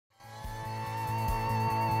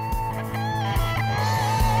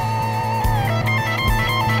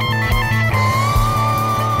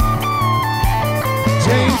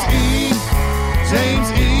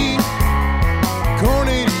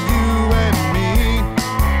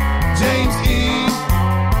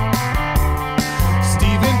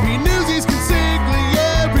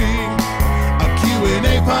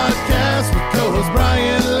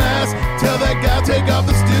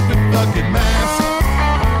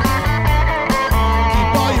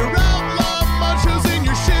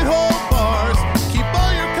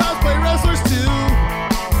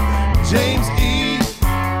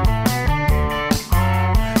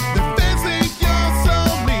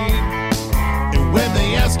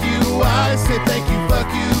I say thank you, fuck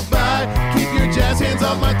you, bye. Keep your jazz hands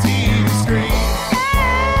off my TV screen.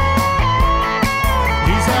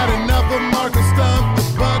 He's had enough of Marcus Stump, the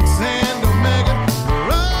Bucks, and Omega.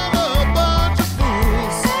 We're all a bunch of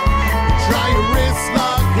fools. Try your wrist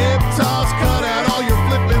lock, hip toss, cut out all your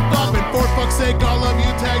flipping, flopping. For fuck's sake, all of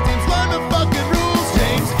you tag teams, learn the fucking rules.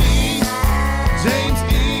 James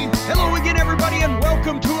E. Hello again, everybody, and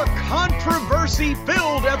welcome to a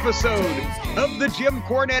controversy-filled episode of the Jim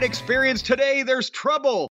Cornette Experience. Today, there's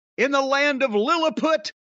trouble in the land of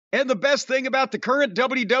Lilliput, and the best thing about the current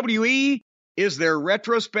WWE is their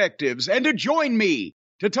retrospectives. And to join me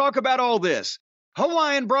to talk about all this,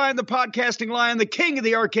 Hawaiian Brian, the podcasting lion, the king of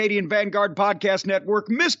the Arcadian Vanguard Podcast Network,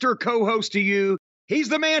 Mr. Co-host to you. He's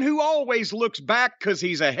the man who always looks back because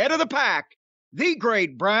he's ahead of the pack. The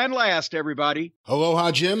great Brian Last, everybody.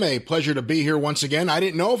 Aloha, Jim. A pleasure to be here once again. I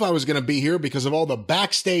didn't know if I was going to be here because of all the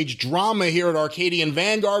backstage drama here at Arcadian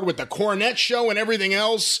Vanguard with the Cornette show and everything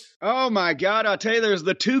else. Oh, my God. I'll tell you, there's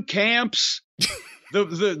the two camps,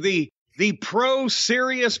 the pro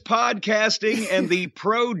serious podcasting and the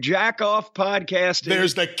pro jack off podcasting.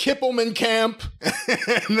 There's the Kippelman camp.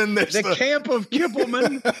 And then there's the camp of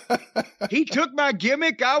Kippelman. He took my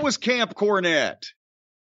gimmick. I was Camp Cornette.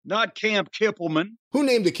 Not Camp Kippelman. Who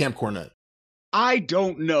named it Camp Cornette? I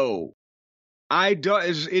don't know.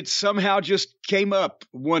 It somehow just came up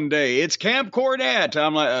one day. It's Camp Cornette.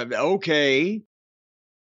 I'm like, okay.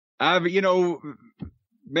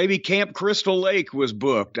 Maybe Camp Crystal Lake was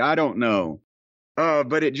booked. I don't know.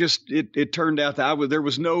 But it turned out that there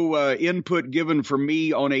was no input given from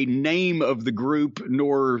me on a name of the group,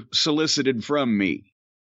 nor solicited from me.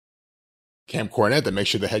 Camp Cornette, that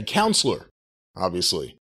makes you the head counselor,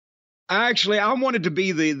 obviously. Actually, I wanted to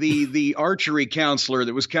be the archery counselor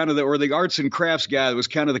that was kind of or the arts and crafts guy that was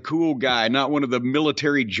kind of the cool guy, not one of the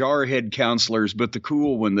military jarhead counselors, but the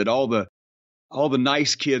cool one that all the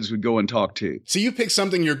nice kids would go and talk to. So you picked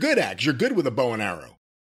something you're good at, 'cause you're good with a bow and arrow.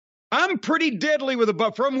 I'm pretty deadly with a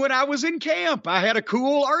bow. From when I was in camp, I had a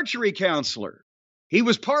cool archery counselor. He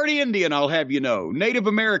was part Indian, I'll have you know, Native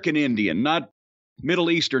American Indian, not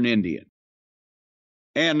Middle Eastern Indian.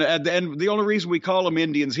 And the only reason we call them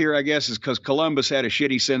Indians here, I guess, is because Columbus had a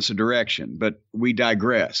shitty sense of direction, but we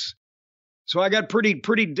digress. So I got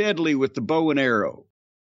pretty deadly with the bow and arrow.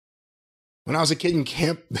 When I was a kid in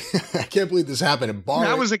camp, I can't believe this happened at Bar. When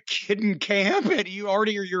I was a kid in camp, and you're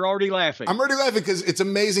already laughing. I'm already laughing because it's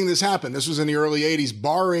amazing this happened. This was in the early 80s,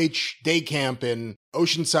 Bar H day camp in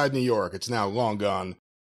Oceanside, New York. It's now long gone.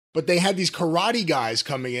 But they had these karate guys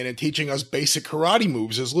coming in and teaching us basic karate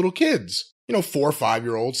moves as little kids. 4 or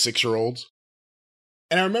 5-year-olds, 6-year-olds.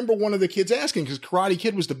 And I remember one of the kids asking, because Karate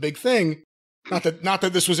Kid was the big thing. Not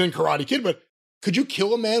that this was in Karate Kid, but could you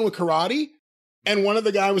kill a man with karate? And one of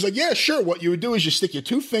the guys was like, yeah, sure. What you would do is you stick your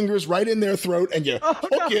 2 fingers right in their throat and you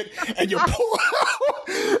hook it and you pull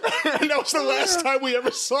out. And that was the last time we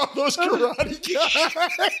ever saw those karate guys.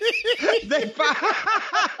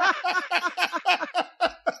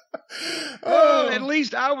 At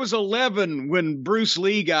least I was 11 when Bruce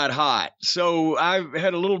Lee got hot, so I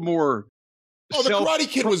had a little more. Oh, the Karate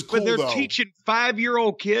Kid was cool, but they're teaching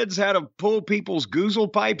 5-year-old kids how to pull people's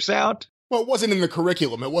goozle pipes out. Well, it wasn't in the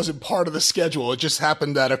curriculum. It wasn't part of the schedule. It just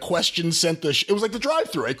happened that a question sent it was like the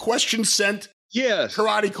drive-thru. A question sent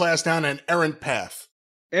karate class down an errant path.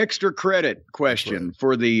 Extra credit question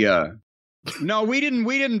for the. No, we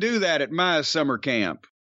didn't do that at my summer camp.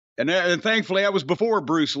 And thankfully, that was before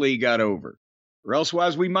Bruce Lee got over. Or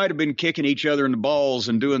elsewise, we might have been kicking each other in the balls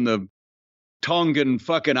and doing the Tongan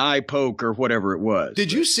fucking eye poke or whatever it was.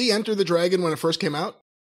 Did you see Enter the Dragon when it first came out?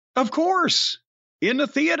 Of course. In the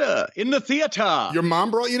theater. Your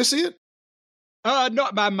mom brought you to see it?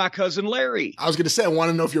 Not by my cousin Larry. I was going to say, I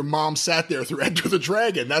want to know if your mom sat there through Enter the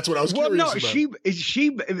Dragon. That's what I was curious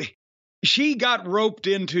about. She got roped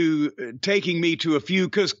into taking me to a few,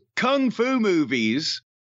 because Kung Fu movies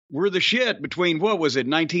were the shit between,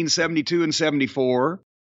 1972 and 74.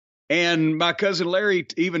 And my cousin Larry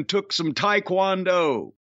even took some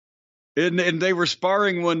Taekwondo. And they were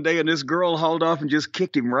sparring one day, and this girl hauled off and just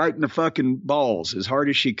kicked him right in the fucking balls as hard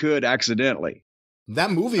as she could accidentally.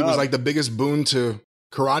 That movie was like the biggest boon to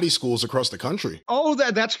karate schools across the country. Oh,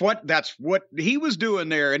 that's what he was doing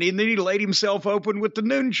there. And then he laid himself open with the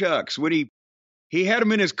nunchucks when he had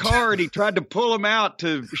him in his car, and he tried to pull him out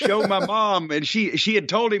to show my mom. And she had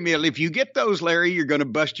told him, if you get those, Larry, you're going to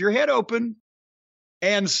bust your head open.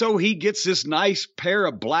 And so he gets this nice pair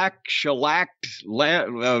of black shellacked,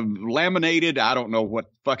 laminated, I don't know what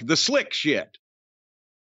the slick shit.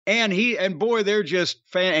 And boy, they're just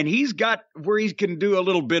and he's got where he can do a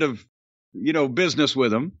little bit of, business with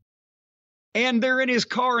them. And they're in his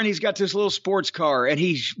car, and he's got this little sports car, and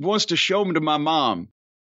he wants to show them to my mom.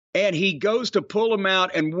 And he goes to pull them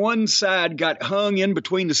out, and one side got hung in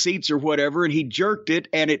between the seats or whatever, and he jerked it,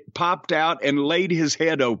 and it popped out and laid his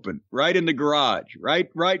head open right in the garage, right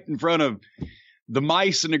in front of the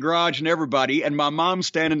mice in the garage and everybody. And my mom's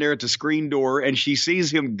standing there at the screen door, and she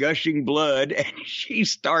sees him gushing blood, and she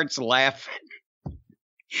starts laughing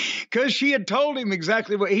because she had told him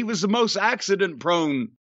exactly what he was, the most accident-prone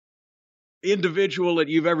individual that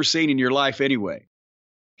you've ever seen in your life anyway.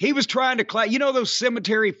 He was trying to climb, those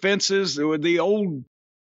cemetery fences, the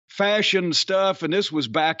old-fashioned stuff, and this was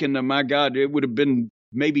back in my God, it would have been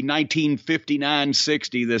maybe 1959,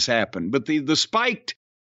 60 this happened. But the spiked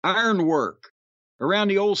ironwork around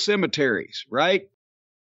the old cemeteries, right?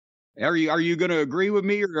 Are you going to agree with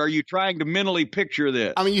me, or are you trying to mentally picture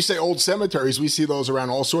this? I mean, you say old cemeteries. We see those around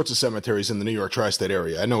all sorts of cemeteries in the New York tri-state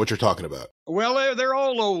area. I know what you're talking about. Well, they're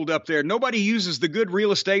all old up there. Nobody uses the good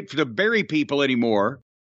real estate to bury people anymore.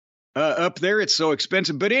 Up there, it's so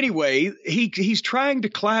expensive. But anyway, he's trying to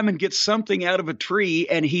climb and get something out of a tree,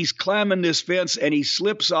 and he's climbing this fence, and he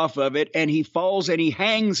slips off of it, and he falls, and he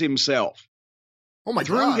hangs himself. Oh, my God.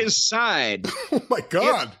 Through his side. Oh, my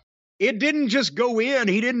God. It didn't just go in.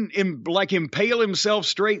 He didn't impale himself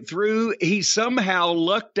straight through. He somehow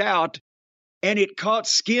lucked out, and it caught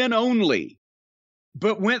skin only,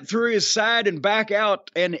 but went through his side and back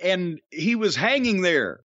out, and he was hanging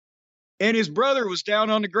there. And his brother was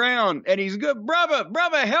down on the ground, and he's good, brother,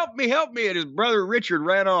 help me. And his brother Richard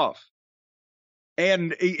ran off,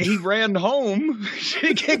 and he ran home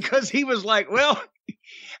because he was like, well,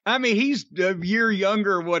 I mean, he's a year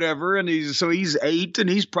younger or whatever, and he's 8, and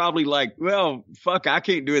he's probably like, well, fuck, I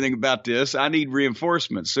can't do anything about this. I need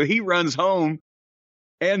reinforcements. So he runs home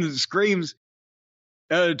and screams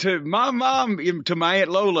to my mom, to my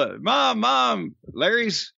Aunt Lola, Mom,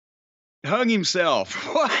 Larry's hung himself.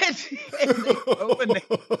 What?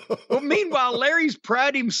 Well, meanwhile, Larry's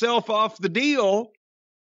pried himself off the deal,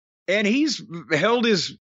 and he's held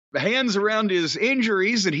his hands around his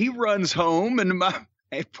injuries, and he runs home. And my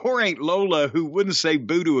poor Aunt Lola, who wouldn't say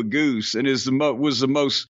boo to a goose, and was the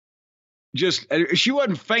most just, she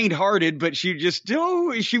wasn't faint-hearted, but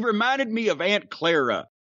she reminded me of Aunt Clara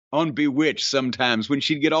on Bewitched sometimes when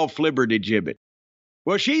she'd get all flibbertigibbet.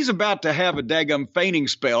 Well, she's about to have a daggum fainting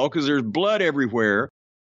spell because there's blood everywhere.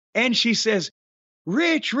 And she says,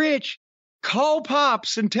 Rich, call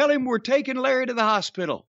Pops and tell him we're taking Larry to the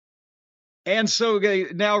hospital. And so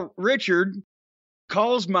now Richard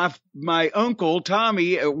calls my uncle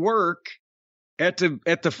Tommy at work at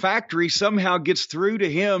the factory, somehow gets through to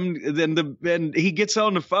him. Then he gets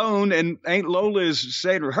on the phone, and Aunt Lola is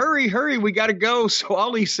saying, hurry, we got to go. So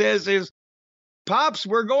all he says is, Pops,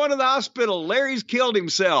 we're going to the hospital. Larry's killed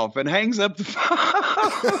himself, and hangs up the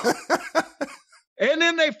phone. And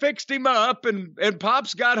then they fixed him up, and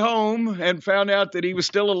Pops got home and found out that he was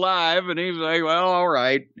still alive. And he was like, well, all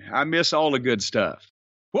right. I miss all the good stuff.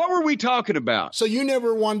 What were we talking about? So you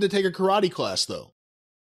never wanted to take a karate class, though?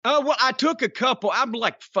 Well, I took a couple. I'm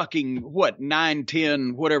like fucking, 9,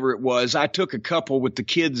 10, whatever it was. I took a couple with the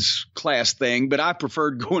kids class thing, but I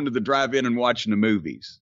preferred going to the drive-in and watching the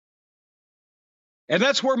movies. And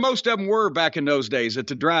that's where most of them were back in those days, at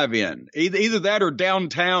the drive-in. Either that or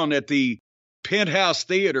downtown at the Penthouse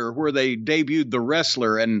Theater where they debuted The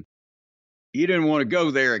Wrestler. And you didn't want to go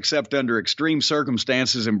there except under extreme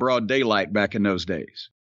circumstances in broad daylight back in those days.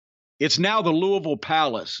 It's now the Louisville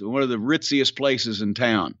Palace, one of the ritziest places in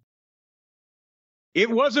town. It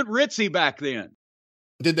wasn't ritzy back then.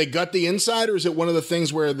 Did they gut the inside, or is it one of the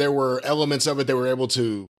things where there were elements of it they were able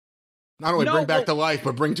to not only bring back to life,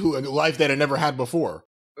 but bring to a life that it never had before?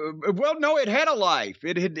 Well, no, it had a life.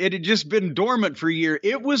 It had just been dormant for a year.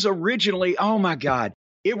 It was originally, oh my God,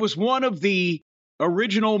 it was one of the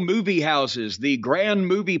original movie houses, the grand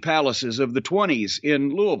movie palaces of the 20s in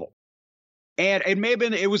Louisville. And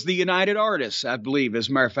it was the United Artists, I believe, as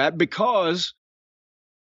a matter of fact, because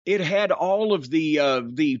it had all of the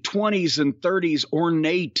 20s and 30s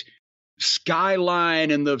ornate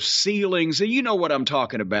skyline and the ceilings. And you know what I'm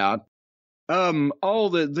talking about.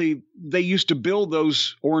 They used to build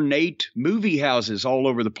those ornate movie houses all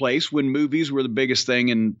over the place when movies were the biggest thing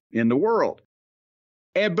in the world.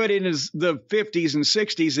 But in the 50s and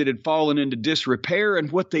 60s, it had fallen into disrepair.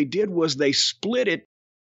 And what they did was they split it.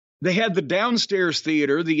 They had the downstairs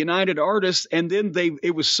theater, the United Artists, and then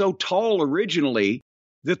it was so tall originally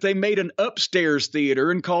that they made an upstairs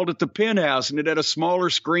theater and called it the Penthouse, and it had a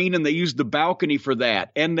smaller screen, and they used the balcony for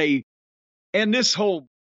that. And this whole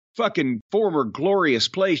fucking former glorious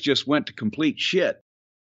place just went to complete shit.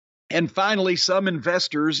 And finally, some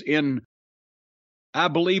investors in I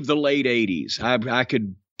believe the late 80s. I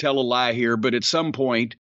could tell a lie here, but at some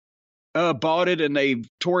point, bought it and they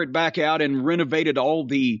tore it back out and renovated all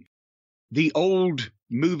the old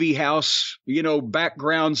movie house,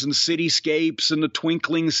 backgrounds and cityscapes and the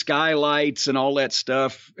twinkling skylights and all that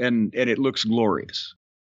stuff. And it looks glorious.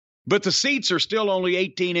 But the seats are still only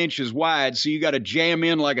 18 inches wide, so you got to jam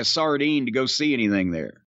in like a sardine to go see anything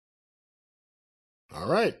there. All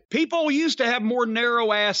right. People used to have more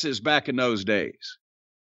narrow asses back in those days.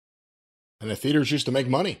 And the theaters used to make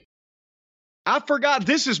money. I forgot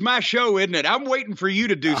this is my show, isn't it? I'm waiting for you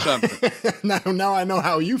to do something. Now I know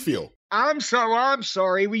how you feel. I'm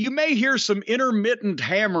sorry. Well, you may hear some intermittent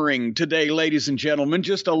hammering today, ladies and gentlemen.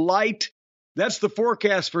 Just a light, that's the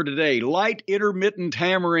forecast for today. Light intermittent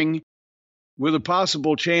hammering with a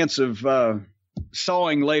possible chance of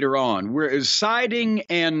sawing later on. Whereas siding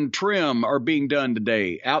and trim are being done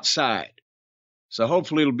today outside. So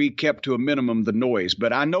hopefully it'll be kept to a minimum, the noise.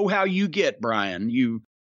 But I know how you get, Brian. You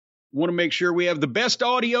want to make sure we have the best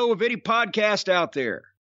audio of any podcast out there.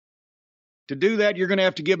 To do that, you're going to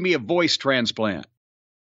have to give me a voice transplant.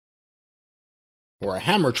 Or a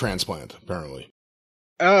hammer transplant, apparently.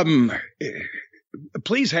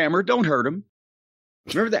 Please, hammer, don't hurt him.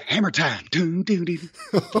 Remember that hammer time?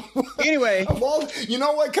 Anyway. Well, you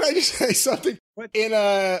know what? Can I just say something? What? In,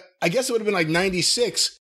 I guess it would have been like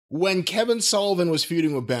 96, when Kevin Sullivan was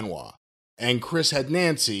feuding with Benoit, and Chris had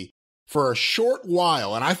Nancy, for a short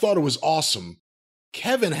while, and I thought it was awesome,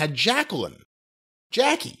 Kevin had Jackie.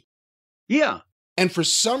 Yeah. And for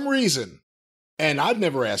some reason, and I've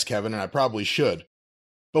never asked Kevin, and I probably should,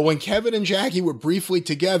 but when Kevin and Jackie were briefly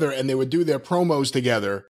together and they would do their promos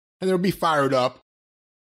together, and they would be fired up,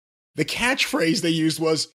 the catchphrase they used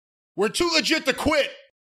was, "We're too legit to quit."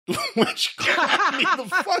 Which cracked me the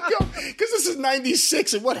fuck up. Because this is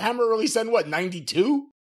 96, and what Hammer released in, 92?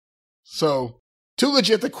 So, too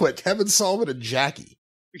legit to quit. Kevin Sullivan and Jackie.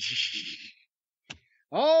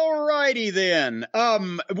 All righty then.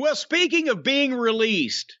 Well, speaking of being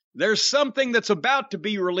released, there's something that's about to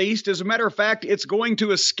be released. As a matter of fact, it's going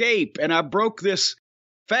to escape. And I broke this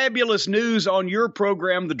fabulous news on your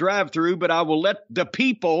program, The Drive-Thru, but I will let the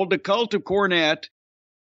people, the Cult of Cornette,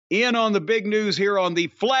 in on the big news here on the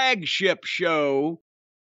flagship show,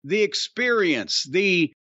 The Experience.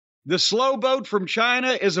 The slow boat from China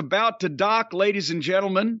is about to dock, ladies and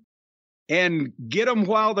gentlemen, and get them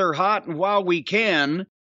while they're hot and while we can.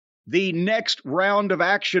 The next round of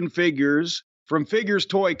action figures from Figures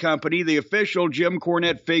Toy Company, the official Jim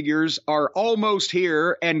Cornette figures, are almost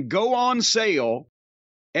here and go on sale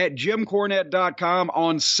at jimcornette.com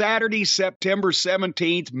on Saturday, September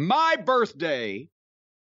 17th, my birthday,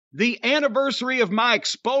 the anniversary of my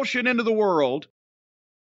expulsion into the world.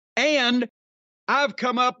 And I've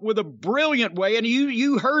come up with a brilliant way, and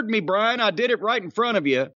you heard me, Brian. I did it right in front of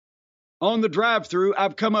you on The Drive-Thru.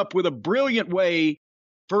 I've come up with a brilliant way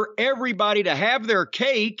for everybody to have their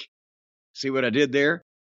cake, see what I did there,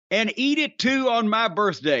 and eat it too on my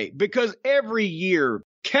birthday. Because every year,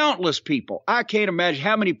 countless people, I can't imagine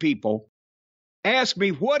how many people, ask me,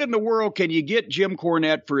 what in the world can you get Jim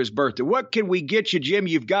Cornette for his birthday? What can we get you, Jim?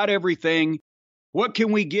 You've got everything. What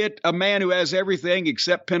can we get a man who has everything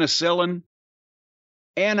except penicillin?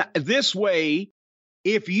 And this way,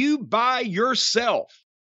 if you buy yourself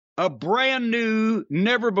a brand new,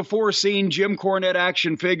 never before seen Jim Cornette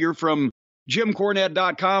action figure from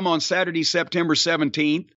jimcornette.com on Saturday, September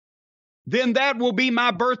 17th, then that will be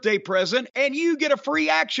my birthday present, and you get a free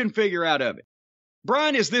action figure out of it.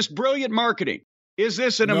 Brian, is this brilliant marketing? Is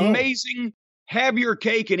this an amazing have your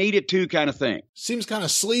cake and eat it too kind of thing? Seems kind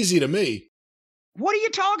of sleazy to me. What are you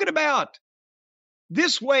talking about?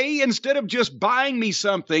 This way, instead of just buying me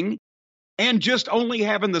something and just only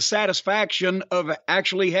having the satisfaction of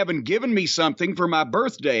actually having given me something for my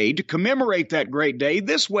birthday to commemorate that great day,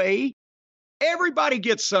 this way, everybody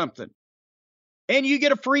gets something. And you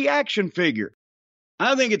get a free action figure.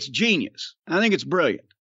 I think it's genius. I think it's brilliant.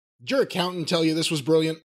 Did your accountant tell you this was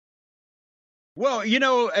brilliant? Well,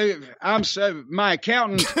 my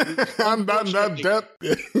accountant.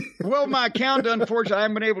 Well, my accountant, unfortunately, I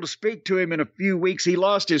haven't been able to speak to him in a few weeks. He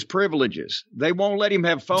lost his privileges. They won't let him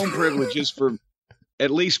have phone privileges for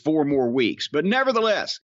at least 4 more weeks. But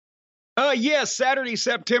nevertheless, yes, Saturday,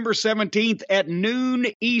 September 17th at noon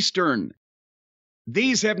Eastern.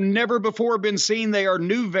 These have never before been seen. They are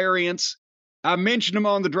new variants. I mentioned them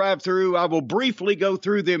on The Drive-Thru. I will briefly go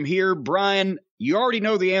through them here. Brian, you already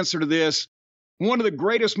know the answer to this. One of the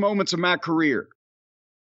greatest moments of my career.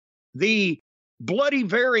 The bloody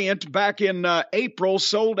variant back in April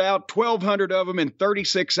sold out 1,200 of them in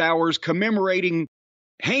 36 hours, commemorating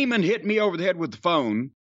Heyman hit me over the head with the phone.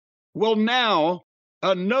 Well, now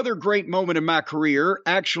another great moment in my career,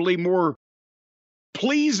 actually more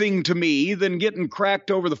pleasing to me than getting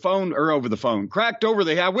cracked over the phone. Cracked over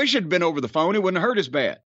the head. I wish it had been over the phone. It wouldn't hurt as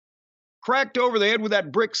bad. Cracked over the head with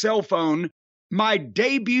that brick cell phone. My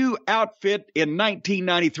debut outfit in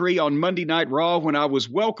 1993 on Monday Night Raw, when I was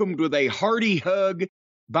welcomed with a hearty hug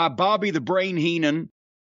by Bobby the Brain Heenan.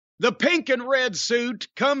 The pink and red suit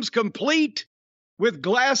comes complete with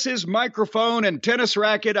glasses, microphone, and tennis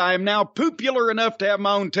racket. I am now popular enough to have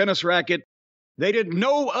my own tennis racket.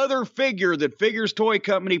 No other figure that Figures Toy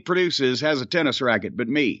Company produces has a tennis racket but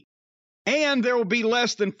me. And there will be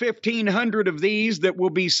less than 1,500 of these that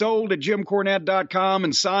will be sold at JimCornette.com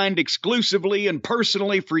and signed exclusively and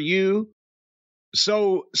personally for you.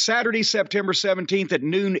 So Saturday, September 17th at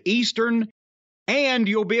noon Eastern. And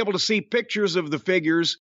you'll be able to see pictures of the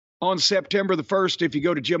figures on September the 1st if you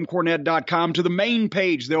go to JimCornette.com. To the main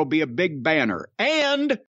page, there'll be a big banner.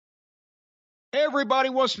 And everybody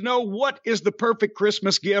wants to know, what is the perfect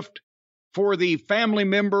Christmas gift for the family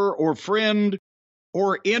member or friend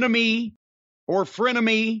or enemy or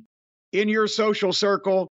frenemy in your social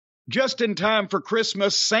circle? Just in time for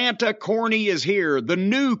Christmas, Santa Corny is here, the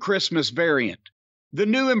new Christmas variant, the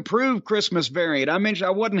new improved Christmas variant. I mentioned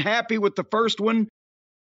I wasn't happy with the first one.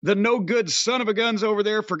 The no good son of a guns over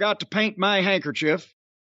there forgot to paint my handkerchief.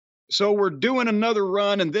 So we're doing another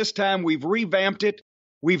run, and this time we've revamped it.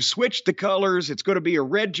 We've switched the colors. It's going to be a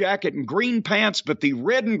red jacket and green pants, but the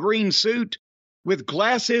red and green suit with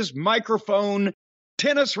glasses, microphone,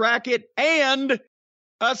 tennis racket, and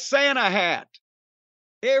a Santa hat.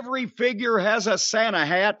 Every figure has a Santa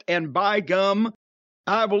hat, and by gum,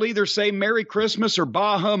 I will either say Merry Christmas or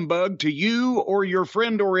Bah Humbug to you or your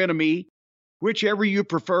friend or enemy, whichever you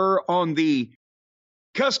prefer, on the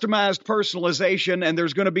customized personalization, and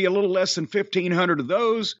there's going to be a little less than 1,500 of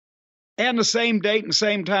those. And the same date and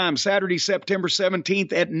same time, Saturday, September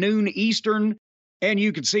 17th at noon Eastern. And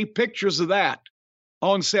you can see pictures of that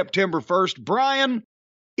on September 1st. Brian,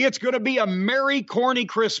 it's going to be a Merry Corny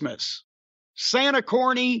Christmas. Santa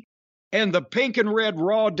Corny and the pink and red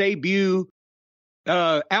Raw debut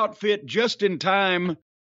outfit just in time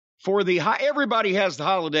for everybody has the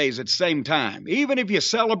holidays at the same time. Even if you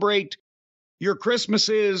celebrate your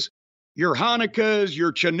Christmases, your Hanukkahs,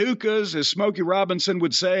 your Chanukahs, as Smokey Robinson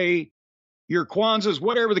would say, your Kwanzas,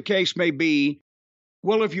 whatever the case may be.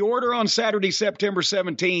 Well, if you order on Saturday, September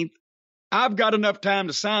 17th, I've got enough time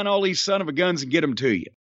to sign all these son of a guns and get them to you.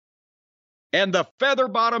 And the feather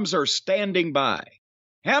bottoms are standing by.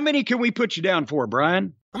 How many can we put you down for,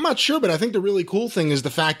 Brian? I'm not sure, but I think the really cool thing is the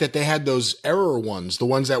fact that they had those error ones, the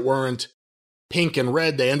ones that weren't pink and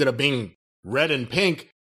red. They ended up being red and pink.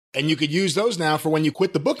 And you could use those now for when you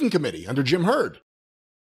quit the booking committee under Jim Herd.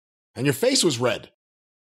 And your face was red.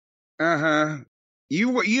 Uh-huh.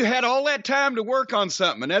 You had all that time to work on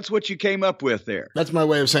something, and that's what you came up with there. That's my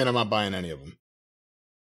way of saying I'm not buying any of them.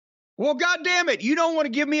 Well, goddamn it, you don't want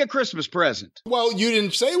to give me a Christmas present. Well, you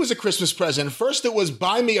didn't say it was a Christmas present. First, it was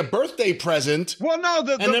buy me a birthday present. Well, no,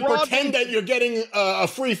 and then pretend that you're getting a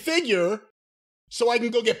free figure so I can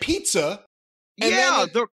go get pizza. And yeah,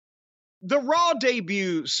 the Raw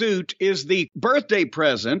debut suit is the birthday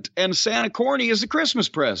present, and Santa Corny is the Christmas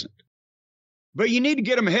present. But you need to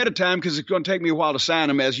get them ahead of time because it's going to take me a while to sign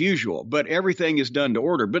them as usual. But everything is done to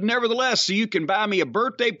order. But nevertheless, so you can buy me a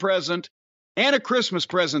birthday present and a Christmas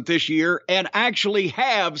present this year and actually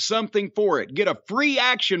have something for it. Get a free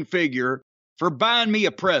action figure for buying me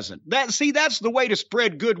a present. That's the way to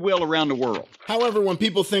spread goodwill around the world. However, when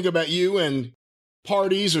people think about you and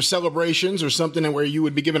parties or celebrations or something where you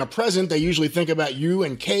would be given a present, they usually think about you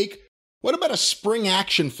and cake. What about a spring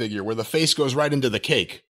action figure where the face goes right into the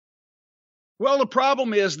cake? Well, the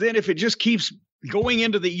problem is then if it just keeps going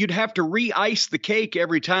into you'd have to re-ice the cake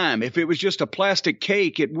every time. If it was just a plastic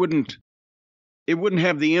cake, it wouldn't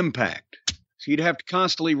have the impact. So you'd have to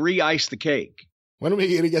constantly re-ice the cake. When are we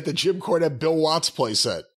going to get the Jim Cornette Bill Watts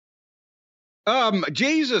playset?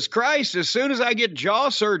 Jesus Christ, as soon as I get jaw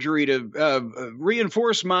surgery to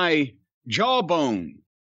reinforce my jawbone.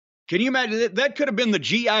 Can you imagine? That could have been the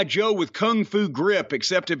G.I. Joe with Kung Fu grip,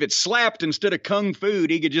 except if it slapped instead of Kung Fu,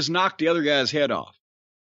 he could just knock the other guy's head off.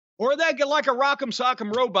 Or that get like a Rock'em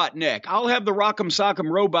Sock'em Robot neck. I'll have the Rock'em Sock'em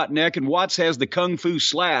Robot neck, and Watts has the Kung Fu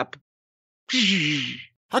slap.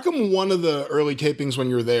 How come one of the early tapings when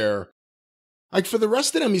you're there, like for the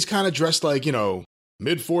rest of them, he's kind of dressed like,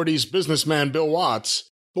 mid-40s businessman Bill Watts.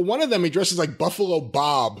 But one of them, he dresses like Buffalo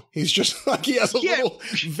Bob. He's just like, he has a little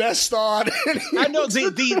vest on. I know,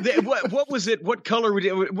 what was it? What color?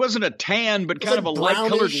 It wasn't a tan, but kind of a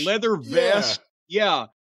light-colored leather vest. Yeah.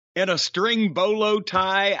 And a string bolo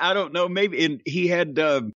tie. I don't know. Maybe he had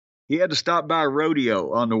He had to stop by a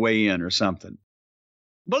rodeo on the way in or something.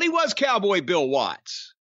 But he was Cowboy Bill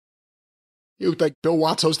Watts. He looked like Bill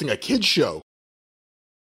Watts hosting a kid's show.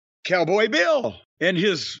 Cowboy Bill and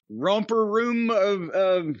his romper room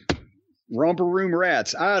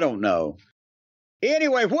rats. I don't know.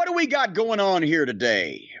 Anyway, what do we got going on here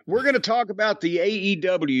today? We're going to talk about the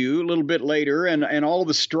AEW a little bit later and all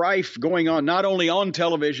the strife going on, not only on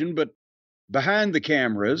television, but behind the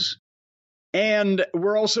cameras. And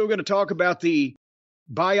we're also going to talk about the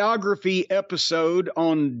biography episode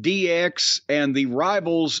on DX and the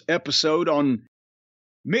Rivals episode on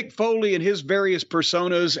Mick Foley and his various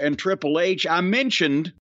personas and Triple H. I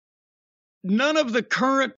mentioned none of the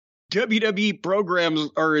current WWE programs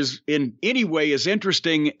are in any way as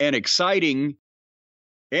interesting and exciting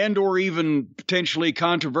and or even potentially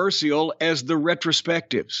controversial as the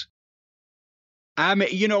retrospectives.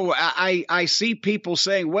 I see people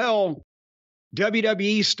saying, well,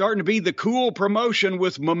 WWE's starting to be the cool promotion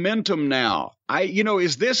with momentum now.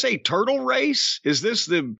 Is this a turtle race? Is this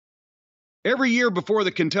every year before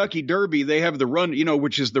the Kentucky Derby, they have the run,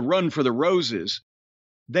 which is the run for the roses.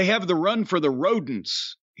 They have the run for the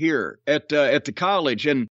rodents here at the college.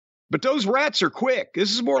 But those rats are quick.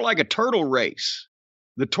 This is more like a turtle race.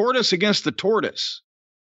 The tortoise against the tortoise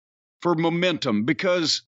for momentum,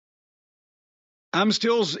 because I'm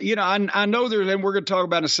still, I know and we're going to talk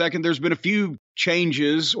about in a second, there's been a few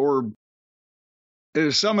changes or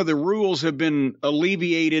some of the rules have been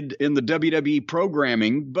alleviated in the WWE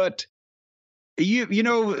programming, but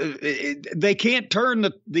they can't turn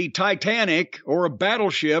the Titanic or a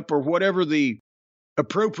battleship or whatever the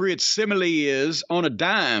appropriate simile is on a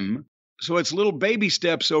dime. So it's little baby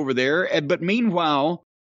steps over there. But meanwhile,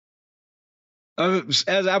 as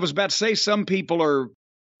I was about to say, some people are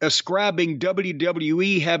ascribing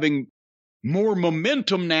WWE having more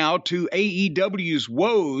momentum now to AEW's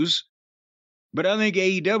woes. But I think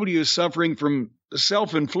AEW is suffering from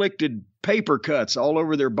self-inflicted paper cuts all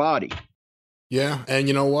over their body. Yeah, and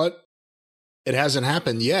you know what? It hasn't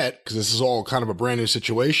happened yet, because this is all kind of a brand new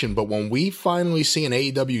situation, but when we finally see an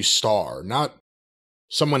AEW star, not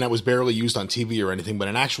someone that was barely used on TV or anything, but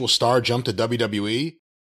an actual star jump to WWE,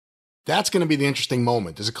 that's going to be the interesting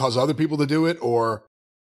moment. Does it cause other people to do it, or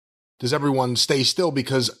does everyone stay still?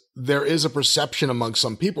 Because there is a perception among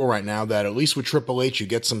some people right now that at least with Triple H, you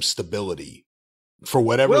get some stability for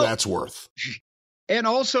whatever that's worth. And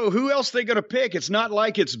also, who else they going to pick? It's not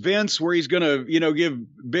like it's Vince where he's going to, give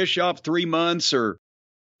Bischoff 3 months or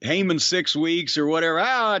Heyman 6 weeks or whatever.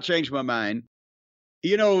 I changed my mind.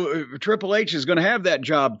 Triple H is going to have that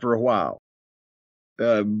job for a while,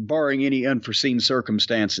 barring any unforeseen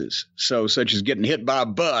circumstances. So, such as getting hit by a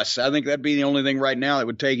bus. I think that'd be the only thing right now that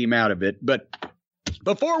would take him out of it. But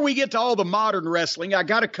before we get to all the modern wrestling, I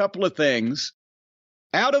got a couple of things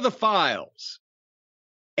out of the files.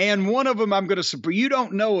 And one of them I'm going to, you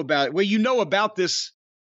don't know about it. Well, you know about this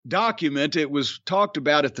document. It was talked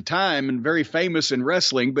about at the time and very famous in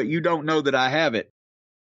wrestling, but you don't know that I have it.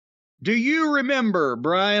 Do you remember,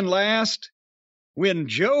 Brian, last when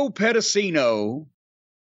Joe Pedicino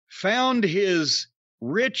found his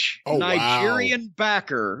rich Nigerian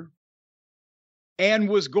backer and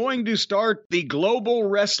was going to start the Global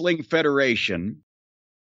Wrestling Federation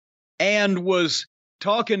and was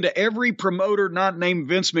talking to every promoter not named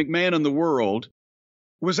Vince McMahon in the world,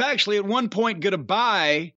 was actually at one point going to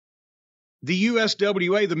buy the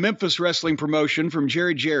USWA, the Memphis Wrestling Promotion, from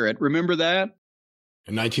Jerry Jarrett. Remember that?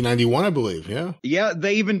 In 1991, I believe, yeah. Yeah,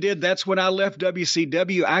 they even did. That's when I left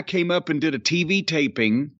WCW. I came up and did a TV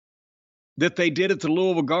taping that they did at the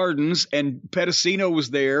Louisville Gardens, and Pedicino was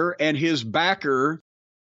there, and his backer,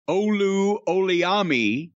 Olu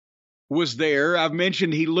Oliami, was there. I've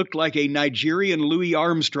mentioned he looked like a Nigerian Louis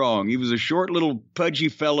Armstrong. He was a short little pudgy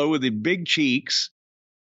fellow with the big cheeks.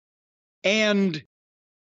 And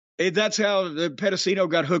that's how the Pedicino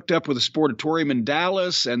got hooked up with a sportatorium in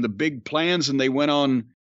Dallas and the big plans, and they went on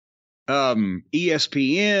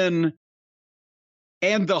ESPN.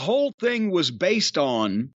 And the whole thing was based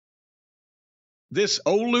on this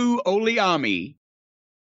Olu Oliami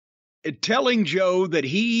telling Joe that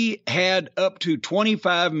he had up to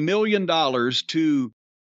 $25 million to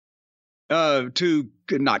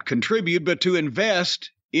not contribute, but to invest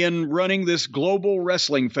in running this Global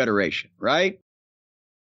Wrestling Federation, right?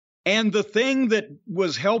 And the thing that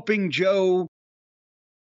was helping Joe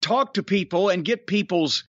talk to people and get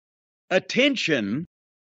people's attention,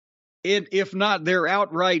 if not their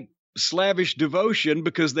outright slavish devotion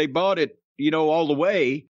because they bought it, all the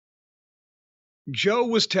way, Joe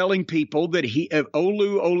was telling people that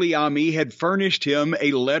Olu Oliami had furnished him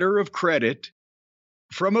a letter of credit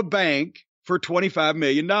from a bank for $25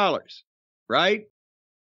 million, right?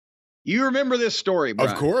 You remember this story,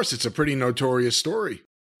 Brian? Of course, it's a pretty notorious story.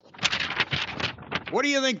 What do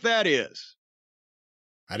you think that is?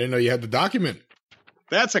 I didn't know you had the document.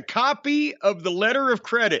 That's a copy of the letter of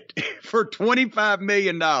credit for $25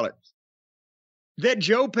 million that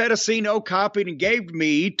Joe Pedicino copied and gave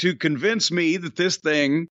me to convince me that this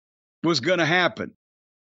thing was going to happen.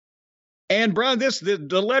 And Brian,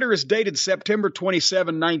 the letter is dated September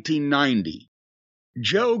 27, 1990.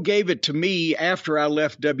 Joe gave it to me after I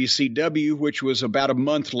left WCW, which was about a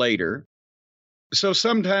month later. So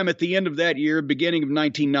sometime at the end of that year, beginning of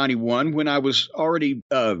 1991, when I was already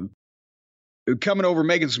coming over,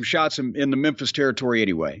 making some shots in the Memphis territory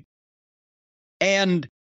anyway. And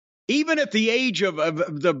even at the age of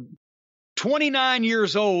the 29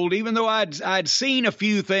 years old, even though I'd seen a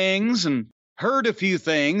few things and heard a few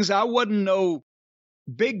things, I wasn't no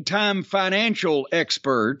big-time financial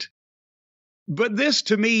expert. But this,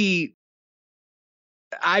 to me,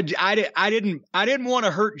 I didn't want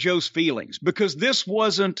to hurt Joe's feelings, because this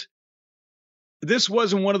wasn't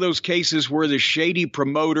one of those cases where the shady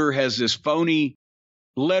promoter has this phony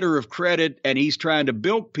letter of credit and he's trying to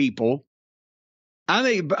bilk people. I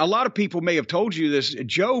think a lot of people may have told you this.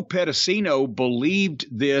 Joe Pedicino believed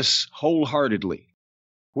this wholeheartedly,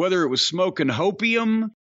 whether it was smoking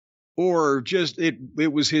hopium or just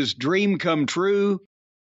it was his dream come true.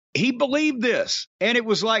 He believed this, and it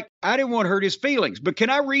was like, I didn't want to hurt his feelings. But can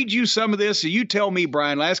I read you some of this? So you tell me,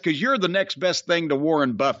 Brian Last, because you're the next best thing to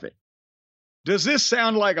Warren Buffett. Does this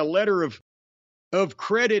sound like a letter of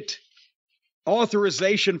credit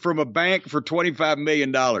authorization from a bank for $25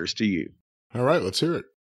 million to you? All right, let's hear it.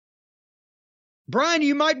 Brian,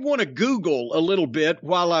 you might want to Google a little bit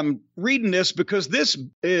while I'm reading this, because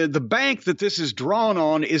the bank that this is drawn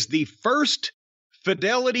on is the First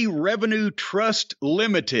Fidelity Revenue Trust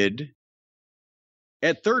Limited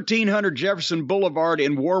at 1300 Jefferson Boulevard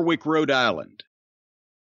in Warwick, Rhode Island.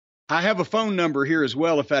 I have a phone number here as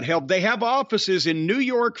well, if that helps. They have offices in New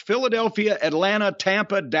York, Philadelphia, Atlanta,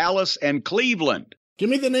 Tampa, Dallas, and Cleveland.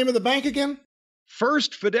 Give me the name of the bank again.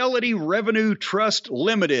 First Fidelity Revenue Trust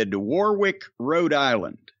Limited, Warwick, Rhode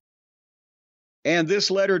Island. And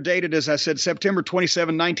this letter dated, as I said, September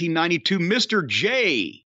 27, 1992, Mr.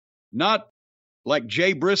 J, not like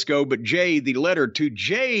Jay Briscoe, but J, the letter to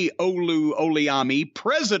J. Olu Oliami,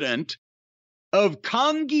 president of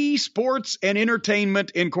Kongi Sports and Entertainment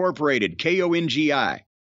Incorporated, KONGI.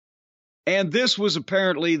 And this was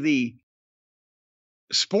apparently the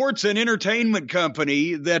sports and entertainment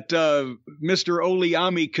company that Mr.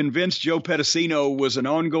 Oliami convinced Joe Pedicino was an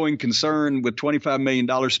ongoing concern with $25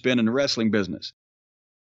 million spent in the wrestling business.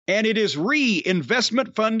 And it is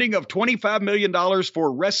reinvestment funding of $25 million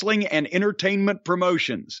for wrestling and entertainment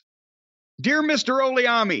promotions. Dear Mr.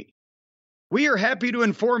 Oliami, we are happy to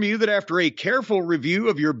inform you that after a careful review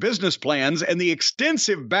of your business plans and the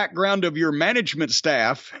extensive background of your management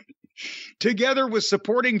staff, together with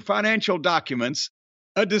supporting financial documents,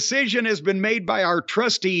 a decision has been made by our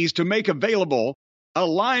trustees to make available a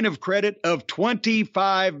line of credit of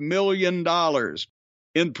 $25 million.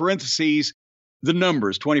 In parentheses, the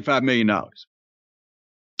numbers, $25 million.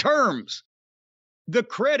 Terms. The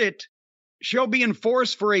credit shall be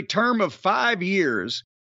enforced for a term of 5 years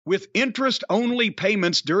with interest-only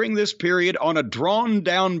payments during this period on a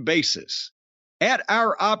drawn-down basis at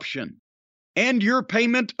our option, and your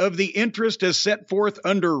payment of the interest as set forth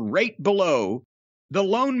under rate below. The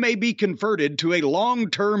loan may be converted to a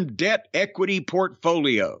long-term debt equity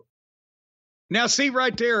portfolio. Now, see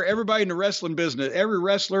right there, everybody in the wrestling business, every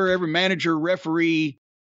wrestler, every manager, referee,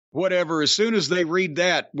 whatever, as soon as they read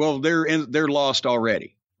that, well, they're lost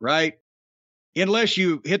already, right? Unless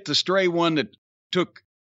you hit the stray one that took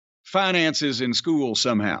finances in school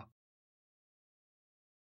somehow.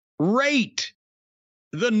 Rate.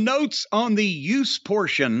 The notes on the use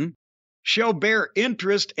portion shall bear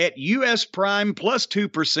interest at U.S. Prime plus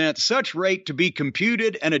 2%, such rate to be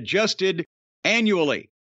computed and adjusted annually.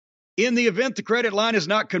 In the event the credit line is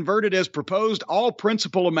not converted as proposed, all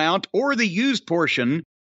principal amount or the used portion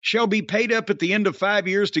shall be paid up at the end of 5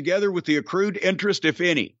 years together with the accrued interest, if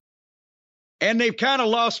any. And they've kind of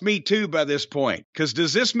lost me too by this point, because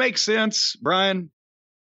does this make sense, Brian?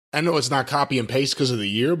 I know it's not copy and paste because of the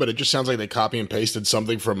year, but it just sounds like they copy and pasted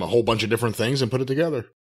something from a whole bunch of different things and put it together.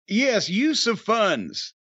 Yes, use of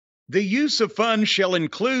funds. The use of funds shall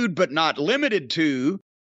include, but not limited to,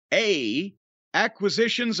 A,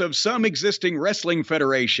 acquisitions of some existing wrestling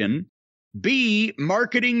federation, B,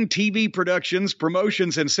 marketing, TV productions,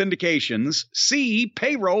 promotions, and syndications, C,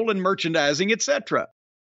 payroll and merchandising, etc.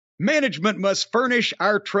 Management must furnish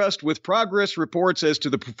our trust with progress reports as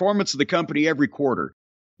to the performance of the company every quarter.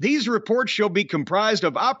 These reports shall be comprised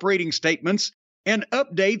of operating statements and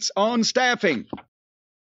updates on staffing.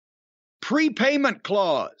 Prepayment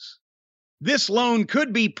clause. This loan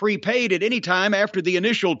could be prepaid at any time after the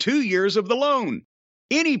initial 2 years of the loan.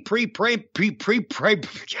 Any prepayment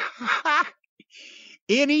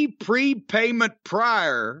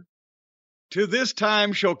prior to this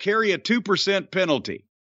time shall carry a 2% penalty.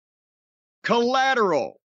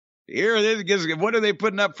 Collateral. What are they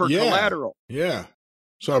putting up for collateral? Yeah.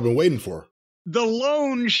 So I've been waiting for. The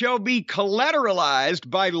loan shall be collateralized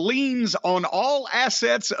by liens on all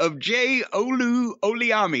assets of J. Olu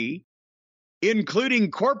Oliami, including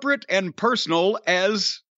corporate and personal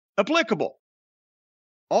as applicable.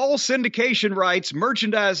 All syndication rights,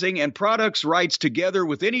 merchandising, and products rights together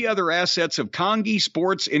with any other assets of Kongi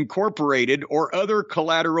Sports Incorporated or other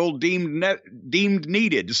collateral deemed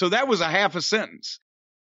needed. So that was a half a sentence.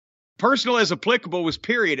 Personal as applicable was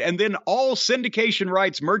period. And then all syndication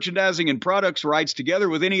rights, merchandising, and products rights together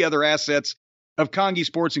with any other assets of Kongi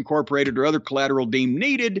Sports Incorporated or other collateral deemed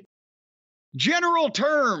needed. General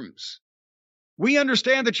terms. We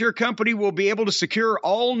understand that your company will be able to secure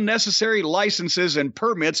all necessary licenses and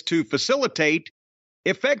permits to facilitate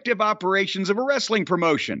effective operations of a wrestling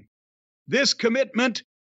promotion. This commitment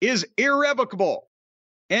is irrevocable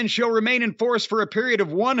and shall remain in force for a period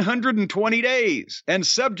of 120 days and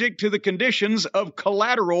subject to the conditions of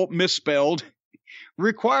collateral misspelled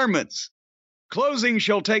requirements. Closing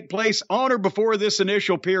shall take place on or before this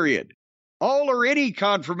initial period. All or any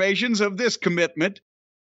confirmations of this commitment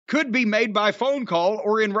could be made by phone call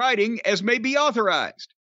or in writing as may be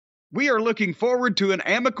authorized. We are looking forward to an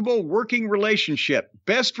amicable working relationship.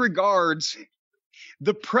 Best regards,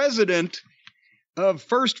 the president of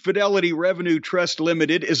First Fidelity Revenue Trust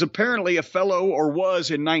Limited is apparently a fellow, or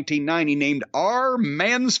was in 1990, named R.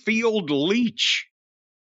 Mansfield Leach.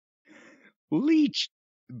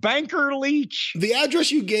 Banker Leach. The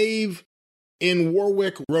address you gave in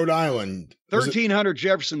Warwick, Rhode Island. 1300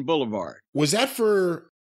 Jefferson Boulevard. Was that for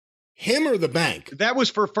him or the bank? That was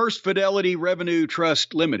for First Fidelity Revenue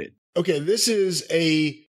Trust Limited. Okay, it's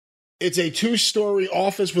a 2-story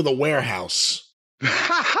office with a warehouse.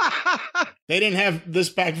 They didn't have this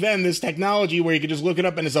back then, this technology where you could just look it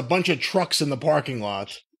up and there's a bunch of trucks in the parking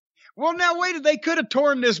lot. Well, now wait, they could have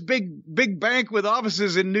torn this big bank with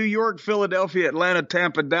offices in New York, Philadelphia, Atlanta,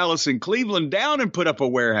 Tampa, Dallas, and Cleveland down and put up a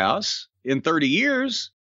warehouse in 30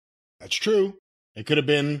 years. That's true. It could have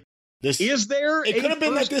been this. Is there? It could have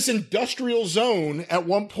been that this industrial zone at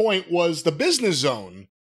one point was the business zone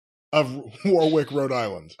of Warwick, Rhode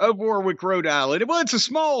Island. Well, it's a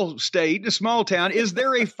small state, a small town. Is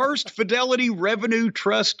there a First Fidelity Revenue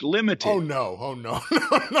Trust Limited? Oh, no. No,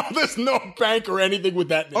 there's no bank or anything with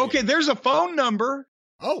that name. Okay, there's a phone number.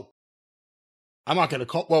 Oh. I'm not going to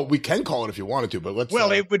call. Well, we can call it if you wanted to, but let's. Well,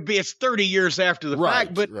 it's 30 years after the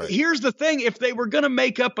fact. But here's the thing. If they were going to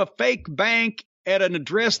make up a fake bank at an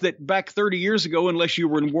address that back 30 years ago, unless you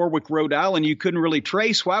were in Warwick, Rhode Island, you couldn't really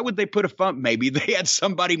trace, why would they put a phone? Maybe they had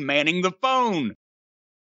somebody manning the phone.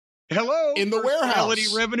 Hello? In the warehouse. Fidelity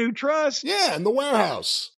Revenue Trust. Yeah, in the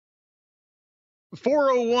warehouse.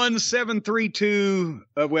 401-732.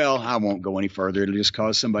 Well, I won't go any further. It'll just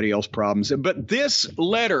cause somebody else problems. But this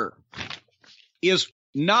letter is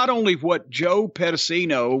not only what Joe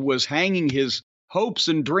Pedicino was hanging his hopes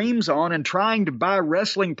and dreams on and trying to buy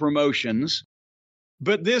wrestling promotions,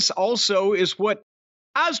 but this also is what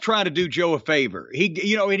I was trying to do Joe a favor.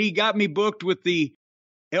 He got me booked with the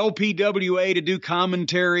LPWA to do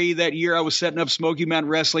commentary that year. I was setting up Smoky Mountain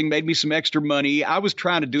Wrestling, made me some extra money. I was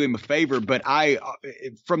trying to do him a favor, but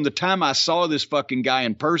from the time I saw this fucking guy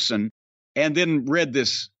in person and then read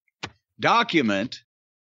this document,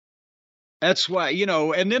 that's why,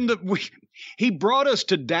 and then he brought us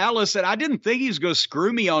to Dallas, and I didn't think he was going to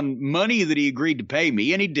screw me on money that he agreed to pay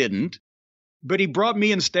me, and he didn't. But he brought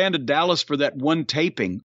me and Stan to Dallas for that one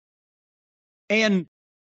taping. And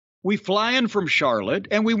we fly in from Charlotte,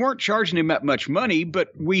 and we weren't charging him that much money, but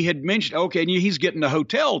we had mentioned, okay, and he's getting a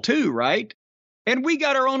hotel too, right? And we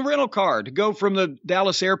got our own rental car to go from the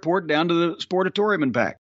Dallas airport down to the Sportatorium and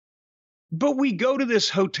back. But we go to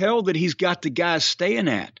this hotel that he's got the guys staying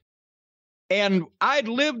at. And I'd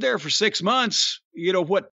lived there for 6 months,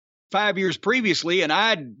 5 years previously, and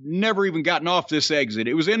I'd never even gotten off this exit.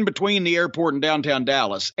 It was in between the airport and downtown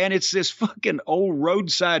Dallas. And it's this fucking old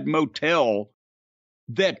roadside motel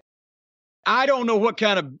that I don't know what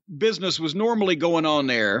kind of business was normally going on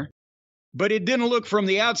there, but it didn't look from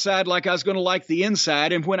the outside like I was going to like the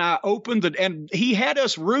inside. And when I opened it, and he had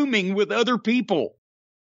us rooming with other people.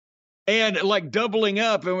 And like doubling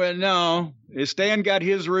up and went, no, Stan got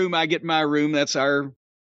his room, I get my room. That's our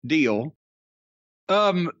deal.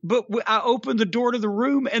 But I opened the door to the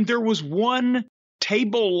room and there was one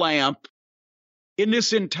table lamp in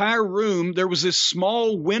this entire room. There was this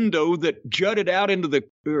small window that jutted out into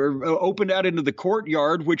opened out into the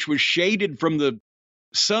courtyard, which was shaded from the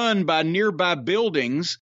sun by nearby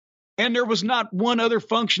buildings. And there was not one other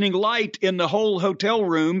functioning light in the whole hotel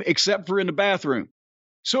room except for in the bathroom.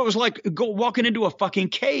 So it was like walking into a fucking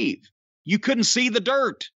cave. You couldn't see the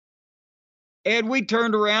dirt. And we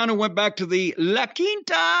turned around and went back to the La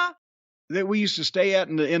Quinta that we used to stay at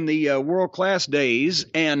in the world class days.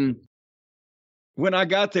 And when I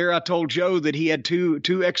got there, I told Joe that he had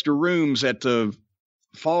two extra rooms at the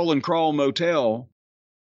Fall and Crawl Motel.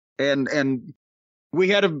 And we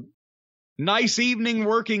had a nice evening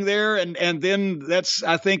working there. And then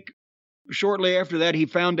I think shortly after that, he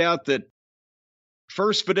found out that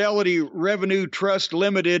First Fidelity Revenue Trust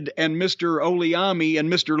Limited and Mr. Oliami and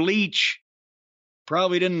Mr. Leach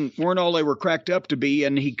probably weren't all they were cracked up to be,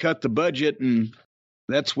 and he cut the budget, and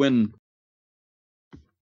that's when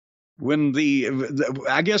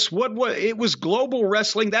I guess it was Global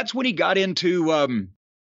Wrestling. That's when he got into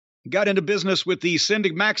business with the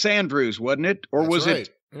Max Andrews, wasn't it? Or That's was right.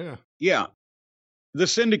 it? Yeah, the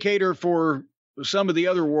syndicator for some of the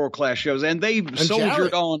other world class shows, and they soldiered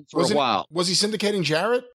Jarrett. on for a while. Was he syndicating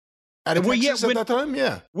Jarrett out of Texas at that time?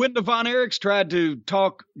 Yeah. When the Von Erichs tried to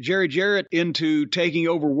talk Jerry Jarrett into taking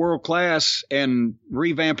over World Class and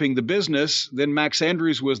revamping the business, then Max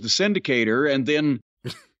Andrews was the syndicator, and then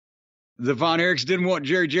the Von Erichs didn't want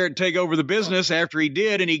Jerry Jarrett to take over the business after he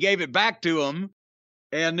did, and he gave it back to him,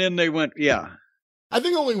 and then they went, yeah. I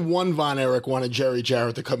think only one Von Erich wanted Jerry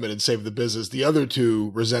Jarrett to come in and save the business. The other two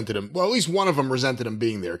resented him. Well, at least one of them resented him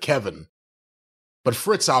being there, Kevin. But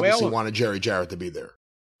Fritz obviously wanted Jerry Jarrett to be there.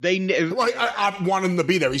 I wanted him to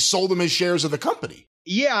be there. He sold him his shares of the company.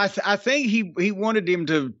 Yeah, I think he wanted him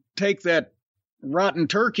to take that rotten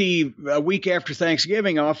turkey a week after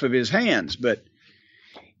Thanksgiving off of his hands. But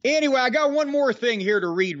anyway, I got one more thing here to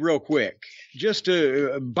read real quick. Just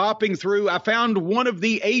bopping through, I found one of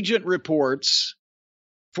the agent reports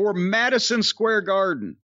for Madison Square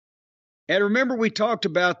Garden. And remember, we talked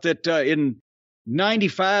about that in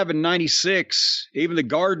 95 and 96, even the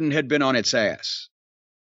Garden had been on its ass.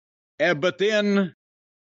 But then,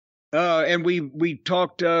 and we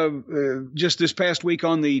talked just this past week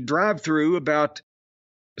on the drive-through about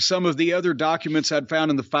some of the other documents I'd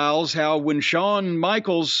found in the files, how when Shawn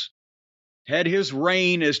Michaels had his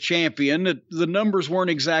reign as champion, the numbers weren't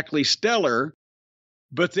exactly stellar.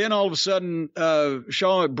 But then all of a sudden,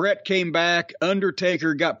 Brett came back,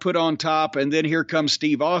 Undertaker got put on top, and then here comes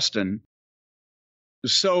Steve Austin.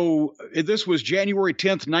 So this was January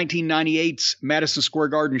 10th, 1998's Madison Square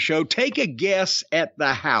Garden show. Take a guess at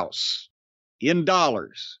the house in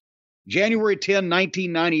dollars. January 10,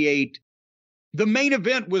 1998. The main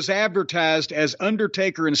event was advertised as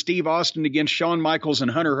Undertaker and Steve Austin against Shawn Michaels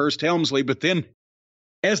and Hunter Hearst Helmsley, but then,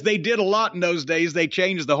 as they did a lot in those days, they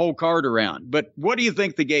changed the whole card around. But what do you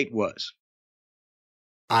think the gate was?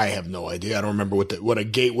 I have no idea. I don't remember what a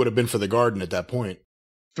gate would have been for the Garden at that point.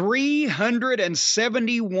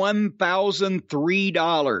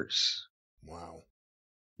 $371,003. Wow.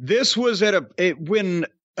 This was when,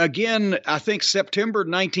 again, I think September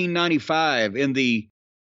 1995, in the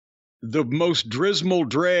most dismal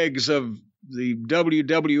dregs of the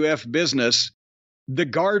WWF business, the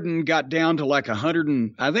Garden got down to like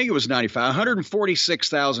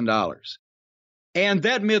 $146,000. And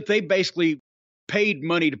that meant they basically paid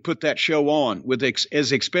money to put that show on, with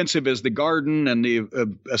as expensive as the Garden and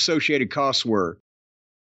the associated costs were.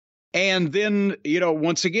 And then,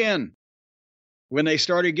 once again, when they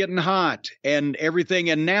started getting hot and everything,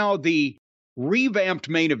 and now the revamped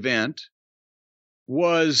main event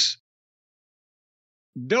was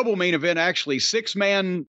double main event, actually,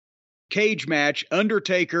 6-man cage match,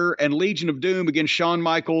 Undertaker and Legion of Doom against Shawn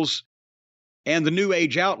Michaels and the New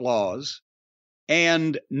Age Outlaws,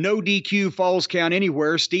 and no DQ Falls Count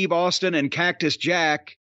Anywhere, Steve Austin and Cactus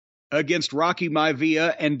Jack against Rocky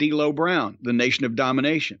Maivia and D'Lo Brown, the Nation of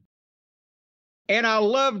Domination. And I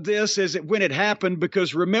loved this when it happened,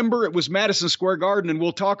 because remember, it was Madison Square Garden, and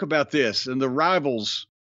we'll talk about this in the Rivals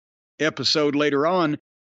episode later on,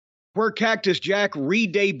 where Cactus Jack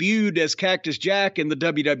re-debuted as Cactus Jack in the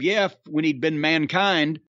WWF when he'd been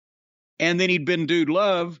Mankind, and then he'd been Dude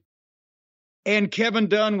Love. And Kevin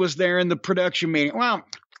Dunn was there in the production meeting. Well,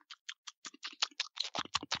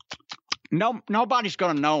 nobody's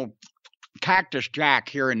going to know Cactus Jack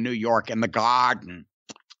here in New York in the Garden,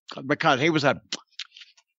 because he was a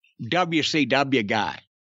WCW guy.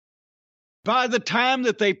 By the time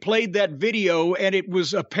that they played that video, and it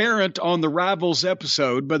was apparent on the Rivals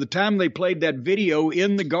episode, by the time they played that video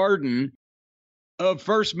in the garden of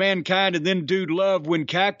first Mankind and then Dude Love, when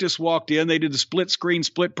Cactus walked in, they did the split screen,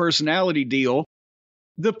 split personality deal.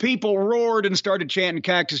 The people roared and started chanting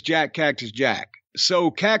Cactus Jack, Cactus Jack. So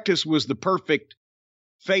Cactus was the perfect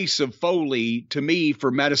face of Foley to me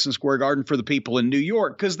for Madison Square Garden for the people in New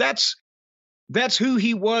York, because that's who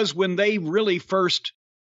he was when they really first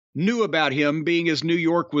knew about him, being as New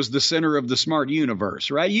York was the center of the smart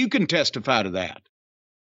universe, right? You can testify to that.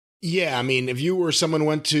 Yeah, I mean, if you were someone who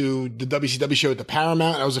went to the WCW show at the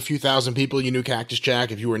Paramount, that was a few thousand people, you knew Cactus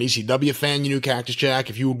Jack. If you were an ECW fan, you knew Cactus Jack.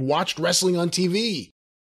 If you watched wrestling on TV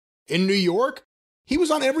in New York, he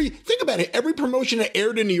was on think about it, every promotion that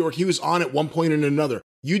aired in New York, he was on at one point or another.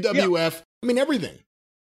 UWF, yep. I mean, everything.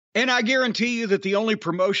 And I guarantee you that the only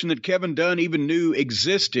promotion that Kevin Dunn even knew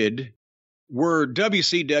existed were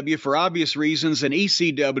WCW for obvious reasons and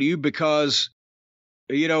ECW because,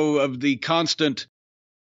 of the constant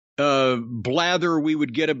blather we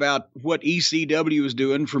would get about what ECW was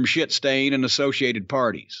doing from Shit Stain and associated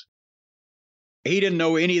parties. He didn't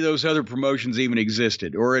know any of those other promotions even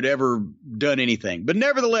existed or had ever done anything. But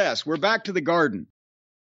nevertheless, we're back to the Garden.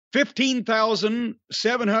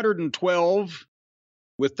 15,712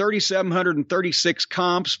 with 3,736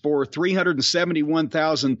 comps for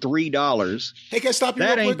 $371,003. Hey, can I stop you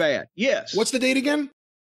That real ain't quick? bad. Yes. What's the date again?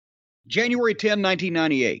 January 10,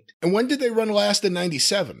 1998. And when did they run last in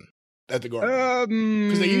 97 at the Garden?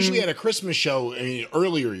 Because they usually had a Christmas show in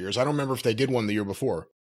earlier years. I don't remember if they did one the year before.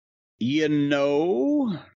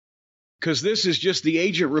 Because this is just the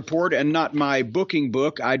agent report and not my booking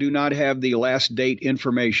book. I do not have the last date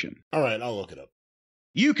information. All right, I'll look it up.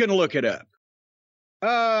 You can look it up.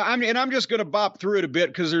 I'm just going to bop through it a bit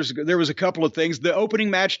because there was a couple of things. The opening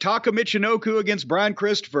match, Taka Michinoku against Brian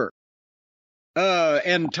Christopher.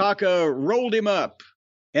 And Taka rolled him up.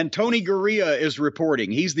 And Tony Gurria is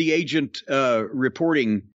reporting. He's the agent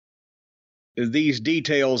reporting these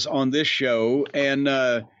details on this show. And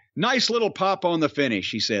nice little pop on the finish,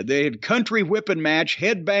 he said. They had country whipping match,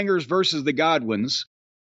 Headbangers versus the Godwins,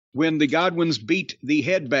 when the Godwins beat the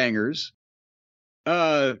Headbangers.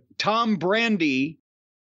 Tom Brandy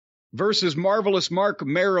versus Marvelous Mark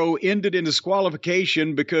Mero ended in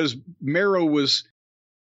disqualification because Mero was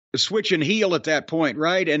switching heel at that point,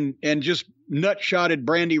 right? And just nut-shotted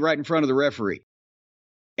Brandy right in front of the referee.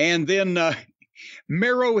 And then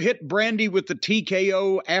Mero hit Brandy with the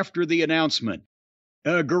TKO after the announcement.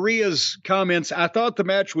 Gurria's comments, I thought the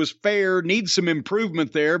match was fair, needs some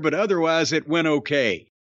improvement there, but otherwise it went okay.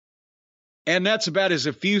 And that's about as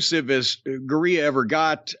effusive as Gurria ever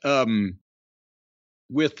got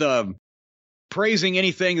with praising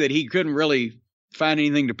anything that he couldn't really find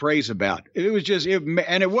anything to praise about. It was just,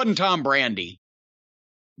 and it wasn't Tom Brandy.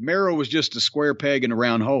 Mero was just a square peg in a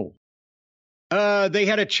round hole. They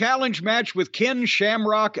had a challenge match with Ken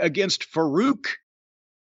Shamrock against Farouk,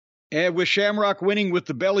 with Shamrock winning with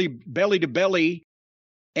the belly to belly,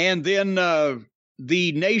 and then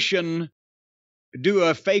the Nation do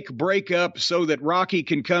a fake breakup so that Rocky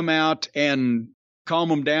can come out and calm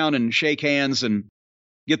them down and shake hands and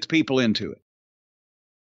get the people into it.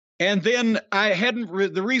 And then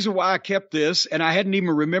the reason why I kept this, and I hadn't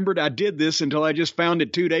even remembered I did this until I just found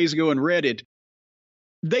it 2 days ago and read it.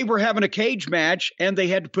 They were having a cage match and they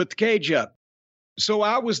had to put the cage up. So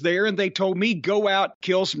I was there and they told me, go out,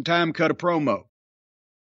 kill some time, cut a promo.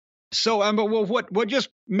 So I'm, well, what, just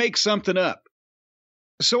make something up.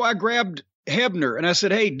 So I grabbed Hebner and I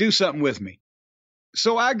said, hey, do something with me.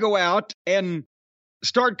 So I go out and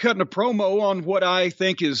start cutting a promo on what I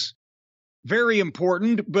think is very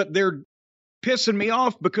important, but they're pissing me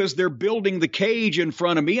off because they're building the cage in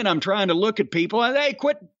front of me and I'm trying to look at people and, hey,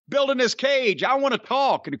 quit building this cage. I want to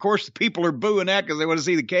talk. And of course the people are booing that because they want to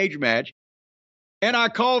see the cage match. And I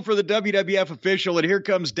called for the WWF official and here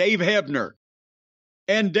comes Dave Hebner.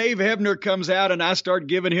 And Dave Hebner comes out and I start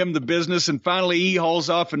giving him the business and finally he hauls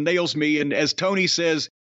off and nails me. And as Tony says,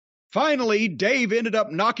 finally, Dave ended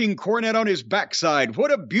up knocking Cornette on his backside.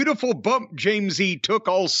 What a beautiful bump James E. took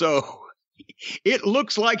also. It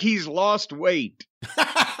looks like he's lost weight.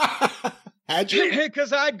 Had you?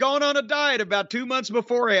 Because I'd gone on a diet about 2 months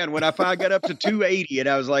beforehand when I finally got up to 280 and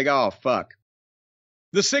I was like, oh, fuck.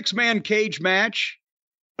 The 6-man cage match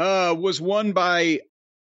was won by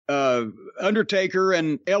Undertaker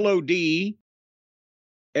and LOD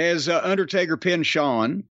as Undertaker pinned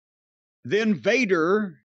Shawn. Then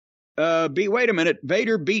Vader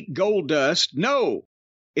Vader beat Goldust. No.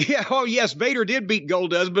 Yeah, oh, yes, Vader did beat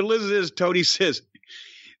Goldust, but listen to this, Tony says,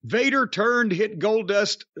 Vader turned, hit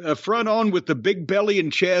Goldust front on with the big belly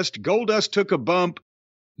and chest. Goldust took a bump.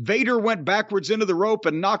 Vader went backwards into the rope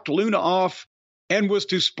and knocked Luna off and was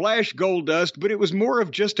to splash Goldust, but it was more of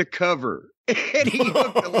just a cover. And he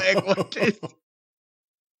hooked the leg one too.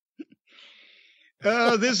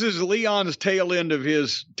 This is Leon's tail end of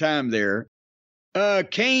his time there.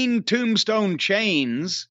 Kane Tombstone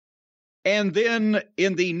Chains. And then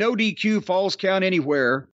in the no DQ Falls Count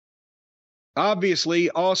Anywhere,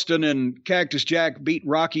 obviously Austin and Cactus Jack beat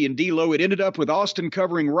Rocky and D'Lo. It ended up with Austin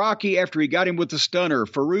covering Rocky after he got him with the stunner.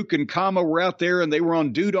 Farouk and Kama were out there and they were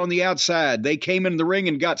on dude on the outside. They came in the ring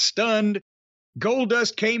and got stunned.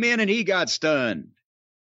 Goldust came in and he got stunned.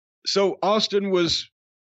 So Austin was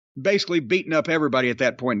basically beating up everybody at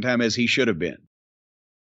that point in time, as he should have been.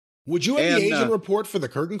 Would you have the agent report for the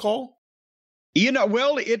curtain call? You know,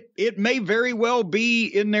 well, it may very well be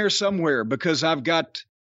in there somewhere, because I've got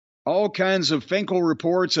all kinds of Finkel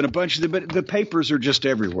reports and a bunch of but the papers are just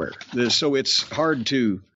everywhere. So it's hard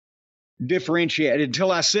to differentiate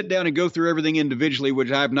until I sit down and go through everything individually,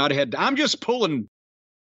 which I've not had. I'm just pulling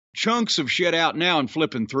chunks of shit out now and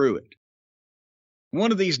flipping through it.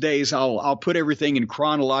 One of these days, I'll put everything in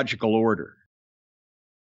chronological order.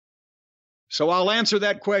 So I'll answer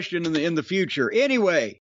that question in the future.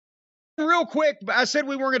 Anyway, real quick, I said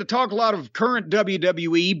we weren't going to talk a lot of current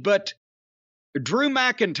WWE, but Drew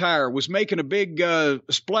McIntyre was making a big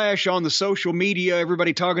splash on the social media,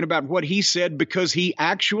 everybody talking about what he said, because he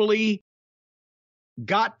actually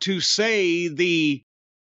got to say the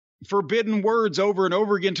forbidden words over and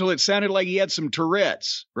over again until it sounded like he had some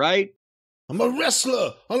Tourette's, right? I'm a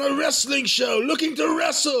wrestler on a wrestling show looking to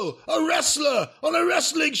wrestle. A wrestler on a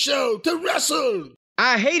wrestling show to wrestle.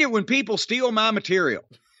 I hate it when people steal my material.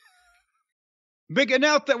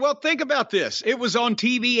 Well, think about this. It was on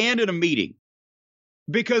TV and in a meeting.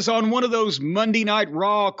 Because on one of those Monday Night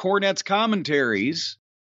Raw Cornette's commentaries,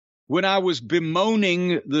 when I was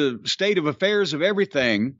bemoaning the state of affairs of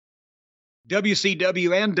everything,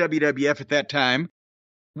 WCW and WWF at that time,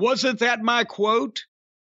 wasn't that my quote?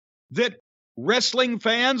 That wrestling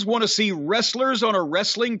fans want to see wrestlers on a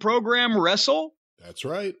wrestling program wrestle? That's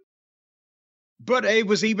right. But it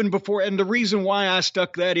was even before, and the reason why I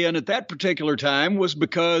stuck that in at that particular time was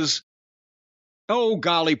because, oh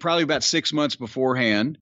golly, probably about 6 months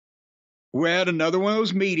beforehand, we had another one of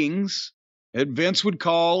those meetings that Vince would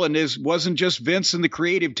call, and it wasn't just Vince and the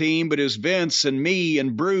creative team, but it was Vince and me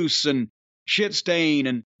and Bruce and Shitstain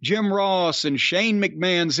and Jim Ross and Shane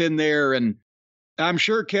McMahon's in there, and I'm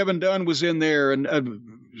sure Kevin Dunn was in there, and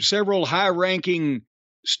several high-ranking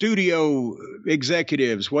studio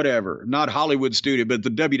executives, whatever, not Hollywood studio, but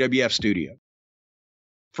the WWF studio,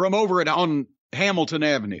 from over on Hamilton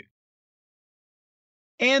Avenue.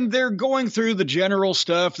 And they're going through the general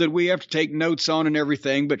stuff that we have to take notes on and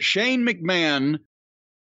everything, but Shane McMahon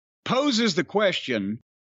poses the question,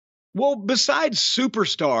 well, besides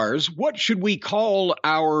superstars, what should we call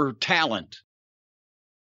our talent?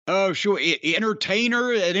 Oh, sure,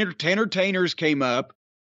 entertainers came up,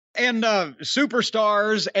 and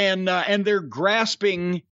superstars, and they're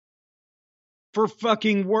grasping for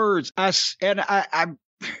fucking words. I said,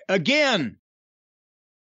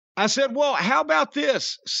 well, how about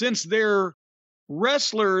this? Since they're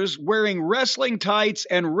wrestlers wearing wrestling tights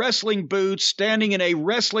and wrestling boots, standing in a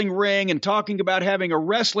wrestling ring and talking about having a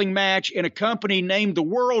wrestling match in a company named the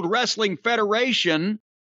World Wrestling Federation,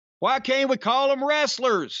 why can't we call them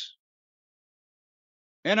wrestlers?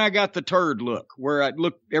 And I got the turd look, where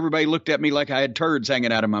everybody looked at me like I had turds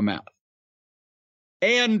hanging out of my mouth.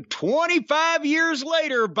 And 25 years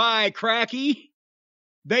later, by cracky,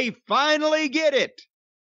 they finally get it.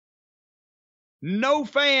 No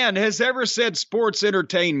fan has ever said sports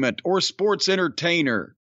entertainment or sports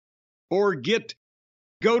entertainer or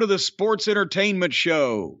go to the sports entertainment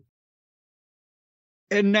show.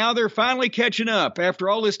 And now they're finally catching up after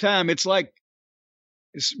all this time. It's like,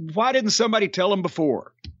 why didn't somebody tell them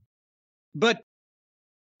before? But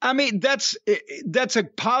I mean, that's a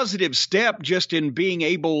positive step, just in being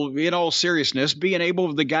able, in all seriousness, being able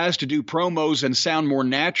for the guys to do promos and sound more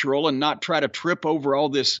natural and not try to trip over all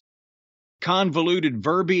this convoluted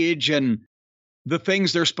verbiage and the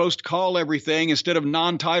things they're supposed to call everything. Instead of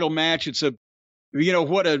non-title match, it's a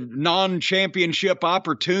non-championship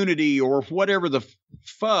opportunity or whatever the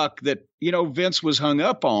fuck that, Vince was hung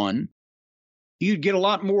up on. You'd get a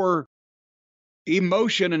lot more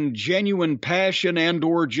emotion and genuine passion and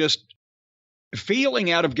or just feeling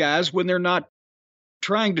out of guys when they're not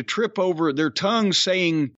trying to trip over their tongue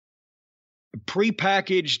saying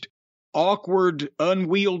prepackaged, awkward,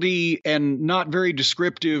 unwieldy, and not very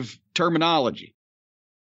descriptive terminology.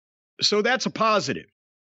 So that's a positive.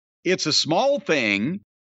 it's a small thing,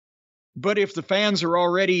 but if the fans are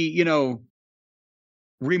already,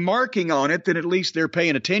 remarking on it, then at least they're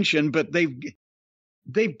paying attention. But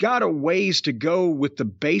they've got a ways to go with the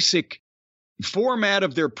basic format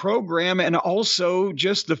of their program, and also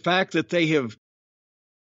just the fact that they have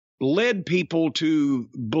led people to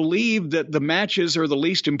believe that the matches are the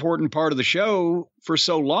least important part of the show for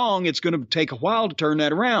so long, it's going to take a while to turn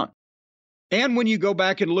that around. And when you go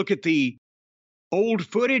back and look at the old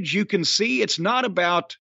footage, you can see it's not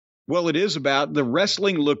about, well, it is about the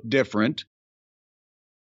wrestling looked different.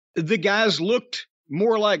 The guys looked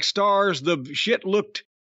more like stars. The shit looked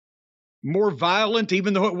more violent,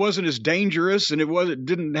 even though it wasn't as dangerous and it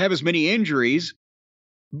didn't have as many injuries.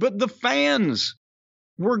 But the fans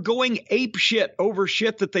were going ape shit over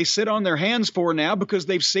shit that they sit on their hands for now because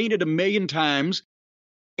they've seen it a million times.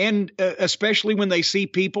 And especially when they see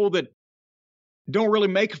people that don't really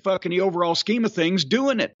make a fuck in the overall scheme of things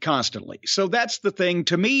doing it constantly. So that's the thing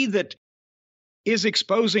to me that is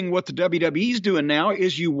exposing what the WWE's doing now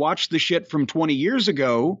is you watch the shit from 20 years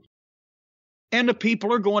ago and the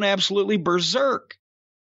people are going absolutely berserk.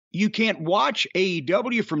 You can't watch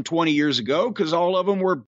AEW from 20 years ago because all of them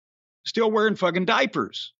were still wearing fucking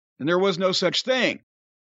diapers and there was no such thing.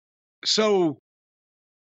 So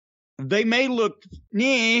they may look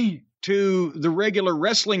to the regular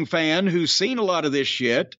wrestling fan who's seen a lot of this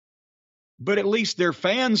shit, but at least their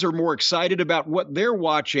fans are more excited about what they're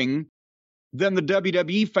watching than the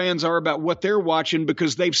WWE fans are about what they're watching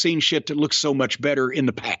because they've seen shit that looks so much better in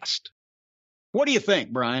the past. What do you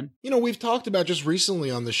think, Brian? We've talked about just recently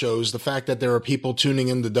on the shows the fact that there are people tuning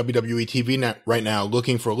in the WWE TV net right now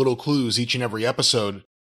looking for little clues each and every episode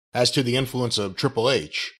as to the influence of Triple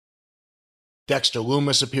H. Dexter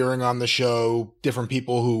Lumis appearing on the show, different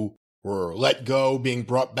people who were let go being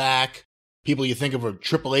brought back, people you think of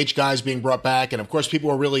Triple H guys being brought back, and of course people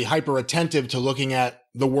are really hyper attentive to looking at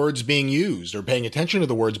the words being used or paying attention to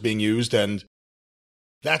the words being used, and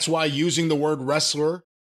that's why using the word wrestler,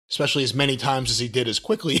 especially as many times as he did, as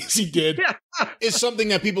quickly as he did, is something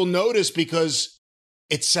that people notice because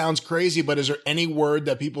it sounds crazy, but is there any word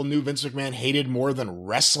that people knew Vince McMahon hated more than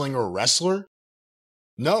wrestling or wrestler?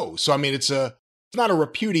 No. So, I mean, it's not a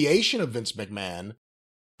repudiation of Vince McMahon,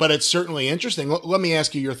 but it's certainly interesting. Let me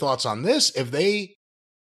ask you your thoughts on this. If they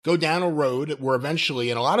go down a road where eventually,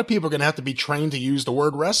 and a lot of people are going to have to be trained to use the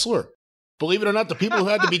word wrestler. Believe it or not, the people who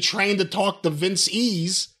had to be trained to talk the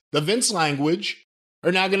Vince-ese, the Vince language,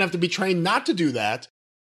 are now going to have to be trained not to do that.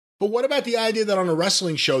 But what about the idea that on a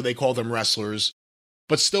wrestling show they call them wrestlers,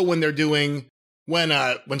 but still when they're doing, when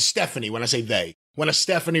Stephanie, when I say they, when a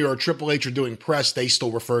Stephanie or a Triple H are doing press, they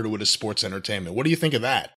still refer to it as sports entertainment. What do you think of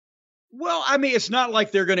that? Well, I mean, it's not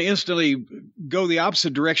like they're going to instantly go the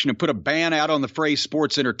opposite direction and put a ban out on the phrase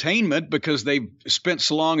sports entertainment because they've spent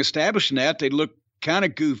so long establishing that. They look kind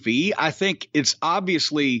of goofy. I think it's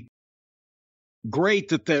obviously great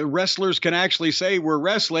that the wrestlers can actually say we're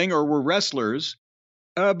wrestling or we're wrestlers,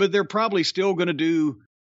 but they're probably still going to do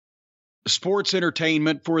sports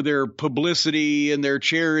entertainment for their publicity and their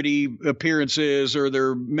charity appearances or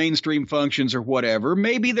their mainstream functions or whatever.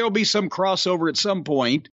 Maybe there'll be some crossover at some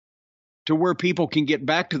point to where people can get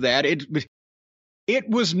back to that. It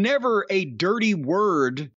was never a dirty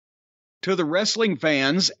word to the wrestling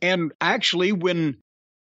fans. And actually, when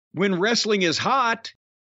wrestling is hot,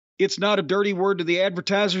 it's not a dirty word to the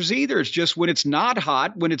advertisers either. It's just when it's not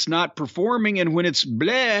hot, when it's not performing, and when it's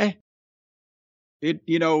bleh,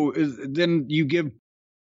 then you give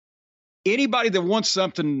anybody that wants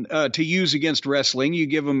something to use against wrestling, you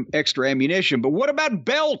give them extra ammunition. But what about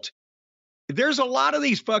belt? There's a lot of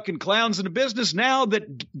these fucking clowns in the business now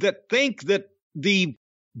that think that the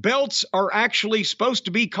belts are actually supposed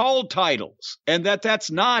to be called titles and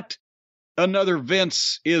that's not another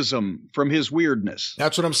Vince-ism from his weirdness.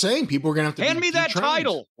 That's what I'm saying. People are going to have to hand me that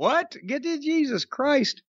title. What? Get it, Jesus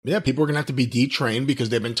Christ. Yeah, people are going to have to be detrained because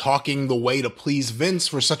they've been talking the way to please Vince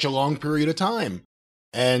for such a long period of time.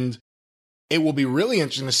 And it will be really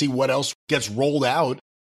interesting to see what else gets rolled out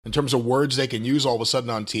in terms of words they can use all of a sudden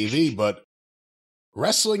on TV. But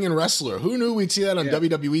wrestling and wrestler, who knew we'd see that on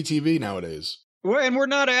WWE TV nowadays? Well, and we're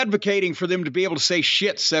not advocating for them to be able to say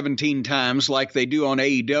shit 17 times like they do on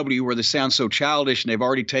AEW where they sound so childish and they've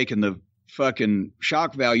already taken the fucking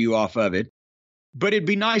shock value off of it. But it'd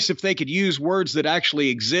be nice if they could use words that actually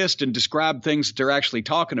exist and describe things that they're actually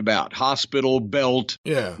talking about. Hospital, belt,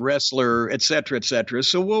 wrestler, et cetera, et cetera.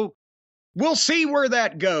 So we'll see where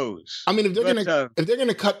that goes. I mean, if they're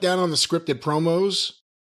gonna cut down on the scripted promos,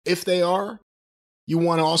 if they are, you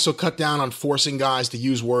want to also cut down on forcing guys to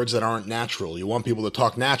use words that aren't natural. You want people to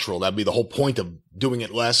talk natural. That'd be the whole point of doing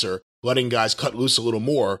it less or letting guys cut loose a little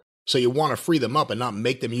more. So you want to free them up and not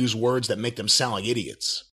make them use words that make them sound like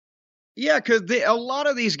idiots. Yeah, because a lot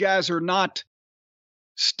of these guys are not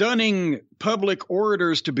stunning public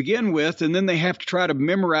orators to begin with, and then they have to try to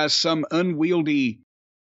memorize some unwieldy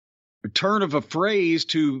turn of a phrase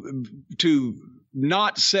to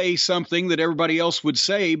not say something that everybody else would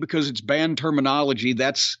say because it's banned terminology.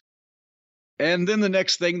 And then the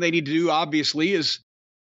next thing they need to do, obviously, is,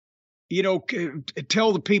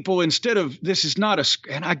 tell the people, instead of, this is not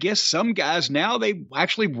and I guess some guys now, they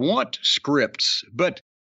actually want scripts, but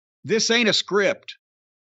this ain't a script.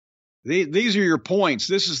 These are your points.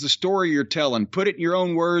 This is the story you're telling. Put it in your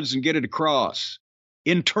own words and get it across.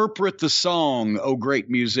 Interpret the song, oh great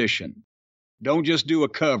musician. Don't just do a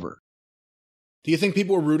cover. Do you think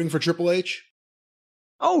people are rooting for Triple H?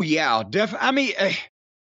 Oh, yeah.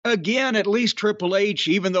 Again, at least Triple H,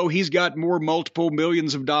 even though he's got more multiple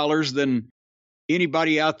millions of dollars than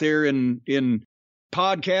anybody out there in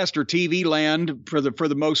podcast or TV land for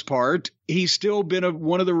the most part, he's still been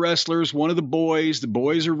one of the wrestlers, one of the boys. The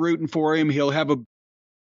boys are rooting for him. He'll have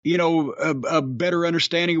a better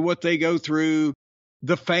understanding of what they go through.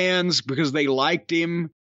 The fans, because they liked him.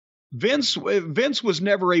 Vince was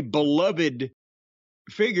never a beloved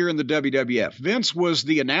figure in the WWF. Vince was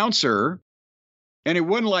the announcer, and it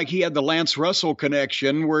wasn't like he had the Lance Russell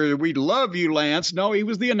connection where we love you, Lance. No, he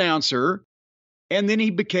was the announcer, and then he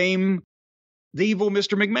became the evil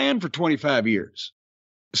Mr. McMahon for 25 years.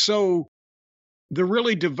 So the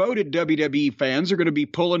really devoted WWE fans are going to be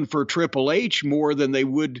pulling for Triple H more than they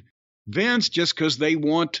would Vince, just because they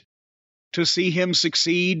want to see him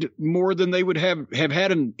succeed more than they would have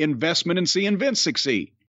had an investment in seeing Vince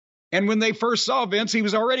succeed. And when they first saw Vince, he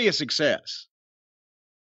was already a success.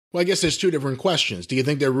 Well, I guess there's two different questions. Do you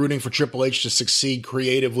think they're rooting for Triple H to succeed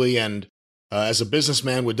creatively and as a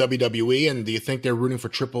businessman with WWE? And do you think they're rooting for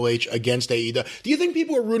Triple H against AEW? Do you think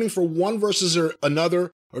people are rooting for one versus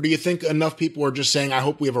another? Or do you think enough people are just saying, I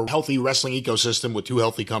hope we have a healthy wrestling ecosystem with two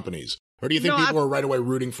healthy companies? Or do you think people are right away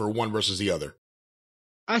rooting for one versus the other?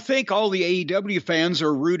 I think all the AEW fans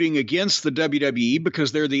are rooting against the WWE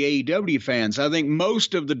because they're the AEW fans. I think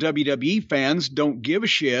most of the WWE fans don't give a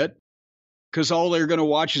shit because all they're going to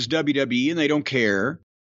watch is WWE and they don't care.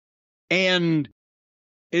 And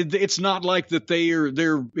it's not like that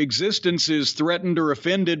their existence is threatened or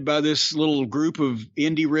offended by this little group of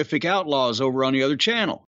indie-rific outlaws over on the other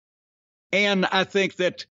channel. And I think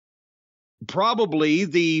that probably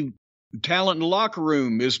the talent in the locker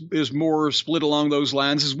room is more split along those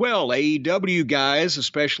lines as well. AEW guys,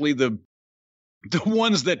 especially the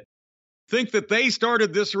ones that think that they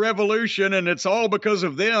started this revolution and it's all because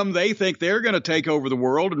of them, they think they're going to take over the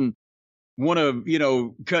world and want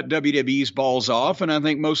to, cut WWE's balls off. And I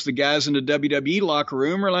think most of the guys in the WWE locker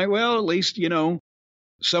room are like, well, at least,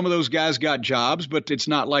 some of those guys got jobs, but it's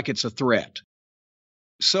not like it's a threat.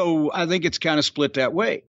 So I think it's kind of split that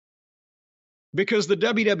way. Because the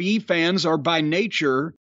WWE fans are by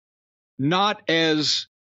nature not as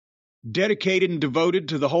dedicated and devoted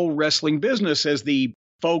to the whole wrestling business as the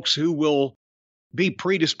folks who will be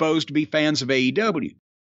predisposed to be fans of AEW.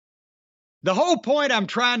 The whole point I'm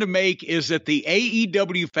trying to make is that the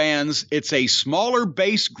AEW fans, it's a smaller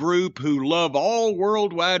base group who love all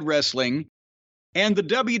worldwide wrestling. And the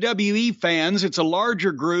WWE fans, it's a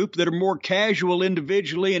larger group that are more casual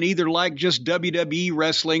individually and either like just WWE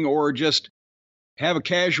wrestling or just have a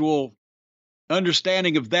casual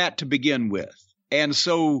understanding of that to begin with. And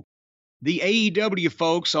so the AEW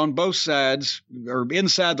folks on both sides, or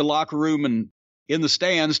inside the locker room and in the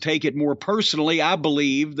stands, take it more personally, I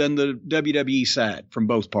believe, than the WWE side from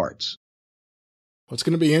both parts. Well, it's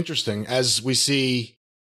going to be interesting as we see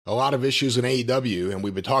a lot of issues in AEW, and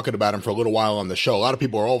we've been talking about them for a little while on the show. A lot of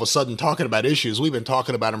people are all of a sudden talking about issues. We've been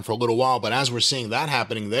talking about them for a little while, but as we're seeing that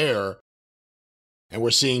happening there, and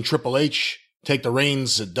we're seeing Triple H take the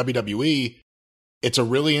reins at WWE, it's a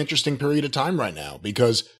really interesting period of time right now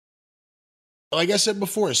because, like I said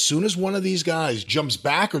before, as soon as one of these guys jumps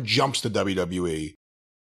back or jumps to WWE,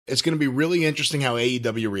 it's going to be really interesting how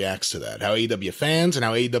AEW reacts to that, how AEW fans and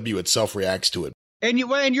how AEW itself reacts to it. And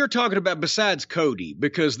you're talking about besides Cody,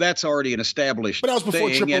 because that's already an established thing. But that was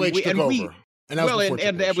before Triple H took over.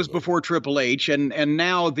 And that was before Triple H. And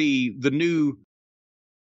now the new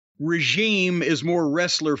regime is more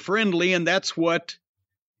wrestler friendly, and that's what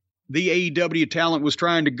the AEW talent was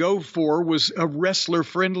trying to go for, was a wrestler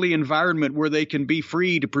friendly environment where they can be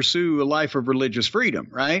free to pursue a life of religious freedom,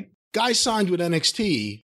 right? Guys signed with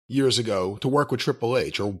NXT years ago to work with Triple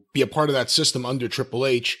H or be a part of that system under Triple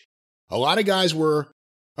H. A lot of guys were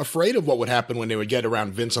afraid of what would happen when they would get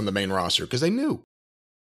around Vince on the main roster because they knew.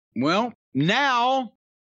 Well, now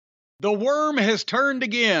The worm has turned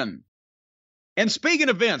again. And speaking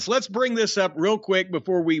of Vince, let's bring this up real quick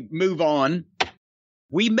before we move on.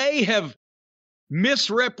 We may have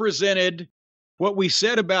misrepresented what we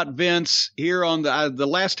said about Vince here on the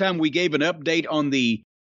last time we gave an update on the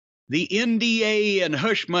NDA and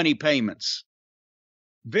hush money payments.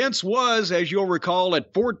 Vince was, as you'll recall,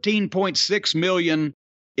 at $14.6 million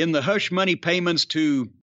in the hush money payments to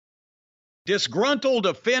disgruntled,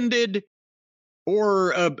 offended,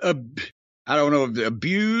 or I don't know,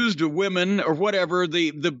 abused women or whatever,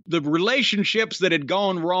 the relationships that had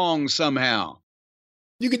gone wrong somehow.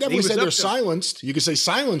 You could definitely say they're silenced. You could say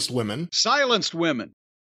silenced women. Silenced women.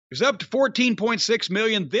 It was up to $14.6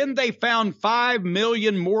 million. Then they found $5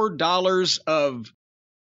 million more of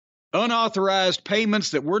unauthorized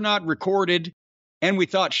payments that were not recorded. And we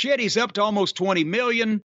thought, shit, he's up to almost $20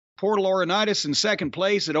 million. Poor Laurinaitis in second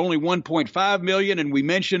place at only $1.5 million. And we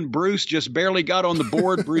mentioned Bruce just barely got on the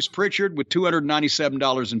board, Bruce Pritchard, with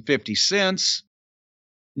 $297.50.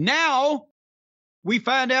 Now we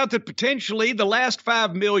find out that potentially the last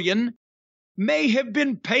 $5 million may have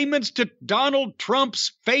been payments to Donald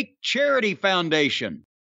Trump's fake charity foundation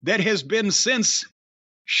that has been since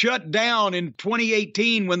shut down in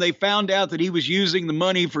 2018 when they found out that he was using the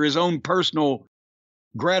money for his own personal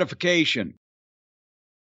gratification.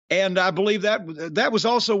 And I believe that was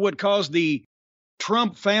also what caused the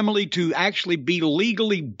Trump family to actually be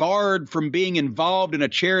legally barred from being involved in a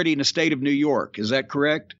charity in the state of New York. Is that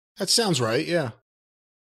correct? That sounds right, yeah.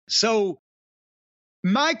 So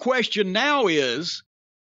my question now is,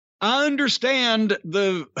 I understand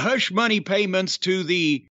the hush money payments to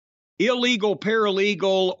the illegal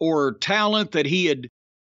paralegal or talent that he had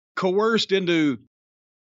coerced into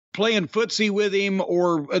playing footsie with him,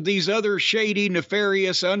 or these other shady,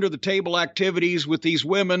 nefarious, under-the-table activities with these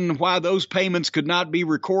women, why those payments could not be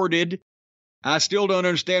recorded. I still don't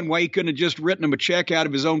understand why he couldn't have just written him a check out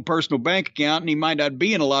of his own personal bank account, and he might not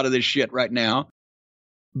be in a lot of this shit right now.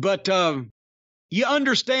 But you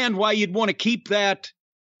understand why you'd want to keep that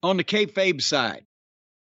on the kayfabe side.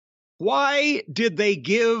 Why did they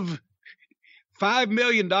give $5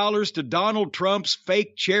 million to Donald Trump's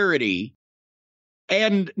fake charity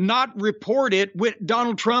and not report it when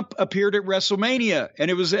Donald Trump appeared at WrestleMania? And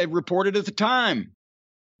it was reported at the time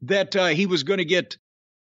that he was going to get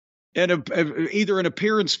either an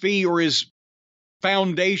appearance fee or his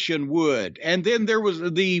foundation would. And then there was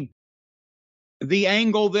the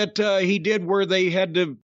angle that he did where they had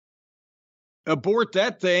to abort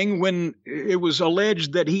that thing when it was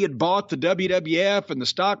alleged that he had bought the WWF and the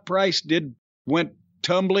stock price went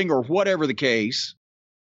tumbling or whatever the case.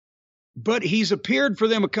 But he's appeared for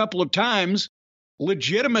them a couple of times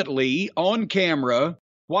legitimately on camera.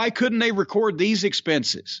 Why couldn't they record these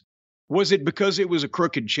expenses? Was it because it was a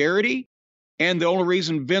crooked charity and the only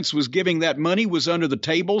reason Vince was giving that money was under the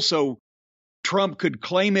table so Trump could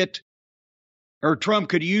claim it, or Trump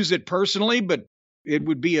could use it personally, but it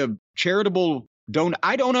would be a charitable donation?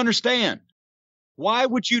 I don't understand. Why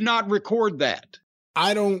would you not record that?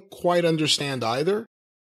 I don't quite understand either.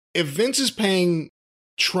 If Vince is paying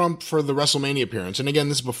Trump for the WrestleMania appearance, and again,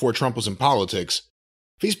 this is before Trump was in politics,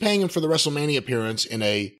 if he's paying him for the WrestleMania appearance in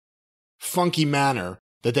a funky manner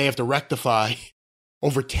that they have to rectify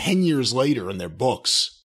over 10 years later in their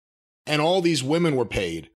books, and all these women were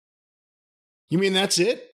paid, you mean that's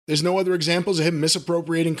it? There's no other examples of him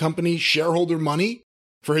misappropriating company shareholder money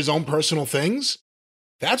for his own personal things?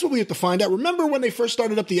 That's what we have to find out. Remember when they first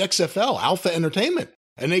started up the XFL, Alpha Entertainment,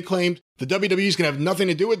 and they claimed the WWE's going to have nothing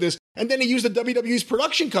to do with this, and then he used the WWE's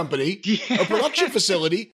production company, a production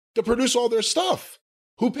facility, to produce all their stuff.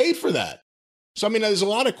 Who paid for that? So, I mean, there's a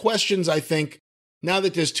lot of questions, I think, now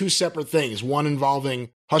that there's two separate things, one involving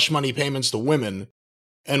hush money payments to women,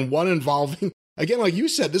 and one involving, again, like you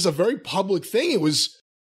said, this is a very public thing. It was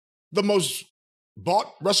the most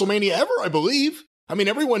bought WrestleMania ever, I believe. I mean,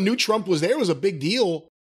 everyone knew Trump was there. It was a big deal.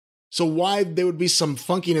 So why there would be some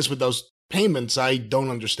funkiness with those payments, I don't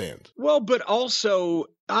understand. Well, but also,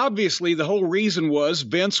 obviously, the whole reason was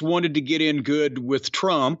Vince wanted to get in good with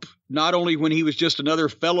Trump, not only when he was just another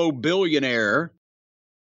fellow billionaire,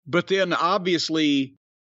 but then obviously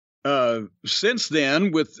since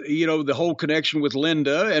then with, the whole connection with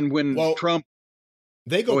Linda and when Trump.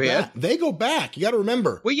 They go back. They go back. You got to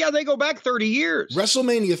remember. Well, yeah, they go back 30 years.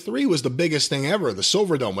 WrestleMania 3 was the biggest thing ever. The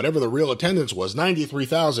Silverdome, whatever the real attendance was,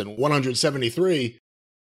 93,173.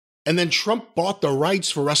 And then Trump bought the rights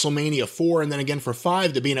for WrestleMania 4 and then again for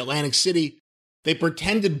 5 to be in Atlantic City. They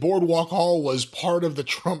pretended Boardwalk Hall was part of the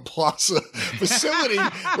Trump Plaza facility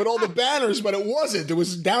with all the banners, but it wasn't. It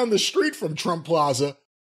was down the street from Trump Plaza.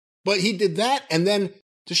 But he did that. And then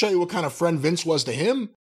to show you what kind of friend Vince was to him,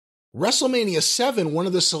 WrestleMania 7, one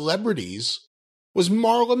of the celebrities was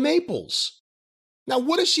Marla Maples. Now,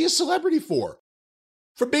 what is she a celebrity for?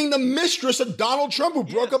 For being the mistress of Donald Trump, who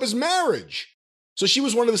broke up his marriage. So she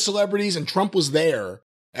was one of the celebrities, and Trump was there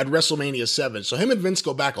at WrestleMania 7. So him and Vince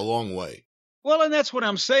go back a long way. Well, and that's what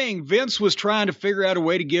I'm saying. Vince was trying to figure out a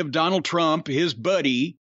way to give Donald Trump, his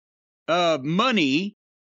buddy, money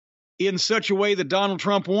in such a way that Donald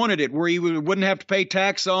Trump wanted it, where he wouldn't have to pay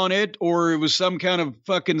tax on it, or it was some kind of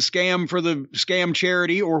fucking scam for the scam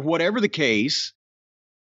charity, or whatever the case.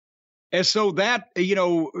 And so that,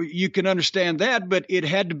 you can understand that, but it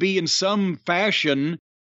had to be in some fashion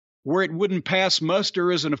where it wouldn't pass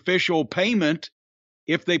muster as an official payment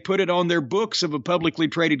if they put it on their books of a publicly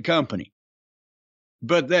traded company.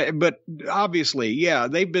 But obviously, yeah,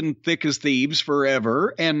 they've been thick as thieves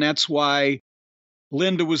forever, and that's why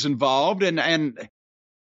Linda was involved. And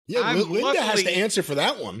yeah, Linda has to answer for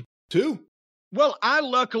that one, too. Well, I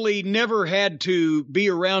luckily never had to be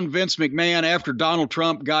around Vince McMahon after Donald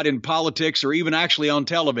Trump got in politics or even actually on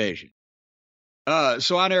television.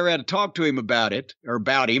 So I never had to talk to him about it or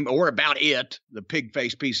about him or about it, the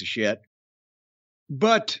pig-faced piece of shit.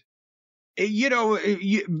 But,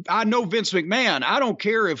 I know Vince McMahon. I don't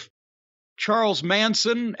care if Charles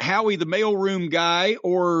Manson, Howie the mailroom guy,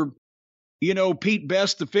 or, Pete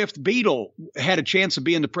Best, the fifth Beatle, had a chance of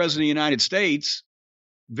being the president of the United States.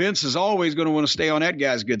 Vince is always going to want to stay on that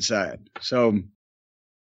guy's good side. So,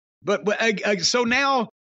 so now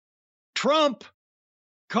Trump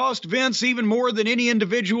cost Vince even more than any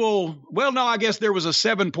individual. Well, no, I guess there was a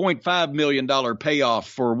 $7.5 million payoff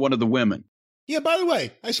for one of the women. Yeah, by the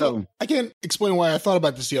way, I can't explain why I thought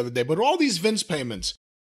about this the other day, but all these Vince payments,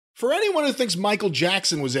 for anyone who thinks Michael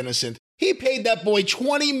Jackson was innocent, he paid that boy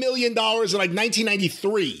 $20 million in like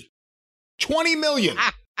 1993. $20 million.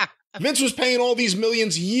 Vince was paying all these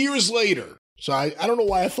millions years later. So I don't know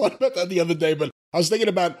why I thought about that the other day, but I was thinking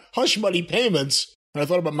about hush money payments, and I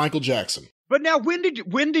thought about Michael Jackson. But now, when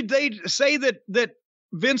did they say that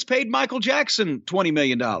Vince paid Michael Jackson $20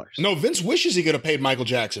 million? No, Vince wishes he could have paid Michael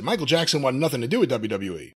Jackson. Michael Jackson wanted nothing to do with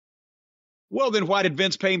WWE. Well, then why did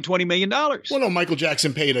Vince pay him $20 million? Well, no, Michael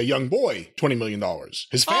Jackson paid a young boy $20 million.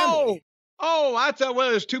 His family. Oh, I thought, well,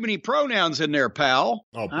 there's too many pronouns in there, pal.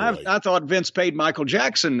 Oh, boy. I thought Vince paid Michael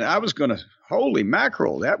Jackson. I was going to, holy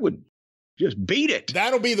mackerel, that would just beat it.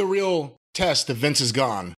 That'll be the real test if Vince is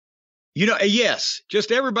gone. Yes,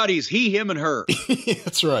 just everybody's he, him, and her.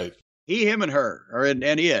 That's right. He, him, and her, and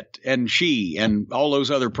it, and she, and all those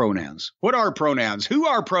other pronouns. What are pronouns? Who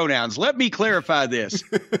are pronouns? Let me clarify this.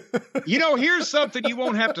 Here's something you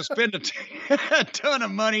won't have to spend a ton of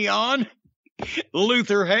money on.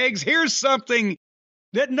 Luther Haggs, here's something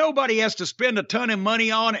that nobody has to spend a ton of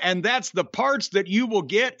money on, and that's the parts that you will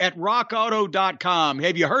get at rockauto.com.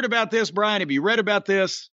 Have you heard about this, Brian? Have you read about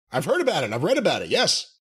this? I've heard about it. I've read about it,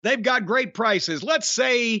 yes. They've got great prices. Let's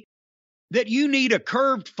say that you need a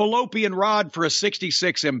curved fallopian rod for a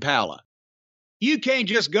 66 Impala. You can't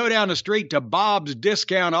just go down the street to Bob's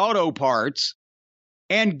Discount Auto Parts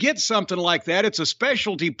and get something like that. It's a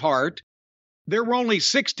specialty part. There were only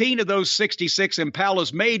 16 of those 66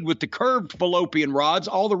 Impalas made with the curved fallopian rods.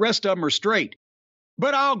 All the rest of them are straight.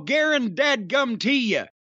 But I'll guarantee you,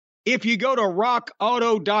 if you go to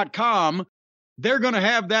rockauto.com, they're going to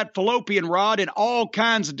have that fallopian rod in all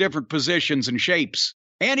kinds of different positions and shapes,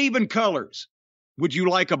 and even colors. Would you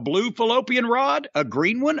like a blue fallopian rod, a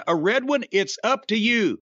green one, a red one? It's up to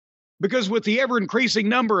you. Because with the ever-increasing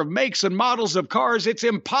number of makes and models of cars, it's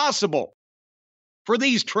impossible for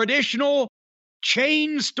these traditional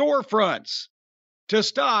chain storefronts to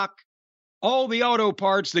stock all the auto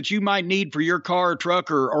parts that you might need for your car, truck,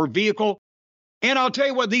 or vehicle. And I'll tell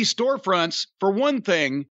you what, these storefronts, for one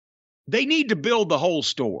thing, they need to build the whole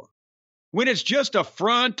store. When it's just a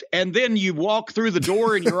front and then you walk through the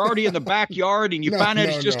door and you're already in the backyard and you find out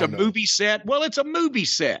it's just a movie set. Well, it's a movie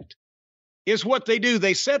set. Is what they do.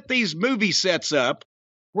 They set these movie sets up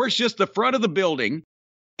where it's just the front of the building.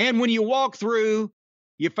 And when you walk through,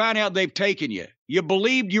 you find out they've taken you. You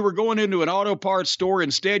believed you were going into an auto parts store.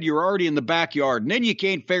 Instead, you're already in the backyard. And then you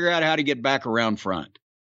can't figure out how to get back around front.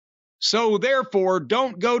 So therefore,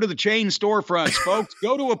 don't go to the chain storefronts, folks.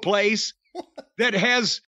 Go to a place that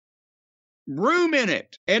has room in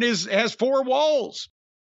it and has four walls.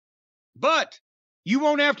 But you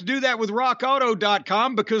won't have to do that with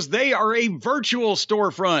rockauto.com because they are a virtual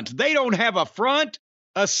storefront. They don't have a front,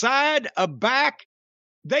 a side, a back.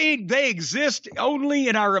 They exist only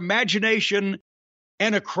in our imagination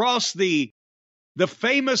and across the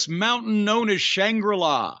famous mountain known as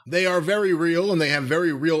Shangri-La. They are very real, and they have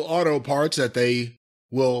very real auto parts that they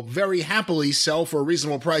will very happily sell for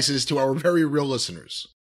reasonable prices to our very real listeners.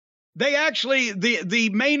 They actually, the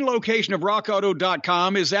main location of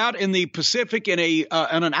rockauto.com is out in the Pacific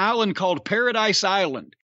on an island called Paradise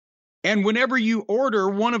Island. And whenever you order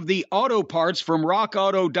one of the auto parts from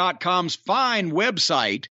rockauto.com's fine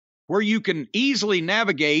website, where you can easily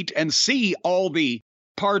navigate and see all the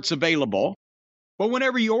parts available, but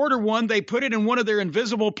whenever you order one, they put it in one of their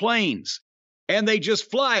invisible planes, and they just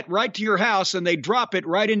fly it right to your house, and they drop it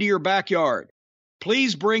right into your backyard.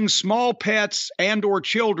 Please bring small pets and or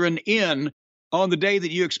children in on the day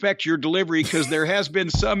that you expect your delivery, because there has been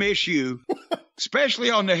some issue,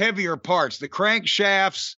 especially on the heavier parts, the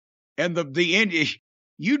crankshafts and the engine.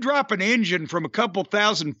 You drop an engine from a couple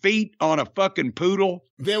thousand feet on a fucking poodle.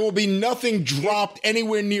 There will be nothing dropped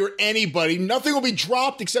anywhere near anybody. Nothing will be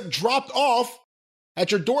dropped except dropped off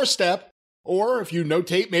at your doorstep, or if you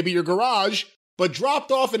notate, maybe your garage, but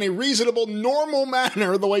dropped off in a reasonable, normal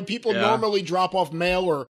manner, the way people normally drop off mail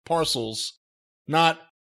or parcels, not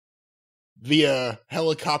via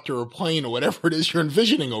helicopter or plane or whatever it is you're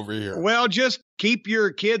envisioning over here. Well, just keep your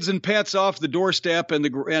kids and pets off the doorstep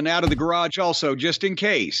and out of the garage also, just in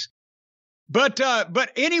case. But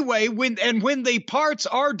anyway, when the parts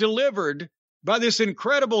are delivered by this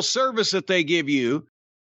incredible service that they give you,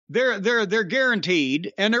 they're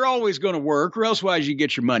guaranteed, and they're always going to work, or elsewise you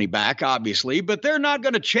get your money back, obviously. But they're not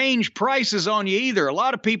going to change prices on you either. A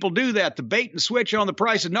lot of people do that, the bait and switch on the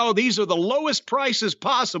prices. No, these are the lowest prices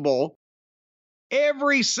possible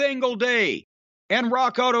every single day. And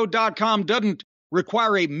rockauto.com doesn't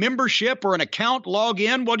require a membership or an account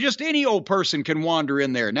login. Well, just any old person can wander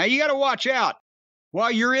in there. Now, you got to watch out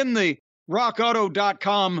while you're in the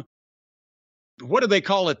rockauto.com, what do they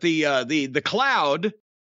call it? The cloud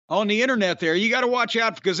on the internet there. You got to watch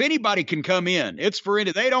out, because anybody can come in. It's for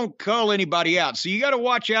they don't call anybody out. So you got to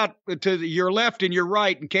watch out to your left and your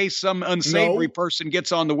right in case some unsavory person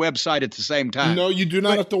gets on the website at the same time. No, you do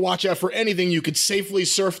not have to watch out for anything. You could safely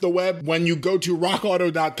surf the web when you go to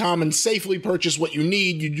rockauto.com and safely purchase what you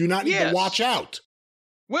need. You do not need to watch out.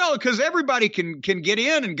 Well, because everybody can get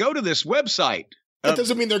in and go to this website. That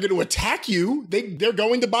doesn't mean they're going to attack you. They're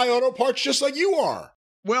going to buy auto parts just like you are.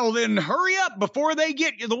 Well, then hurry up before they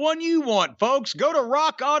get you the one you want, folks. Go to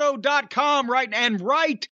rockauto.com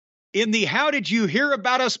right in the How Did You Hear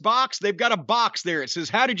About Us box. They've got a box there. It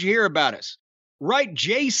says, How did you hear about us? Write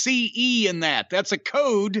JCE in that. That's a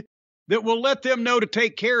code that will let them know to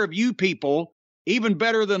take care of you people, even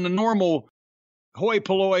better than the normal hoi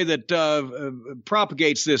polloi that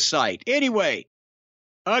propagates this site. Anyway,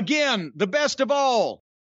 again, the best of all,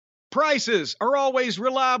 prices are always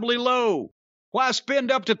reliably low. Why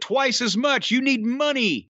spend up to twice as much? You need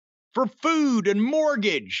money for food and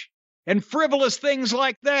mortgage and frivolous things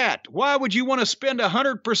like that. Why would you want to spend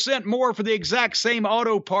 100% more for the exact same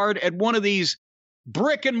auto part at one of these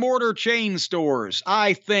brick and mortar chain stores?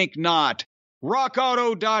 I think not.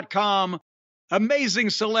 RockAuto.com, amazing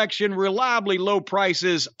selection, reliably low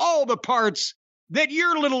prices, all the parts that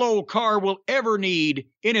your little old car will ever need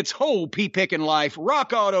in its whole pea-picking life.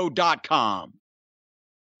 RockAuto.com.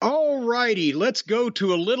 All righty, let's go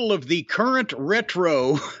to a little of the current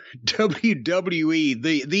retro WWE.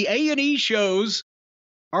 The A&E shows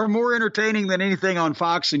are more entertaining than anything on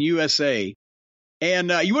Fox and USA.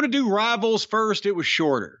 And you want to do Rivals first? It was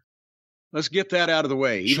shorter. Let's get that out of the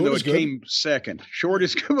way, even though it came second. Short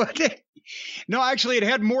is good. No, actually, it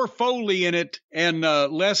had more Foley in it and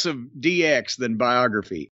less of DX than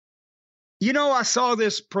biography. You know, I saw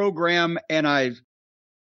this program, and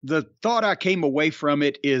the thought I came away from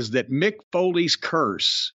it is that Mick Foley's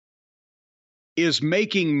curse is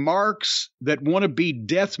making marks that want to be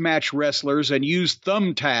deathmatch wrestlers and use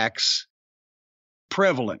thumbtacks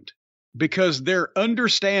prevalent, because their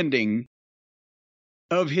understanding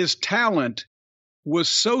of his talent was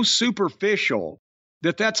so superficial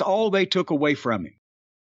that that's all they took away from him.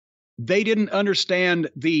 They didn't understand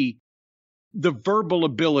the verbal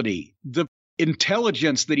ability, the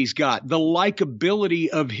intelligence that he's got, the likability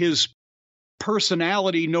of his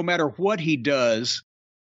personality, no matter what he does,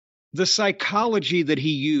 the psychology that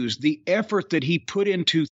he used, the effort that he put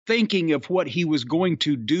into thinking of what he was going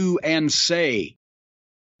to do and say.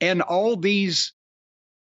 And all these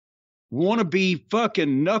wannabe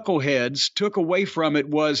fucking knuckleheads took away from it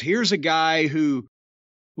was, here's a guy who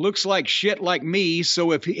looks like shit like me,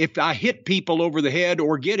 so if I hit people over the head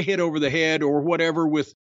or get hit over the head or whatever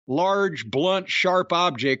with large, blunt, sharp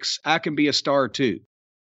objects, I can be a star too.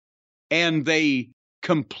 And they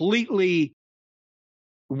completely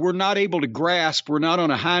were not able to grasp, were not on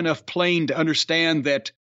a high enough plane to understand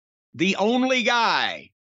that the only guy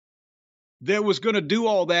that was going to do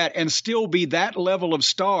all that and still be that level of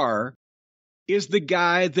star is the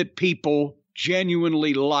guy that people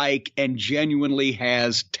genuinely like and genuinely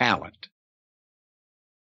has talent.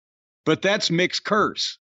 But that's Mick's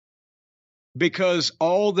curse. Because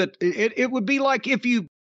all that it would be like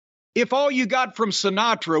if all you got from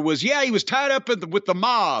Sinatra was, yeah, he was tied up with the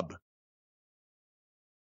mob.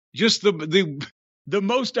 Just the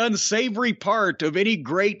most unsavory part of any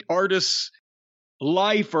great artist's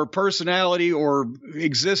life or personality or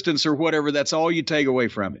existence or whatever. That's all you take away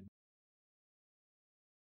from it.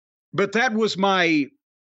 But that was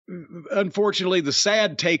unfortunately, the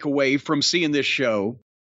sad takeaway from seeing this show.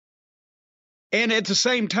 And at the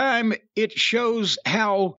same time, it shows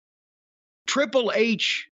how Triple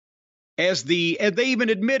H, and they even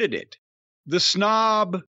admitted it, the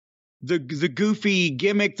snob, the goofy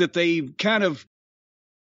gimmick that they kind of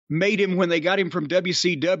made him when they got him from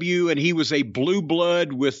WCW, and he was a blue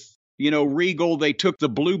blood with, Regal. They took the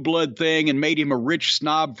blue blood thing and made him a rich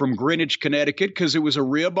snob from Greenwich, Connecticut, because it was a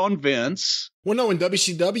rib on Vince. Well, no, in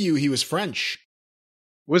WCW, he was French.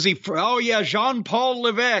 Was he? Oh, yeah, Jean-Paul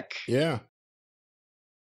Levesque. Yeah.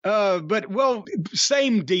 But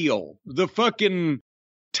same deal. The fucking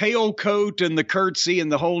tailcoat and the curtsy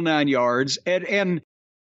and the whole 9 yards. And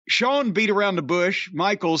Sean beat around the bush,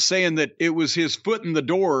 Michael's saying that it was his foot in the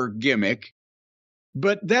door gimmick.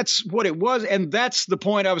 But that's what it was. And that's the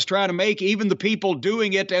point I was trying to make. Even the people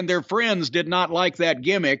doing it and their friends did not like that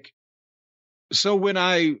gimmick. So when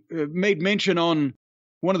I made mention on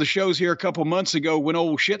one of the shows here a couple months ago, when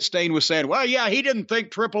old Shitstain was saying, well, yeah, he didn't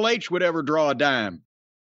think Triple H would ever draw a dime.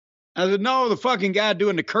 I said, no, the fucking guy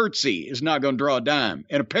doing the curtsy is not going to draw a dime.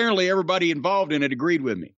 And apparently everybody involved in it agreed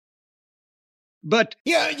with me. But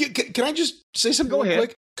yeah, can I just say something real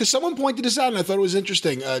quick? Because someone pointed this out and I thought it was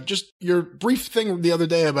interesting. Just your brief thing the other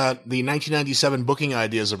day about the 1997 booking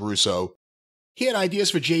ideas of Russo. He had ideas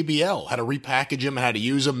for JBL, how to repackage him, how to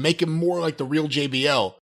use him, make him more like the real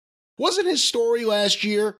JBL. Wasn't his story last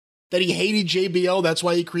year that he hated JBL, that's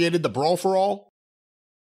why he created the Brawl for All?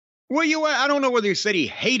 Well, I don't know whether he said he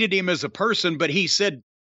hated him as a person, but he said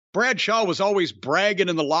Bradshaw was always bragging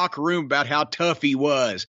in the locker room about how tough he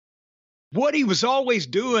was. What he was always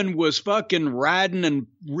doing was fucking riding and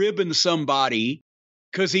ribbing somebody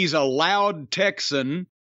because he's a loud Texan.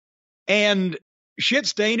 And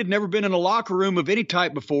Shitstain had never been in a locker room of any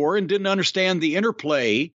type before and didn't understand the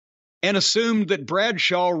interplay and assumed that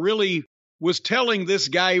Bradshaw really was telling this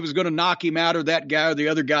guy he was going to knock him out or that guy or the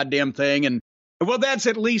other goddamn thing. And well, that's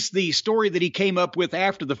at least the story that he came up with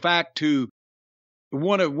after the fact to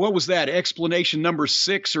what was that, explanation number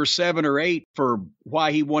 6 or 7 or 8 for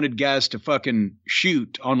why he wanted guys to fucking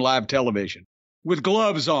shoot on live television with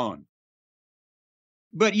gloves on.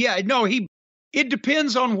 But yeah, no, it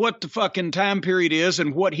depends on what the fucking time period is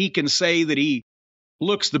and what he can say that he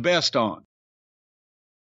looks the best on.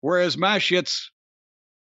 Whereas my shit's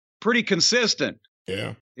pretty consistent.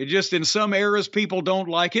 Yeah. It just, in some eras, people don't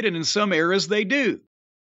like it, and in some eras, they do.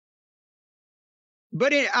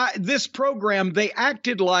 But this program, they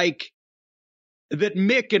acted like that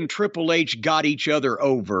Mick and Triple H got each other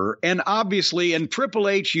over. And obviously, in Triple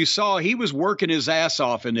H, you saw he was working his ass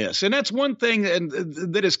off in this. And that's one thing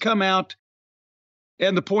that has come out,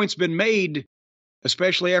 and the point's been made,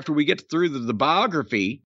 especially after we get through the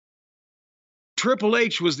biography. Triple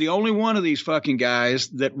H was the only one of these fucking guys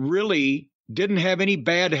that really didn't have any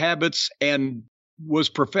bad habits and was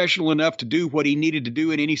professional enough to do what he needed to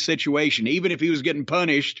do in any situation, even if he was getting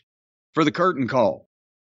punished for the curtain call.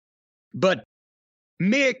 But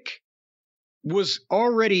Mick was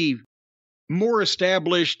already more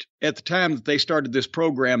established at the time that they started this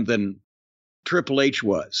program than Triple H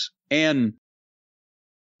was. And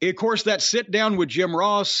of course, that sit down with Jim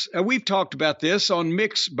Ross, we've talked about this on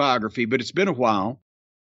Mick's biography, but it's been a while.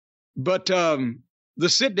 But the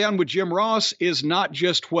sit down with Jim Ross is not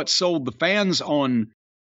just what sold the fans on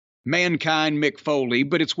Mankind, Mick Foley,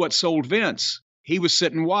 but it's what sold Vince. He was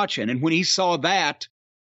sitting watching. And when he saw that,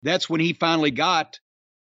 that's when he finally got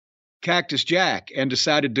Cactus Jack and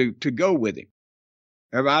decided to go with him.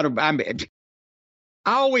 I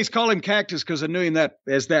always call him Cactus because I knew him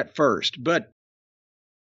as that first. But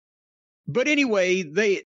anyway,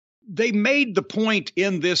 they made the point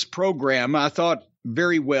in this program, I thought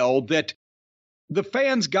very well, that the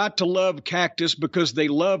fans got to love Cactus because they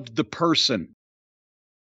loved the person.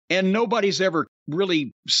 And nobody's ever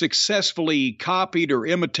really successfully copied or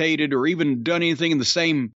imitated or even done anything in the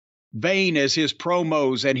same vein as his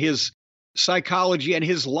promos and his psychology and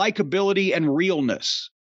his likability and realness.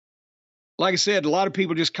 Like I said, a lot of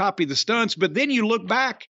people just copy the stunts, but then you look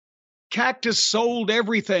back, Cactus sold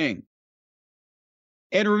everything.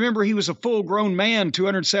 And remember, he was a full-grown man,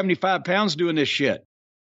 275 pounds doing this shit.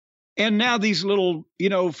 And now these little,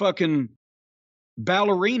 fucking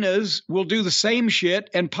ballerinas will do the same shit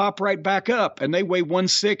and pop right back up, and they weigh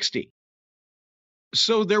 160.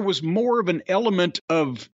 So there was more of an element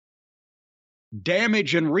of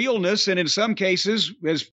damage and realness, and in some cases,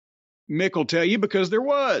 as Mick will tell you, because there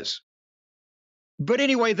was. But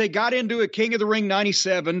anyway, they got into a King of the Ring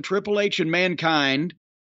 97, Triple H and Mankind,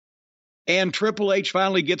 and Triple H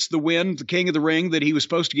finally gets the win, the King of the Ring, that he was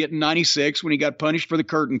supposed to get in 96 when he got punished for the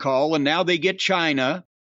curtain call, and now they get China.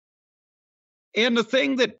 And the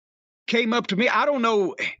thing that came up to me, I don't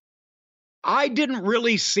know, I didn't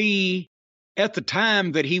really see at the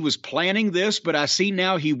time that he was planning this, but I see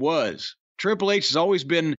now he was. Triple H has always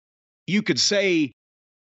been, you could say,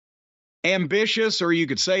 ambitious, or you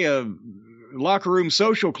could say a locker room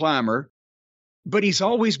social climber, but he's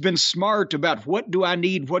always been smart about what do I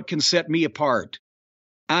need, what can set me apart.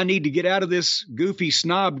 I need to get out of this goofy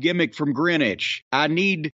snob gimmick from Greenwich. I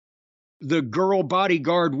need the girl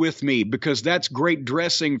bodyguard with me because that's great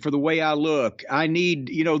dressing for the way I look. I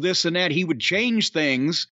need, this and that. He would change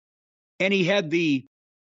things, and he had the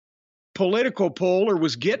political pull, or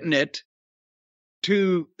was getting it,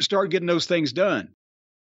 to start getting those things done.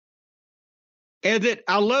 And that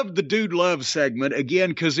I loved the Dude Love segment, again,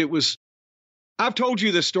 because it was, I've told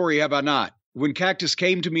you this story, have I not? When Cactus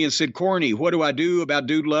came to me and said, Corny, what do I do about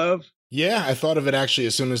Dude Love? Yeah, I thought of it actually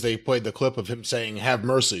as soon as they played the clip of him saying, have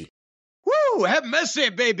mercy. Woo, have mercy,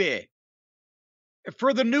 baby.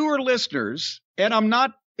 For the newer listeners, and I'm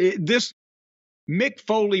not, this, Mick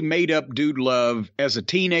Foley made up Dude Love as a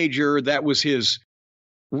teenager. That was his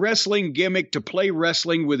wrestling gimmick, to play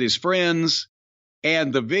wrestling with his friends.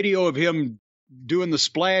 And the video of him doing the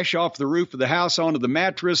splash off the roof of the house onto the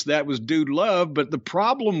mattress, that was Dude Love. But the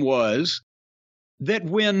problem was that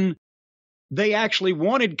when they actually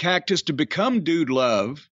wanted Cactus to become Dude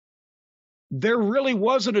Love, there really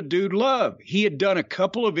wasn't a Dude Love. He had done a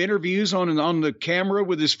couple of interviews on the camera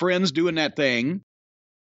with his friends doing that thing,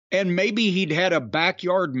 and maybe he'd had a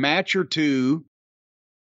backyard match or two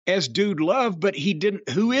as Dude Love, but he didn't.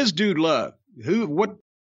 Who is Dude Love?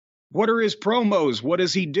 What are his promos? What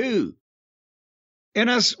does he do? And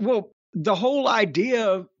the whole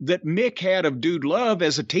idea that Mick had of Dude Love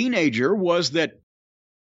as a teenager was that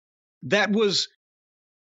was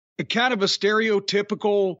a kind of a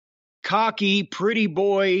stereotypical cocky, pretty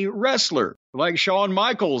boy wrestler, like Shawn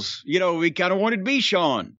Michaels. He kind of wanted to be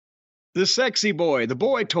Shawn, the sexy boy, the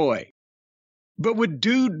boy toy. But with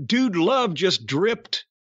Dude Love just dripped,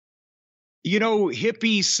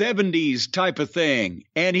 hippie 70s type of thing.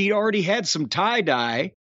 And he already had some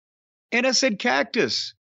tie-dye. And I said,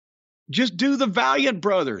 Cactus, just do the Valiant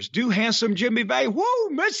Brothers. Do Handsome Jimmy Valiant. Whoa,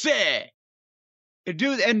 missy.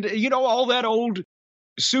 And all that old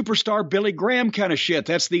superstar Billy Graham kind of shit.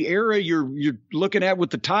 That's the era you're looking at with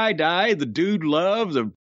the tie-dye, the Dude Love,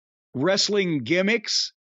 the wrestling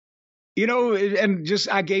gimmicks. And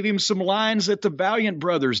just I gave him some lines that the Valiant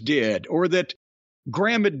Brothers did, or that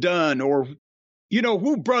Graham had done, or,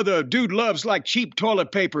 who brother Dude Love's like cheap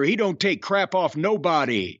toilet paper. He don't take crap off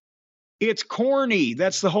nobody. It's corny.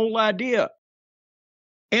 That's the whole idea.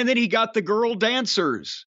 And then he got the girl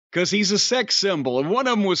dancers because he's a sex symbol. And one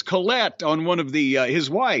of them was Colette on one of the,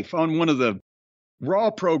 his wife on one of the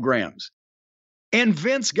Raw programs. And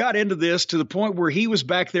Vince got into this to the point where he was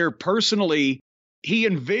back there personally. He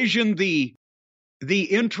envisioned the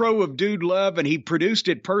intro of Dude Love, and he produced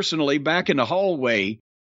it personally back in the hallway.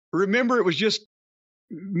 Remember, it was just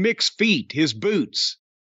Mick's feet, his boots,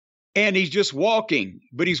 and he's just walking,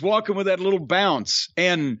 but he's walking with that little bounce.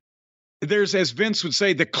 And there's, as Vince would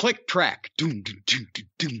say, the click track.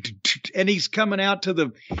 And he's coming out to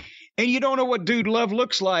the, and you don't know what Dude Love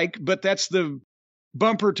looks like, but that's the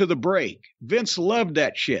bumper to the break. Vince loved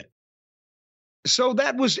that shit. So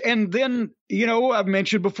that was, and then, I've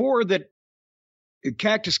mentioned before that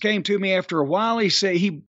Cactus came to me after a while. He said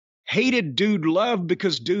he hated Dude Love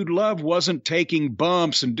because Dude Love wasn't taking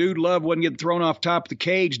bumps, and Dude Love wasn't getting thrown off top of the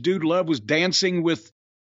cage. Dude Love was dancing with,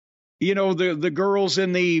 the girls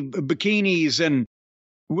in the bikinis and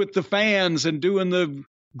with the fans and doing the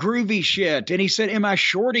groovy shit. And he said, am I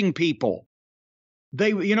shorting people?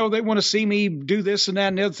 They want to see me do this and that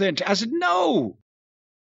and the other thing. I said, no,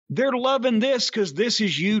 they're loving this because this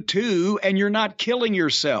is you too, and you're not killing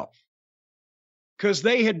yourself. Because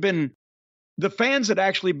the fans had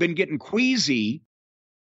actually been getting queasy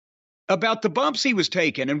about the bumps he was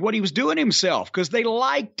taking and what he was doing himself because they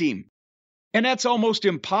liked him. And that's almost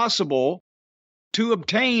impossible to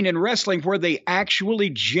obtain in wrestling, where they actually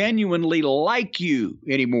genuinely like you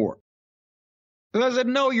anymore. So I said,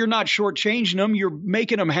 no, you're not shortchanging them. You're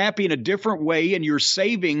making them happy in a different way, and you're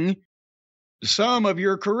saving some of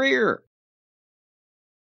your career.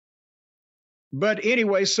 But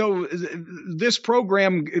anyway, so this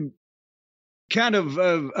program kind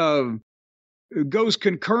of goes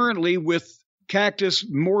concurrently with Cactus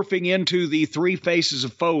morphing into the Three Faces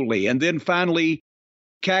of Foley. And then finally,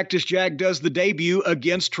 Cactus Jack does the debut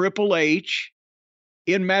against Triple H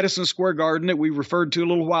in Madison Square Garden that we referred to a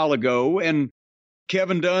little while ago. And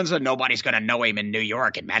Kevin Dunn said, nobody's going to know him in New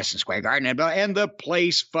York at Madison Square Garden. And the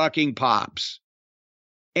place fucking pops.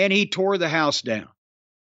 And he tore the house down.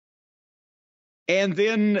 And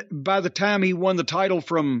then by the time he won the title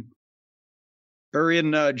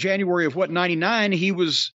in January of 99, he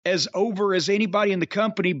was as over as anybody in the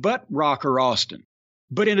company but Rock or Austin,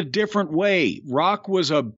 but in a different way. Rock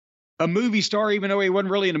was a movie star, even though he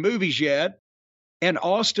wasn't really in the movies yet. And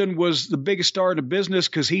Austin was the biggest star in the business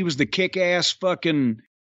because he was the kick-ass fucking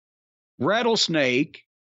rattlesnake.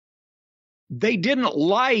 They didn't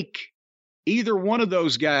like either one of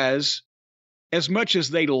those guys as much as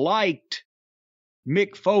they liked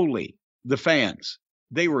Mick Foley, the fans.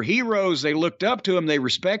 They were heroes. They looked up to him. They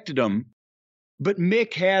respected him. But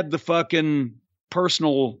Mick had the fucking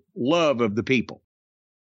personal love of the people.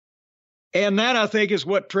 And that, I think, is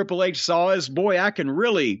what Triple H saw as, boy, I can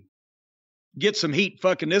really get some heat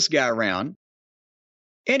fucking this guy around.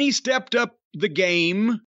 And he stepped up the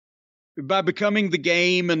game by becoming the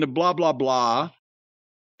game and the blah, blah, blah.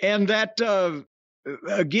 And that,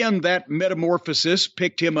 again, that metamorphosis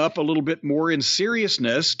picked him up a little bit more in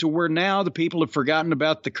seriousness to where now the people have forgotten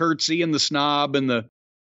about the curtsy and the snob and the,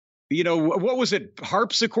 what was it?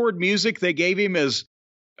 Harpsichord music they gave him as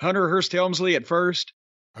Hunter Hearst Helmsley at first?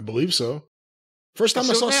 I believe so. First time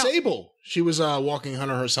I saw Sable, she was walking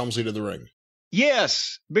Hunter Hearst Helmsley to the ring.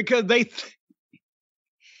 Yes, because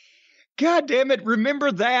God damn it, remember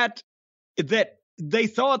that they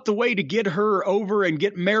thought the way to get her over and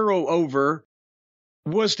get Mero over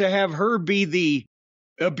was to have her be the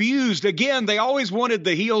abused. Again, they always wanted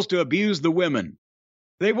the heels to abuse the women.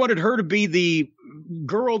 They wanted her to be the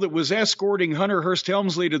girl that was escorting Hunter Hearst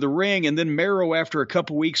Helmsley to the ring, and then Mero, after a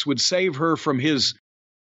couple weeks, would save her from his,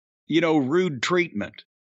 rude treatment.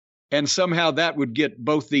 And somehow that would get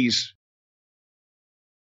both these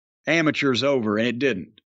amateurs over, and it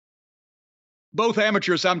didn't. Both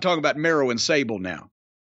amateurs, I'm talking about Mero and Sable now.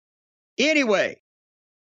 Anyway,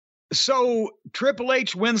 so Triple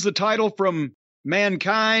H wins the title from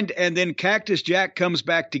Mankind, and then Cactus Jack comes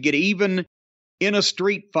back to get even in a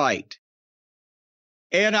street fight.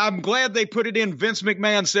 And I'm glad they put it in. Vince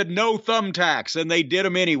McMahon said no thumbtacks, and they did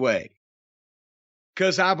them anyway.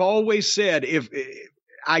 Because I've always said, if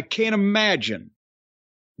I can't imagine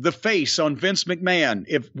the face on Vince McMahon,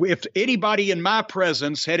 if anybody in my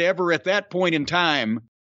presence had ever at that point in time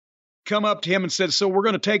come up to him and said, so we're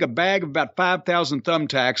going to take a bag of about 5,000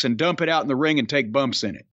 thumbtacks and dump it out in the ring and take bumps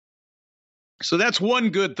in it. So that's one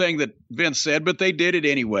good thing that Vince said, but they did it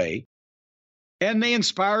anyway. And they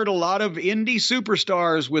inspired a lot of indie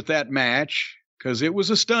superstars with that match because it was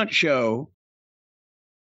a stunt show.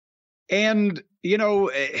 And,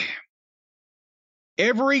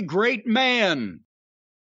 every great man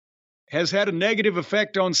has had a negative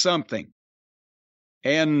effect on something.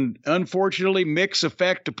 And unfortunately, Mick's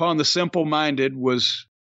effect upon the simple-minded was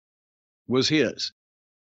his.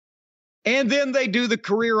 And then they do the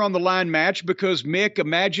career on the line match because Mick,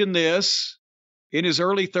 imagine this, in his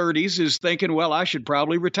early 30s, is thinking, well, I should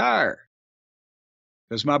probably retire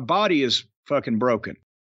because my body is fucking broken.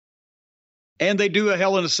 And they do a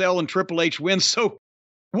Hell in a Cell and Triple H wins. So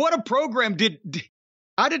what a program. Did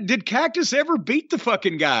Cactus ever beat the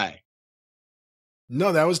fucking guy?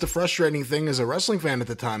 No, that was the frustrating thing as a wrestling fan at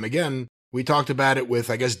the time. Again, we talked about it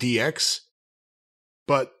with, I guess, DX,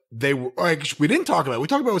 but we didn't talk about it. We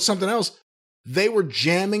talked about it with something else. They were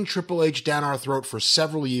jamming Triple H down our throat for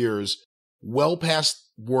several years, well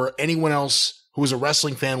past where anyone else who was a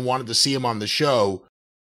wrestling fan wanted to see him on the show,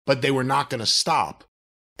 but they were not going to stop.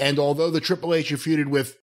 And although the Triple H who feuded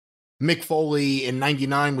with Mick Foley in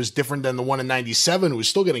 99 was different than the one in 97, who was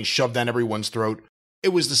still getting shoved down everyone's throat, it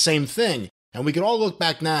was the same thing. And we can all look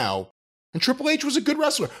back now, and Triple H was a good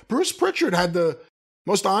wrestler. Bruce Pritchard had the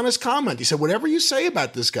most honest comment. He said, whatever you say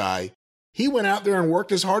about this guy, he went out there and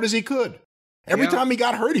worked as hard as he could. Every time he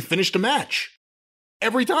got hurt, he finished a match.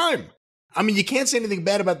 Every time. I mean, you can't say anything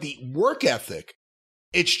bad about the work ethic.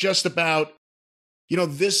 It's just about,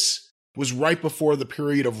 this was right before the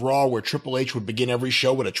period of Raw where Triple H would begin every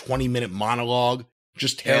show with a 20-minute monologue,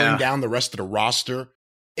 just tearing down the rest of the roster.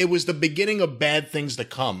 It was the beginning of bad things to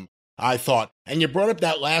come, I thought. And you brought up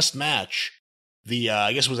that last match,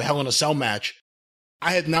 I guess it was a Hell in a Cell match.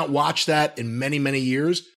 I had not watched that in many, many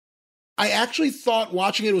years. I actually thought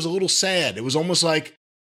watching it was a little sad. It was almost like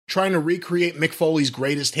trying to recreate Mick Foley's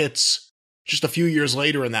greatest hits, just a few years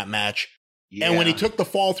later in that match. Yeah. And when he took the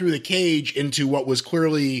fall through the cage into what was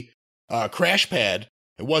clearly a crash pad,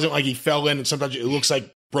 it wasn't like he fell in and sometimes it looks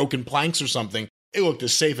like broken planks or something. It looked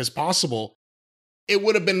as safe as possible. It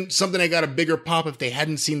would have been something that got a bigger pop if they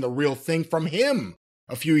hadn't seen the real thing from him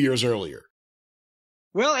a few years earlier.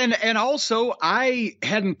 Well, and also, I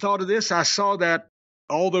hadn't thought of this. I saw that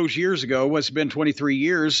all those years ago. It's been 23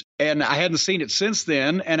 years, and I hadn't seen it since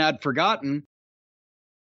then, and I'd forgotten.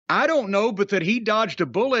 I don't know, but that he dodged a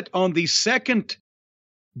bullet on the second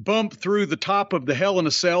bump through the top of the Hell in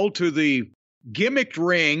a Cell to the gimmicked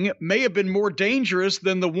ring may have been more dangerous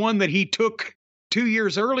than the one that he took 2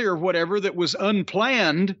 years earlier, whatever, that was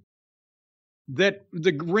unplanned, that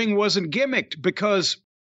the ring wasn't gimmicked. Because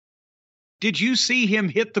did you see him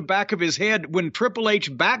hit the back of his head when Triple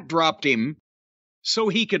H backdropped him so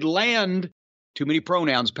he could land, too many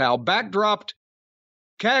pronouns, pal, backdropped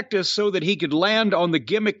Cactus so that he could land on the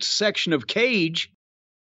gimmicked section of cage?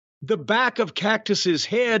 The back of Cactus's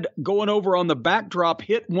head going over on the backdrop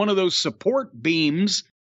hit one of those support beams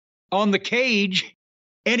on the cage,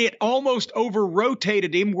 and it almost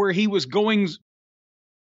over-rotated him where he was going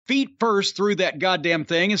feet first through that goddamn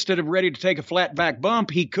thing instead of ready to take a flat back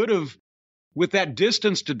bump. He could have, with that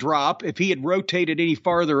distance to drop, if he had rotated any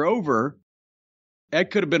farther over,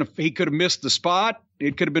 that could have been, he could have missed the spot.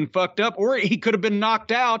 It could have been fucked up, or he could have been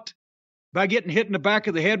knocked out by getting hit in the back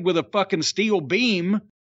of the head with a fucking steel beam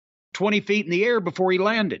 20 feet in the air before he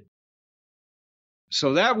landed.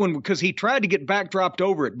 So that one, because he tried to get backdropped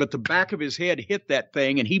over it, but the back of his head hit that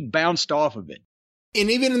thing and he bounced off of it. And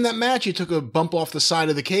even in that match, he took a bump off the side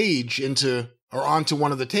of the cage onto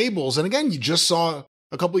one of the tables. And again, you just saw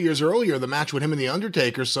a couple years earlier the match with him and The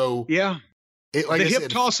Undertaker. So yeah, the hip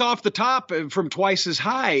toss off the top from twice as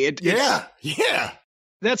high. Yeah.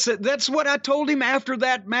 That's what I told him after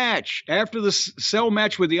that match, after the cell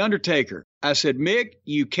match with The Undertaker. I said, Mick,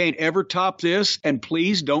 you can't ever top this, and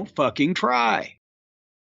please don't fucking try.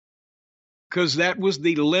 Because that was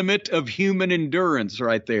the limit of human endurance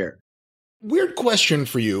right there. Weird question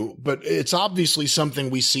for you, but it's obviously something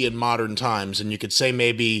we see in modern times, and you could say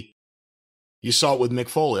maybe you saw it with Mick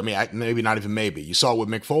Foley. I mean, maybe not even maybe. You saw it with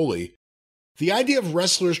Mick Foley. The idea of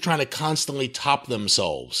wrestlers trying to constantly top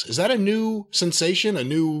themselves, is that a new sensation, a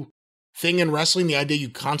new thing in wrestling? The idea you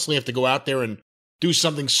constantly have to go out there and do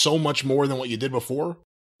something so much more than what you did before?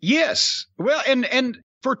 Yes. Well, and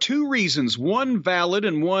for two reasons, one valid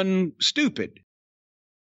and one stupid.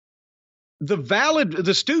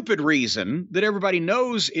 The stupid reason that everybody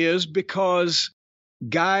knows is because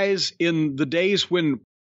guys in the days when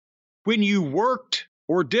you worked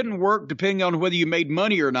or didn't work, depending on whether you made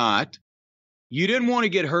money or not, you didn't want to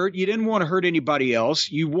get hurt. You didn't want to hurt anybody else.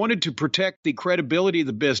 You wanted to protect the credibility of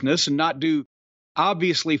the business and not do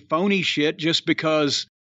obviously phony shit just because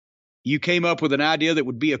you came up with an idea that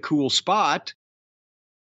would be a cool spot.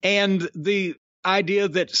 And the idea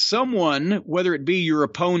that someone, whether it be your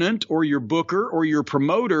opponent or your booker or your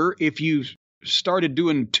promoter, if you started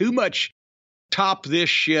doing too much top this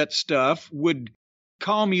shit stuff, would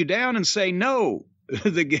calm you down and say, no,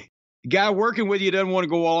 the guy working with you doesn't want to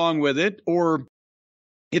go along with it, or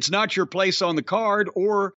it's not your place on the card,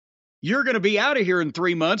 or you're going to be out of here in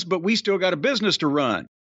 3 months, but we still got a business to run,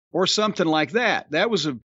 or something like that.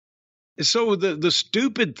 So the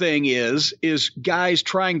stupid thing is guys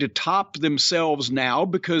trying to top themselves now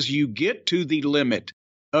because you get to the limit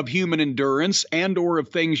of human endurance and or of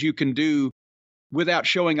things you can do without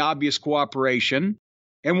showing obvious cooperation.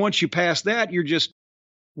 And once you pass that, you're just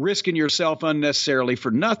risking yourself unnecessarily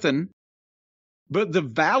for nothing. But the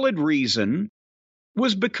valid reason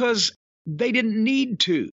was because they didn't need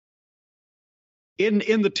to.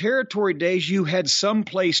 In the territory days, you had some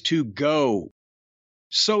place to go.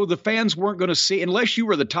 So the fans weren't going to see, unless you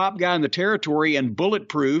were the top guy in the territory and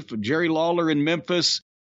bulletproof, Jerry Lawler in Memphis,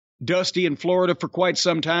 Dusty in Florida for quite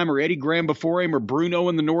some time, or Eddie Graham before him, or Bruno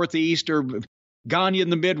in the Northeast, or Gagne in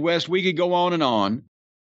the Midwest. We could go on and on.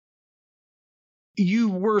 You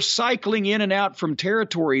were cycling in and out from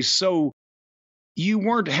territories, so you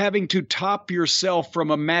weren't having to top yourself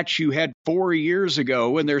from a match you had 4 years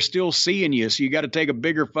ago, and they're still seeing you, so you got to take a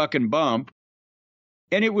bigger fucking bump.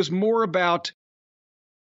 And it was more about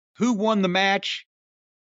who won the match?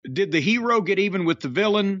 Did the hero get even with the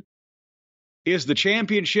villain? Is the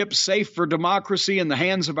championship safe for democracy in the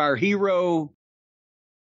hands of our hero?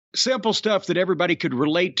 Simple stuff that everybody could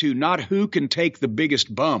relate to, not who can take the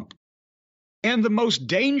biggest bump. And the most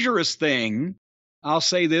dangerous thing, I'll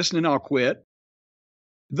say this and then I'll quit.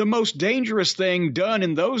 The most dangerous thing done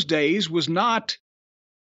in those days was not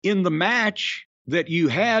in the match that you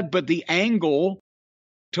had, but the angle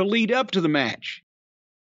to lead up to the match.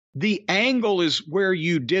 the angle is where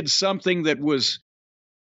you did something that was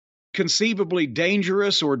conceivably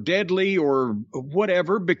dangerous or deadly or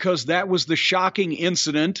whatever, because that was the shocking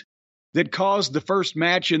incident that caused the first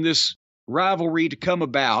match in this rivalry to come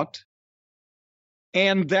about.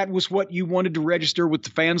 And that was what you wanted to register with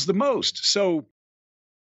the fans the most. So,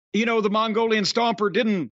 you know, the Mongolian Stomper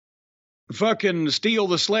didn't fucking steal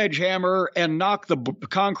the sledgehammer and knock the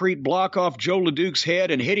concrete block off Joe LeDuc's head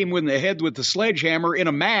and hit him in the head with the sledgehammer in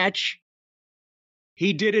a match.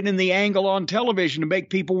 He did it in the angle on television to make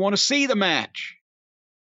people want to see the match.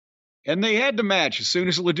 And they had the match as soon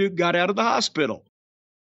as LeDuc got out of the hospital,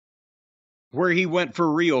 where he went for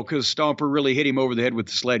real because Stomper really hit him over the head with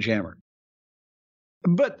the sledgehammer.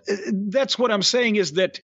 But that's what I'm saying, is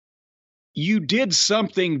that you did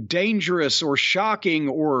something dangerous or shocking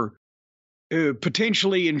or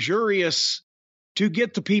potentially injurious to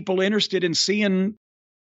get the people interested in seeing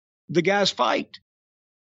the guys fight.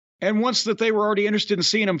 And once that they were already interested in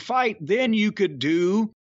seeing them fight, then you could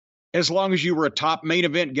do, as long as you were a top main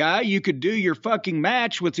event guy, you could do your fucking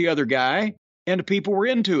match with the other guy and the people were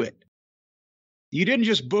into it. You didn't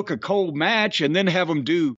just book a cold match and then have them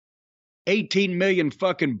do 18 million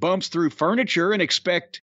fucking bumps through furniture and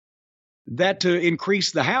expect that to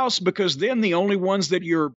increase the house, because then the only ones that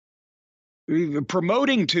you're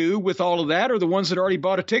promoting to with all of that are the ones that already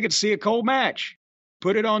bought a ticket to see a cold match.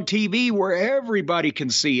 Put it on TV where everybody can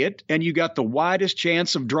see it, and you got the widest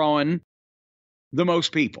chance of drawing the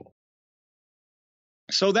most people.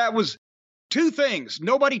 So that was two things.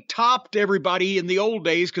 Nobody topped everybody in the old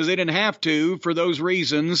days because they didn't have to for those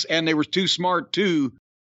reasons, and they were too smart to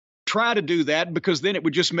try to do that, because then it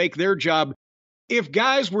would just make their job. If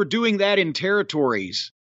guys were doing that in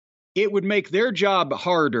territories, it would make their job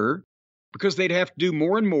harder because they'd have to do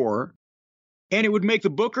more and more. And it would make the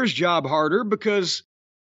booker's job harder because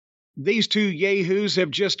these two yahoos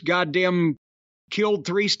have just goddamn killed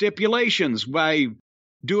 3 stipulations by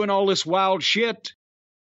doing all this wild shit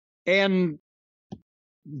and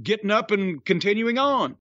getting up and continuing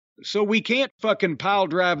on. So we can't fucking pile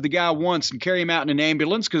drive the guy once and carry him out in an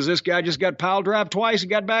ambulance because this guy just got pile drive twice and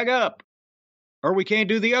got back up. Or we can't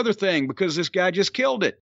do the other thing because this guy just killed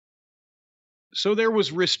it. So there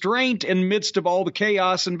was restraint in the midst of all the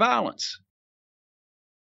chaos and violence.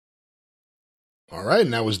 All right,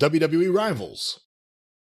 and that was WWE Rivals.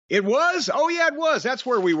 It was? Oh, yeah, it was. That's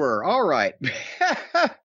where we were. All right.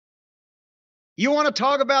 You want to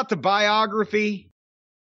talk about the biography?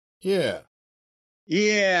 Yeah.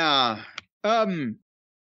 Yeah. The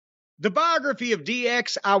biography of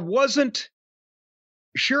DX, I wasn't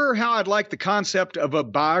sure how I'd like the concept of a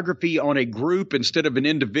biography on a group instead of an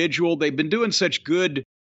individual. They've been doing such good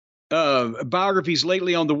biographies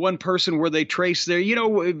lately on the one person where they trace their, you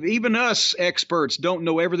know, even us experts don't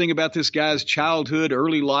know everything about this guy's childhood,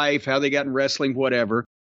 early life, how they got in wrestling, whatever.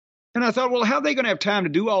 And I thought, well, how are they going to have time to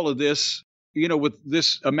do all of this, you know, with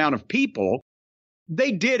this amount of people?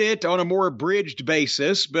 They did it on a more abridged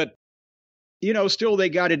basis, but, you know, still they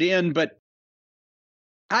got it in. But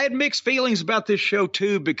I had mixed feelings about this show,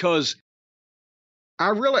 too, because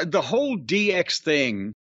I realized the whole DX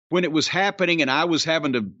thing, when it was happening and I was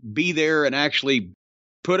having to be there and actually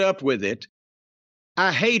put up with it,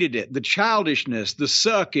 I hated it. The childishness, the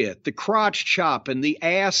suck it, the crotch chopping, the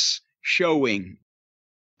ass showing.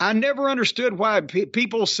 I never understood why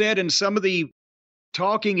people said in some of the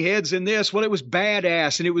talking heads in this, well, it was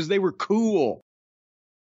badass and they were cool.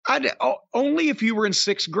 Only if you were in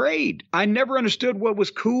 6th grade. I never understood what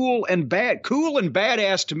was cool and bad. Cool and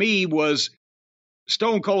badass to me was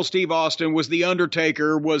Stone Cold Steve Austin, was The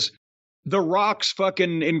Undertaker, was The Rock's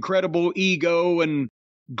fucking incredible ego and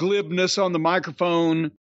glibness on the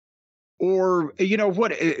microphone, or, you know,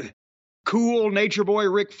 what, cool Nature Boy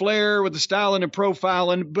Ric Flair with the styling and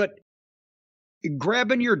profiling, but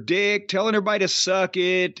grabbing your dick, telling everybody to suck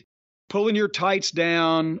it, pulling your tights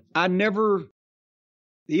down. I never,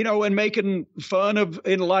 you know, and making fun of,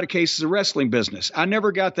 in a lot of cases, the wrestling business. I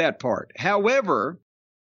never got that part. However,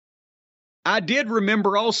 I did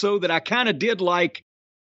remember also that I kind of did like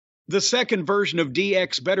the second version of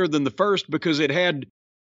DX better than the first because it had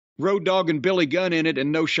Road Dogg and Billy Gunn in it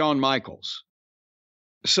and no Shawn Michaels.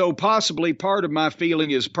 So possibly part of my feeling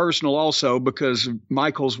is personal also because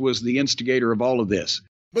Michaels was the instigator of all of this.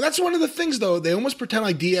 But that's one of the things, though. They almost pretend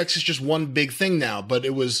like DX is just one big thing now, but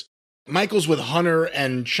it was Michaels with Hunter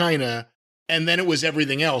and Chyna, and then it was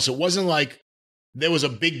everything else. It wasn't like there was a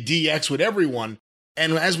big DX with everyone.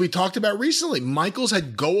 And as we talked about recently, Michaels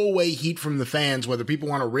had go-away heat from the fans, whether people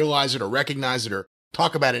want to realize it or recognize it or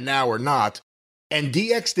talk about it now or not. And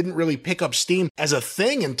DX didn't really pick up steam as a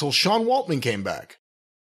thing until Sean Waltman came back.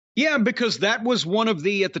 Yeah, because that was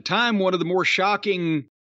at the time, one of the more shocking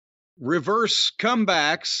reverse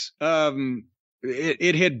comebacks.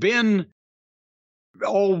 It had been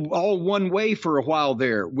all one way for a while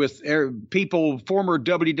there, with former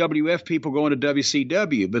WWF people going to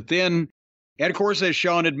WCW. But then, and of course, as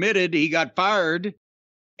Shawn admitted, he got fired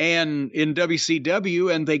and in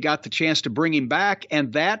WCW, and they got the chance to bring him back.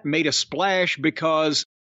 And that made a splash because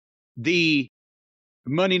the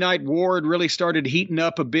Monday Night War had really started heating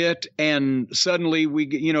up a bit, and suddenly we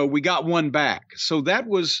got one back. So that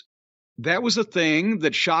was a thing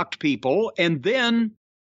that shocked people. And then,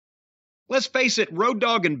 let's face it, Road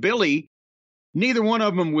Dogg and Billy, neither one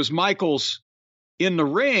of them was Michaels in the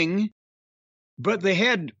ring, but they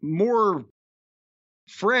had more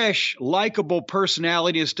fresh, likable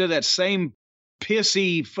personality instead of that same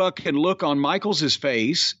pissy fucking look on Michaels'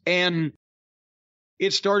 face. And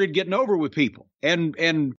it started getting over with people.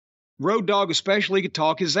 And Road Dogg especially could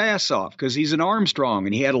talk his ass off because he's an Armstrong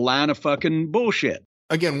and he had a line of fucking bullshit.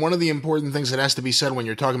 Again, one of the important things that has to be said when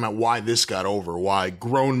you're talking about why this got over, why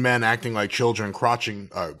grown men acting like children, crotching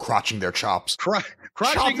their chops.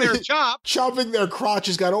 Crotching their chops. Chopping their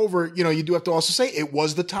crotches got over, you do have to also say it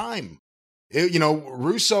was the time.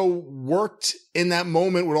 Russo worked in that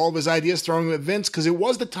moment with all of his ideas, throwing them at Vince, because it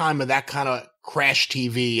was the time of that kind of Crash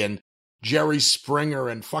TV, and Jerry Springer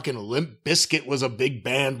and fucking Limp Bizkit was a big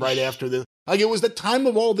band right after this. Like, it was the time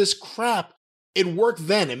of all this crap. It worked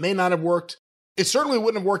then. It may not have worked. It certainly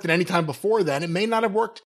wouldn't have worked at any time before then. It may not have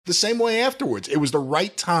worked the same way afterwards. It was the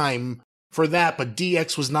right time for that, but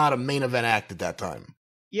DX was not a main event act at that time.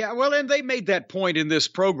 Yeah, well, and they made that point in this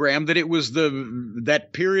program that it was that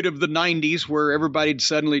period of the 90s where everybody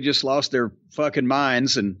suddenly just lost their fucking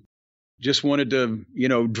minds and just wanted to,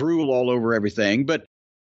 drool all over everything. But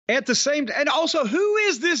at the same time, and also, who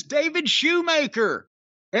is this David Shoemaker?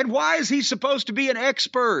 And why is he supposed to be an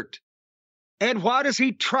expert? And why does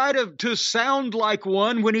he try to sound like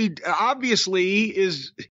one when he obviously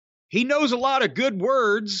he knows a lot of good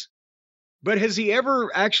words, but has he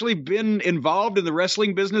ever actually been involved in the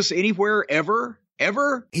wrestling business anywhere ever?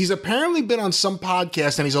 Ever? He's apparently been on some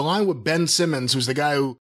podcast, and he's aligned with Ben Simmons, who's the guy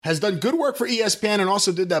who has done good work for ESPN and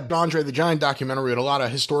also did that Andre the Giant documentary with a lot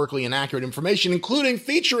of historically inaccurate information, including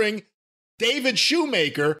featuring David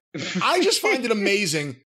Shoemaker. I just find it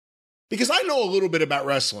amazing because I know a little bit about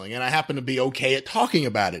wrestling and I happen to be okay at talking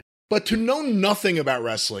about it. But to know nothing about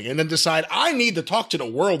wrestling and then decide I need to talk to the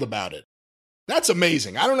world about it, that's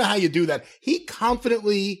amazing. I don't know how you do that. He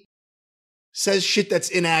confidently says shit that's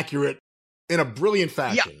inaccurate in a brilliant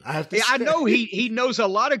fashion. Yeah, I have to say. I know he knows a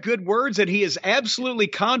lot of good words, and he is absolutely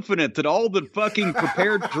confident that all the fucking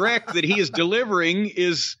prepared direct that he is delivering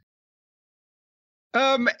is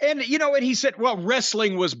and he said, well,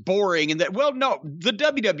 wrestling was boring, and that, well, no, the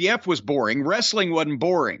WWF was boring. Wrestling wasn't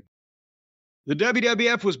boring. The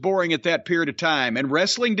WWF was boring at that period of time, and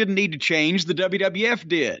wrestling didn't need to change. The WWF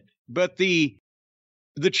did. But the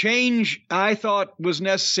change I thought was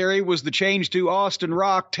necessary was the change to Austin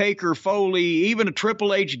Rock, Taker, Foley, even a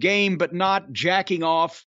Triple H game, but not jacking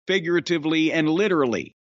off figuratively and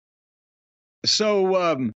literally.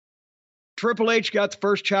 So Triple H got the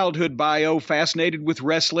first childhood bio, fascinated with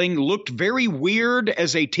wrestling, looked very weird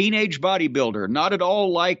as a teenage bodybuilder, not at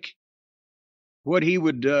all like what he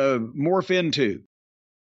would morph into.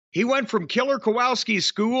 He went from Killer Kowalski's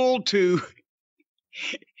school to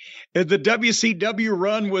the WCW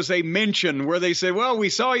run was a mention where they said, well, we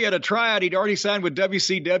saw you at a tryout. He'd already signed with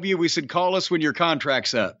WCW. We said, call us when your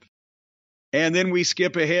contract's up. And then we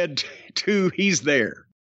skip ahead to he's there.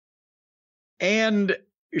 And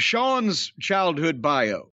Shawn's childhood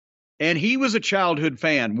bio. And he was a childhood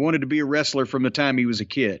fan, wanted to be a wrestler from the time he was a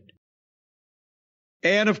kid.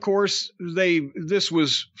 And of course, this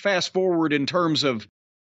was fast forward in terms of,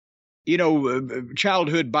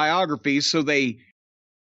 childhood biographies. So they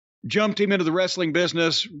jumped him into the wrestling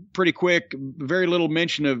business pretty quick. Very little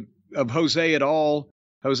mention of Jose at all,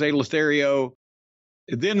 Jose Lothario.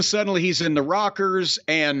 Then suddenly he's in the Rockers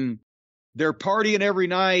and they're partying every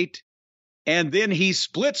night. And then he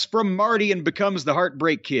splits from Marty and becomes the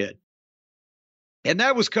Heartbreak Kid. And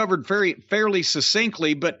that was covered fairly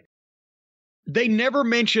succinctly, but they never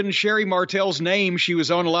mentioned Sherry Martel's name. She was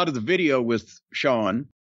on a lot of the video with Shawn.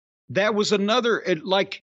 That was another,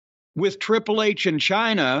 like with Triple H in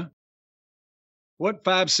China,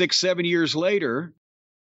 5, 6, 7 years later,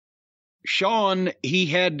 Shawn, he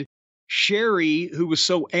had Sherry, who was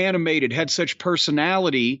so animated, had such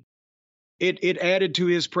personality. It added to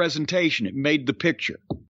his presentation. It made the picture.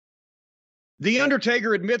 The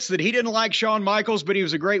Undertaker admits that he didn't like Shawn Michaels, but he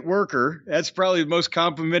was a great worker. That's probably the most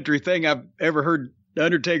complimentary thing I've ever heard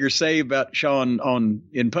Undertaker say about Shawn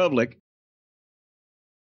in public.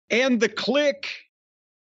 And the clique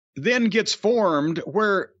then gets formed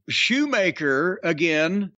where Shoemaker,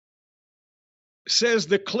 again, says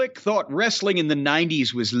the clique thought wrestling in the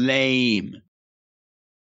 90s was lame.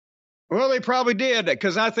 Well, they probably did,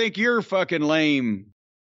 because I think you're fucking lame,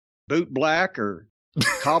 Boot Black or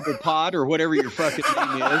Cobblepot or whatever your fucking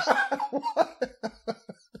name is.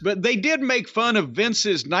 But they did make fun of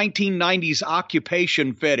Vince's 1990s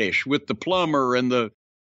occupation fetish with the plumber and the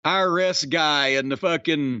IRS guy and the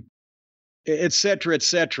fucking et cetera, et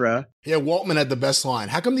cetera. Yeah, Waltman had the best line.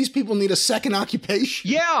 How come these people need a second occupation?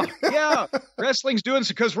 Yeah. Wrestling's doing,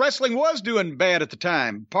 because wrestling was doing bad at the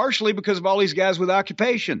time, partially because of all these guys with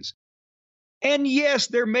occupations. And yes,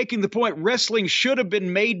 they're making the point wrestling should have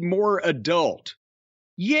been made more adult.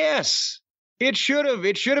 Yes, it should have.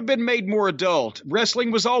 It should have been made more adult.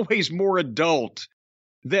 Wrestling was always more adult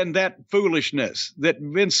than that foolishness that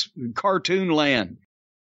Vince cartoon land.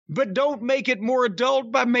 But don't make it more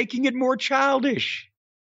adult by making it more childish.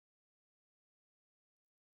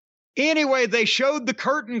 Anyway, they showed the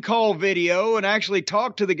curtain call video and actually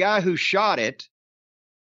talked to the guy who shot it.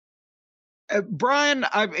 Brian,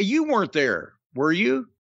 you weren't there, were you?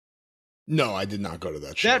 No, I did not go to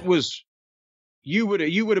that show. That was, you would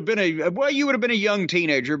have been a young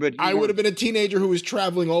teenager, but I would have been a teenager who was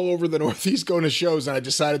traveling all over the Northeast going to shows, and I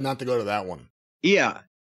decided not to go to that one. Yeah.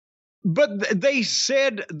 But they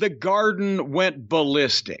said the Garden went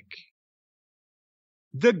ballistic.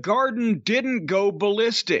 The Garden didn't go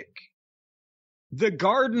ballistic. The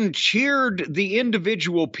Garden cheered the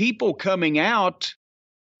individual people coming out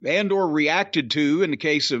and or reacted to, in the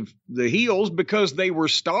case of the heels, because they were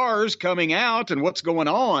stars coming out and what's going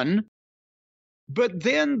on. But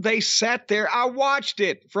then they sat there. I watched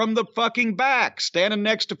it from the fucking back, standing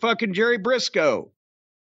next to fucking Jerry Briscoe.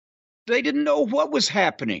 They didn't know what was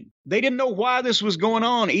happening. They didn't know why this was going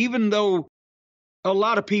on, even though a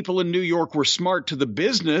lot of people in New York were smart to the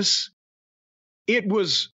business. It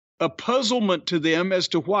was a puzzlement to them as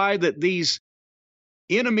to why that these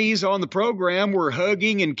enemies on the program were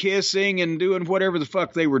hugging and kissing and doing whatever the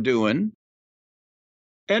fuck they were doing.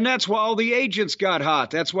 And that's why all the agents got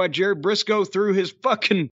hot. That's why Jerry Briscoe threw his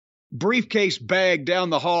fucking briefcase bag down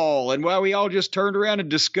the hall, and why we all just turned around in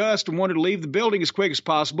disgust and wanted to leave the building as quick as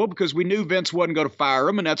possible, because we knew Vince wasn't going to fire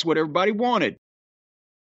him, and that's what everybody wanted.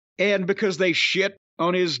 And because they shit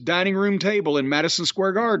on his dining room table in Madison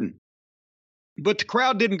Square Garden. But the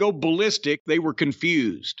crowd didn't go ballistic. They were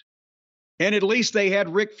confused. And at least they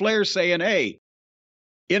had Ric Flair saying, hey,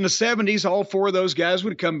 in the 70s, all four of those guys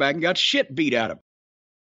would have come back and got shit beat out of them.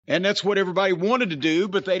 And that's what everybody wanted to do,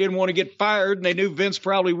 but they didn't want to get fired, and they knew Vince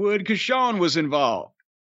probably would because Shawn was involved.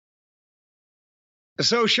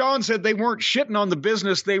 So Shawn said they weren't shitting on the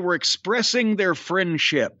business, they were expressing their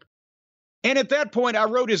friendship. And at that point, I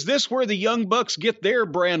wrote, is this where the Young Bucks get their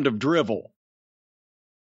brand of drivel?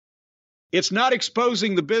 It's not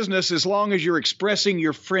exposing the business as long as you're expressing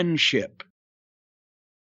your friendship.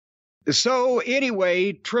 So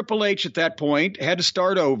anyway, Triple H at that point had to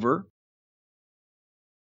start over.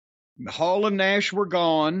 Hall and Nash were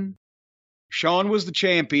gone. Shawn was the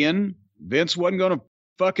champion. Vince wasn't going to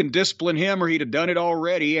fucking discipline him, or he'd have done it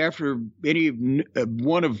already after any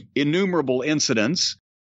one of innumerable incidents.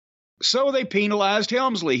 So they penalized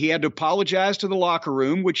Helmsley. He had to apologize to the locker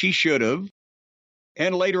room, which he should have.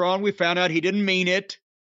 And later on, we found out he didn't mean it.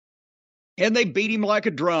 And they beat him like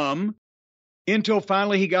a drum until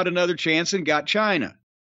finally he got another chance and got China.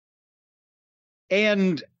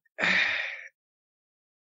 And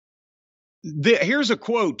here's a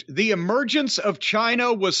quote. The emergence of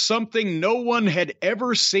China was something no one had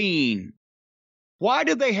ever seen. Why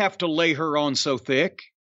did they have to lay her on so thick?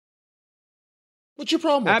 What's your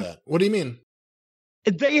problem with that? What do you mean?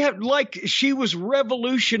 They had, like, she was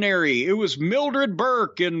revolutionary. It was Mildred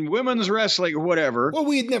Burke in women's wrestling or whatever. Well,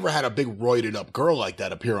 we had never had a big roided up girl like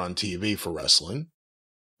that appear on TV for wrestling.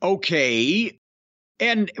 Okay.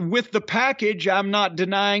 And with the package, I'm not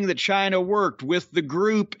denying that China worked with the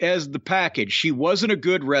group as the package. She wasn't a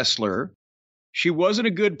good wrestler. She wasn't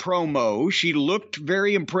a good promo. She looked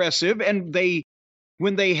very impressive. And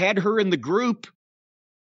when they had her in the group,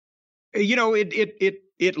 you know,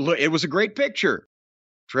 it was a great picture.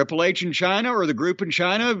 Triple H in China, or the group in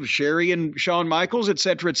China, Sherry and Shawn Michaels, et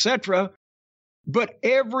cetera, et cetera. But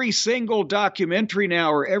every single documentary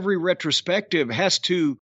now, or every retrospective, has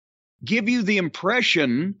to give you the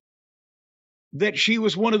impression that she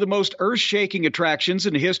was one of the most earth-shaking attractions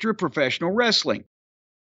in the history of professional wrestling.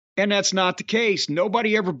 And that's not the case.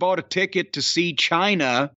 Nobody ever bought a ticket to see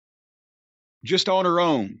China just on her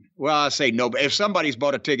own. Well, I say no, but if somebody's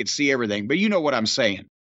bought a ticket, see everything. But you know what I'm saying.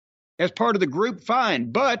 As part of the group,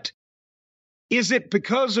 fine. But is it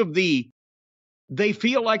because of they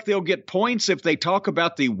feel like they'll get points if they talk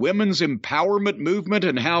about the women's empowerment movement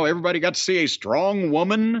and how everybody got to see a strong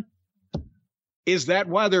woman? Is that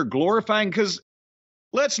why they're glorifying? Because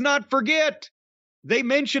let's not forget, they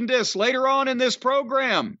mentioned this later on in this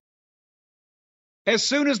program. As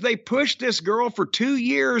soon as they pushed this girl for 2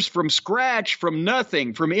 years from scratch, from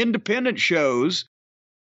nothing, from independent shows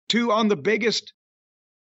to on the biggest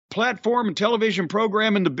platform and television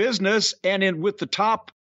program in the business and with the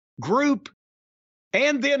top group,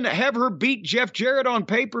 and then have her beat Jeff Jarrett on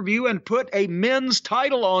pay-per-view and put a men's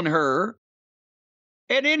title on her,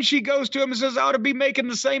 and then she goes to him and says, I ought to be making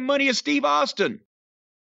the same money as Steve Austin.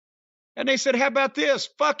 And they said, how about this?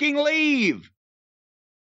 Fucking leave.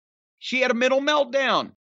 She had a mental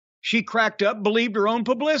meltdown. She cracked up, believed her own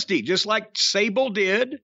publicity, just like Sable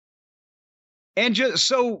did. And just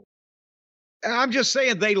so, I'm just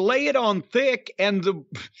saying, they lay it on thick, and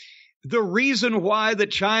the reason why that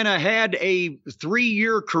China had a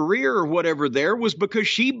 3-year career or whatever there was because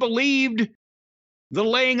she believed the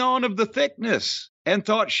laying on of the thickness and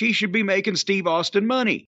thought she should be making Steve Austin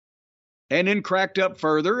money, and then cracked up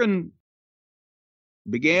further and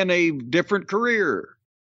began a different career.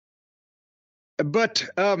 But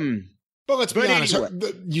let's be honest.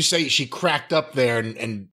 Anyway. You say she cracked up there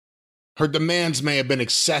and her demands may have been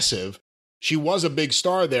excessive. She was a big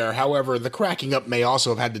star there. However, the cracking up may also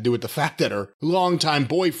have had to do with the fact that her longtime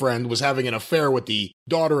boyfriend was having an affair with the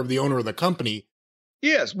daughter of the owner of the company.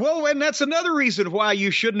 Yes, well, and that's another reason why you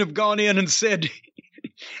shouldn't have gone in and said,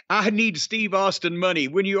 I need Steve Austin money,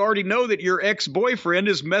 when you already know that your ex-boyfriend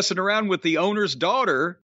is messing around with the owner's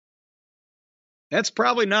daughter. That's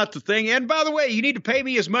probably not the thing. And by the way, you need to pay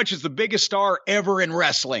me as much as the biggest star ever in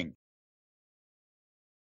wrestling.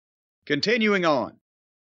 Continuing on.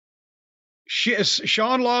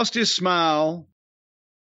 Shawn lost his smile.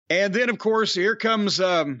 And then, of course, here comes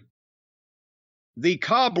the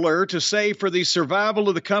cobbler to say for the survival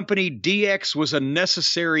of the company, DX was a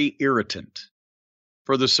necessary irritant.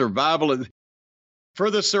 For the survival, now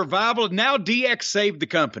DX saved the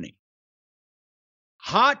company.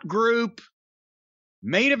 Hot group,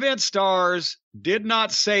 main event stars did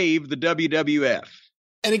not save the WWF.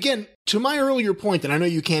 And again, to my earlier point, and I know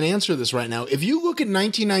you can't answer this right now, if you look at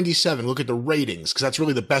 1997, look at the ratings, because that's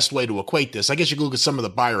really the best way to equate this. I guess you could look at some of the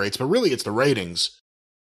buy rates, but really it's the ratings.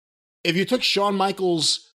 If you took Shawn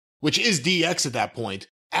Michaels, which is DX at that point,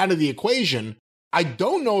 out of the equation, I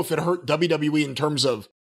don't know if it hurt WWE in terms of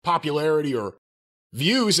popularity or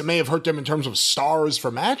views. It may have hurt them in terms of stars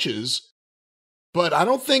for matches, but I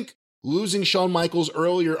don't think losing Shawn Michaels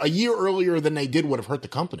a year earlier than they did would have hurt the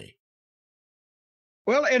company.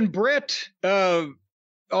 Well, and Brett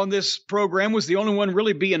on this program was the only one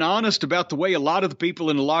really being honest about the way a lot of the people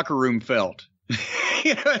in the locker room felt.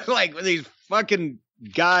 You know, like these fucking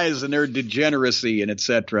guys and their degeneracy and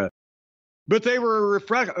etc. But they were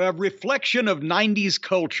a reflection of 90s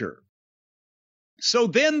culture. So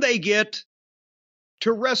then they get to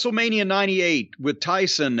WrestleMania 98 with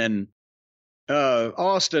Tyson and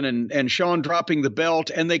Austin and Shawn dropping the belt,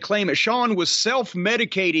 and they claim that Shawn was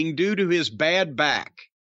self-medicating due to his bad back.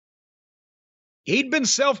 He'd been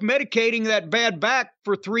self-medicating that bad back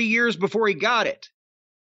for 3 years before he got it.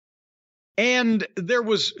 And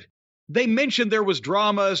they mentioned there was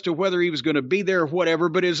drama as to whether he was going to be there or whatever,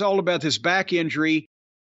 but it's all about this back injury.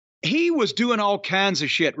 He was doing all kinds of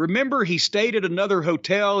shit. Remember, he stayed at another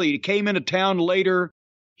hotel. He came into town later.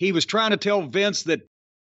 He was trying to tell Vince that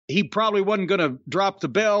he probably wasn't going to drop the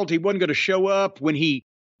belt. He wasn't going to show up. When he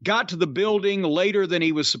got to the building later than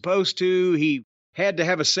he was supposed to, he had to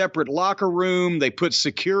have a separate locker room. They put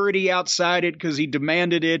security outside it because he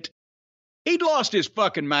demanded it. He'd lost his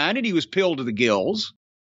fucking mind and he was pilled to the gills.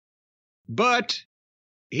 But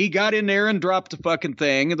he got in there and dropped the fucking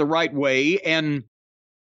thing the right way. And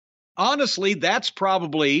honestly, that's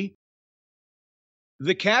probably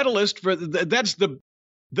the catalyst for that's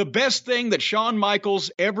the best thing that Shawn Michaels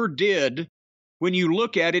ever did when you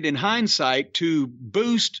look at it in hindsight to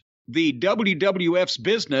boost the WWF's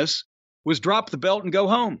business was drop the belt and go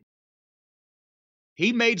home.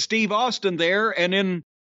 He made Steve Austin there, and then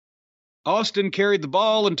Austin carried the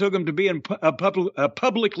ball and took him to be in a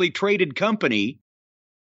publicly traded company,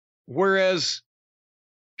 whereas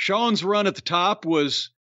Shawn's run at the top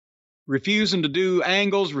was refusing to do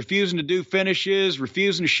angles, refusing to do finishes,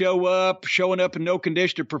 refusing to show up, showing up in no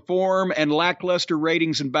condition to perform, and lackluster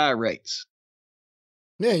ratings and buy rates.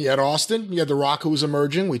 Yeah, you had Austin, you had The Rock who was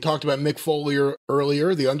emerging. We talked about Mick Foley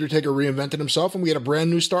earlier. The Undertaker reinvented himself, and we had a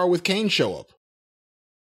brand new star with Kane show up.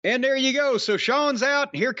 And there you go. So Shawn's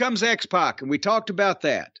out. Here comes X-Pac, and we talked about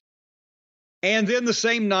that. And then the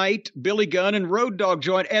same night, Billy Gunn and Road Dogg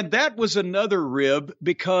joined. And that was another rib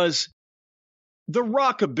because the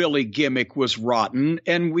rockabilly gimmick was rotten.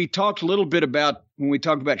 And we talked a little bit about, when we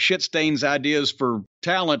talked about Shitstain's ideas for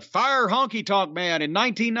talent, fire Honky Tonk Man. In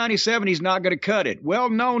 1997, he's not going to cut it. Well,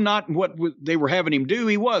 no, not what they were having him do.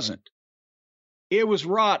 He wasn't. It was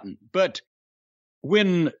rotten. But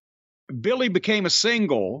when Billy became a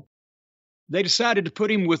single, they decided to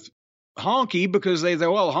put him with Honky because they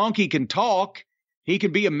thought, well, Honky can talk. He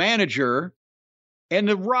can be a manager. And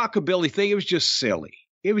the rockabilly thing, it was just silly.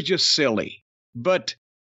 It was just silly. But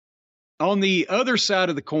on the other side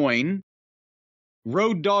of the coin,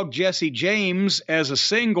 Road Dogg Jesse James as a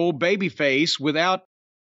single babyface without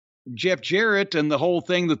Jeff Jarrett and the whole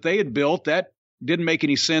thing that they had built, that didn't make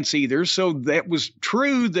any sense either. So that was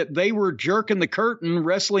true that they were jerking the curtain,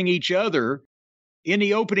 wrestling each other in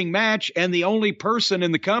the opening match, and the only person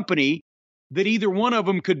in the company that either one of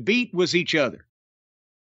them could beat was each other.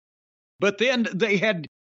 But then they had,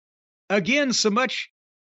 again, so much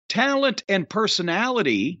talent and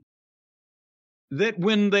personality that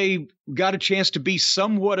when they got a chance to be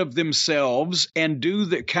somewhat of themselves and do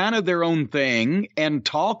the kind of their own thing and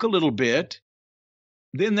talk a little bit,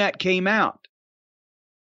 then that came out.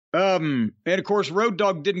 And of course, Road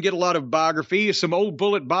Dogg didn't get a lot of biography, some old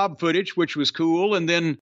Bullet Bob footage, which was cool. And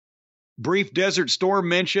then brief Desert Storm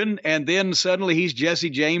mention. And then suddenly he's Jesse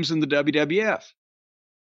James in the WWF.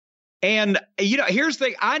 And, you know, here's the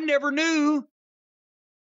thing. I never knew,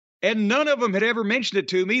 and none of them had ever mentioned it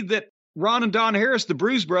to me, that Ron and Don Harris, the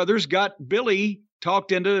Bruise Brothers, got Billy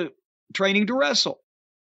talked into training to wrestle.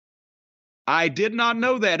 I did not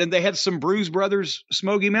know that. And they had some Bruise Brothers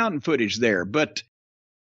Smoky Mountain footage there. But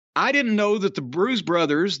I didn't know that the Bruise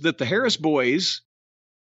Brothers, that the Harris boys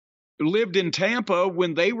lived in Tampa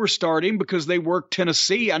when they were starting because they worked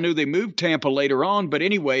Tennessee. I knew they moved Tampa later on. But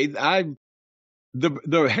anyway, the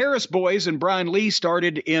Harris boys and Brian Lee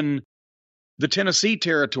started in the Tennessee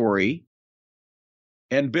territory,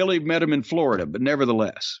 and Billy met him in Florida, but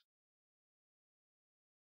nevertheless.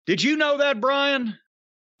 Did you know that, Brian?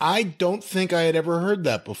 I don't think I had ever heard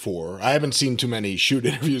that before. I haven't seen too many shoot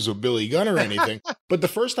interviews with Billy Gunn or anything, but the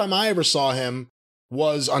first time I ever saw him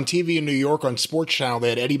was on TV in New York on Sports Channel. They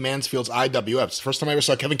had Eddie Mansfield's IWF. It's the first time I ever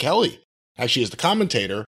saw Kevin Kelly, actually, as the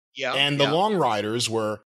commentator. Yeah. And the Long Riders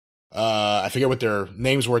were, I forget what their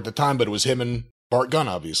names were at the time, but it was him and Bart Gunn,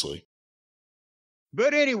 obviously.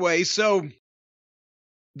 But anyway, so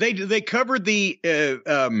they covered the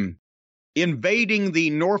invading the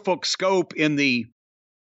Norfolk Scope in the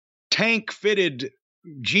tank-fitted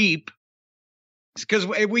Jeep. Because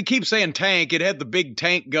we keep saying tank, it had the big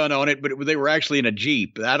tank gun on it, but they were actually in a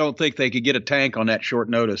Jeep. I don't think they could get a tank on that short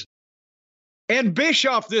notice. And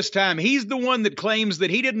Bischoff this time, he's the one that claims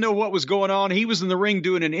that he didn't know what was going on. He was in the ring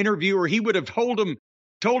doing an interview, or he would have told him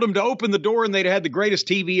to open the door and they'd had the greatest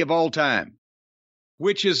TV of all time,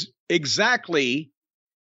 which is exactly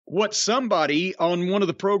what somebody on one of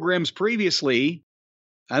the programs previously,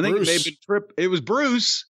 I think it was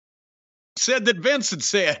Bruce, said that Vince had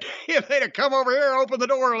said, if they'd have come over here, open the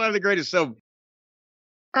door, we'll have the greatest. So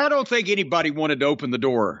I don't think anybody wanted to open the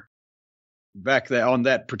door back there on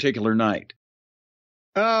that particular night.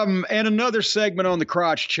 And another segment on the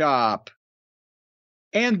crotch chop.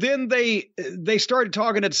 And then they started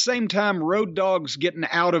talking at the same time. Road Dogg's getting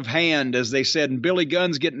out of hand, as they said, and Billy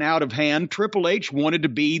Gunn's getting out of hand. Triple H wanted to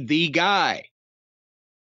be the guy.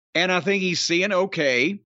 And I think he's seeing,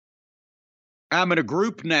 okay, I'm in a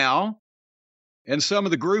group now, and some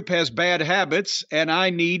of the group has bad habits, and I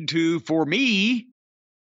need to, for me,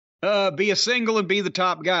 be a single and be the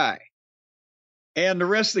top guy. And the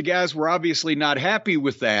rest of the guys were obviously not happy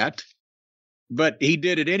with that, but he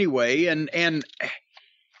did it anyway. And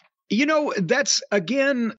you know, that's,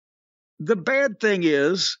 again, the bad thing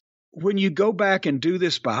is when you go back and do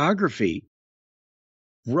this biography,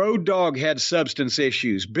 Road Dogg had substance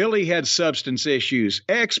issues. Billy had substance issues.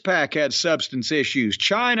 X-Pac had substance issues.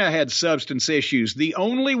 Chyna had substance issues. The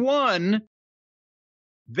only one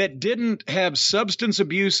that didn't have substance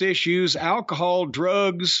abuse issues, alcohol,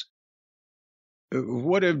 drugs,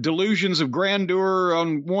 delusions of grandeur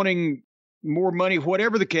on wanting more money,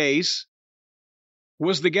 whatever the case,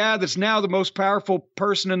 was the guy that's now the most powerful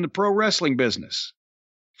person in the pro wrestling business.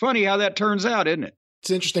 Funny how that turns out, isn't it? It's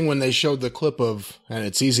interesting when they showed the clip of, and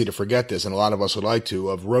it's easy to forget this, and a lot of us would like to,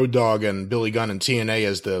 of Road Dogg and Billy Gunn and TNA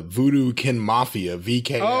as the Voodoo Kin Mafia,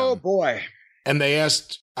 VKM. Oh, boy. And they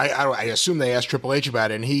asked, I assume they asked Triple H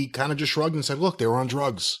about it, and he kind of just shrugged and said, look, they were on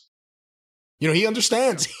drugs. You know, he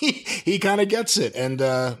understands. He kind of gets it. And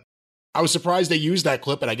I was surprised they used that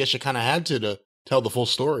clip, and I guess you kind of had to tell the full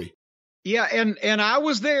story. Yeah, and I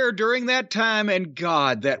was there during that time, and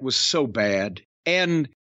God, that was so bad. And,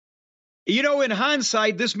 you know, in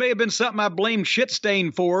hindsight, this may have been something I blamed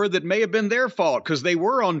Shitstain for that may have been their fault, because they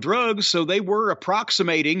were on drugs, so they were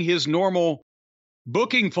approximating his normal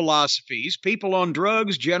booking philosophies. People on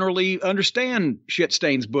drugs generally understand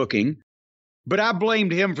Shitstain's booking, but I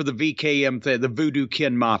blamed him for the VKM thing, the Voodoo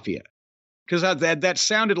Kin Mafia, because that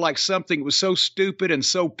sounded like something that was so stupid and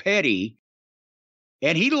so petty.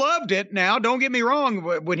 And he loved it. Now, don't get me wrong,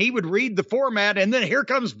 when he would read the format, and then here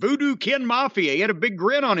comes Voodoo Kin Mafia, he had a big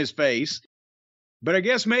grin on his face. But I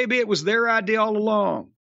guess maybe it was their idea all along.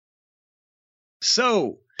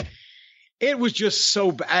 So it was just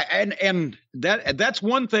so bad. And that's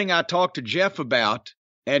one thing I talked to Jeff about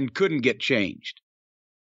and couldn't get changed.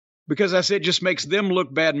 Because I said it just makes them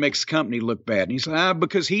look bad, makes the company look bad. And he said,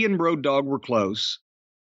 because he and Road Dogg were close.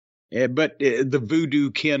 But the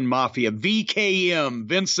Voodoo Kin Mafia, VKM,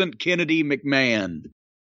 Vincent Kennedy McMahon.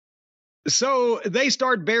 So they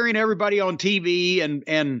start burying everybody on TV,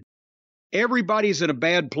 and everybody's in a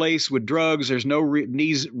bad place with drugs. There's no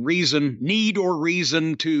need or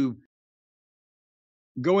reason to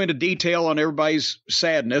go into detail on everybody's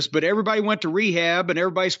sadness, but everybody went to rehab and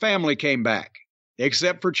everybody's family came back,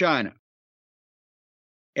 except for China.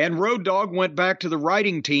 And Road Dogg went back to the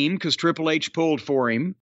writing team because Triple H pulled for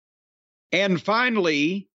him. And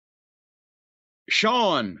finally,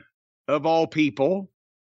 Shawn, of all people,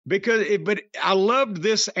 but I loved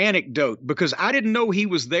this anecdote because I didn't know he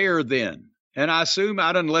was there then. And I assume,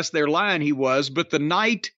 unless they're lying, he was. But the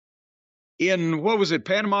night in,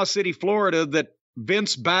 Panama City, Florida, that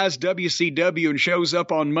Vince buys WCW and shows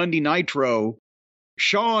up on Monday Nitro,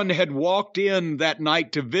 Shawn had walked in that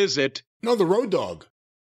night to visit. No, the Road Dogg.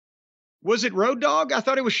 Was it Road Dogg? I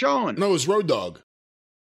thought it was Shawn. No, it was Road Dogg.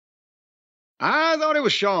 I thought it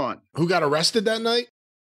was Shawn. Who got arrested that night?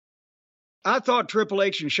 I thought Triple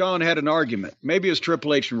H and Shawn had an argument. Maybe it was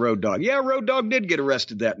Triple H and Road Dogg. Yeah, Road Dogg did get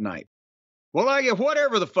arrested that night. Well,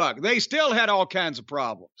 whatever the fuck. They still had all kinds of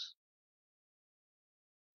problems.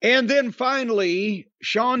 And then finally,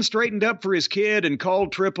 Shawn straightened up for his kid and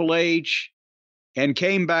called Triple H and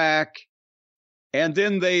came back. And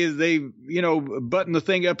then they buttoned the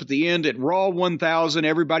thing up at the end at Raw 1000.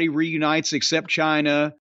 Everybody reunites except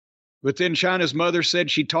China. But then China's mother said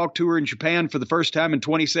she talked to her in Japan for the first time in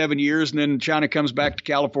 27 years, and then China comes back to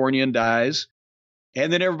California and dies.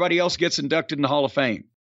 And then everybody else gets inducted in the Hall of Fame.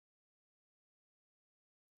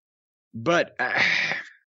 But,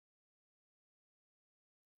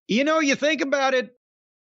 you think about it,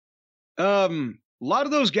 a lot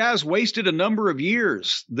of those guys wasted a number of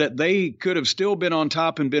years that they could have still been on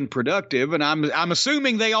top and been productive, and I'm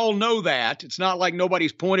assuming they all know that. It's not like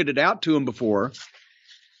nobody's pointed it out to them before.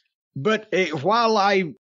 But while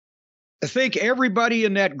I think everybody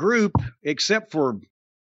in that group, except for,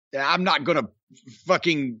 I'm not going to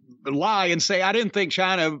fucking lie and say I didn't think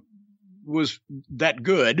China was that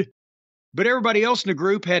good, but everybody else in the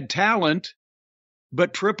group had talent,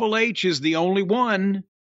 but Triple H is the only one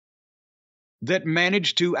that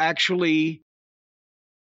managed to actually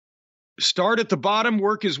start at the bottom,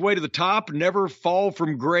 work his way to the top, never fall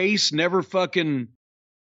from grace, never fucking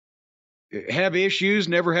have issues,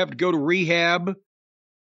 never have to go to rehab,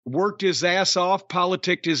 worked his ass off,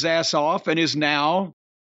 politicked his ass off, and is now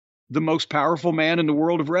the most powerful man in the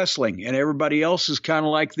world of wrestling. And everybody else is kind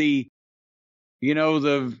of like the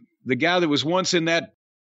guy that was once in that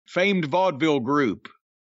famed vaudeville group.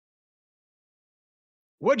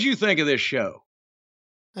 What'd you think of this show?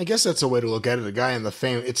 I guess that's a way to look at it. A guy in the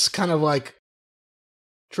fame. It's kind of like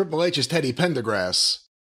Triple H is Teddy Pendergrass.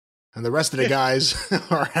 And the rest of the guys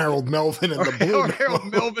are Harold Melvin and the Blue Notes. Harold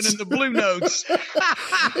Melvin and the Blue Notes.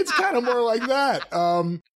 It's kind of more like that.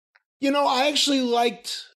 I actually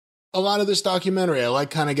liked a lot of this documentary. I like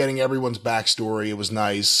kind of getting everyone's backstory. It was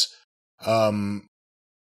nice.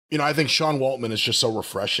 I think Sean Waltman is just so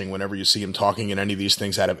refreshing whenever you see him talking in any of these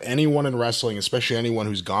things. Out of anyone in wrestling, especially anyone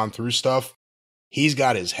who's gone through stuff, he's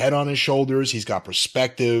got his head on his shoulders. He's got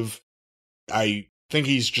perspective. I think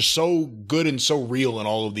he's just so good and so real in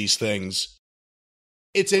all of these things.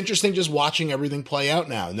 It's interesting just watching everything play out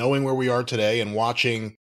now, knowing where we are today and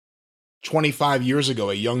watching 25 years ago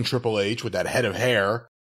a young Triple H with that head of hair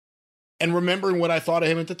and remembering what I thought of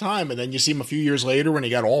him at the time. And then you see him a few years later when he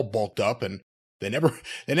got all bulked up, and they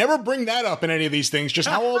never bring that up in any of these things, just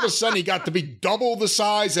how all of a sudden he got to be double the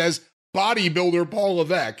size as bodybuilder Paul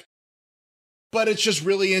Levesque. But it's just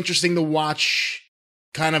really interesting to watch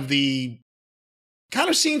kind of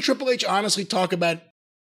seeing Triple H honestly talk about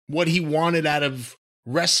what he wanted out of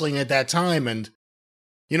wrestling at that time. And,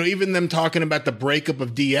 even them talking about the breakup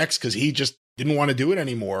of DX because he just didn't want to do it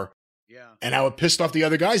anymore. Yeah. And how it pissed off the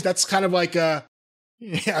other guys. That's kind of like, we're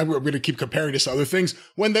going to keep comparing this to other things.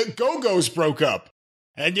 When the Go-Go's broke up.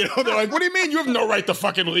 And, they're like, what do you mean? You have no right to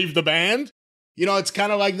fucking leave the band. It's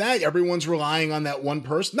kind of like that. Everyone's relying on that one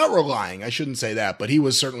person. Not relying, I shouldn't say that, but he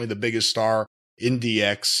was certainly the biggest star in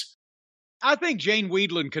DX. I think Jane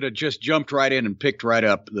Weedland could have just jumped right in and picked right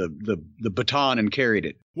up the baton and carried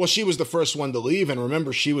it. Well, she was the first one to leave, and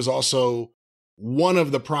remember, she was also one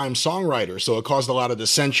of the prime songwriters, so it caused a lot of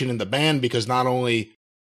dissension in the band because not only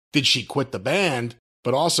did she quit the band,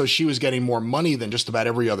 but also she was getting more money than just about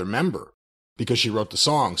every other member because she wrote the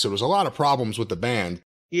song. So there was a lot of problems with the band.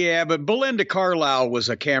 Yeah, but Belinda Carlisle was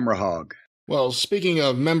a camera hog. Well, speaking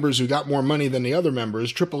of members who got more money than the other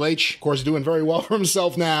members, Triple H, of course, doing very well for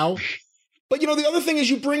himself now. But, the other thing is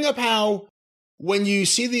you bring up how when you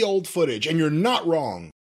see the old footage, and you're not wrong,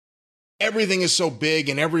 everything is so big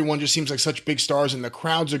and everyone just seems like such big stars and the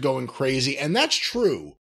crowds are going crazy. And that's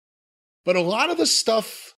true. But a lot of the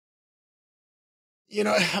stuff,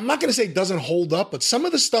 I'm not going to say it doesn't hold up, but some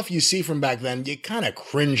of the stuff you see from back then, you kind of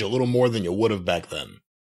cringe a little more than you would have back then.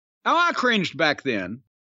 Oh, I cringed back then.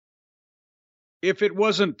 If it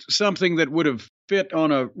wasn't something that would have fit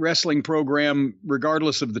on a wrestling program,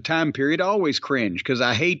 regardless of the time period, I always cringe because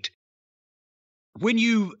I hate when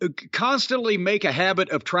you constantly make a habit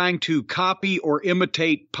of trying to copy or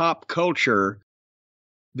imitate pop culture,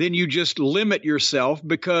 then you just limit yourself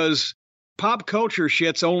because pop culture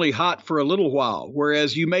shit's only hot for a little while,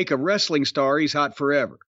 whereas you make a wrestling star, he's hot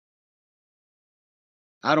forever.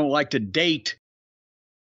 I don't like to date.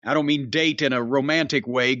 I don't mean date in a romantic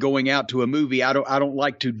way, going out to a movie. I don't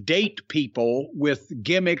like to date people with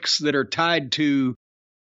gimmicks that are tied to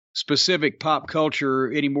specific pop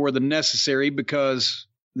culture any more than necessary, because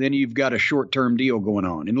then you've got a short-term deal going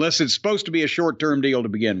on, unless it's supposed to be a short-term deal to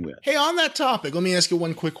begin with. Hey, on that topic, let me ask you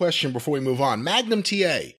one quick question before we move on. Magnum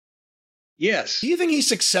TA. Yes. Do you think he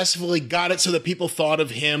successfully got it so that people thought of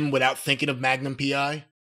him without thinking of Magnum PI?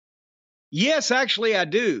 Yes, actually, I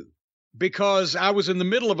do. Because I was in the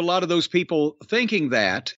middle of a lot of those people thinking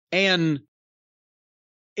that. And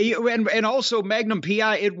also Magnum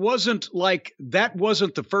PI, it wasn't like that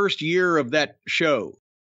wasn't the first year of that show.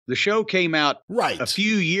 The show came out a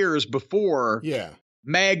few years before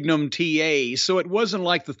Magnum TA. So it wasn't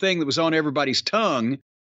like the thing that was on everybody's tongue.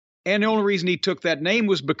 And the only reason he took that name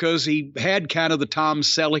was because he had kind of the Tom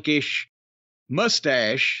Selleck-ish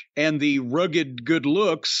mustache and the rugged good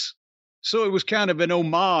looks. So it was kind of an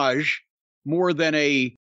homage more than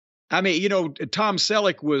Tom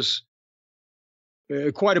Selleck was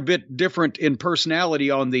quite a bit different in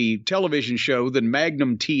personality on the television show than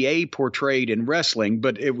Magnum TA portrayed in wrestling,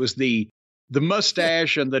 but it was the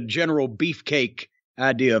mustache and the general beefcake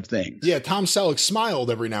idea of things. Yeah, Tom Selleck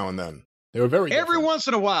smiled every now and then. They were very different. Every once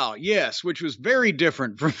in a while, yes, which was very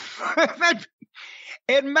different from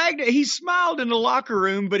And he smiled in the locker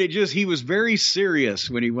room, but he was very serious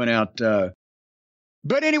when he went out.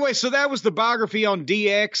 But anyway, so that was the biography on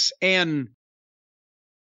DX. And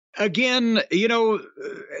again,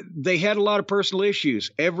 they had a lot of personal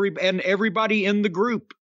issues. Everybody in the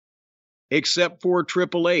group, except for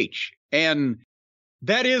Triple H. And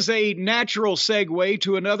that is a natural segue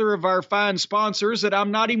to another of our fine sponsors that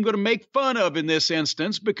I'm not even going to make fun of in this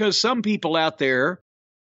instance, because some people out there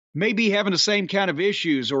may be having the same kind of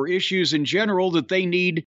issues or issues in general that they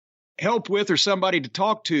need help with or somebody to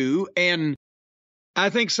talk to. And I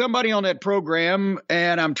think somebody on that program,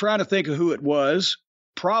 and I'm trying to think of who it was,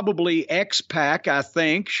 probably X-Pac, I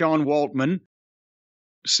think, Sean Waltman,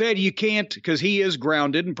 said you can't, because he is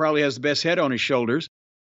grounded and probably has the best head on his shoulders,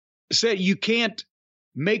 said you can't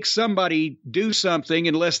make somebody do something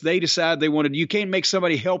unless they decide they want to. You can't make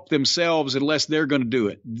somebody help themselves unless they're going to do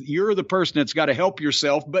it. You're the person that's got to help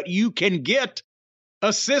yourself, but you can get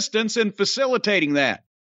assistance in facilitating that.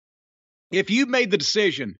 If you've made the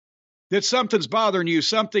decision that something's bothering you,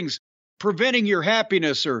 something's preventing your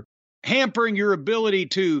happiness or hampering your ability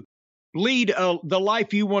to lead the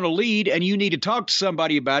life you want to lead, and you need to talk to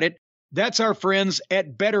somebody about it, that's our friends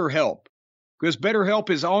at BetterHelp. Because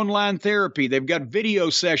BetterHelp is online therapy. They've got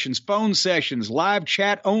video sessions, phone sessions, live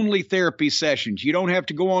chat-only therapy sessions. You don't have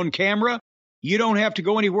to go on camera. You don't have to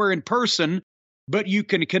go anywhere in person, but you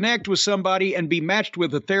can connect with somebody and be matched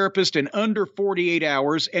with a therapist in under 48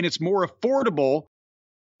 hours, and it's more affordable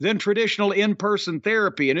than traditional in-person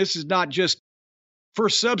therapy. And this is not just for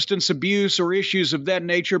substance abuse or issues of that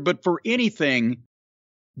nature, but for anything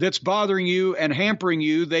that's bothering you and hampering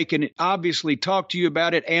you, they can obviously talk to you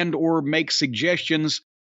about it and or make suggestions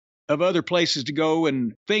of other places to go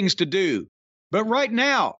and things to do. But right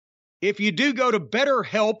now, if you do go to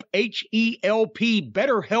BetterHelp, H-E-L-P,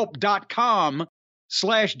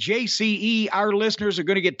 BetterHelp.com/JCE, our listeners are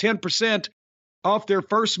going to get 10% off their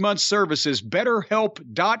first month's services.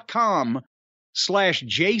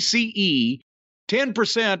 BetterHelp.com/JCE,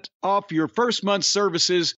 10% off your first month's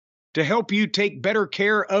services to help you take better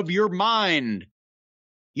care of your mind.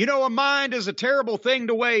 You know, a mind is a terrible thing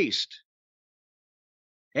to waste.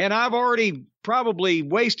 And I've already probably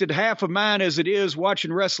wasted half of mine as it is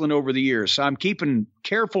watching wrestling over the years. So I'm keeping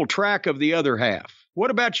careful track of the other half.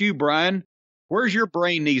 What about you, Brian? Where's your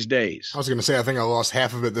brain these days? I was going to say, I think I lost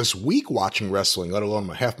half of it this week watching wrestling, let alone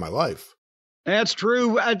half my life. That's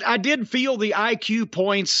true. I did feel the IQ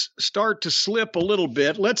points start to slip a little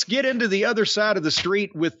bit. Let's get into the other side of the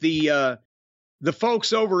street with the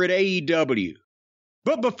folks over at AEW.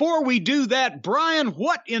 But before we do that, Brian,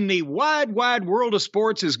 what in the wide, wide world of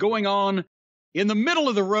sports is going on in the middle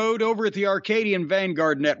of the road over at the Arcadian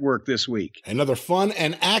Vanguard Network this week? Another fun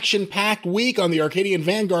and action-packed week on the Arcadian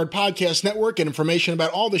Vanguard Podcast Network, and information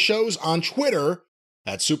about all the shows on Twitter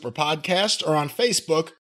at Super Podcast or on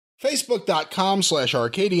Facebook,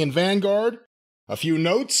 Facebook.com/Arcadian Vanguard. A few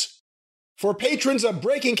notes. For patrons of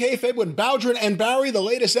Breaking Kayfabe with Baldwin and Barry, the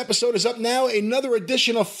latest episode is up now. Another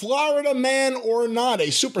edition of Florida Man or Not, a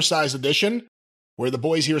supersized edition, where the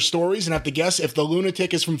boys hear stories and have to guess if the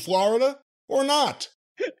lunatic is from Florida or not.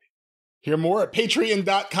 Hear more at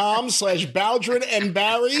patreon.com/Baldwin and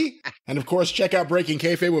Barry. And of course, check out Breaking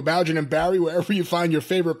Kayfabe with Baldwin and Barry wherever you find your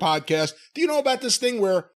favorite podcast. Do you know about this thing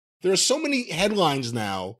where there are so many headlines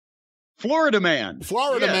now? Florida Man.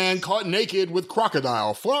 Florida Man caught naked with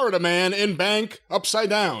crocodile. Florida Man in bank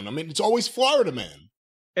upside down. I mean, it's always Florida Man.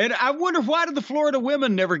 And I wonder, why did the Florida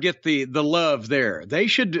women never get the love there? They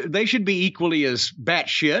should be equally as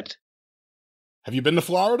batshit. Have you been to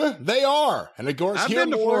Florida? They are. And of course, I've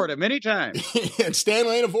been to Florida many times. And Stan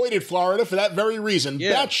Lane avoided Florida for that very reason.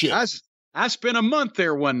 Yeah, Batshit. I spent a month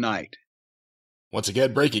there one night. Once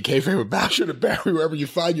again, Breaking Kayfabe with Baldwin and Barry wherever you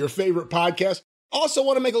find your favorite podcast. Also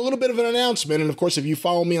want to make a little bit of an announcement, and of course, if you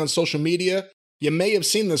follow me on social media, you may have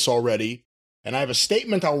seen this already, and I have a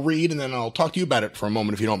statement I'll read, and then I'll talk to you about it for a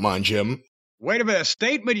moment, if you don't mind, Jim. Wait a minute, a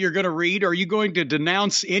statement you're going to read? Are you going to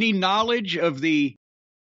denounce any knowledge of the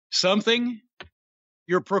something?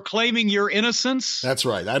 You're proclaiming your innocence? That's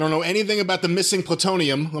right. I don't know anything about the missing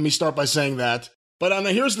plutonium. Let me start by saying that. But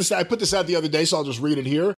here's the I put this out the other day, so I'll just read it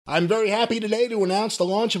here. I'm very happy today to announce the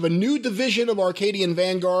launch of a new division of Arcadian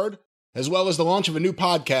Vanguard, as well as the launch of a new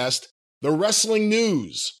podcast, The Wrestling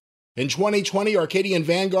News. In 2020, Arcadian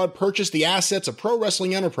Vanguard purchased the assets of Pro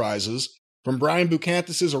Wrestling Enterprises from Brian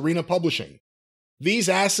Bucantis' Arena Publishing. These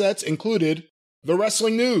assets included The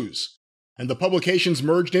Wrestling News, and the publications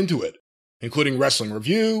merged into it, including Wrestling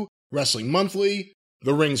Review, Wrestling Monthly,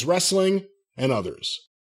 The Rings Wrestling, and others.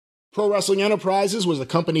 Pro Wrestling Enterprises was a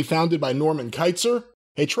company founded by Norman Keitzer,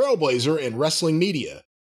 a trailblazer in wrestling media.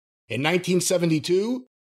 In 1972,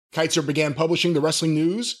 Keitzer began publishing The Wrestling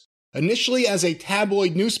News, initially as a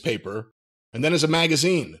tabloid newspaper, and then as a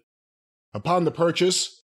magazine. Upon the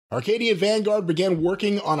purchase, Arcadian Vanguard began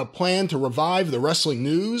working on a plan to revive The Wrestling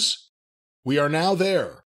News. We are now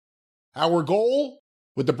there. Our goal,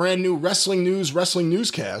 with the brand new Wrestling News Wrestling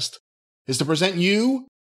Newscast, is to present you,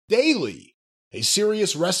 daily, a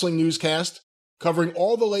serious wrestling newscast covering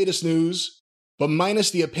all the latest news, but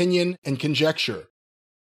minus the opinion and conjecture.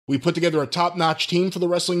 We put together a top-notch team for the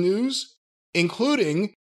Wrestling News,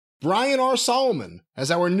 including Brian R. Solomon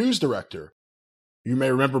as our news director. You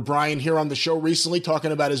may remember Brian here on the show recently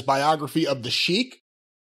talking about his biography of The Sheik.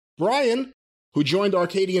 Brian, who joined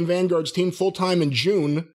Arcadian Vanguard's team full-time in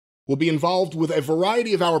June, will be involved with a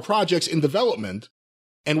variety of our projects in development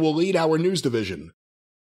and will lead our news division.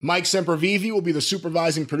 Mike Sempervive will be the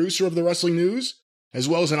supervising producer of the Wrestling News, as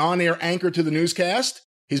well as an on-air anchor to the newscast.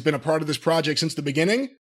 He's been a part of this project since the beginning.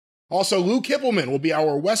 Also, Lou Kippelman will be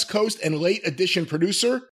our West Coast and late edition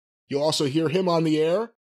producer. You'll also hear him on the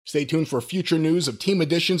air. Stay tuned for future news of team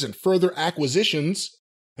additions and further acquisitions.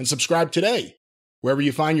 And subscribe today, wherever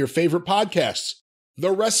you find your favorite podcasts.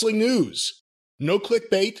 The Wrestling News. No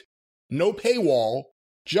clickbait, no paywall,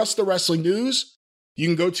 just the Wrestling News. You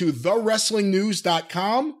can go to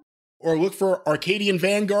thewrestlingnews.com or look for Arcadian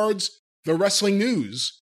Vanguard's The Wrestling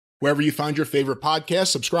News. Wherever you find your favorite podcast,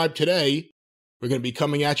 subscribe today. We're going to be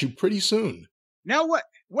coming at you pretty soon. Now,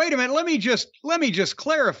 wait a minute. Let me just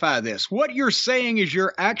clarify this. What you're saying is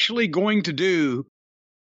you're actually going to do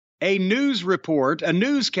a news report, a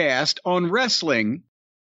newscast on wrestling,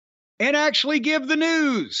 and actually give the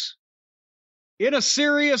news in a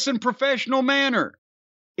serious and professional manner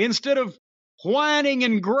instead of whining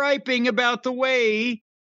and griping about the way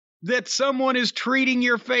that someone is treating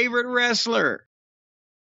your favorite wrestler.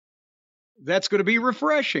 That's going to be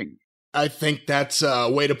refreshing. I think that's a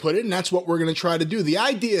way to put it, and that's what we're going to try to do. The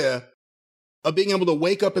idea of being able to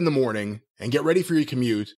wake up in the morning and get ready for your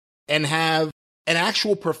commute and have an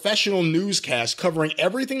actual professional newscast covering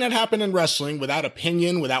everything that happened in wrestling without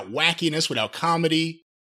opinion, without wackiness, without comedy,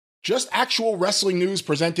 just actual wrestling news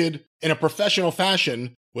presented in a professional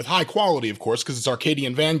fashion with high quality, of course, because it's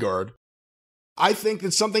Arcadian Vanguard. I think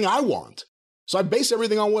it's something I want. So I base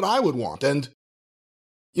everything on what I would want. And,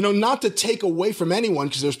 you know, not to take away from anyone,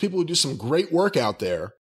 because there's people who do some great work out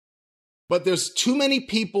there, but there's too many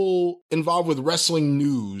people involved with wrestling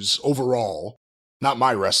news overall, not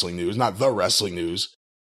my wrestling news, not the wrestling news,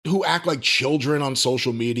 who act like children on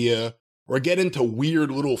social media or get into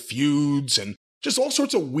weird little feuds and just all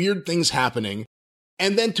sorts of weird things happening.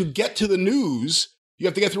 And then to get to the news, you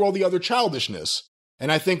have to get through all the other childishness.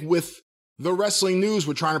 And I think with the wrestling news,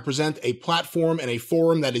 we're trying to present a platform and a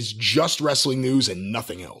forum that is just wrestling news and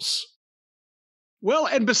nothing else. Well,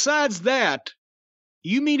 and besides that,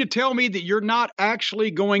 you mean to tell me that you're not actually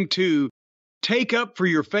going to take up for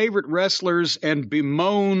your favorite wrestlers and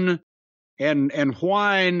bemoan and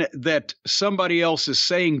whine that somebody else is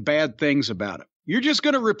saying bad things about them? You're just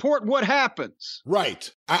going to report what happens.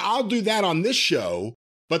 Right. I'll do that on this show,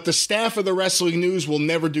 but the staff of the Wrestling News will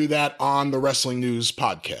never do that on the Wrestling News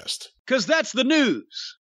podcast. Because that's the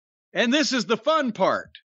news. And this is the fun part,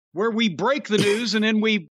 where we break the news and then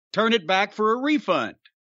we turn it back for a refund.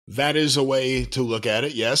 That is a way to look at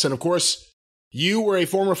it, yes. And of course, you were a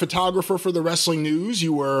former photographer for the Wrestling News.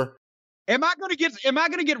 You were... Am I going to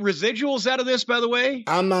get residuals out of this, by the way?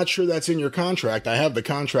 I'm not sure that's in your contract. I have the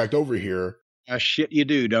contract over here. Shit you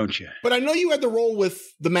do, don't you? But I know you had the role with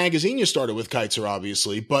the magazine you started with, Kaiser,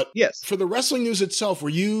 obviously. But yes, for the Wrestling News itself,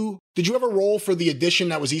 did you have a role for the edition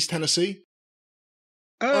that was East Tennessee?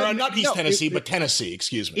 Not East Tennessee, but Tennessee,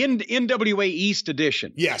 excuse me. In NWA East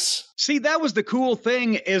edition. Yes. See, that was the cool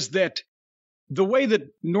thing, is that the way that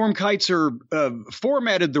Norm Kaiser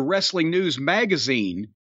formatted the Wrestling News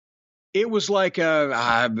magazine, it was like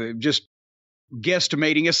just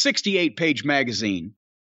guesstimating a 68-page magazine.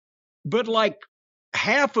 But like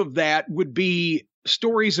half of that would be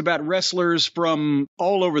stories about wrestlers from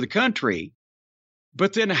all over the country.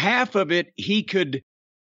 But then half of it, he could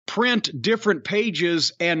print different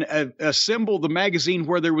pages and assemble the magazine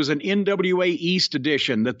where there was an NWA East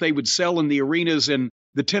edition that they would sell in the arenas in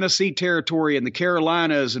the Tennessee territory and the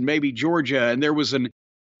Carolinas and maybe Georgia. And there was a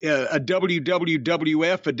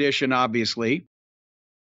WWF edition, obviously.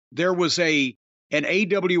 There was an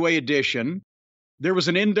AWA edition. There was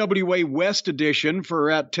an NWA West edition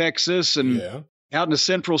for out Texas and out in the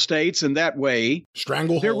central states and that way.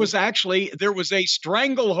 Stranglehold. There was a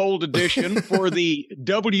Stranglehold edition for the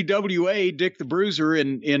WWA Dick the Bruiser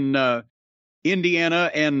in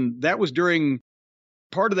Indiana, and that was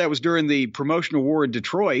part of that was during the promotional war in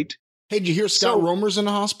Detroit. Hey, did you hear Scott Romer's in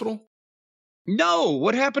the hospital? No.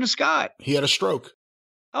 What happened to Scott? He had a stroke.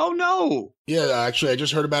 Oh, no. Yeah, actually, I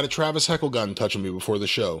just heard about it. Travis Heckle got in touch with me before the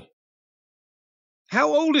show. How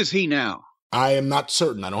old is he now? I am not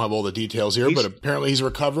certain. I don't have all the details here, but apparently he's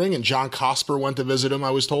recovering, and John Cosper went to visit him,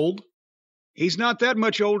 I was told. He's not that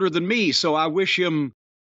much older than me, so I wish him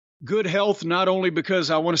good health, not only because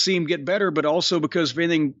I want to see him get better, but also because if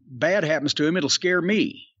anything bad happens to him, it'll scare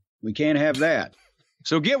me. We can't have that.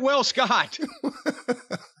 So get well, Scott.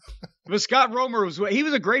 But Scott Romer was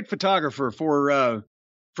a great photographer for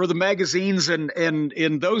the magazines, and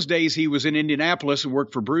in those days he was in Indianapolis and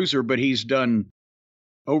worked for Bruiser, but he's done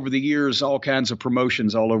over the years all kinds of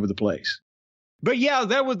promotions all over the place. But yeah,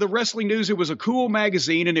 that was the Wrestling News. It was a cool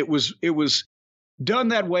magazine, and it was done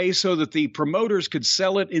that way so that the promoters could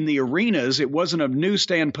sell it in the arenas. It wasn't a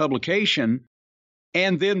newsstand publication.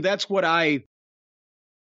 And then that's what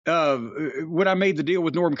when I made the deal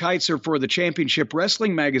with Norm Kaiser for the Championship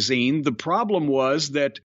Wrestling magazine, the problem was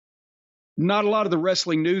that not a lot of the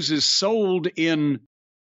Wrestling News is sold in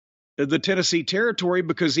the Tennessee territory,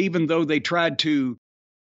 because even though they tried to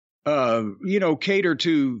cater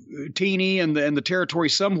to Teeny and the territory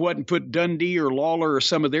somewhat and put Dundee or Lawler or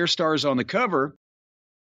some of their stars on the cover,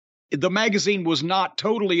 the magazine was not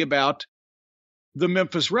totally about the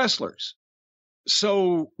Memphis wrestlers.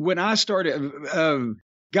 So when I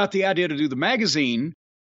got the idea to do the magazine,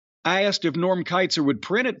 I asked if Norm Kaiser would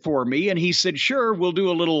print it for me, and he said, sure, we'll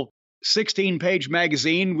do a little 16-page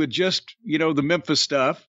magazine with just, the Memphis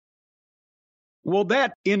stuff. Well,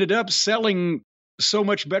 that ended up selling so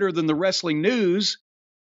much better than the Wrestling News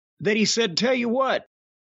that he said, tell you what,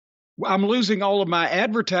 I'm losing all of my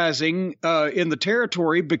advertising in the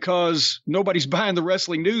territory because nobody's buying the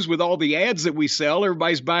wrestling news with all the ads that we sell.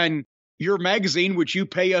 Everybody's buying your magazine, which you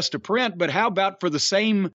pay us to print. But how about for the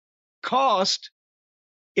same cost,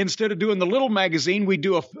 instead of doing the little magazine, we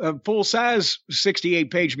do a full-size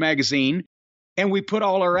 68-page magazine, and we put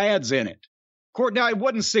all our ads in it. Now, it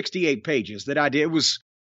wasn't 68 pages that I did. It was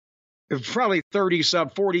probably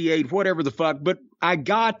 30-some, 48, whatever the fuck. But I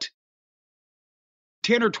got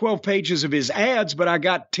 10 or 12 pages of his ads, but I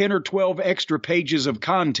got 10 or 12 extra pages of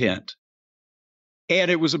content. And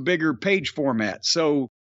it was a bigger page format. So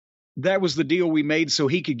that was the deal we made so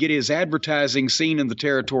he could get his advertising seen in the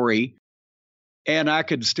territory, and I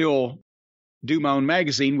could still do my own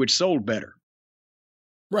magazine, which sold better.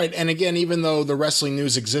 Right. And again, even though the wrestling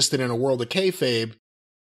news existed in a world of kayfabe,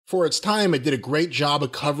 for its time, it did a great job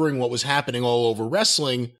of covering what was happening all over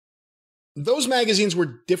wrestling. Those magazines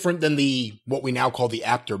were different than what we now call the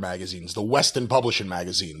Apter magazines, the Weston Publishing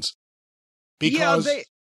magazines. Because,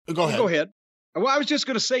 Go ahead. Well, I was just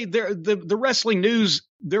going to say, the wrestling news,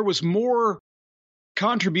 there was more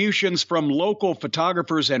contributions from local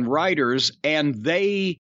photographers and writers, and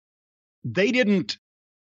they didn't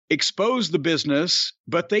expose the business,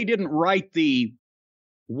 but they didn't write the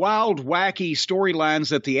wild, wacky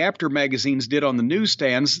storylines that the Apter magazines did on the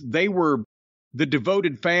newsstands. They were the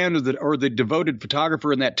devoted fan or the devoted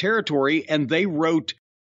photographer in that territory, and they wrote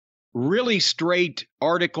really straight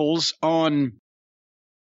articles on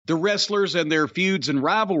the wrestlers and their feuds and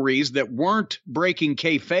rivalries that weren't breaking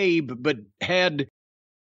kayfabe, but had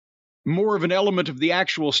more of an element of the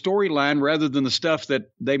actual storyline rather than the stuff that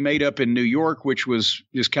they made up in New York, which was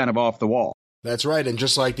just kind of off the wall. That's right. And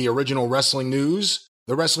just like the original Wrestling News,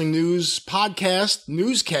 the Wrestling News podcast,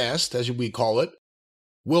 newscast, as we call it,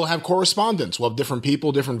 will have correspondence. We'll have different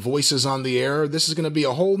people, different voices on the air. This is going to be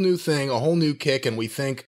a whole new thing, a whole new kick, and we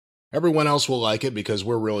think everyone else will like it because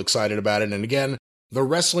we're real excited about it. And again,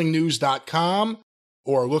 thewrestlingnews.com,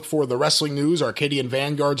 or look for The Wrestling News, Arcadian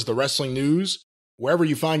Vanguard's The Wrestling News, wherever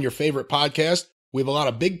you find your favorite podcast. We have a lot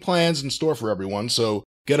of big plans in store for everyone, so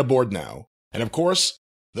get aboard now. And of course,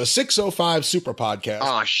 the 605 Super Podcast.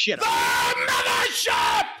 Oh, shit. The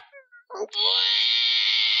Mothership!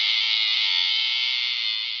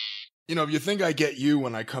 You know, if you think I get you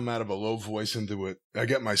when I come out of a low voice into it, I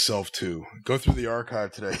get myself too. Go through the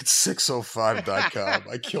archive today. It's 605.com.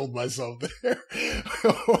 I killed myself there.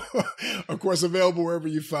 Of course, available wherever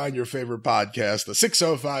you find your favorite podcast. The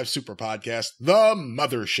 605 Super Podcast, The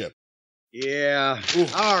Mothership. Yeah. Ooh.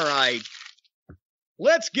 All right.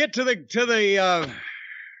 Let's get to the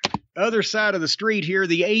other side of the street here,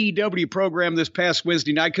 the AEW program this past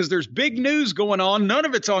Wednesday night, because there's big news going on. None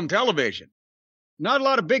of it's on television. Not a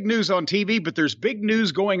lot of big news on TV, but there's big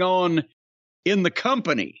news going on in the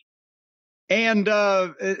company. And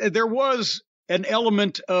there was an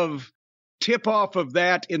element of tip-off of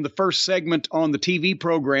that in the first segment on the TV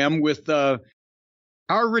program with our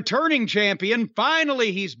returning champion.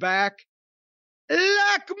 Finally, he's back.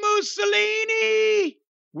 Like Mussolini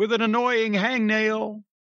with an annoying hangnail.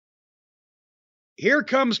 Here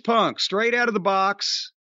comes Punk, straight out of the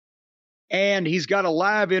box. And he's got a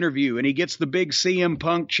live interview, and he gets the big CM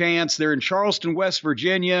Punk chants. They're in Charleston, West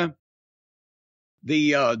Virginia,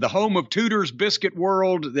 the home of Tudor's Biscuit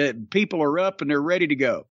World. That people are up and they're ready to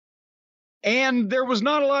go. And there was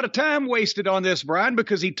not a lot of time wasted on this, Brian,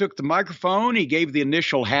 because he took the microphone, he gave the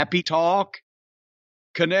initial happy talk,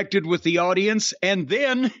 connected with the audience, and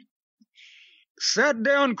then sat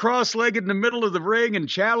down cross-legged in the middle of the ring and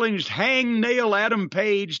challenged Hangnail Adam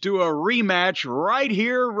Page to a rematch right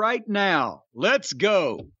here, right now. Let's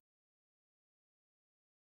go.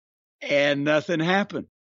 And nothing happened.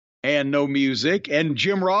 And no music. And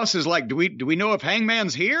Jim Ross is like, do we know if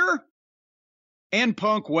Hangman's here? And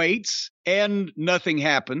Punk waits, and nothing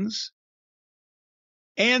happens.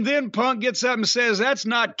 And then Punk gets up and says, that's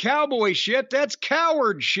not cowboy shit, that's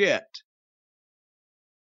coward shit.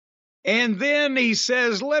 And then he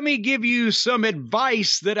says, let me give you some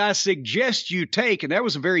advice that I suggest you take. And that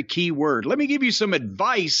was a very key word. Let me give you some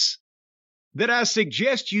advice that I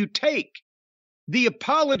suggest you take. The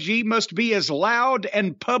apology must be as loud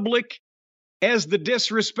and public as the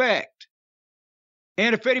disrespect.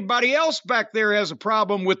 And if anybody else back there has a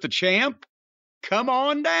problem with the champ, come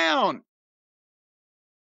on down.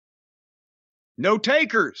 No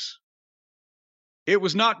takers. It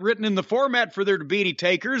was not written in the format for there to be any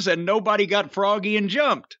takers, and nobody got froggy and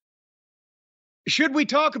jumped. Should we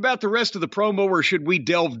talk about the rest of the promo, or should we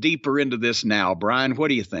delve deeper into this now, Brian? What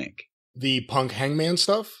do you think? The Punk Hangman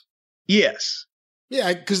stuff? Yes.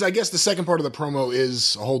 Yeah, because I guess the second part of the promo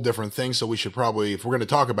is a whole different thing, so we should probably, if we're going to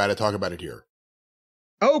talk about it here.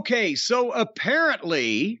 Okay, so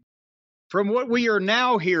apparently, from what we are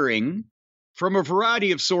now hearing from a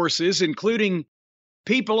variety of sources, including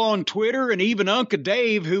people on Twitter and even Uncle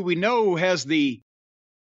Dave, who we know has the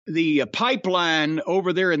pipeline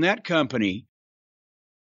over there in that company,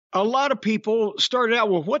 a lot of people started out,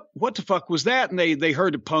 well, what the fuck was that? And they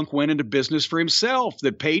heard that Punk went into business for himself,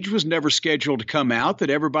 that Page was never scheduled to come out, that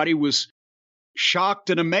everybody was shocked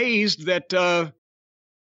and amazed that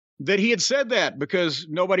he had said that because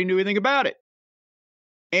nobody knew anything about it.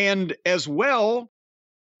 And as well,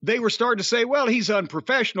 they were starting to say, well, he's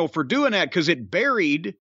unprofessional for doing that because it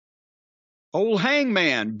buried old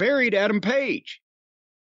Hangman, buried Adam Page.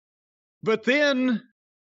 But then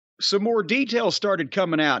some more details started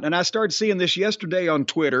coming out, and I started seeing this yesterday on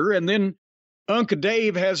Twitter, and then Uncle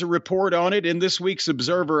Dave has a report on it in this week's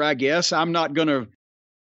Observer, I guess. I'm not going to...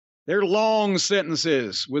 They're long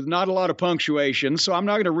sentences with not a lot of punctuation, so I'm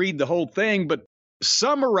not going to read the whole thing, but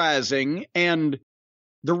summarizing, and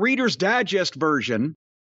the Reader's Digest version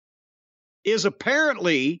is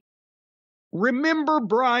apparently, remember,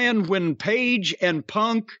 Brian, when Page and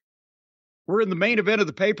Punk were in the main event of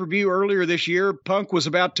the pay-per-view earlier this year? Punk was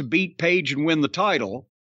about to beat Page and win the title,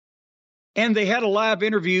 and they had a live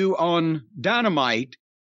interview on Dynamite.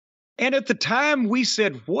 And at the time, we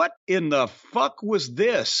said, what in the fuck was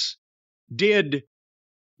this? Did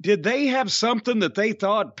they have something that they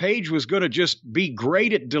thought Page was going to just be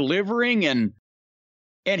great at delivering and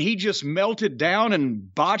he just melted down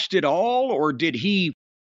and botched it all? Or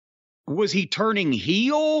was he turning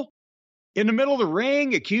heel in the middle of the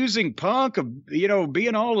ring, accusing Punk of,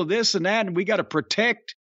 being all of this and that, and we got to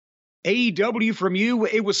protect AEW from you?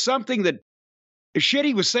 It was something that shit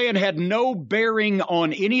he was saying had no bearing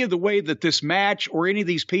on any of the way that this match or any of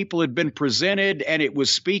these people had been presented, and it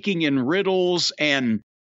was speaking in riddles and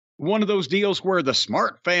one of those deals where the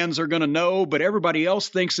smart fans are going to know, but everybody else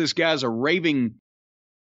thinks this guy's a raving,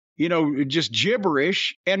 just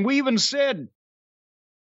gibberish. And we even said,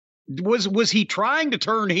 was he trying to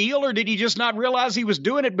turn heel, or did he just not realize he was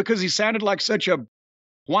doing it because he sounded like such a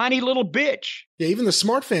whiny little bitch? Yeah, even the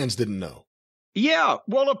smart fans didn't know. Yeah,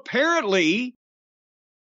 well, apparently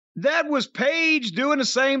that was Page doing the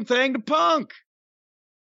same thing to Punk,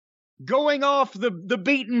 going off the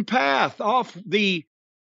beaten path, off the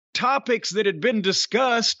topics that had been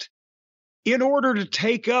discussed in order to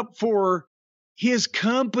take up for his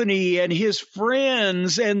company and his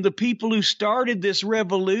friends and the people who started this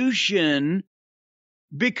revolution,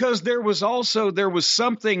 because there was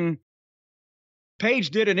something. Page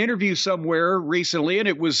did an interview somewhere recently, and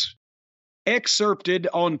it was excerpted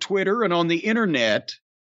on Twitter and on the internet,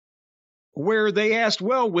 where they asked,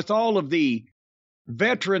 well, with all of the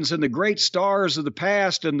veterans and the great stars of the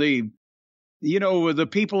past and the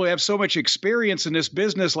people who have so much experience in this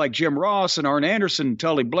business, like Jim Ross and Arn Anderson,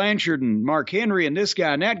 Tully Blanchard and Mark Henry and this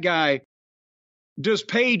guy and that guy, does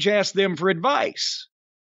Page ask them for advice?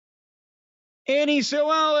 And he said,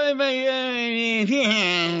 well,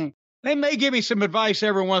 they may give me some advice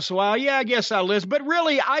every once in a while. Yeah, I guess I'll listen. But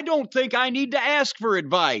really, I don't think I need to ask for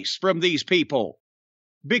advice from these people,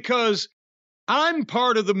 because I'm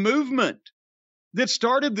part of the movement that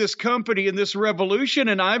started this company and this revolution,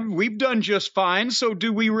 and we've done just fine. So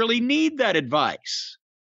do we really need that advice?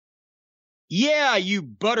 Yeah, you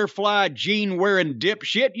butterfly jean wearing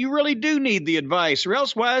dipshit, you really do need the advice, or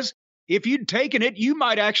elsewise, if you'd taken it, you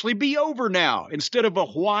might actually be over now instead of a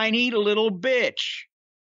whiny little bitch.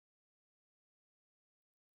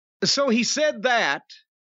 So he said that,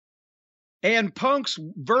 and Punk's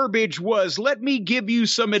verbiage was, let me give you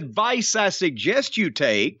some advice I suggest you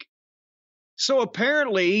take. So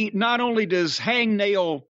apparently, not only does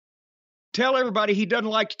Hangnail tell everybody he doesn't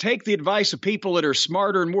like to take the advice of people that are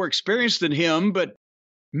smarter and more experienced than him, but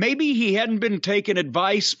maybe he hadn't been taking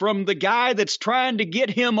advice from the guy that's trying to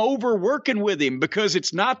get him over working with him, because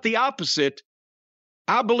it's not the opposite.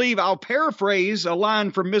 I believe I'll paraphrase a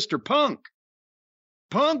line from Mr. Punk.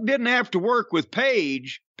 Punk didn't have to work with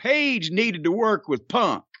Page. Page needed to work with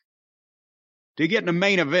Punk to get in the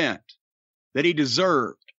main event that he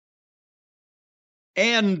deserved.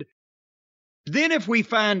 And then if we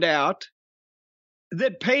find out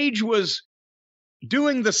that Page was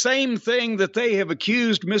doing the same thing that they have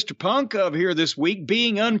accused Mr. Punk of here this week,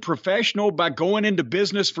 being unprofessional by going into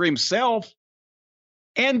business for himself,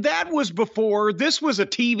 and that was before, this was a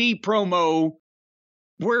TV promo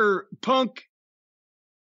where Punk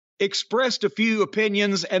expressed a few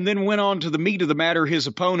opinions and then went on to the meat of the matter, his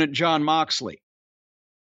opponent, Jon Moxley.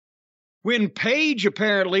 When Page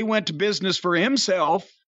apparently went to business for himself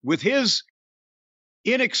with his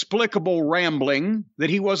inexplicable rambling that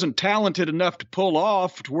he wasn't talented enough to pull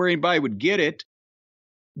off to where anybody would get it.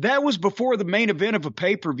 That was before the main event of a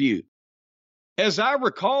pay-per-view. As I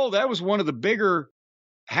recall, that was one of the bigger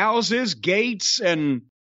houses, gates, and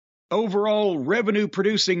overall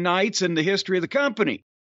revenue-producing nights in the history of the company.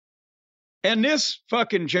 And this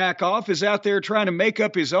fucking jackoff is out there trying to make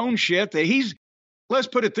up his own shit that he's, let's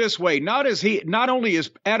put it this way, not only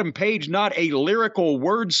is Adam Page not a lyrical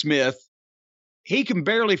wordsmith, he can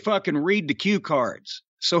barely fucking read the cue cards.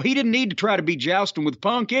 So he didn't need to try to be jousting with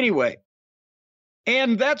Punk anyway.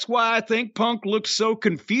 And that's why I think Punk looked so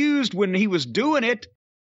confused when he was doing it,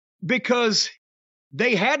 because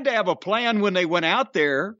they had to have a plan when they went out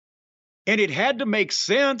there, and it had to make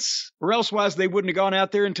sense, or elsewise they wouldn't have gone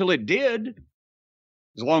out there until it did,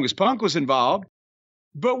 as long as Punk was involved.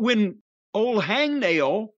 But when old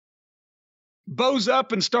Hangnail bows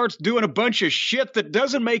up and starts doing a bunch of shit that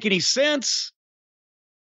doesn't make any sense,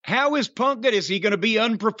 how is Punk good? Is he going to be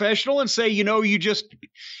unprofessional and say, you know, you just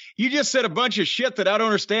said a bunch of shit that I don't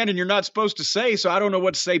understand and you're not supposed to say, so I don't know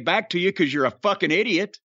what to say back to you because you're a fucking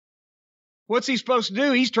idiot? What's he supposed to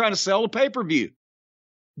do? He's trying to sell a pay-per-view.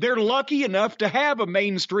 They're lucky enough to have a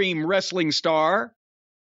mainstream wrestling star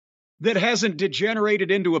that hasn't degenerated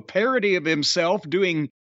into a parody of himself doing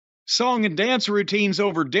song and dance routines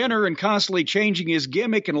over dinner and constantly changing his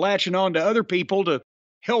gimmick and latching on to other people to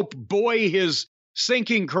help buoy his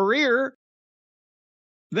sinking career.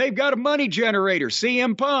 They've got a money generator,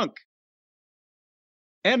 CM Punk.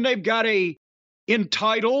 And they've got a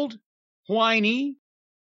entitled, whiny,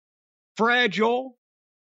 fragile,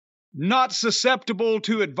 not susceptible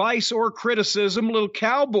to advice or criticism little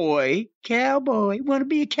cowboy. Cowboy, want to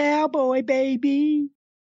be a cowboy, baby.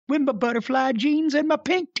 With my butterfly jeans and my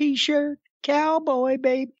pink t-shirt. Cowboy,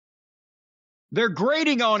 baby. They're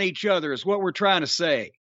grating on each other is what we're trying to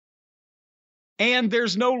say. And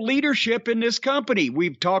there's no leadership in this company.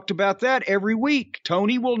 We've talked about that every week.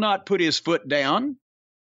 Tony will not put his foot down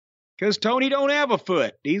because Tony don't have a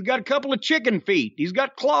foot. He's got a couple of chicken feet. He's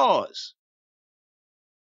got claws.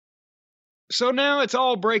 So now it's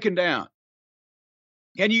all breaking down.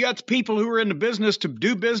 And you got the people who are in the business to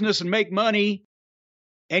do business and make money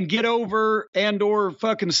and get over and or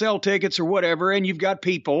fucking sell tickets or whatever. And you've got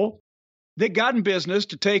people that got in business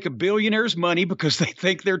to take a billionaire's money because they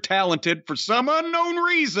think they're talented for some unknown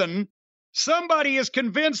reason. Somebody has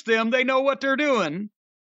convinced them they know what they're doing.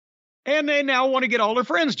 And they now want to get all their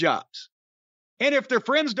friends jobs. And if their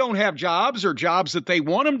friends don't have jobs or jobs that they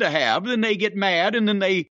want them to have, then they get mad and then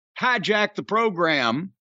they hijack the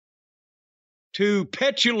program to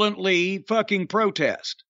petulantly fucking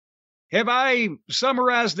protest. Have I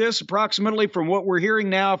summarized this approximately from what we're hearing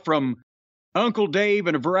now from Uncle Dave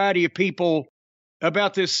and a variety of people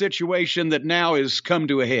about this situation that now has come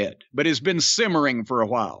to a head, but has been simmering for a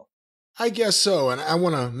while? I guess so, and I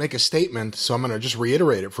want to make a statement, so I'm going to just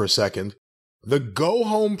reiterate it for a second. The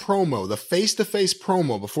go-home promo, the face-to-face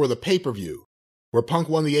promo before the pay-per-view, where Punk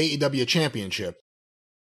won the AEW championship,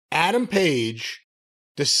 Adam Page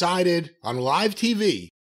decided on live TV,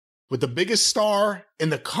 with the biggest star in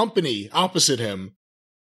the company opposite him,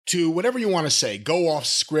 to, whatever you want to say, go off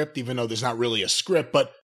script, even though there's not really a script,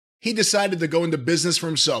 but he decided to go into business for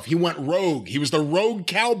himself. He went rogue. He was the rogue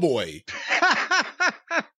cowboy.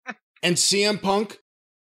 And CM Punk,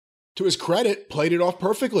 to his credit, played it off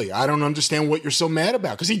perfectly. I don't understand what you're so mad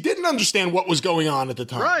about, because he didn't understand what was going on at the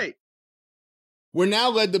time. Right. We're now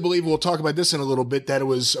led to believe, we'll talk about this in a little bit, that it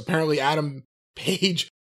was apparently Adam Page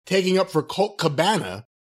taking up for Colt Cabana.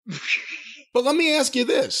 But let me ask you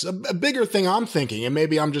this, a bigger thing I'm thinking, and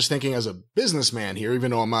maybe I'm just thinking as a businessman here,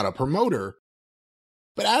 even though I'm not a promoter,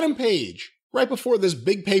 but Adam Page, right before this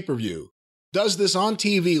big pay-per-view, does this on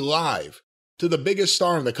TV live to the biggest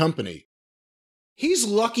star in the company. He's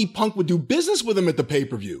lucky Punk would do business with him at the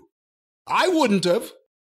pay-per-view. I wouldn't have.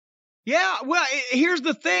 Yeah, well, here's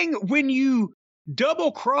the thing. When you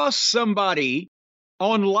double-cross somebody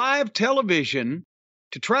on live television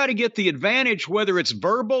to try to get the advantage, whether it's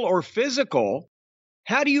verbal or physical,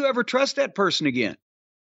 how do you ever trust that person again?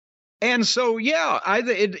 And so, yeah,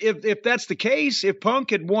 if that's the case, if Punk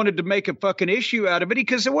had wanted to make a fucking issue out of it, he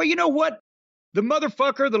could say, well, you know what? The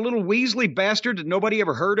motherfucker, the little Weasley bastard that nobody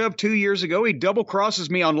ever heard of 2 years ago, he double-crosses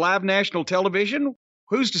me on live national television.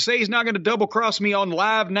 Who's to say he's not going to double-cross me on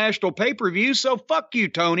live national pay-per-view? So fuck you,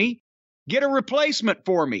 Tony. Get a replacement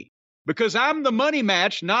for me. Because I'm the money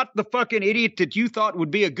match, not the fucking idiot that you thought would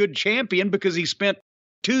be a good champion because he spent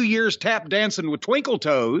 2 years tap dancing with Twinkle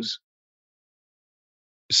Toes.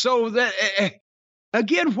 So that,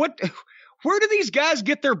 again, where do these guys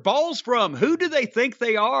get their balls from? Who do they think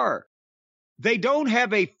they are? They don't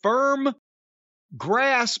have a firm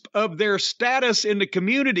grasp of their status in the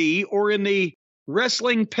community or in the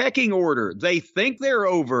wrestling pecking order. They think they're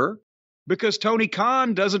over because Tony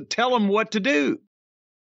Khan doesn't tell them what to do.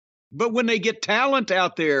 But when they get talent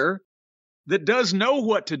out there that does know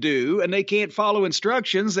what to do and they can't follow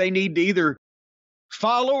instructions, they need to either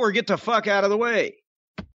follow or get the fuck out of the way.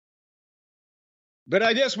 But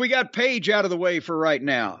I guess we got Page out of the way for right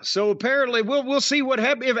now. So apparently we'll see what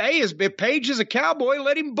happens. If Page is a cowboy,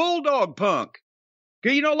 let him bulldog Punk.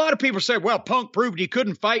 Because, you know, a lot of people say, well, Punk proved he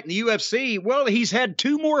couldn't fight in the UFC. Well, he's had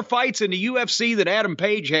 2 more fights in the UFC than Adam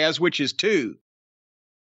Page has, which is 2.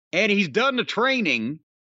 And he's done the training,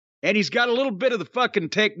 and he's got a little bit of the fucking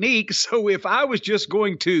technique. So if I was just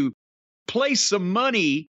going to place some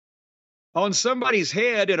money on somebody's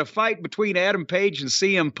head in a fight between Adam Page and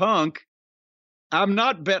CM Punk, I'm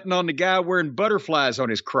not betting on the guy wearing butterflies on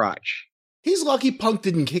his crotch. He's lucky Punk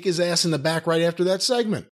didn't kick his ass in the back right after that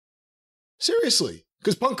segment. Seriously,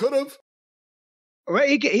 because Punk could have. Well,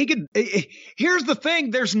 he could. Here's the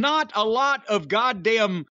thing. There's not a lot of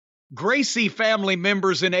goddamn Gracie family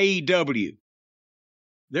members in AEW.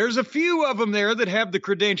 There's a few of them there that have the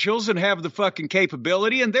credentials and have the fucking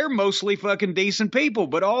capability, and they're mostly fucking decent people.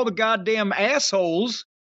 But all the goddamn assholes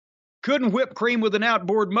couldn't whip cream with an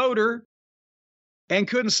outboard motor and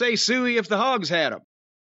couldn't say suey if the hogs had them.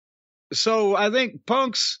 So I think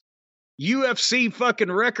Punk's UFC fucking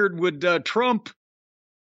record would trump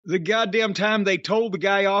the goddamn time they told the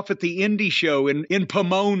guy off at the indie show in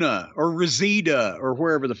Pomona or Reseda or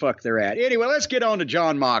wherever the fuck they're at. Anyway, let's get on to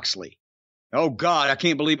Jon Moxley. Oh, God, I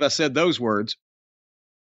can't believe I said those words.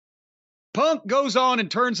 Punk goes on and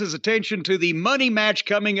turns his attention to the money match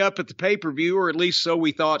coming up at the pay-per-view, or at least so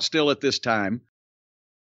we thought still at this time.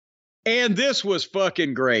 And this was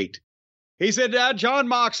fucking great. He said, Jon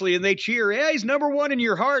Moxley, and they cheer. Yeah, he's number 1 in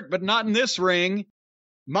your heart, but not in this ring.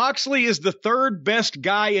 Moxley is the 3rd best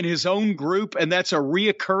guy in his own group, and that's a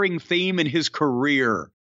reoccurring theme in his career.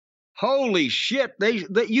 Holy shit.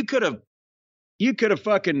 You could have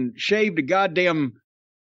fucking shaved a goddamn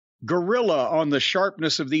gorilla on the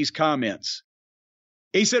sharpness of these comments.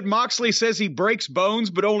 He said Moxley says he breaks bones,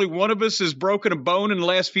 but only one of us has broken a bone in the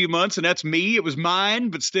last few months, and that's me. It was mine,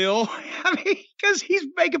 but still. I mean, because he's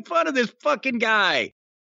making fun of this fucking guy.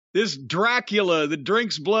 This Dracula that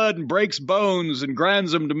drinks blood and breaks bones and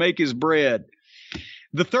grinds them to make his bread.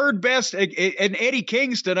 The 3rd best, and Eddie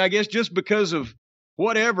Kingston, I guess just because of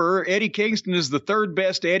whatever, Eddie Kingston is the 3rd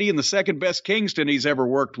best Eddie and the 2nd best Kingston he's ever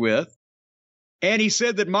worked with. And he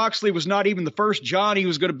said that Moxley was not even the first John he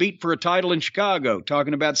was going to beat for a title in Chicago,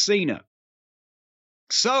 talking about Cena.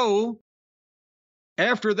 So,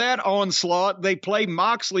 after that onslaught, they play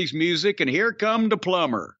Moxley's music, and here come the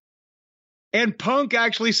plumber. And Punk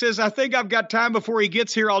actually says, I think I've got time before he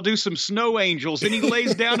gets here. I'll do some snow angels. And he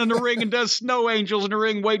lays down in the ring and does snow angels in the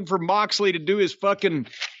ring, waiting for Moxley to do his fucking...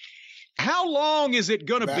 How long is it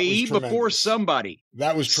going to be before somebody...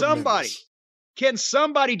 That was tremendous. Somebody... Can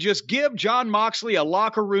somebody just give Jon Moxley a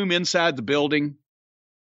locker room inside the building?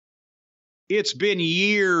 It's been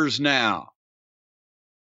years now.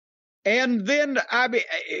 And then, I mean,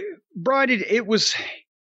 Brian, it was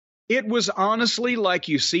honestly like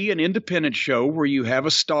you see an independent show where you have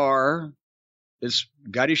a star that's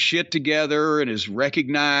got his shit together and is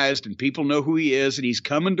recognized and people know who he is, and he's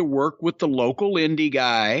coming to work with the local indie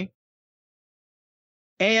guy.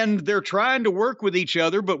 And they're trying to work with each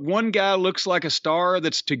other, but one guy looks like a star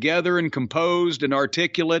that's together and composed and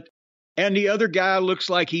articulate, and the other guy looks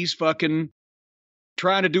like he's fucking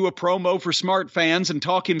trying to do a promo for smart fans and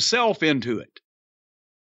talk himself into it.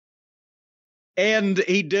 And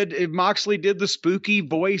Moxley did the spooky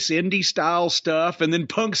voice indie style stuff, and then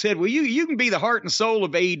Punk said, well, you can be the heart and soul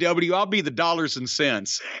of AEW, I'll be the dollars and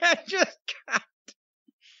cents. Just God.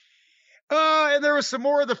 And there was some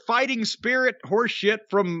more of the fighting spirit horseshit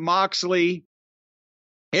from Moxley.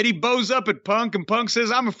 And he bows up at Punk, and Punk says,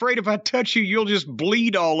 I'm afraid if I touch you, you'll just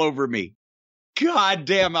bleed all over me. God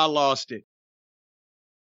damn, I lost it.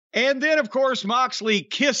 And then, of course, Moxley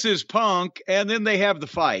kisses Punk, and then they have the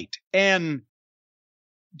fight. And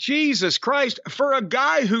Jesus Christ, for a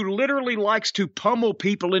guy who literally likes to pummel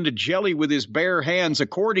people into jelly with his bare hands,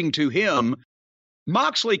 according to him,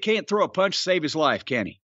 Moxley can't throw a punch to save his life, can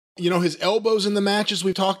he? You know, his elbows in the matches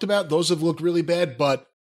we've talked about, those have looked really bad, but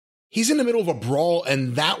he's in the middle of a brawl,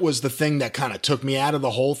 and that was the thing that kind of took me out of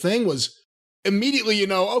the whole thing, was immediately, you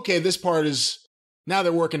know, okay, this part is, now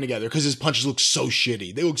they're working together, because his punches look so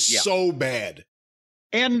shitty. They look so bad.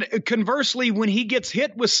 And conversely, when he gets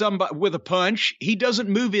hit with a punch, he doesn't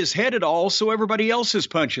move his head at all, so everybody else's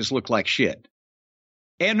punches look like shit.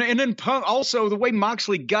 And then Punk, also the way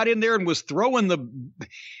Moxley got in there and was throwing the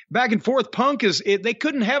back and forth. Punk they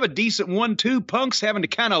couldn't have a decent 1-2. Punk's having to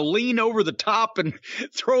kind of lean over the top and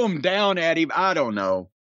throw him down at him. I don't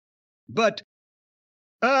know. But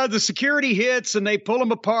the security hits and they pull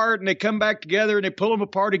him apart and they come back together and they pull him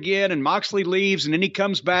apart again. And Moxley leaves and then he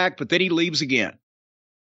comes back, but then he leaves again.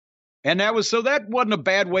 And that wasn't a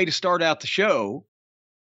bad way to start out the show.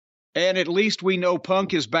 And at least we know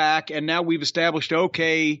Punk is back, and now we've established,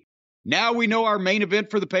 okay, now we know our main event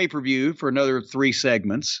for the pay-per-view for another 3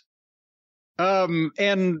 segments.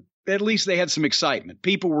 And at least they had some excitement.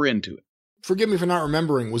 People were into it. Forgive me for not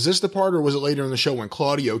remembering. Was this the part, or was it later in the show when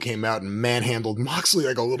Claudio came out and manhandled Moxley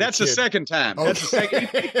like a little That's kid? The second time. Okay. That's the second.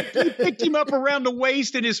 He picked him up around the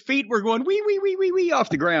waist, and his feet were going wee off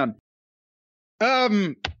the ground.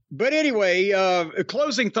 But anyway,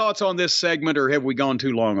 closing thoughts on this segment, or have we gone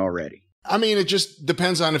too long already? I mean, it just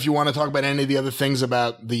depends on if you want to talk about any of the other things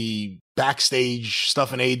about the backstage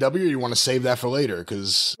stuff in AEW, or you want to save that for later,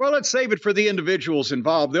 because... Well, let's save it for the individuals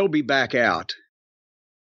involved. They'll be back out.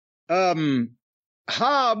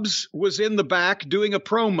 Hobbs was in the back doing a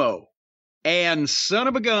promo, and son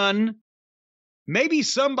of a gun, maybe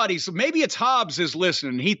it's Hobbs is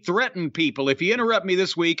listening. He threatened people. If you interrupt me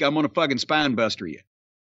this week, I'm going to fucking spine buster you.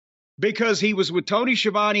 Because he was with Tony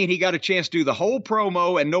Schiavone and he got a chance to do the whole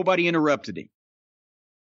promo and nobody interrupted him.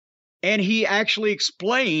 And he actually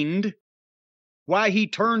explained why he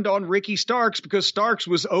turned on Ricky Starks, because Starks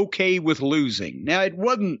was okay with losing. Now, it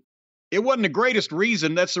wasn't the greatest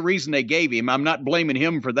reason. That's the reason they gave him. I'm not blaming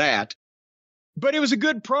him for that. But it was a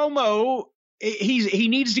good promo. He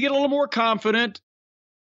needs to get a little more confident,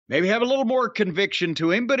 maybe have a little more conviction to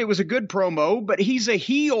him, but it was a good promo. But he's a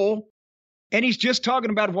heel. And he's just talking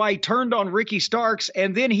about why he turned on Ricky Starks,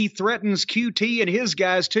 and then he threatens QT and his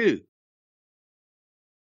guys too,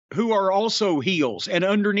 who are also heels and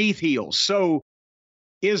underneath heels. So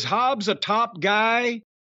is Hobbs a top guy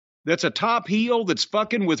that's a top heel that's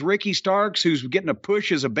fucking with Ricky Starks, who's getting a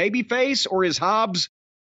push as a babyface? Or is Hobbs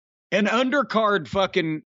an undercard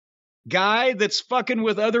fucking guy that's fucking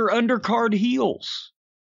with other undercard heels?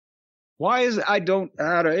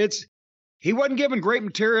 He wasn't given great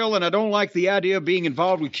material, and I don't like the idea of being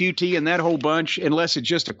involved with QT and that whole bunch unless it's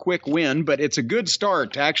just a quick win, but it's a good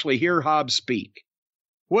start to actually hear Hobbs speak.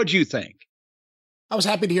 What'd you think? I was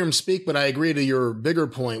happy to hear him speak, but I agree to your bigger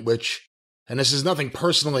point, which, and this is nothing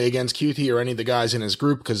personally against QT or any of the guys in his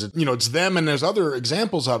group, because, it's them and there's other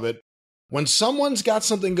examples of it. When someone's got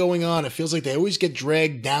something going on, it feels like they always get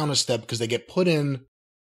dragged down a step because they get put in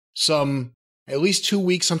some at least 2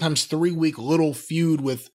 week, sometimes 3 week little feud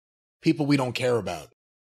with people we don't care about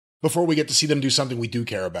before we get to see them do something we do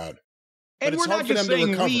care about. And we're not just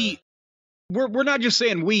saying we're not just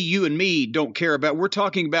saying we, you and me don't care about. We're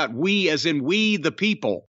talking about we as in we, the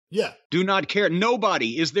people. Yeah. Do not care.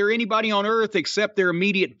 Nobody. Is there anybody on earth except their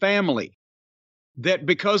immediate family that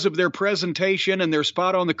because of their presentation and their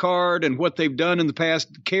spot on the card and what they've done in the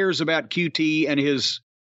past cares about QT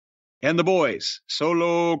and the boys?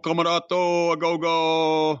 Solo, Commodato, a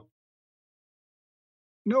go-go.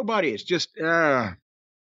 Nobody. It's just, well,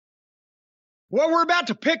 we're about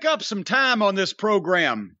to pick up some time on this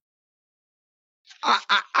program.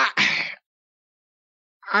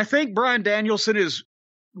 I think Bryan Danielson is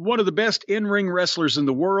one of the best in-ring wrestlers in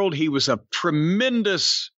the world. He was a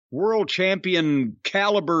tremendous world champion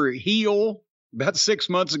caliber heel about 6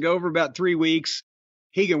 months ago for about 3 weeks.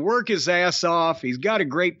 He can work his ass off. He's got a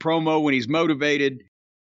great promo when he's motivated.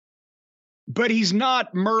 But he's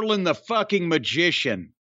not Merlin the fucking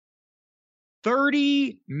magician.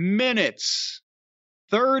 30 minutes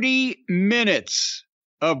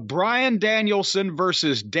of Bryan Danielson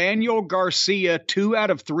versus Daniel Garcia, 2 out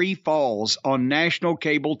of 3 falls on national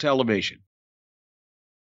cable television.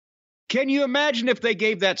 Can you imagine if they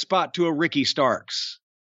gave that spot to a Ricky Starks?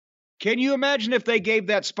 Can you imagine if they gave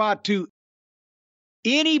that spot to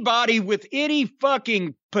anybody with any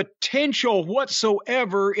fucking potential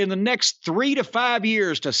whatsoever in the next 3 to 5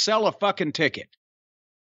 years to sell a fucking ticket?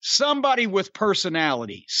 Somebody with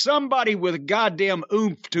personality, somebody with goddamn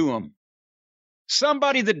oomph to them,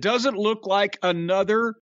 somebody that doesn't look like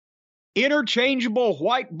another interchangeable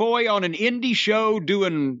white boy on an indie show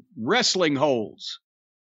doing wrestling holds.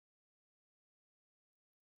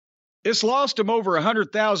 It's lost him over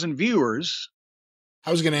 100,000 viewers. I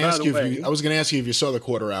was going to ask you if you saw the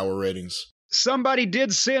quarter-hour ratings. Somebody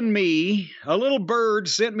did send me, a little bird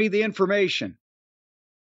sent me the information.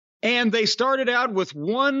 And they started out with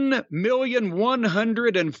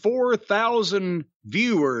 1,104,000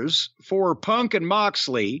 viewers for Punk and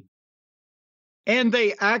Moxley. And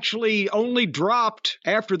they actually only dropped,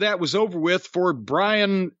 after that was over with, for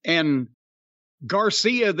Bryan and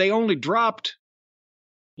Garcia, they only dropped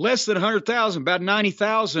less than 100,000, about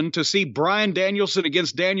 90,000, to see Bryan Danielson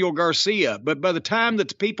against Daniel Garcia. But by the time that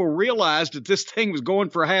the people realized that this thing was going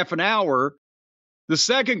for half an hour, the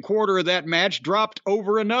second quarter of that match dropped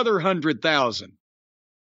over another 100,000.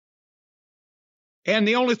 And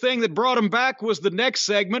the only thing that brought them back was the next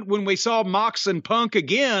segment when we saw Mox and Punk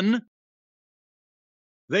again.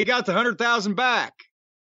 They got the 100,000 back.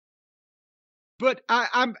 But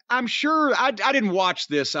I'm sure I didn't watch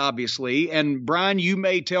this, obviously. And Brian, you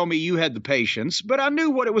may tell me you had the patience, but I knew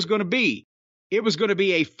what it was going to be. It was going to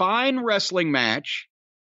be a fine wrestling match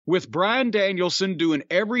with Bryan Danielson doing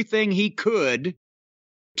everything he could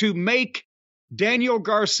to make Daniel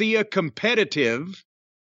Garcia competitive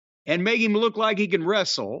and make him look like he can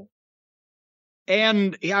wrestle.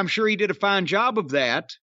 And I'm sure he did a fine job of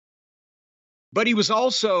that. But he was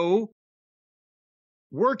also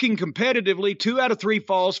working competitively 2 out of 3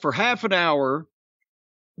 falls for half an hour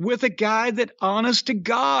with a guy that, honest to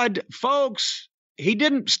God, folks, he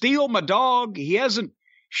didn't steal my dog. He hasn't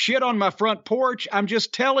shit on my front porch. I'm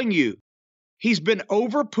just telling you, he's been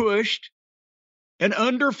overpushed and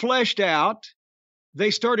underfleshed out.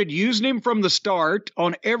 They started using him from the start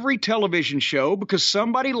on every television show because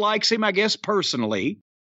somebody likes him, I guess, personally.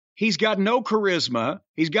 He's got no charisma.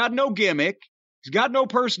 He's got no gimmick. He's got no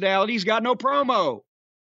personality. He's got no promo.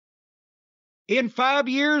 In 5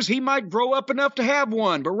 years, he might grow up enough to have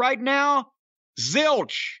one, but right now,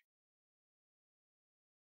 zilch.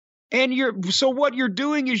 And so what you're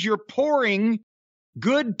doing is you're pouring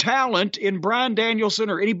good talent in Bryan Danielson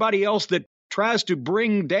or anybody else that tries to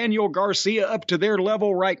bring Daniel Garcia up to their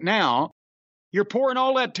level right now. You're pouring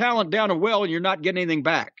all that talent down a well and you're not getting anything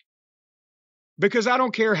back. Because I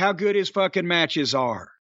don't care how good his fucking matches are.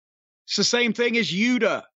 It's the same thing as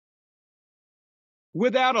Yuta.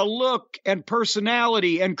 Without a look and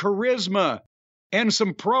personality and charisma and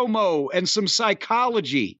some promo and some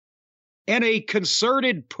psychology and a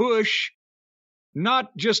concerted push,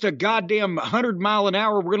 not just a goddamn 100 mile an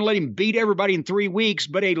hour, we're going to let him beat everybody in 3 weeks,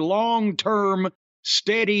 but a long-term,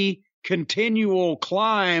 steady, continual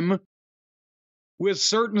climb with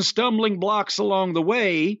certain stumbling blocks along the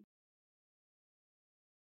way.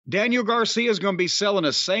 Daniel Garcia is going to be selling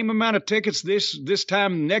the same amount of tickets this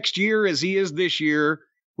time next year as he is this year,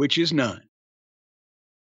 which is none.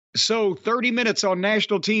 So 30 minutes on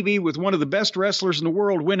national TV with one of the best wrestlers in the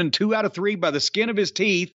world winning 2 out of 3 by the skin of his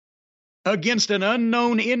teeth against an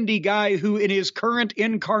unknown indie guy who in his current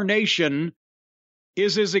incarnation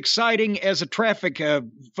is as exciting as a traffic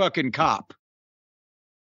fucking cop.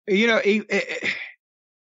 You know,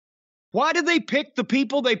 why did they pick the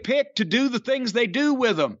people they picked to do the things they do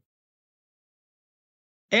with them?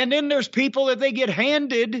 And then there's people that they get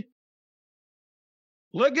handed.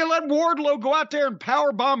 Let Wardlow go out there and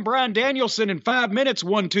powerbomb Bryan Danielson in 5 minutes,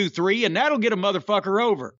 1, 2, 3, and that'll get a motherfucker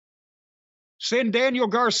over. Send Daniel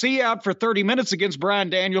Garcia out for 30 minutes against Bryan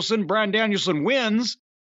Danielson. Bryan Danielson wins.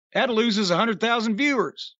 That loses 100,000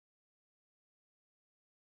 viewers.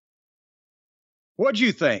 What'd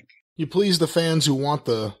you think? You please the fans who want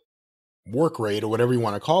the work rate or whatever you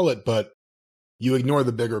want to call it, but you ignore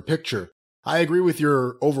the bigger picture. I agree with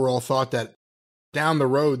your overall thought that down the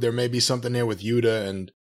road there may be something there with Yuta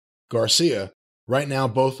and Garcia. Right now,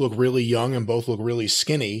 both look really young and both look really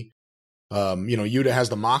skinny. Yuta has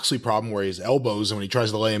the Moxley problem where his elbows, and when he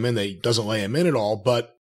tries to lay him in, he doesn't lay him in at all.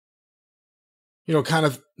 But, kind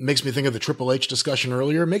of makes me think of the Triple H discussion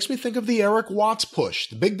earlier. It makes me think of the Eric Watts push.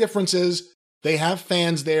 The big difference is they have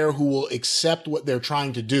fans there who will accept what they're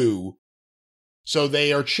trying to do. So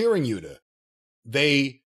they are cheering Yuta.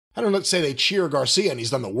 Let's say they cheer Garcia and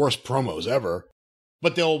he's done the worst promos ever,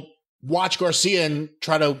 but they'll watch Garcia and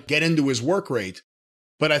try to get into his work rate.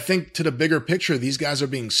 But I think to the bigger picture, these guys are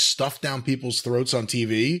being stuffed down people's throats on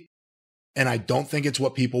TV, and I don't think it's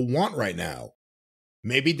what people want right now.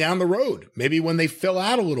 Maybe down the road, maybe when they fill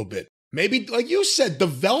out a little bit, maybe, like you said,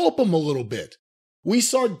 develop them a little bit. We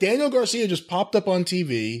saw Daniel Garcia just popped up on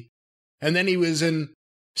TV, and then he was in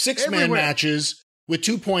 6-man matches with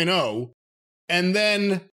 2.0, and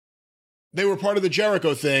then they were part of the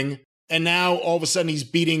Jericho thing, and now all of a sudden he's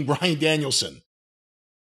beating Bryan Danielson.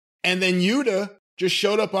 And then Yuta just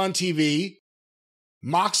showed up on TV.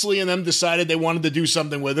 Moxley and them decided they wanted to do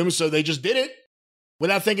something with him, so they just did it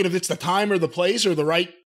without thinking if it's the time or the place or the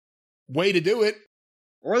right way to do it.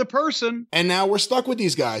 Or the person. And now we're stuck with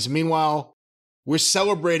these guys. Meanwhile, we're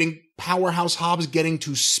celebrating Powerhouse Hobbs getting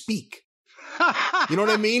to speak. You know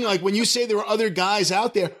what I mean? Like when you say there are other guys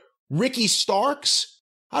out there, Ricky Starks,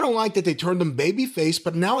 I don't like that they turned him babyface,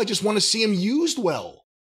 but now I just want to see him used well.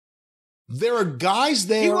 There are guys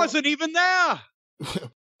there. He wasn't even there.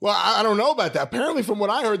 Well, I don't know about that. Apparently, from what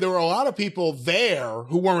I heard, there were a lot of people there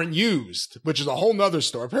who weren't used, which is a whole nother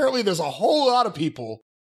story. Apparently, there's a whole lot of people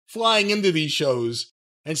flying into these shows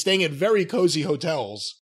and staying at very cozy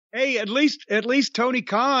hotels. Hey, at least Tony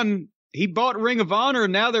Khan, he bought Ring of Honor,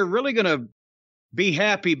 and now they're really going to be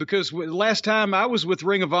happy, because last time I was with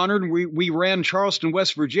Ring of Honor and we ran Charleston,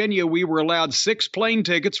 West Virginia, we were allowed 6 plane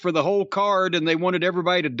tickets for the whole card, and they wanted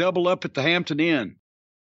everybody to double up at the Hampton Inn.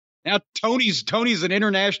 Now Tony's an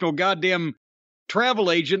international goddamn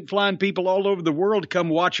travel agent, flying people all over the world to come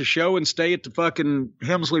watch a show and stay at the fucking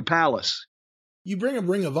Helmsley Palace. You bring up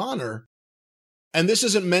Ring of Honor, and this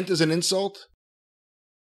isn't meant as an insult,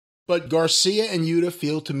 but Garcia and Yuta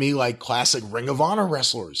feel to me like classic Ring of Honor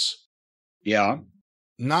wrestlers. Yeah.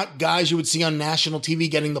 Not guys you would see on national TV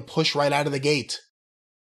getting the push right out of the gate.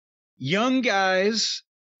 Young guys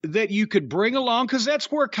that you could bring along, because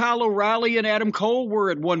that's where Kyle O'Reilly and Adam Cole were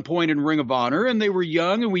at one point in Ring of Honor, and they were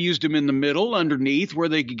young, and we used them in the middle underneath where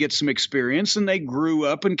they could get some experience, and they grew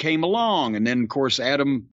up and came along. And then, of course,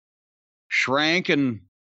 Adam shrank and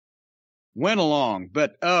went along.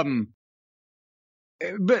 But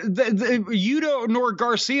Yuta nor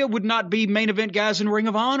Garcia would not be main event guys in Ring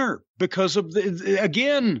of Honor because of,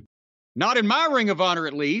 again, not in my Ring of Honor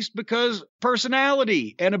at least, because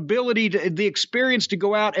personality and ability, the experience to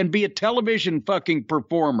go out and be a television fucking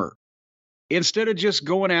performer instead of just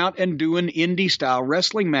going out and doing indie style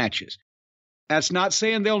wrestling matches. That's not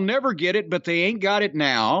saying they'll never get it, but they ain't got it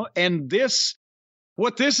now. And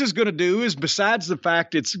what this is going to do is, besides the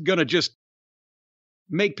fact it's going to just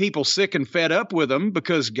make people sick and fed up with them,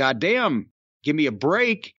 because goddamn, give me a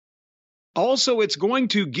break. Also, it's going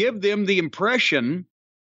to give them the impression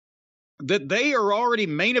that they are already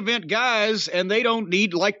main event guys and they don't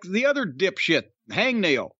need, like the other dipshit,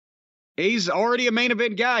 Hangnail. He's already a main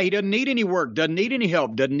event guy. He doesn't need any work, doesn't need any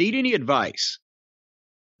help, doesn't need any advice.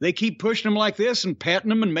 They keep pushing him like this and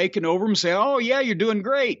patting him and making over him, say, oh yeah, you're doing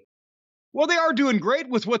great. Well, they are doing great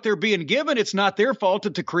with what they're being given. It's not their fault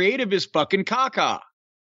that the creative is fucking caca.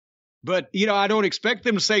 But, I don't expect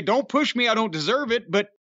them to say, don't push me, I don't deserve it. But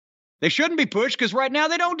they shouldn't be pushed, because right now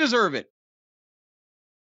they don't deserve it.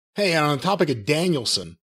 Hey, and on the topic of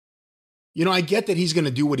Danielson, I get that he's going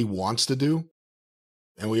to do what he wants to do.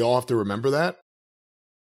 And we all have to remember that.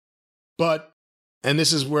 But, and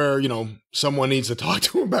this is where, someone needs to talk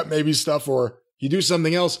to him about maybe stuff, or you do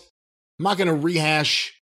something else. I'm not going to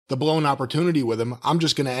rehash the blown opportunity with him. I'm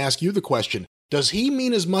just going to ask you the question. Does he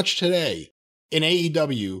mean as much today in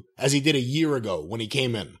AEW as he did a year ago when he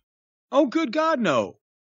came in? Oh, good God, no.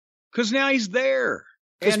 Because now he's there.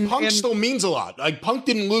 Because Punk still means a lot. Like, Punk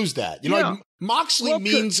didn't lose that. Like Moxley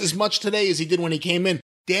means as much today as he did when he came in.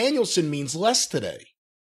 Danielson means less today.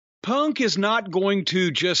 Punk is not going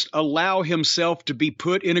to just allow himself to be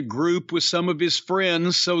put in a group with some of his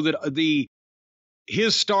friends so that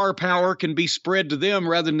his star power can be spread to them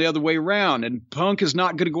rather than the other way around. And Punk is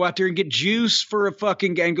not going to go out there and get juice for a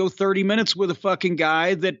fucking guy and go 30 minutes with a fucking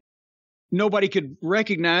guy that nobody could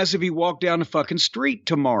recognize if he walked down the fucking street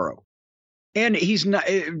tomorrow. And he's not,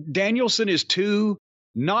 Danielson is too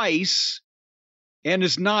nice and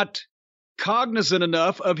is not cognizant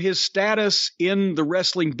enough of his status in the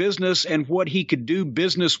wrestling business and what he could do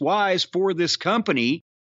business-wise for this company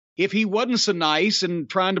if he wasn't so nice and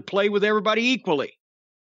trying to play with everybody equally.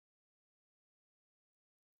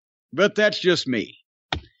 But that's just me.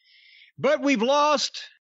 But we've lost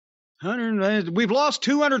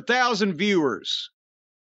 200,000 viewers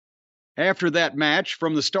after that match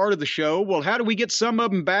from the start of the show. Well, how do we get some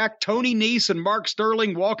of them back? Tony Nese and Mark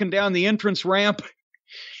Sterling walking down the entrance ramp.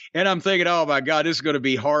 And I'm thinking, oh my God, this is going to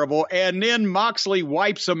be horrible. And then Moxley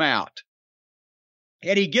wipes them out.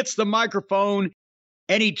 And he gets the microphone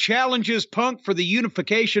and he challenges Punk for the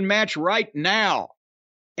unification match right now.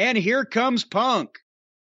 And here comes Punk.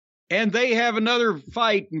 And they have another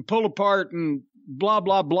fight and pull apart and blah,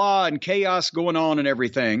 blah, blah, and chaos going on and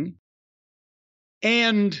everything.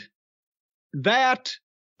 And that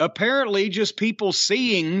apparently just people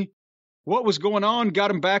seeing what was going on got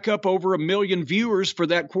them back up over 1 million viewers for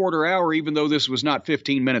that quarter hour, even though this was not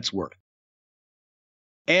 15 minutes worth.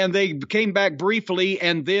 And they came back briefly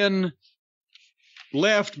and then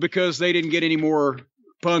left because they didn't get any more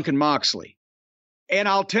Punk and Moxley. And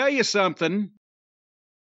I'll tell you something.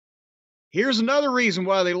 Here's another reason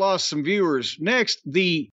why they lost some viewers. Next,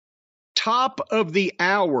 the top of the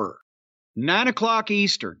hour, 9 o'clock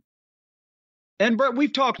Eastern. And Brett,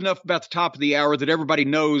 we've talked enough about the top of the hour that everybody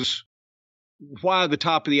knows why the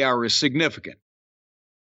top of the hour is significant.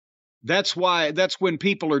 That's when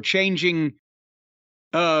people are changing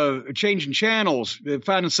channels,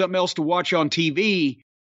 finding something else to watch on TV.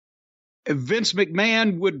 Vince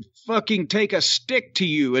McMahon would fucking take a stick to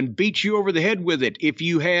you and beat you over the head with it if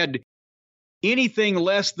you had anything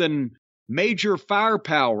less than major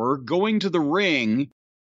firepower going to the ring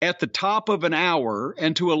at the top of an hour,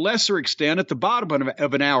 and to a lesser extent at the bottom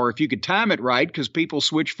of an hour if you could time it right, because people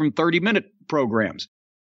switch from 30-minute programs.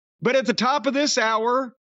 But at the top of this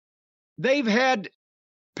hour, they've had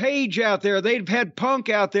Page out there, they've had Punk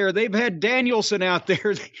out there, they've had Danielson out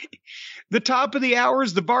there. The top of the hour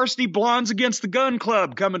is the Varsity Blondes against the Gun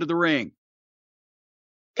Club coming to the ring.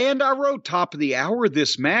 And I wrote top of the hour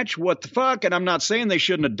this match, what the fuck? And I'm not saying they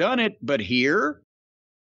shouldn't have done it, but here.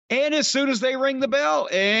 And as soon as they ring the bell,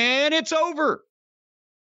 and it's over.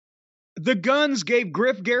 The Guns gave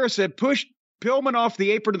Griff Garrison, pushed Pillman off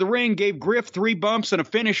the apron of the ring, gave Griff 3 bumps and a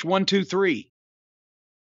finish, 1, 2, 3.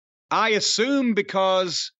 I assume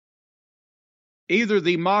because either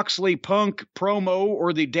the Moxley-Punk promo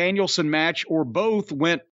or the Danielson match or both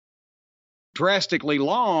went drastically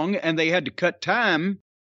long and they had to cut time.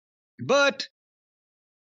 But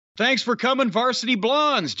thanks for coming, Varsity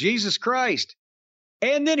Blondes. Jesus Christ.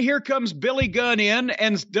 And then here comes Billy Gunn in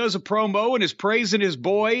and does a promo and is praising his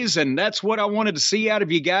boys, and that's what I wanted to see out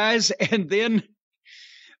of you guys. And then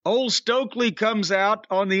old Stokely comes out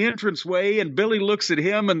on the entranceway, and Billy looks at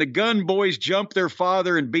him, and the Gunn boys jump their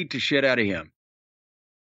father and beat the shit out of him.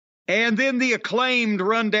 And then the Acclaimed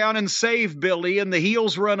run down and save Billy, and the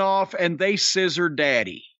heels run off, and they scissor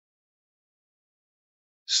Daddy.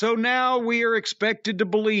 So now we are expected to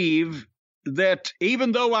believe that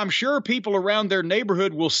even though I'm sure people around their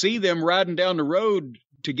neighborhood will see them riding down the road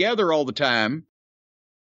together all the time,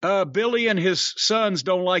 Billy and his sons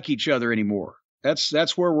don't like each other anymore.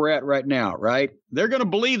 That's where we're at right now, right? They're going to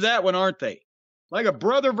believe that one, aren't they? Like a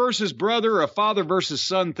brother versus brother, a father versus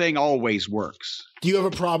son thing always works. Do you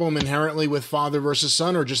have a problem inherently with father versus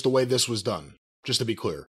son, or just the way this was done? Just to be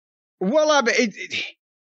clear. Well,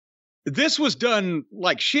 this was done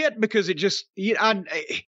like shit because it just...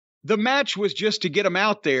 the match was just to get them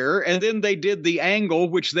out there, and then they did the angle,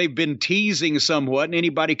 which they've been teasing somewhat, and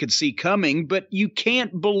anybody could see coming, but you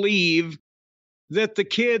can't believe that the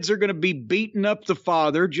kids are going to be beating up the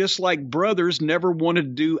father just like brothers never wanted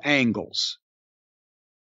to do angles.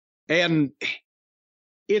 And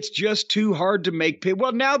it's just too hard to make people...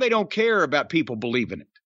 Well, now they don't care about people believing it.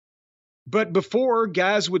 But before,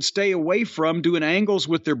 guys would stay away from doing angles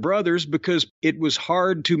with their brothers because it was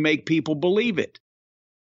hard to make people believe it.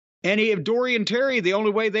 And if Dorian Terry, the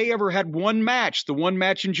only way they ever had one match, the one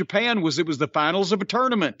match in Japan, was it was the finals of a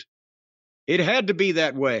tournament. It had to be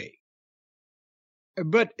that way.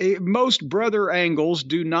 But most brother angles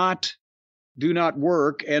do not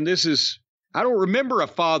work. And this is, I don't remember a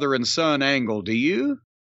father and son angle. Do you?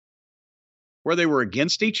 Where they were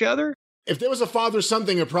against each other? If there was a father-son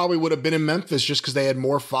thing, it probably would have been in Memphis just because they had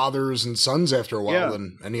more fathers and sons after a while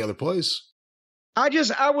than any other place. I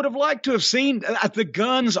would have liked to have seen, the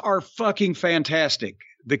Guns are fucking fantastic.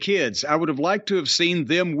 The kids, I would have liked to have seen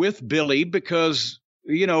them with Billy because,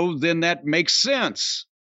 then that makes sense.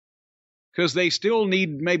 Because they still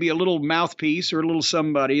need maybe a little mouthpiece or a little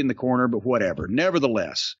somebody in the corner, but whatever.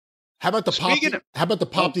 Nevertheless. How about the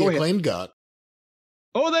pop the Acclaimed got?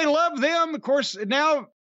 Oh, they love them. Of course, now,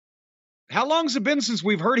 how long's it been since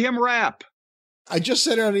we've heard him rap? I just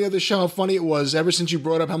said it on the other show how funny it was. Ever since you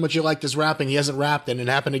brought up how much you liked his rapping, he hasn't rapped, and it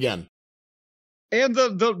happened again. And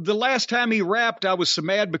the last time he rapped, I was so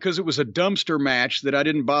mad because it was a dumpster match that I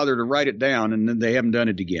didn't bother to write it down, and then they haven't done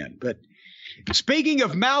it again. But speaking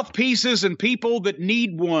of mouthpieces and people that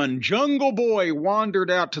need one, Jungle Boy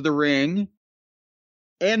wandered out to the ring,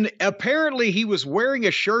 and apparently he was wearing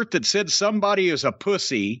a shirt that said somebody is a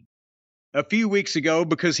pussy a few weeks ago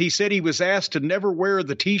because he said he was asked to never wear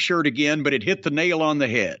the T-shirt again, but it hit the nail on the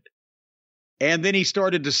head. And then he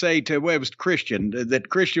started to say it was Christian, that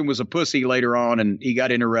Christian was a pussy later on, and he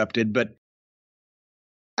got interrupted. But,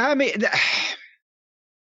 I mean,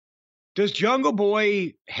 does Jungle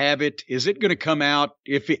Boy have it? Is it going to come out?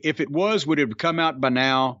 If it was, would it have come out by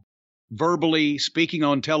now, verbally, speaking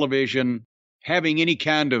on television, having any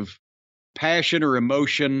kind of passion or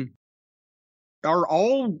emotion? Are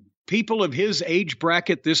all people of his age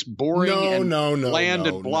bracket this boring and bland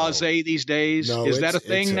and blasé these days? Is that a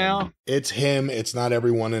thing now? It's him. It's not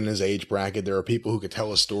everyone in his age bracket. There are people who could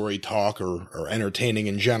tell a story, talk, or entertaining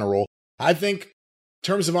in general. I think, in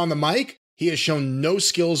terms of on the mic, he has shown no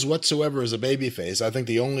skills whatsoever as a babyface. I think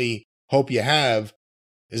the only hope you have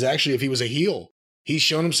is actually if he was a heel. He's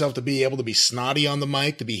shown himself to be able to be snotty on the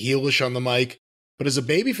mic, to be heelish on the mic. But as a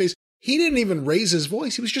babyface, he didn't even raise his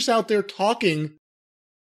voice. He was just out there talking.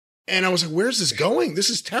 And I was like, where's this going? This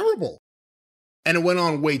is terrible. And it went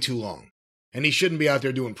on way too long. And he shouldn't be out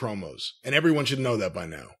there doing promos. And everyone should know that by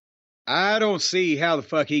now. I don't see how the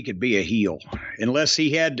fuck he could be a heel unless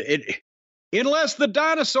he had it. Unless the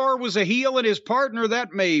dinosaur was a heel and his partner,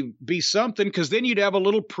 that may be something, because then you'd have a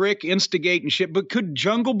little prick instigate and shit. But could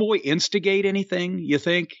Jungle Boy instigate anything, you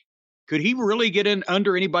think? Could he really get in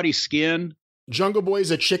under anybody's skin? Jungle Boy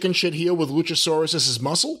is a chicken shit heel with Luchasaurus as his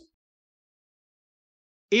muscle?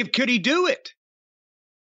 Could he do it?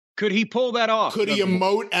 Could he pull that off? Could he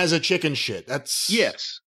emote as a chicken shit?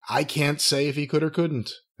 Yes. I can't say if he could or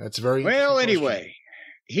couldn't. That's very well. Anyway,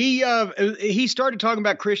 he started talking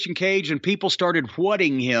about Christian Cage, and people started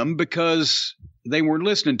whatting him because they weren't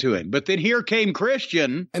listening to him. But then here came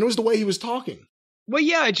Christian, and it was the way he was talking. Well,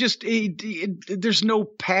 yeah, there's no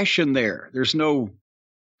passion there. There's no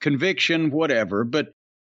conviction, whatever. But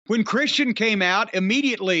when Christian came out,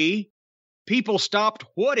 immediately people stopped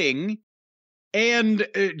whatting. And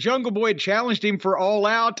Jungle Boy challenged him for All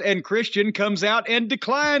Out, and Christian comes out and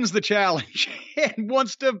declines the challenge and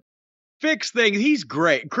wants to fix things. He's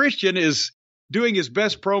great. Christian is doing his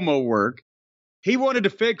best promo work. He wanted to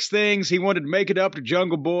fix things. He wanted to make it up to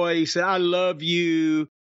Jungle Boy. He said, I love you.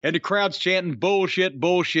 And the crowd's chanting, bullshit,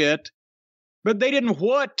 bullshit. But they didn't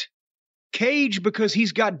what Cage because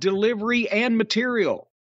he's got delivery and material.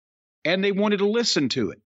 And they wanted to listen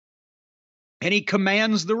to it. And he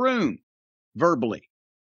commands the room. Verbally.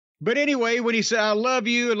 But anyway, when he said, I love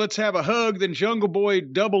you and let's have a hug, then Jungle Boy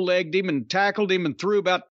double-legged him and tackled him and threw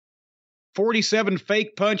about 47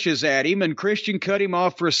 fake punches at him, and Christian cut him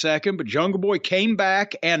off for a second, but Jungle Boy came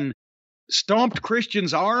back and stomped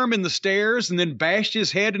Christian's arm in the stairs and then bashed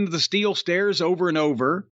his head into the steel stairs over and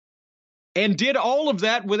over, and did all of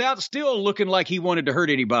that without still looking like he wanted to hurt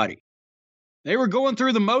anybody. They were going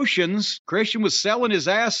through the motions. Christian was selling his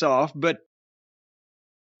ass off, but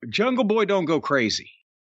Jungle Boy don't go crazy.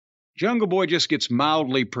 Jungle Boy just gets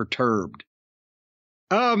mildly perturbed.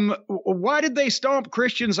 Why did they stomp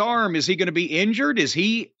Christian's arm? Is he going to be injured? Is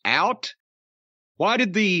he out? Why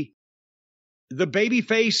did the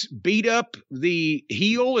babyface beat up the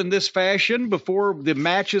heel in this fashion before the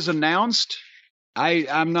match is announced?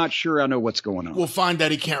 I'm not sure I know what's going on. We'll find that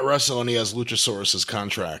he can't wrestle and he has Luchasaurus'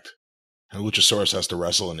 contract. And Luchasaurus has to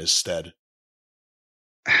wrestle in his stead.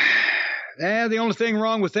 The only thing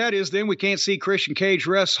wrong with that is then we can't see Christian Cage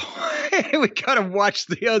wrestle. We gotta watch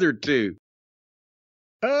the other two.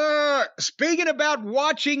 Speaking about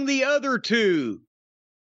watching the other two,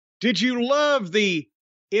 did you love the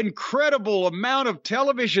incredible amount of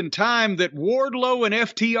television time that Wardlow and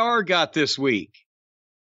FTR got this week?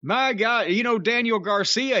 My God, Daniel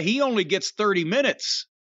Garcia, he only gets 30 minutes.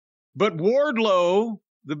 But Wardlow,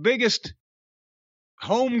 the biggest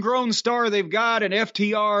homegrown star they've got, and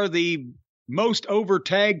FTR, the most over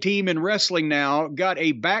tag team in wrestling now, got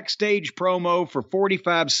a backstage promo for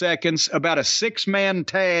 45 seconds about a 6-man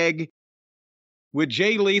tag with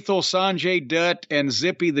Jay Lethal, Sanjay Dutt, and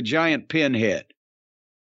Zippy the Giant Pinhead.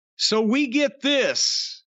 So we get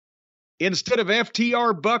this instead of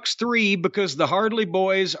FTR Bucks 3 because the Hardley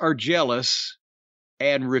Boys are jealous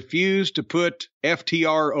and refuse to put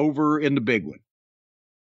FTR over in the big one.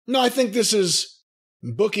 No, I think this is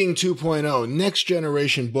Booking 2.0, next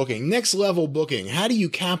generation booking, next level booking. How do you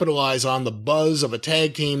capitalize on the buzz of a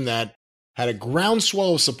tag team that had a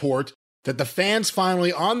groundswell of support that the fans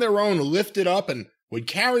finally on their own lifted up and would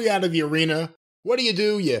carry out of the arena? What do?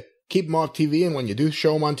 You keep them off TV, and when you do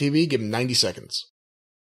show them on TV, give them 90 seconds.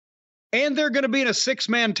 And they're going to be in a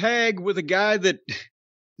 6-man tag with a guy that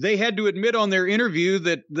they had to admit on their interview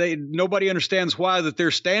that nobody understands why, that they're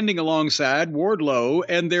standing alongside Wardlow,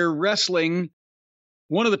 and they're wrestling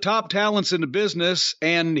one of the top talents in the business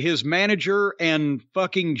and his manager and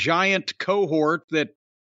fucking giant cohort that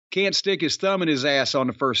can't stick his thumb in his ass on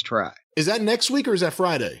the first try. Is that next week or is that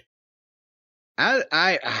Friday?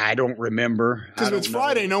 I don't remember. Because if it's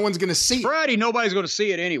Friday, no one's going to see it. Friday, nobody's going to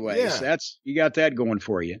see it anyways. Yeah. You got that going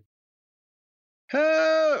for you.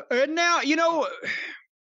 And now, a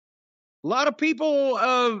lot of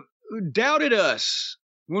people doubted us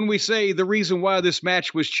when we say the reason why this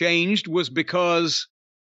match was changed was because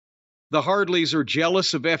the Hardleys are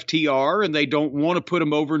jealous of FTR and they don't want to put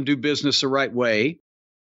them over and do business the right way.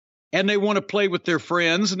 And they want to play with their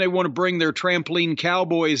friends and they want to bring their trampoline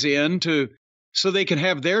cowboys in so they can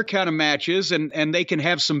have their kind of matches and they can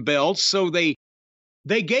have some belts. So they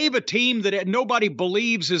gave a team that nobody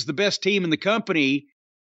believes is the best team in the company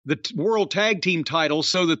the World Tag Team title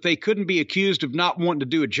so that they couldn't be accused of not wanting to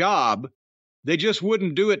do a job. They just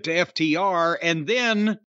wouldn't do it to FTR. And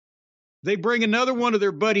then they bring another one of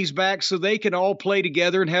their buddies back so they can all play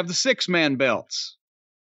together and have the 6-man belts.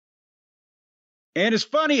 And it's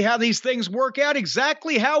funny how these things work out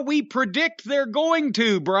exactly how we predict they're going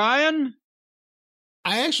to, Brian.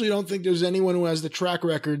 I actually don't think there's anyone who has the track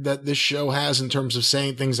record that this show has in terms of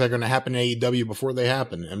saying things that are going to happen in AEW before they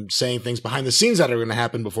happen and saying things behind the scenes that are going to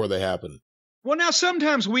happen before they happen. Well, now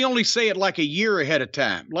sometimes we only say it like a year ahead of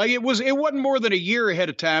time. Like it wasn't more than a year ahead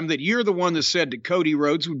of time that you're the one that said that Cody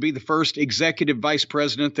Rhodes would be the first executive vice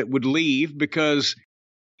president that would leave because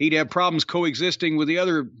he'd have problems coexisting with the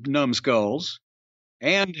other numbskulls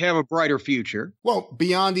and have a brighter future. Well,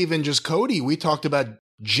 beyond even just Cody, we talked about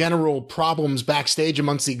general problems backstage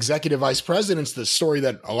amongst the executive vice presidents, the story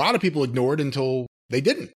that a lot of people ignored until they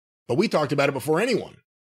didn't. But we talked about it before anyone.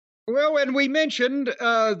 Well, and we mentioned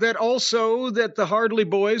that also that the Hardley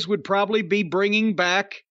Boys would probably be bringing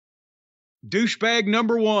back douchebag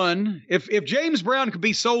number one. If James Brown could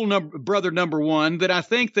be brother number one, then I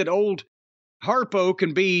think that old Harpo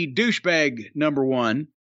can be douchebag number one.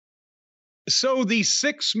 So the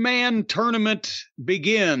 6-man tournament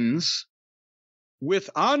begins with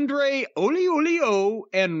Andre Olio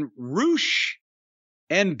and Roosh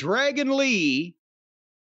and Dragon Lee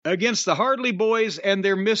against the Hardley Boys and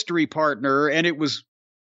their mystery partner. And it was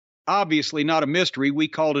obviously not a mystery. We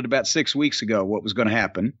called it about 6 weeks ago what was going to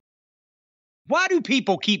happen. Why do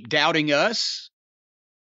people keep doubting us?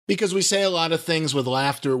 Because we say a lot of things with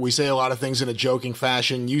laughter. We say a lot of things in a joking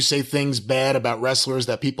fashion. You say things bad about wrestlers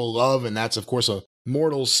that people love, and that's, of course, a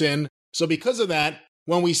mortal sin. So because of that,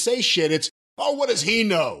 when we say shit, it's, oh, what does he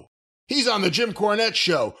know? He's on the Jim Cornette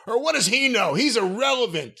show. Or what does he know? He's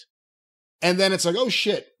irrelevant. And then it's like, oh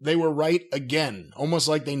shit, they were right again. Almost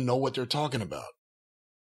like they know what they're talking about.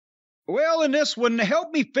 Well, in this one,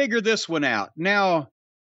 help me figure this one out. Now,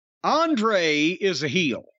 Andre is a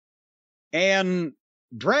heel. And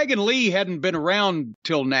Dragon Lee hadn't been around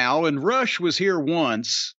till now, and Rush was here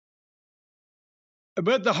once.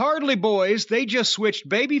 But the Hardley Boys, they just switched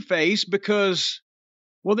babyface because,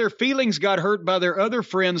 well, their feelings got hurt by their other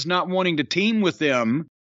friends not wanting to team with them.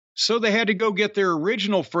 So they had to go get their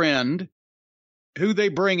original friend, who they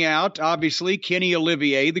bring out, obviously, Kenny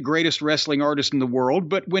Olivier, the greatest wrestling artist in the world.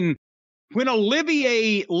 But when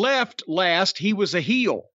Olivier left last, he was a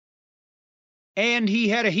heel. And he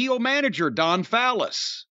had a heel manager, Don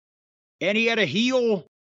Fallis. And he had a heel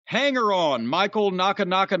hanger-on, Michael knock it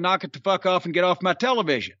the fuck off and get off my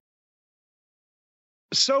television.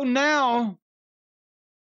 So now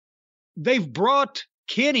they've brought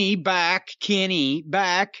Kenny back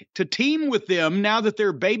to team with them now that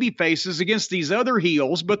they're baby faces against these other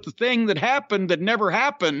heels. But the thing that happened that never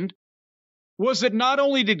happened was that not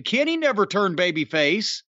only did Kenny never turn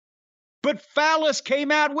babyface, but Fallis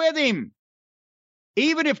came out with him.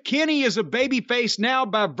 Even if Kenny is a babyface now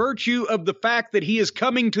by virtue of the fact that he is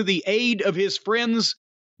coming to the aid of his friends,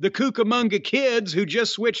 the Cucamonga Kids, who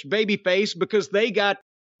just switched babyface because they got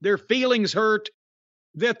their feelings hurt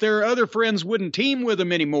that their other friends wouldn't team with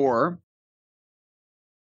him anymore.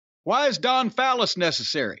 Why is Don Fallis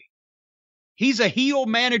necessary? He's a heel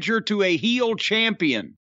manager to a heel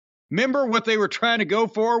champion. Remember what they were trying to go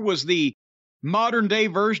for was the modern day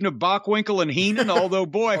version of Bockwinkel and Heenan, although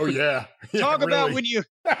boy, oh yeah. Talk about when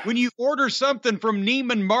you order something from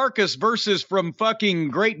Neiman Marcus versus from fucking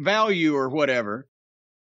Great Value or whatever.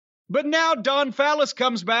 But now Don Fallis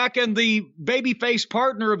comes back and the babyface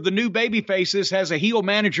partner of the new babyfaces has a heel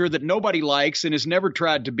manager that nobody likes and has never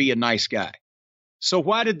tried to be a nice guy. So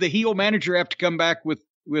why did the heel manager have to come back with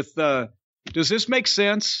does this make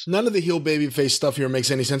sense? None of the heel babyface stuff here makes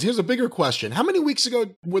any sense. Here's a bigger question. How many weeks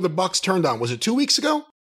ago were the Bucks turned on? Was it 2 weeks ago?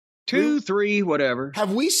 2, 3, whatever.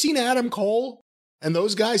 Have we seen Adam Cole and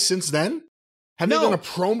those guys since then? Have they done a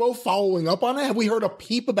promo following up on it? Have we heard a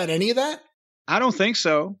peep about any of that? I don't think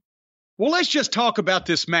so. Well, let's just talk about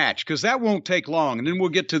this match because that won't take long. And then we'll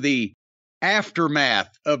get to the aftermath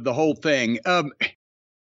of the whole thing.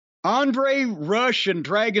 Andre, Rush, and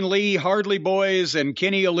Dragon Lee, Hardley Boys, and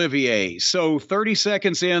Kenny Olivier. So 30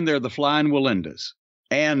 seconds in, they're the Flying Wallendas.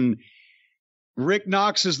 And Rick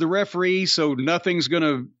Knox is the referee, so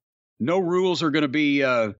no rules are going to be,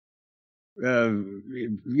 held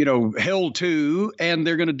to, and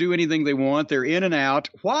they're going to do anything they want. They're in and out.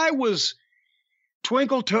 Why was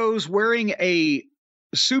Twinkle Toes wearing a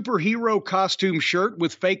superhero costume shirt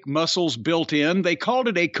with fake muscles built in? They called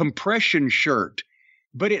it a compression shirt.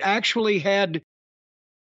 But it actually had,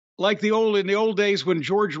 like in the old days when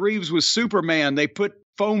George Reeves was Superman, they put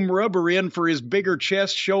foam rubber in for his bigger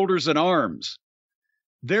chest, shoulders, and arms.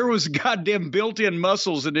 There was goddamn built-in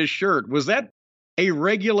muscles in his shirt. Was that a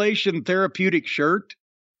regulation therapeutic shirt?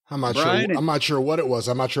 I'm not Brian, sure. I'm not sure what it was.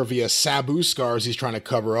 I'm not sure if he has Sabu scars he's trying to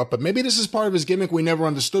cover up, but maybe this is part of his gimmick we never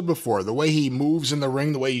understood before. The way he moves in the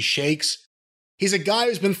ring, the way he shakes. He's a guy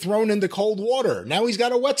who's been thrown into cold water. Now he's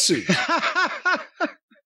got a wetsuit.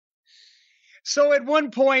 So at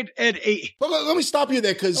one point, let me stop you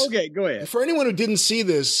there, because okay, go ahead. For anyone who didn't see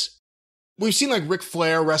this, we've seen like Ric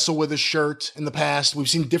Flair wrestle with a shirt in the past. We've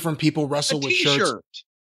seen different people wrestle with shirts.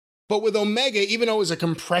 But with Omega, even though it was a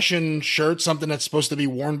compression shirt, something that's supposed to be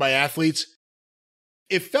worn by athletes,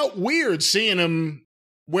 it felt weird seeing him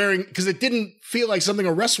wearing, because it didn't feel like something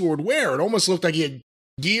a wrestler would wear. It almost looked like he had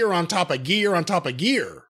gear on top of gear on top of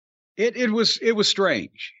gear. It was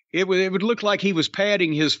strange. It would look like he was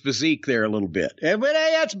padding his physique there a little bit. But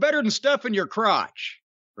hey, that's better than stuffing your crotch,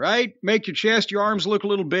 right? Make your chest, your arms look a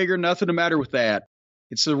little bigger. Nothing the matter with that.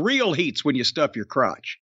 It's the real heats when you stuff your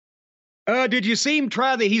crotch. Did you see him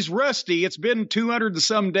try he's rusty. It's been 200 and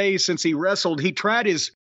some days since he wrestled. He tried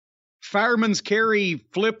his fireman's carry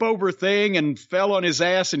flip over thing and fell on his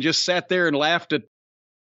ass and just sat there and laughed at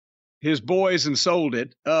his boys and sold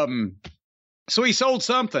it. So he sold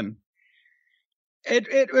something.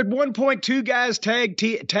 At one point, two guys tagged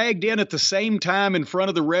in at the same time in front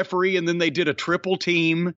of the referee, and then they did a triple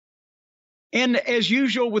team. And as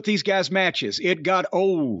usual with these guys' matches, it got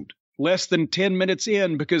old. Less than 10 minutes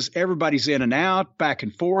in, because everybody's in and out, back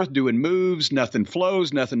and forth, doing moves. Nothing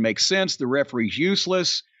flows. Nothing makes sense. The referee's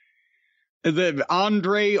useless. The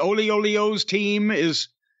Andre Olio's team is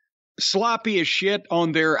sloppy as shit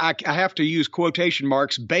on their, I have to use quotation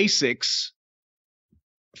marks, basics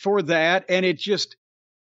for that. And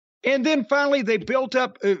and then finally they built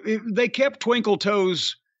up, they kept Twinkle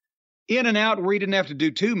Toes in and out where he didn't have to do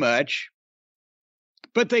too much.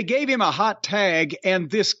 But they gave him a hot tag, and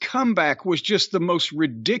this comeback was just the most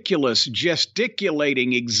ridiculous,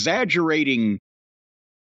 gesticulating, exaggerating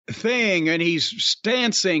thing. And he's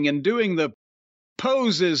stancing and doing the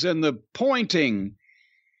poses and the pointing.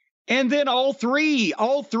 And then all three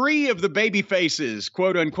of the baby faces,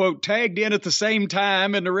 quote unquote, tagged in at the same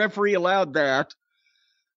time, and the referee allowed that.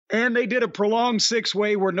 And they did a prolonged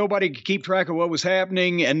 6-way where nobody could keep track of what was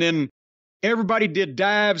happening. And then everybody did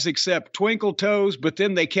dives except Twinkle Toes, but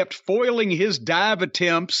then they kept foiling his dive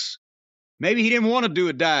attempts. Maybe he didn't want to do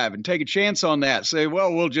a dive and take a chance on that. Say,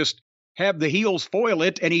 well, we'll just have the heels foil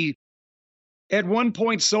it. And he, at one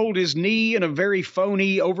point, sold his knee in a very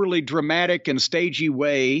phony, overly dramatic and stagey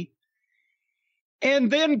way. And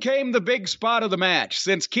then came the big spot of the match.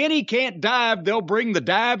 Since Kenny can't dive, they'll bring the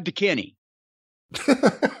dive to Kenny.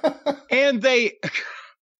 And they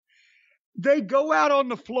go out on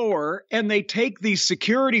the floor and they take the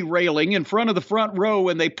security railing in front of the front row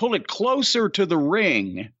and they pull it closer to the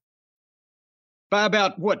ring by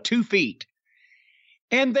about, 2 feet.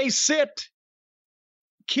 And they sit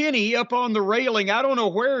Kenny up on the railing. I don't know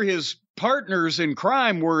where his partners in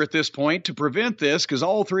crime were at this point to prevent this, because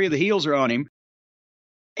all three of the heels are on him.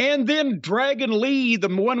 And then Dragon Lee, the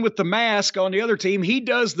one with the mask on the other team, he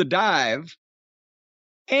does the dive.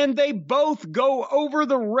 And they both go over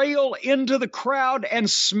the rail into the crowd and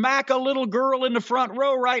smack a little girl in the front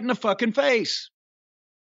row right in the fucking face.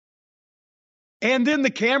 And then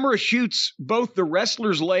the camera shoots both the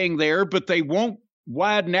wrestlers laying there, but they won't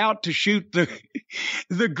widen out to shoot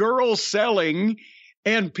the girl selling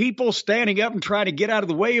and people standing up and trying to get out of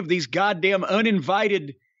the way of these goddamn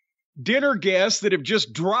uninvited dinner guests that have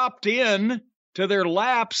just dropped in to their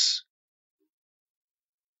laps.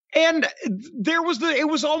 And it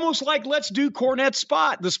was almost like, let's do Cornette's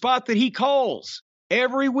spot, the spot that he calls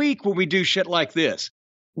every week when we do shit like this.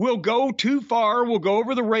 We'll go too far. We'll go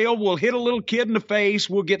over the rail. We'll hit a little kid in the face.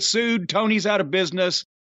 We'll get sued. Tony's out of business.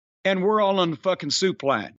 And we're all on the fucking soup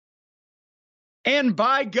line. And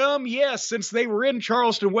by gum, yes, since they were in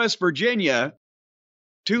Charleston, West Virginia,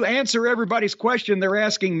 to answer everybody's question they're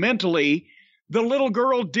asking mentally, the little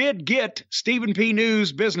girl did get Stephen P.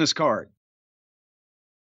 News' business card.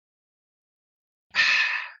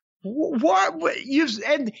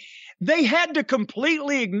 And they had to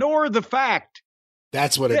completely ignore the fact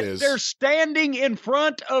that's what it is. They're standing in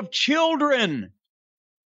front of children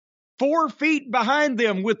 4 feet behind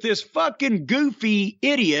them with this fucking goofy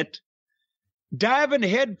idiot diving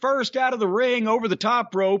headfirst out of the ring over the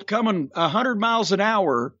top rope, coming 100 miles an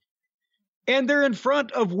hour, and they're in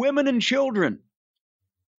front of women and children.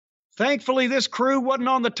 Thankfully, this crew wasn't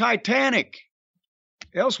on the Titanic.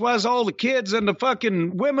 Elsewise, all the kids and the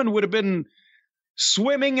fucking women would have been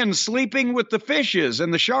swimming and sleeping with the fishes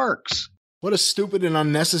and the sharks. What a stupid and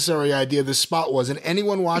unnecessary idea this spot was. And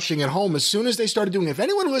anyone watching at home, as soon as they started doing it, if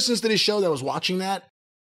anyone listens to this show that was watching that,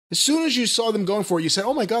 as soon as you saw them going for it, you said,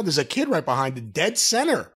 oh my God, there's a kid right behind the dead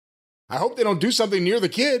center. I hope they don't do something near the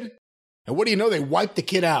kid. And what do you know? They wipe the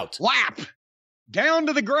kid out. Whap! Down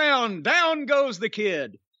to the ground. Down goes the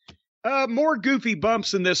kid. More goofy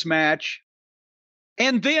bumps in this match.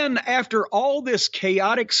 And then after all this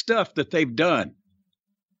chaotic stuff that they've done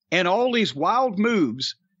and all these wild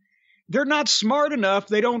moves, they're not smart enough.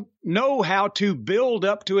 They don't know how to build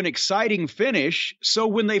up to an exciting finish. So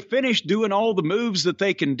when they finish doing all the moves that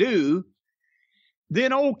they can do,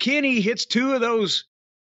 then old Kenny hits two of those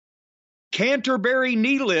Canterbury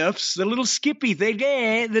knee lifts, the little skippy thing,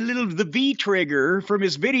 the V trigger from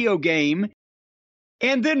his video game,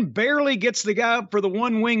 and then barely gets the guy up for the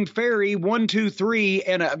one-winged fairy, 1, 2, 3,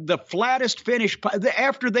 and the flattest finish.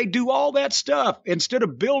 After they do all that stuff, instead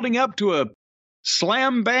of building up to a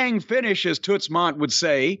slam-bang finish, as Tootsmont would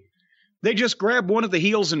say, they just grab one of the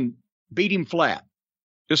heels and beat him flat.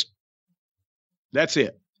 That's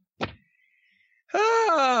it.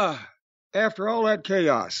 After all that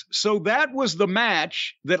chaos. So that was the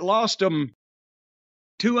match that lost them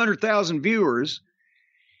 200,000 viewers.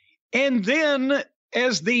 And then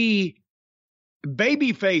as the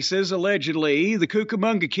baby faces, allegedly, the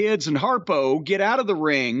Cucamonga Kids and Harpo get out of the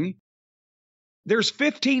ring, there's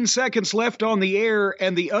 15 seconds left on the air,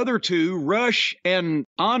 and the other two, Rush and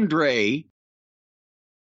Andre,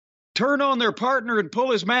 turn on their partner and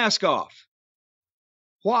pull his mask off.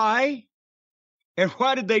 Why? And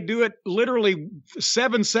why did they do it literally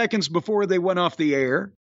 7 seconds before they went off the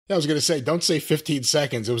air? I was going to say, don't say 15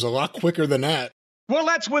 seconds. It was a lot quicker than that. Well,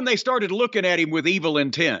 that's when they started looking at him with evil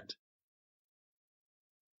intent.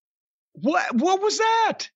 What was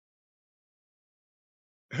that?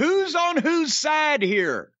 Who's on whose side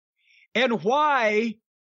here? And why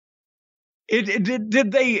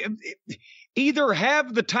did they either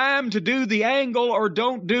have the time to do the angle or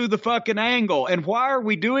don't do the fucking angle? And why are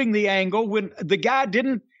we doing the angle when the guy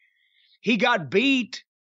he got beat,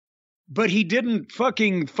 but he didn't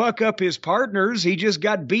fucking fuck up his partners. He just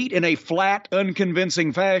got beat in a flat,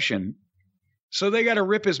 unconvincing fashion. So they got to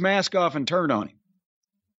rip his mask off and turn on him.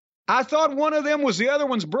 I thought one of them was the other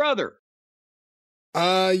one's brother.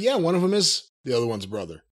 Yeah, one of them is the other one's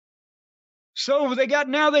brother. So they got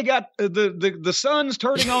the sons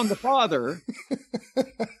turning on the father,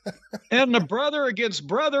 and the brother against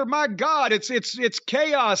brother. My God, it's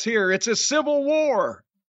chaos here. It's a civil war,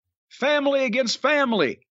 family against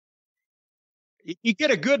family. You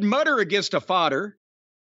get a good mutter against a fodder.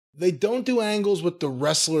 They don't do angles with the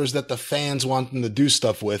wrestlers that the fans want them to do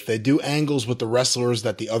stuff with. They do angles with the wrestlers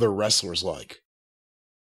that the other wrestlers like.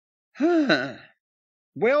 Huh.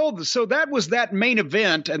 Well, so that was that main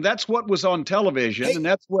event, and that's what was on television, and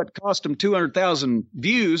that's what cost them 200,000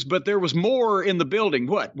 views, but there was more in the building.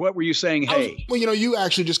 What were you saying, hey? Well, you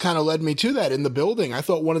actually just kind of led me to that in the building. I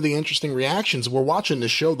thought one of the interesting reactions, we're watching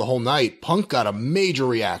this show the whole night, Punk got a major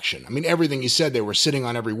reaction. I mean, everything he said, they were sitting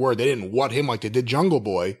on every word. They didn't what him like they did Jungle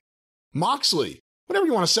Boy. Moxley, whatever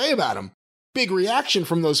you want to say about him, big reaction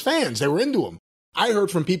from those fans. They were into him. I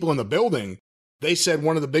heard from people in the building, they said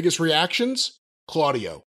one of the biggest reactions,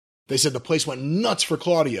 Claudio. They said the place went nuts for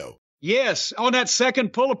Claudio. Yes, on that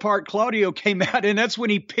second pull apart, Claudio came out, and that's when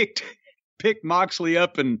he picked Moxley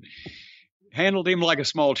up and handled him like a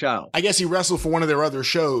small child. I guess he wrestled for one of their other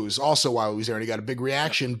shows also while he was there, and he got a big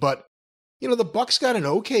reaction. But, the Bucks got an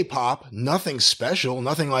okay pop. Nothing special,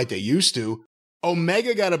 nothing like they used to.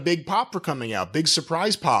 Omega got a big pop for coming out, big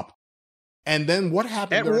surprise pop. And then what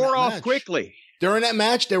happened? It wore off quickly. During that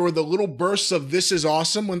match, there were the little bursts of "this is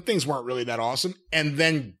awesome" when things weren't really that awesome, and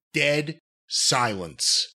then dead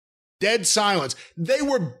silence. Dead silence. They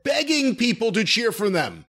were begging people to cheer for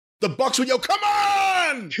them. The Bucks would yell, "Come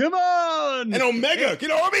on! Come on!" And Omega,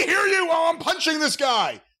 let me hear you while I'm punching this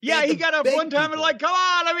guy. Yeah, he got up one time and "Come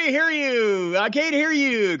on, let me hear you. I can't hear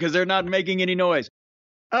you," because they're not making any noise.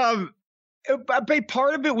 Part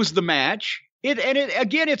of it was the match.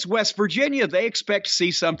 It's West Virginia. They expect to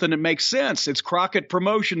see something that makes sense. It's Crockett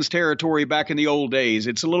Promotions territory back in the old days.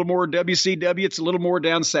 It's a little more WCW. It's a little more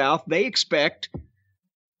down south. They expect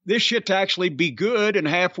this shit to actually be good and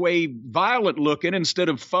halfway violent looking instead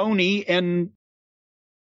of phony and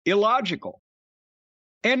illogical.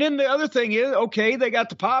 And then the other thing is, okay, they got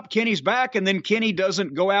the pop. Kenny's back, and then Kenny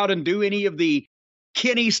doesn't go out and do any of the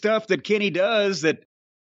Kenny stuff that Kenny does that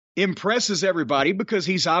impresses everybody because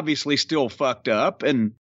he's obviously still fucked up.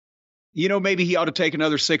 And, maybe he ought to take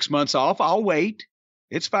another 6 months off. I'll wait.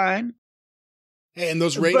 It's fine. Hey, and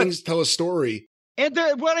those ratings tell a story. And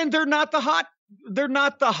they're not the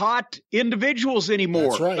hot individuals anymore.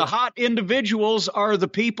 That's right. The hot individuals are the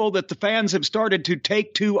people that the fans have started to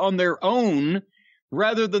take to on their own,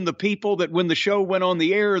 rather than the people that when the show went on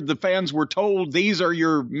the air, the fans were told, these are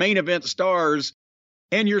your main event stars.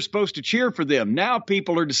 and you're supposed to cheer for them. Now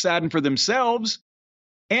people are deciding for themselves,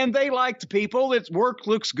 and they like the people that work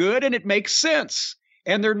looks good and it makes sense.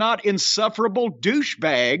 And they're not insufferable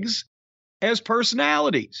douchebags as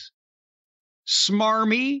personalities.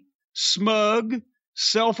 Smarmy, smug,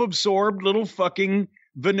 self-absorbed little fucking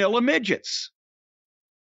vanilla midgets.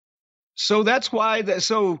 So that's why,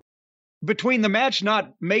 so between the match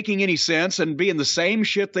not making any sense and being the same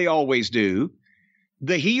shit they always do,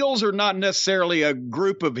 the heels are not necessarily a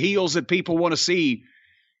group of heels that people want to see,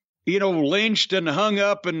 you know, lynched and hung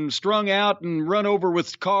up and strung out and run over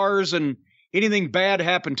with cars and anything bad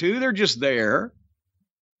happen to. They're just there.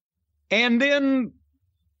 And then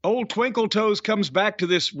old Twinkle Toes comes back to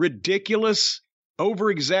this ridiculous,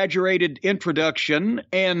 over-exaggerated introduction,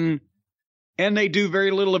 and they do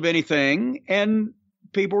very little of anything, and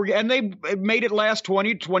they made it last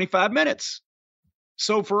 20 to 25 minutes.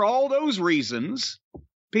 So for all those reasons,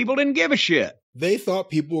 people didn't give a shit. They thought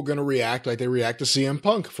people were going to react like they react to CM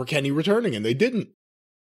Punk for Kenny returning, and they didn't.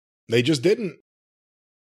 They just didn't.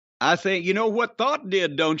 I think, you know what thought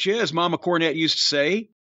did, don't you? As Mama Cornette used to say.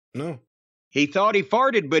 No. He thought he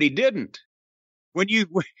farted, but he didn't. When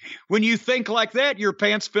you think like that, your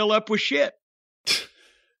pants fill up with shit.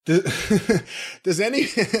 Does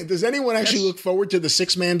anyone actually look forward to the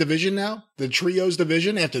 6-man division now? The trios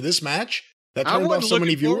division after this match? That turned off so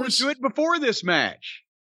many viewers? I wasn't looking forward to it before this match.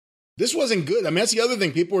 This wasn't good. I mean, that's the other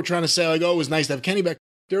thing. People were trying to say, like, oh, it was nice to have Kenny back.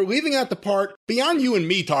 They're leaving out the part, beyond you and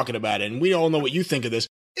me talking about it, and we all know what you think of this,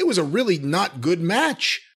 it was a really not good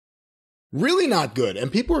match. Really not good.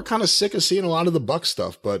 And people are kind of sick of seeing a lot of the Buck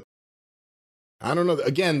stuff, but I don't know.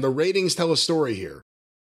 Again, the ratings tell a story here.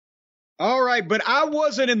 All right, but I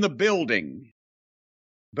wasn't in the building.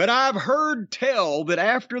 But I've heard tell that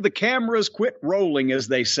after the cameras quit rolling, as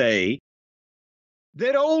they say,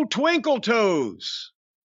 that old Twinkle Toes,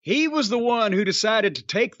 he was the one who decided to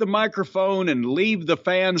take the microphone and leave the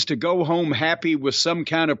fans to go home happy with some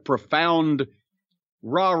kind of profound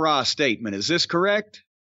rah-rah statement. Is this correct?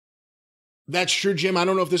 That's true, Jim. I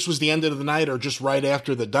don't know if this was the end of the night or just right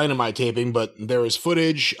after the Dynamite taping, but there is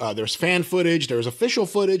footage, there's fan footage, there's official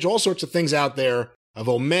footage, all sorts of things out there of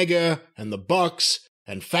Omega and the Bucks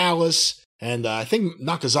and Phallus and I think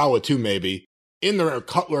Nakazawa too, maybe, in the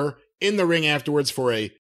Cutler in the ring afterwards for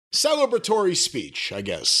a celebratory speech, I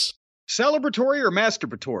guess. Celebratory or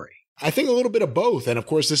masturbatory? I think a little bit of both. And of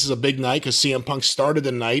course, this is a big night because CM Punk started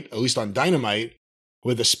the night, at least on Dynamite,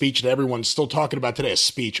 with a speech that everyone's still talking about today. A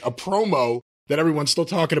promo that everyone's still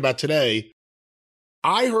talking about today.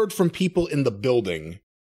 I heard from people in the building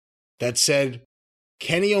that said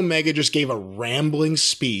Kenny Omega just gave a rambling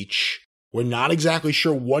speech. We're not exactly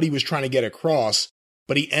sure what he was trying to get across,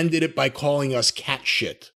 but he ended it by calling us cat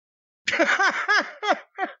shit.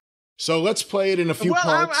 So let's play it in a few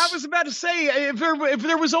parts. I was about to say, if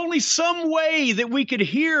there was only some way that we could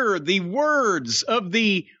hear the words of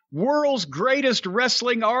the world's greatest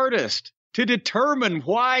wrestling artist to determine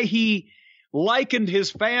why he likened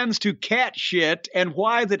his fans to cat shit and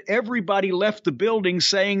why that everybody left the building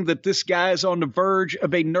saying that this guy is on the verge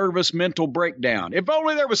of a nervous mental breakdown. If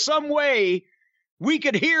only there was some way we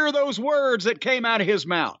could hear those words that came out of his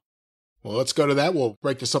mouth. Well, let's go to that. We'll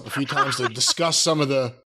break this up a few times to discuss some of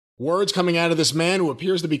the words coming out of this man who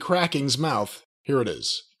appears to be cracking his mouth. Here it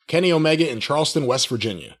is. Kenny Omega in Charleston, West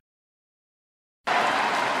Virginia.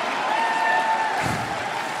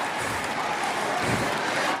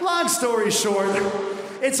 Long story short,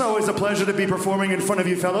 it's always a pleasure to be performing in front of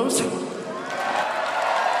you fellows.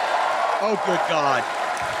 Oh, good God.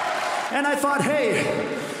 And I thought, hey,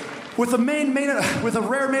 with a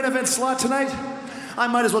rare main event slot tonight, I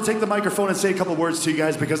might as well take the microphone and say a couple words to you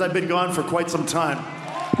guys because I've been gone for quite some time.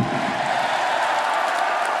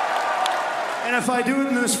 And if I do it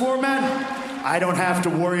in this format, I don't have to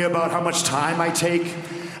worry about how much time I take.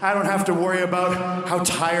 I don't have to worry about how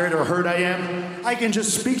tired or hurt I am. I can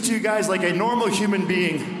just speak to you guys like a normal human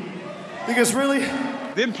being. Because really,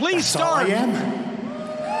 then please that's all start. I am.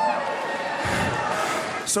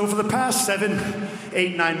 So for the past 7,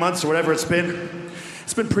 8, 9 months or whatever it's been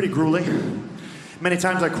pretty grueling. Many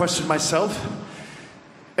times I questioned myself,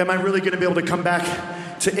 am I really going to be able to come back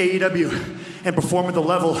to AEW and perform at the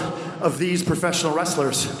level of these professional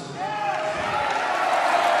wrestlers?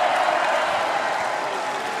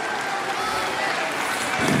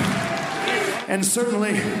 And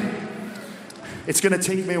certainly, it's going to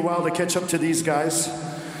take me a while to catch up to these guys.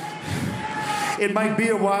 It might be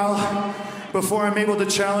a while before I'm able to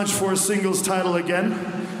challenge for a singles title again.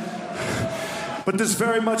 But this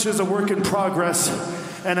very much is a work in progress,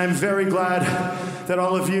 and I'm very glad that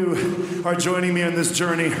all of you are joining me on this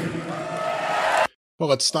journey. Well,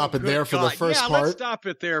 let's stop it there for the first part. Let's stop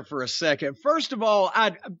it there for a second. First of all,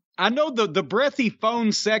 I know the breathy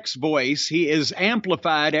phone sex voice, he is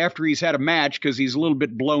amplified after he's had a match because he's a little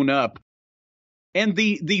bit blown up. And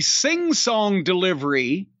the sing-song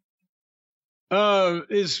delivery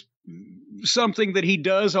is something that he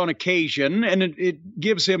does on occasion, and it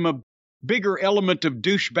gives him a bigger element of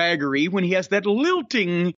douchebaggery when he has that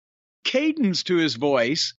lilting cadence to his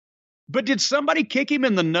voice. But did somebody kick him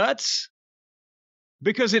in the nuts?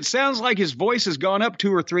 Because it sounds like his voice has gone up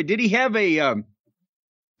 2 or 3. Did he have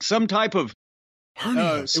some type of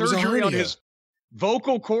surgery on his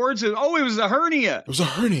vocal cords? Oh, it was a hernia. It was a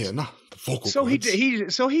hernia, not the vocal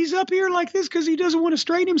cords. So he's up here like this because he doesn't want to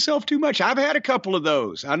strain himself too much. I've had a couple of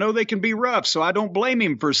those. I know they can be rough, so I don't blame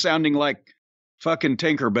him for sounding like fucking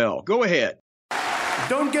Tinkerbell. Go ahead.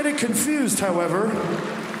 Don't get it confused, however.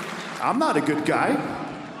 I'm not a good guy.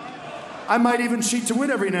 I might even cheat to win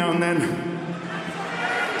every now and then.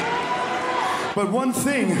 But one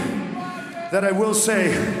thing that I will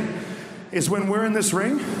say is when we're in this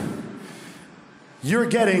ring, you're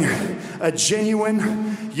getting a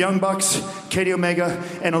genuine Young Bucks, Kenny Omega,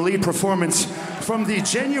 and Elite performance from the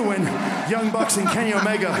genuine Young Bucks and Kenny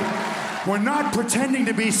Omega. We're not pretending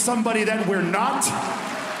to be somebody that we're not.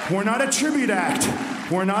 We're not a tribute act.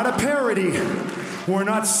 We're not a parody. We're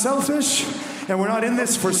not selfish. And we're not in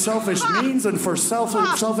this for selfish means and for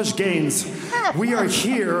selfish gains. We are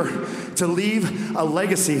here to leave a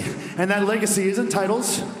legacy. And that legacy isn't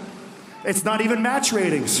titles. It's not even match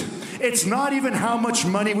ratings. It's not even how much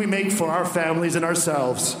money we make for our families and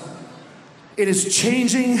ourselves. It is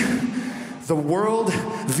changing the world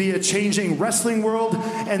via changing wrestling world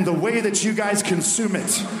and the way that you guys consume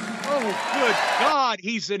it. Oh, good God.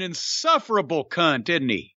 He's an insufferable cunt, isn't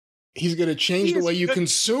he? He's going to change the way you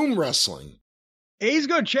consume wrestling. He's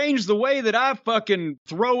going to change the way that I fucking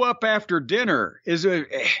throw up after dinner. How's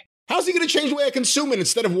he going to change the way I consume it?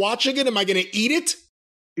 Instead of watching it, am I going to eat it?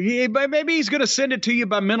 Yeah, but maybe he's going to send it to you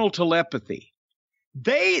by mental telepathy.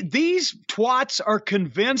 These twats are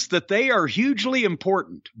convinced that they are hugely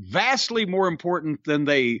important, vastly more important than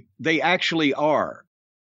they actually are.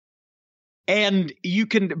 And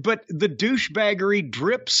but the douchebaggery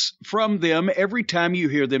drips from them every time you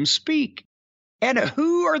hear them speak. And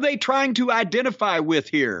who are they trying to identify with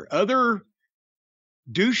here? Other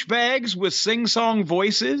douchebags with sing-song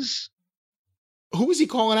voices? Who is he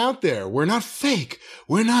calling out there? We're not fake.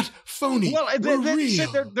 We're not phony. Well, we're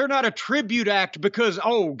real. They're not a tribute act because,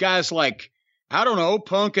 guys like, I don't know,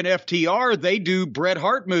 Punk and FTR, they do Bret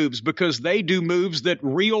Hart moves because they do moves that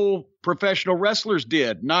real professional wrestlers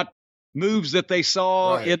did, not moves that they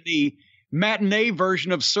saw in the matinee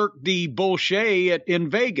version of Cirque du Bullshit in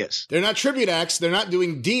Vegas. They're not tribute acts. They're not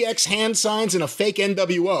doing DX hand signs and a fake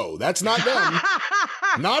NWO. That's not them.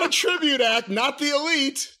 Not a tribute act, not the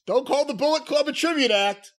Elite. Don't call the Bullet Club a tribute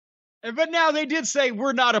act. But now they did say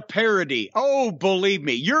we're not a parody. Oh, believe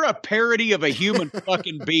me, you're a parody of a human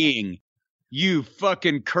fucking being. You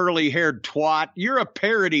fucking curly-haired twat. You're a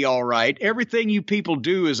parody, all right. Everything you people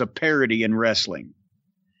do is a parody in wrestling.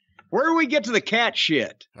 Where do we get to the cat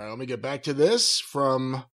shit? All right, let me get back to this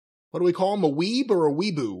from, what do we call him, a weeb or a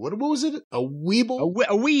weeboo? What was it? A weeble?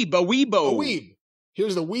 A weebo. A weeb.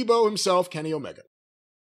 Here's the weebo himself, Kenny Omega.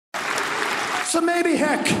 So maybe,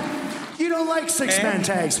 heck, you don't like six-man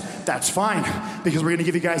tags. That's fine, because we're going to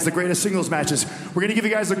give you guys the greatest singles matches. We're going to give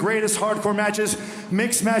you guys the greatest hardcore matches,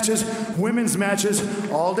 mixed matches, women's matches,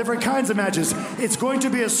 all different kinds of matches. It's going to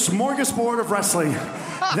be a smorgasbord of wrestling.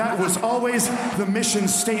 That was always the mission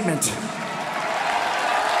statement.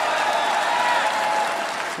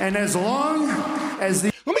 And as long as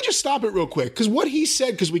the... Let me just stop it real quick, because what he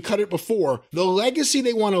said, because we cut it before, the legacy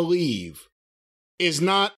they want to leave is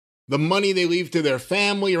not the money they leave to their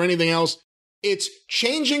family or anything else. It's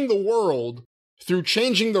changing the world through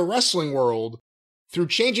changing the wrestling world, through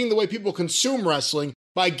changing the way people consume wrestling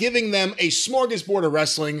by giving them a smorgasbord of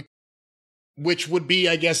wrestling, which would be,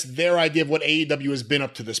 I guess, their idea of what AEW has been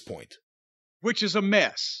up to this point. Which is a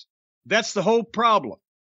mess. That's the whole problem.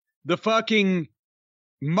 The fucking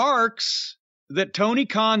marks that Tony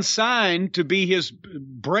Khan signed to be his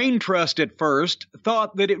brain trust at first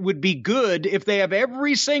thought that it would be good if they have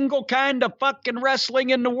every single kind of fucking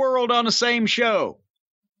wrestling in the world on the same show.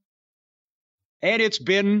 And it's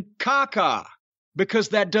been caca because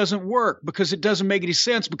that doesn't work, because it doesn't make any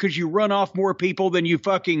sense, because you run off more people than you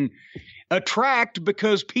fucking attract,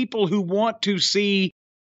 because people who want to see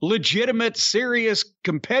legitimate, serious,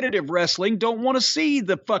 competitive wrestling don't want to see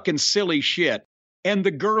the fucking silly shit. And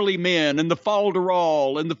the girly men, and the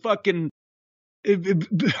falderall, and the fucking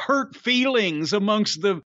hurt feelings amongst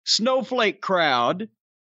the snowflake crowd.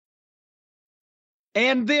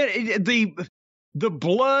 And then the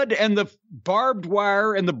blood and the barbed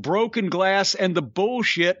wire and the broken glass and the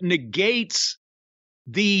bullshit negates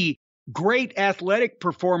the great athletic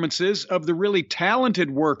performances of the really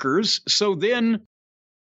talented workers. So then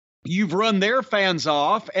you've run their fans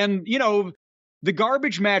off, and, you know, the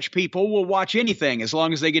garbage match people will watch anything as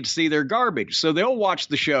long as they get to see their garbage. So they'll watch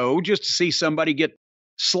the show just to see somebody get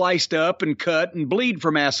sliced up and cut and bleed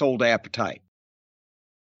from asshole to appetite.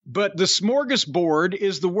 But the smorgasbord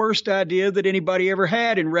is the worst idea that anybody ever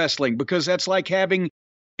had in wrestling, because that's like having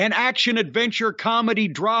an action, adventure, comedy,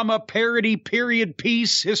 drama, parody, period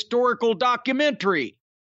piece, historical documentary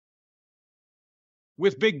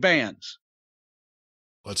with big bands.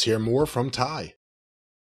 Let's hear more from Ty.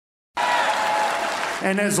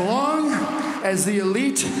 And as long as the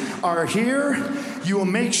elite are here, we will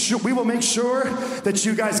make sure that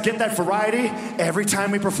you guys get that variety every time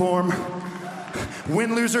we perform.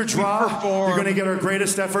 Win, lose, or draw, you're going to get our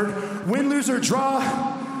greatest effort. Win, lose, or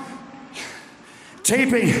draw,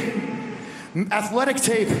 taping, athletic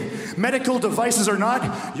tape, medical devices or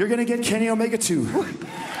not, you're going to get Kenny Omega 2.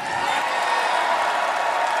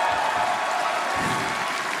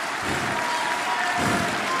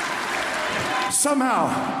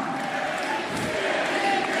 Somehow,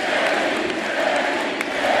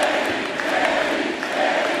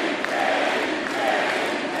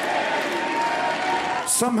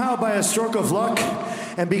 by a stroke of luck,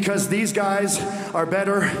 and because these guys are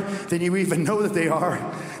better than you even know that they are,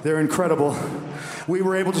 they're incredible, we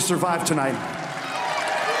were able to survive tonight.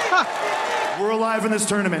 We're alive in this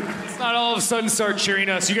tournament. It's not all of a sudden start cheering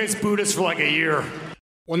us. You guys booed us for like a year.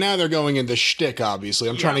 Well, now they're going into shtick, obviously.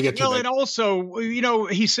 I'm trying to get to and also, you know,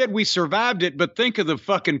 he said we survived it, but think of the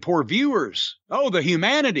fucking poor viewers. Oh, the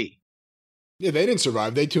humanity. Yeah, they didn't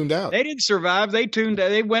survive. They tuned out. They didn't survive. They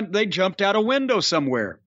jumped out a window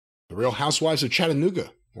somewhere. The Real Housewives of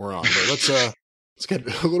Chattanooga were on. But let's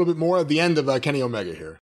get a little bit more at the end of Kenny Omega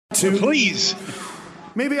here. Please.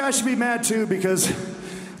 Maybe I should be mad too, because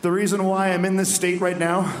the reason why I'm in this state right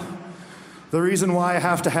now, the reason why I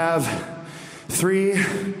have to have 3,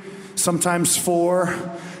 sometimes 4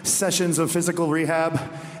 sessions of physical rehab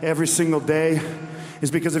every single day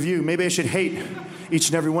is because of you. Maybe I should hate each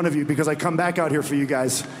and every one of you because I come back out here for you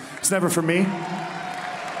guys. It's never for me.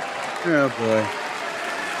 Oh, boy.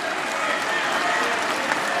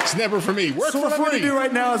 It's never for me. Work so for what free. I'm going to do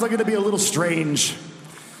right now is I'm going to be a little strange.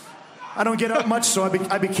 I don't get out much, so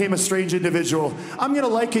I became a strange individual. I'm going to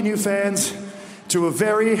liken you fans to a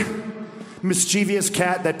very mischievous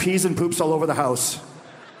cat that pees and poops all over the house.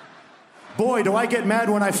 Boy, do I get mad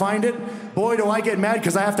when I find it. Boy, do I get mad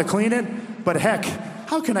because I have to clean it. But heck,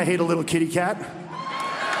 how can I hate a little kitty cat?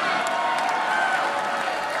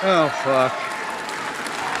 Oh, fuck.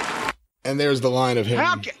 And there's the line of him.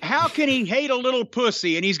 How can he hate a little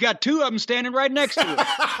pussy and he's got 2 of them standing right next to him?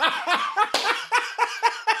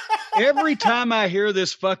 Every time I hear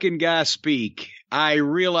this fucking guy speak, I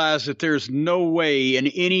realize that there's no way in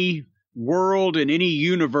any world, in any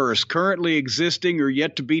universe currently existing or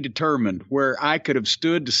yet to be determined where I could have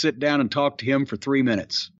stood to sit down and talk to him for 3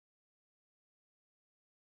 minutes.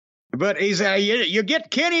 But he's you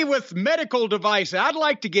get Kenny with medical device. I'd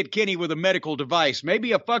like to get Kenny with a medical device,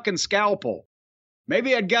 maybe a fucking scalpel,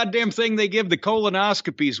 maybe that goddamn thing they give the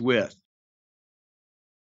colonoscopies with.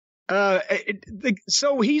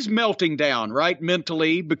 So he's melting down, right,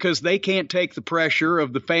 mentally, because they can't take the pressure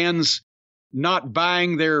of the fans not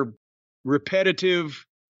buying their repetitive,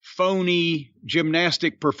 phony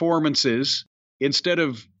gymnastic performances instead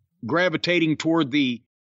of gravitating toward the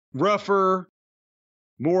rougher,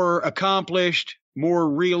 more accomplished, more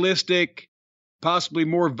realistic, possibly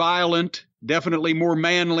more violent, definitely more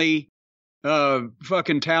manly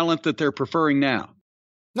fucking talent that they're preferring now.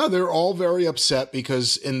 No, they're all very upset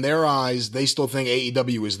because in their eyes, they still think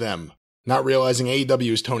AEW is them, not realizing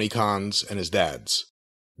AEW is Tony Khan's and his dad's.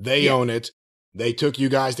 They own it. They took you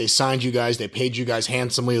guys, they signed you guys, they paid you guys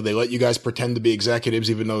handsomely, they let you guys pretend to be executives,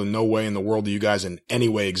 even though no way in the world are you guys in any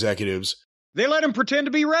way executives. They let them pretend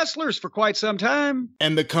to be wrestlers for quite some time.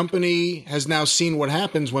 And the company has now seen what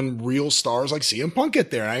happens when real stars like CM Punk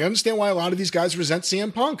get there. And I understand why a lot of these guys resent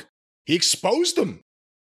CM Punk. He exposed them.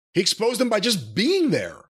 He exposed them by just being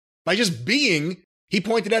there. By just being, he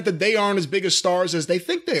pointed out that they aren't as big as stars as they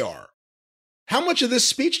think they are. How much of this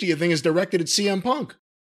speech do you think is directed at CM Punk?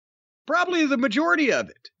 Probably the majority of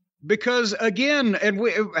it. Because, again,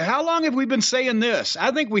 how long have we been saying this?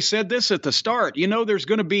 I think we said this at the start. You know, there's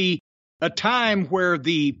going to be a time where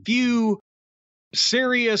the few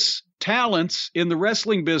serious talents in the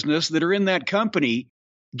wrestling business that are in that company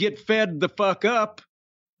get fed the fuck up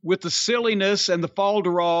with the silliness and the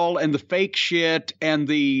falderall and the fake shit and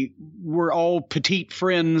the we're all petite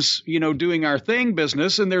friends, doing our thing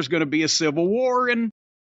business, and there's going to be a civil war, and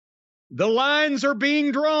the lines are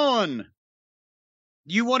being drawn.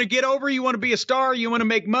 You want to get over, you want to be a star, you want to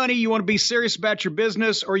make money, you want to be serious about your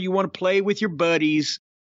business, or you want to play with your buddies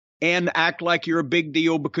and act like you're a big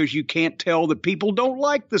deal because you can't tell that people don't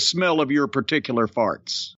like the smell of your particular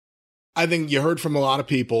farts. I think you heard from a lot of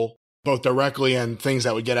people, both directly and things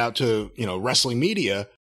that would get out to, wrestling media,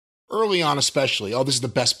 early on especially. Oh, this is the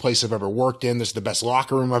best place I've ever worked in. This is the best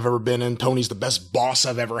locker room I've ever been in. Tony's the best boss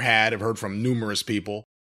I've ever had. I've heard from numerous people.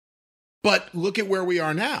 But look at where we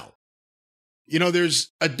are now. There's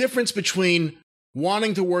a difference between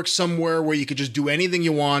wanting to work somewhere where you could just do anything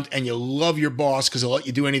you want and you love your boss because he'll let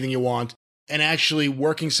you do anything you want, and actually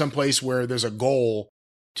working someplace where there's a goal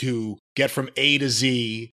to get from A to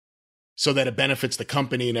Z so that it benefits the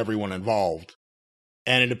company and everyone involved.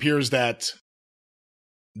 And it appears that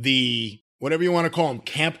the, whatever you want to call them,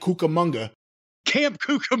 Camp Cucamonga,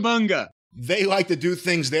 they like to do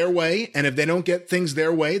things their way. And if they don't get things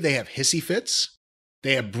their way, they have hissy fits.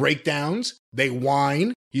 They have breakdowns. They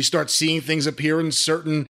whine. You start seeing things appear in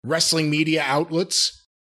certain wrestling media outlets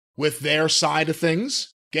with their side of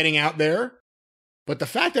things getting out there. But the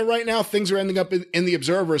fact that right now things are ending up in the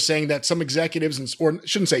Observer saying that some executives, or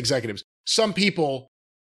shouldn't say executives, some people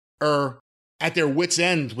are at their wits'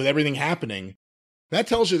 end with everything happening, that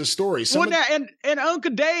tells you the story. And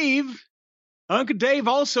Uncle Dave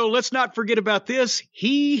also, let's not forget about this.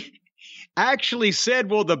 He actually said,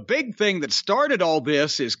 well, the big thing that started all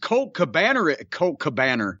this is Colt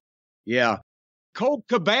Cabana. Yeah. Colt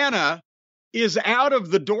Cabana is out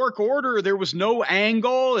of the Dork Order. There was no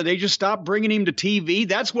angle, and they just stopped bringing him to TV.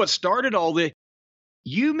 That's what started all this.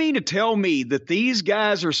 You mean to tell me that these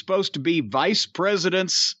guys are supposed to be vice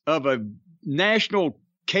presidents of a national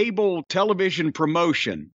cable television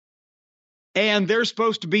promotion, and they're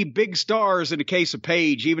supposed to be big stars in the case of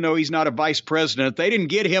Page, even though he's not a vice president? They didn't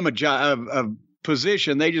get him a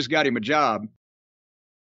position. They just got him a job.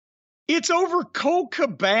 It's over Colt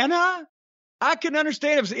Cabana? I can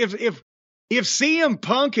understand if CM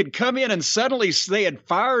Punk had come in and suddenly they had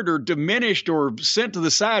fired or diminished or sent to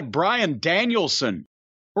the side Bryan Danielson,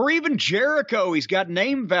 or even Jericho, he's got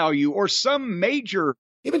name value, or some major.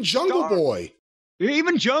 Even Jungle Boy.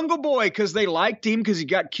 Even Jungle Boy, because they liked him because he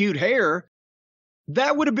got cute hair.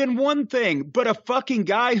 That would have been one thing. But a fucking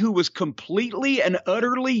guy who was completely and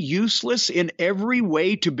utterly useless in every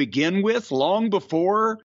way to begin with, long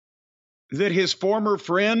before that his former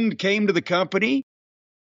friend came to the company.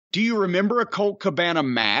 Do you remember a Colt Cabana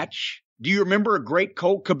match? Do you remember a great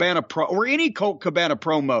Colt Cabana or any Colt Cabana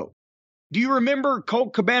promo? Do you remember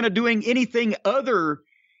Colt Cabana doing anything other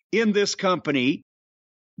in this company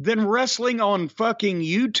than wrestling on fucking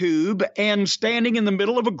YouTube and standing in the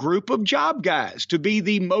middle of a group of job guys to be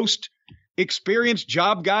the most experienced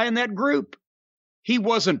job guy in that group? He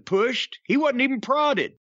wasn't pushed. He wasn't even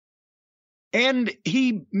prodded. And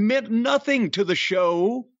he meant nothing to the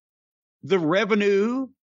show, the revenue,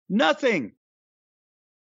 nothing.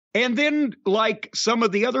 And then, like some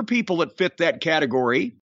of the other people that fit that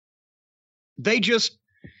category, they just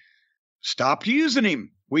stopped using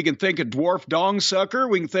him. We can think of Dwarf Dong Sucker.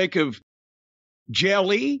 We can think of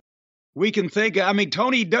Jelly. We can think,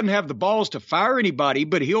 Tony doesn't have the balls to fire anybody,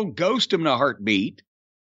 but he'll ghost him in a heartbeat.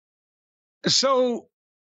 So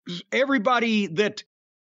everybody that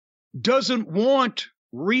doesn't want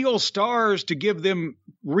real stars to give them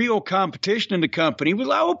real competition in the company was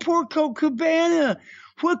like, oh, poor Colt Cabana.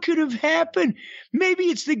 What could have happened? Maybe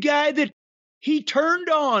it's the guy that he turned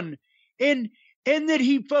on and that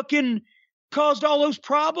he fucking caused all those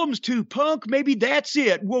problems to Punk. Maybe that's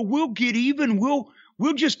it. Well, we'll get even.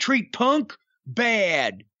 We'll just treat Punk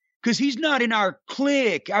bad because he's not in our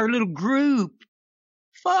clique, our little group.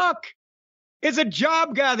 Fuck. It's a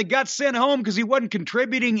job guy that got sent home because he wasn't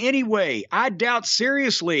contributing anyway. I doubt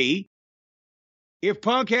seriously if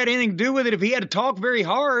Punk had anything to do with it, if he had to talk very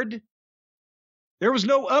hard. There was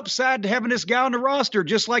no upside to having this guy on the roster,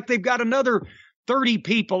 just like they've got another 30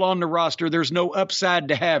 people on the roster. There's no upside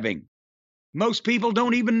to having. Most people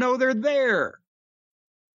don't even know they're there.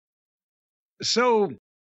 So,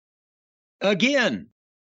 again,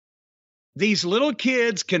 these little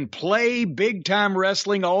kids can play big-time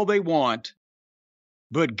wrestling all they want,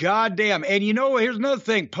 but goddamn, and here's another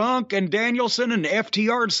thing, Punk and Danielson and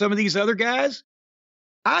FTR and some of these other guys,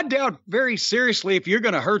 I doubt very seriously if you're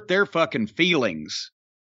going to hurt their fucking feelings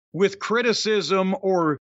with criticism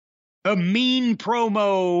or a mean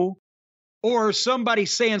promo or somebody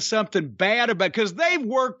saying something bad about, because they've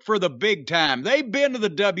worked for the big time. They've been to the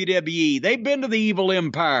WWE. They've been to the Evil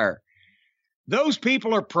Empire. Those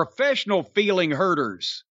people are professional feeling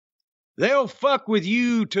hurters. They'll fuck with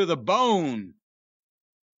you to the bone.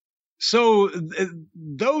 So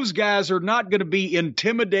those guys are not going to be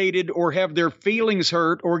intimidated or have their feelings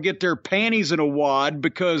hurt or get their panties in a wad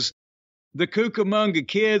because the Cucamonga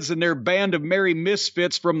Kids and their band of merry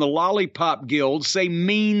misfits from the Lollipop Guild say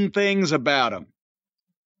mean things about them.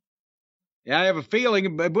 Yeah, I have a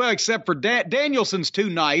feeling, well, except for Danielson's too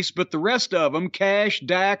nice, but the rest of them, Cash,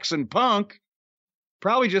 Dax, and Punk,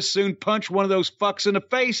 probably just soon punch one of those fucks in the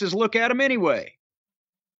face as look at them anyway.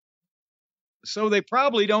 So they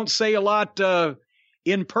probably don't say a lot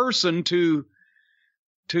in person to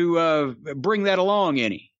bring that along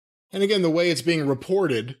any. And again, the way it's being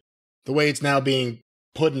reported, the way it's now being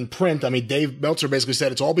put in print, I mean, Dave Meltzer basically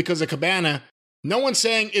said it's all because of Cabana. No one's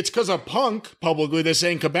saying it's because of Punk publicly. They're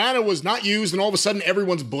saying Cabana was not used, and all of a sudden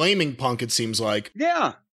everyone's blaming Punk, it seems like.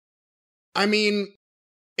 Yeah. I mean,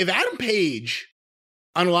 if Adam Page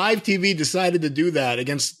on live TV decided to do that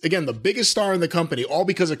against, again, the biggest star in the company, all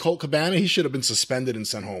because of Colt Cabana, he should have been suspended and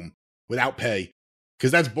sent home without pay.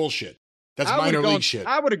 Because that's bullshit. That's minor league shit.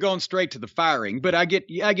 I would have gone straight to the firing, but I get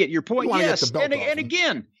your point. Yes, and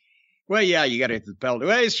again, well, yeah, you got to hit the belt.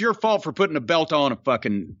 Well, it's your fault for putting a belt on a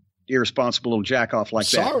fucking irresponsible little jackoff like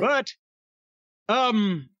that. But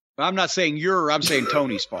I'm not saying I'm saying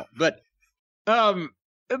Tony's fault. But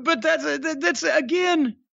that's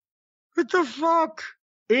again, what the fuck?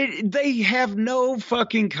 They have no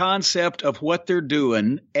fucking concept of what they're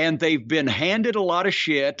doing, and they've been handed a lot of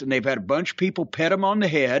shit, and they've had a bunch of people pet them on the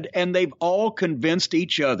head, and they've all convinced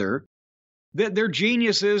each other that they're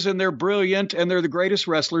geniuses and they're brilliant and they're the greatest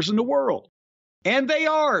wrestlers in the world. And they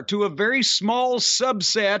are, to a very small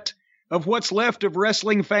subset of what's left of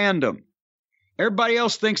wrestling fandom. Everybody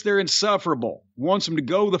else thinks they're insufferable, wants them to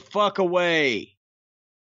go the fuck away.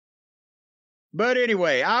 But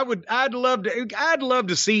anyway, I'd love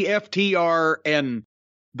to see FTR and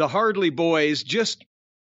the Hardley Boys just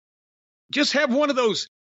have one of those,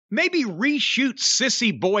 maybe reshoot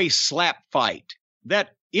Sissy Boy Slap Fight,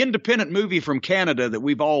 that independent movie from Canada that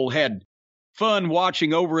we've all had fun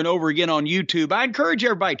watching over and over again on YouTube. I encourage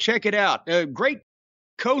everybody, check it out. A great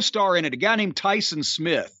co-star in it, a guy named Tyson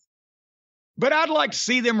Smith. But I'd like to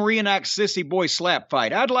see them reenact Sissy Boy Slap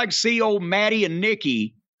Fight. I'd like to see old Maddie and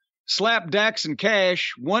Nikki slap Dax and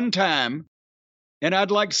Cash one time, and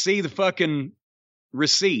I'd like to see the fucking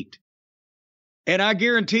receipt. And I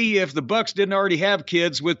guarantee you, if the Bucks didn't already have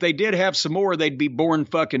kids, if they did have some more, they'd be born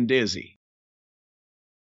fucking dizzy.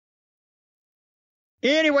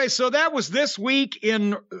 Anyway, so that was this week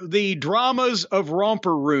in the dramas of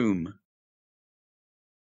Romper Room.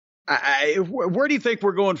 Where do you think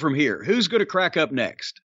we're going from here? Who's going to crack up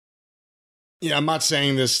next? Yeah, I'm not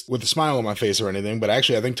saying this with a smile on my face or anything, but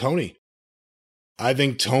actually I think Tony. I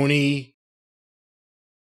think Tony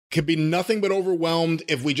could be nothing but overwhelmed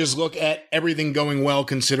if we just look at everything going well,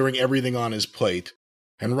 considering everything on his plate.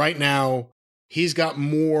 And right now, he's got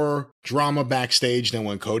more drama backstage than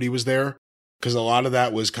when Cody was there, because a lot of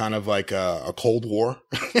that was kind of like a Cold War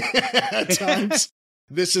at times.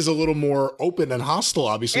 This is a little more open and hostile,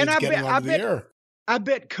 obviously. It's getting onto the air. I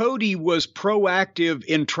bet Cody was proactive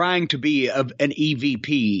in trying to be an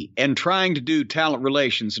EVP and trying to do talent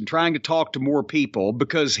relations and trying to talk to more people,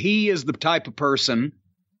 because he is the type of person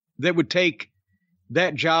that would take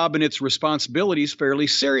that job and its responsibilities fairly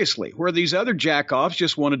seriously, where these other jackoffs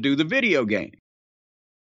just want to do the video game.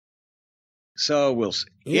 So we'll see.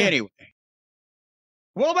 Yeah. Anyway.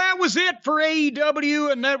 Well, that was it for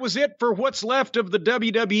AEW, and that was it for what's left of the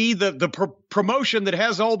WWE, the promotion that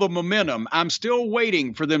has all the momentum. I'm still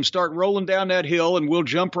waiting for them to start rolling down that hill, and we'll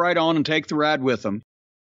jump right on and take the ride with them.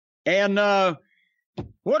 And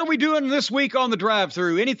what are we doing this week on the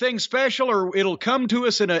drive-thru? Anything special, or it'll come to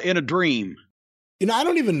us in a dream? You know, I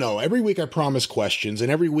don't even know. Every week I promise questions,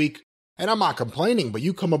 and every week, and I'm not complaining, but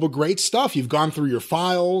you come up with great stuff. You've gone through your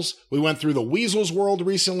files. We went through the Weasels World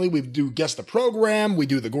recently. We do Guess the Program. We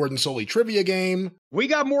do the Gordon Soley Trivia Game. We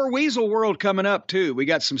got more Weasel World coming up, too. We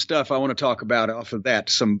got some stuff I want to talk about off of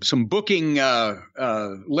that. Some booking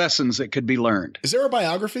lessons that could be learned. Is there a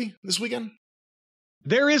biography this weekend?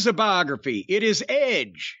 There is a biography. It is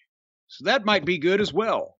Edge. So that might be good as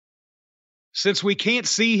well. Since we can't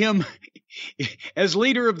see him as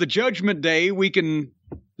leader of the Judgment Day, we can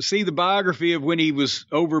see the biography of when he was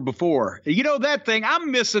over before. You know, that thing,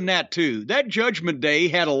 I'm missing that too. That Judgment Day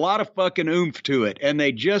had a lot of fucking oomph to it, and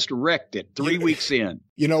they just wrecked it 3 weeks in.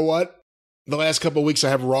 You know what? The last couple of weeks I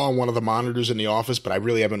have Raw on one of the monitors in the office, but I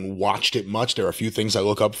really haven't watched it much. There are a few things I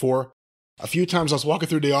look up for. A few times I was walking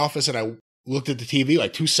through the office and I looked at the TV,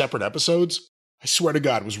 like 2 separate episodes. I swear to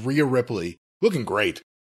God, it was Rhea Ripley. Looking great.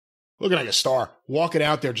 Looking like a star. Walking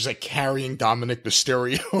out there just like carrying Dominic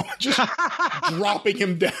Mysterio. Just dropping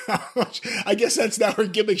him down. I guess that's now her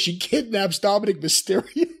gimmick. She kidnaps Dominic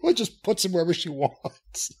Mysterio and just puts him wherever she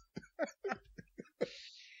wants.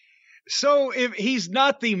 So if he's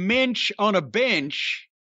not the Minch on a bench,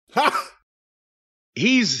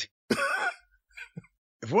 he's...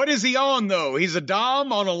 What is he on, though? He's a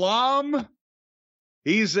Dom on a Lom?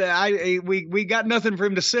 He's... we got nothing for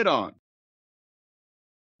him to sit on.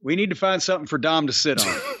 We need to find something for Dom to sit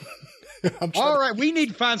on. All right, we need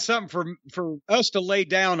to find something for us to lay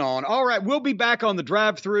down on. All right, we'll be back on the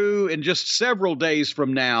drive-through in just several days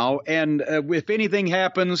from now. And if anything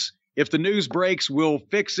happens, if the news breaks, we'll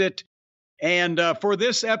fix it. And for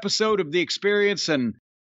this episode of The Experience and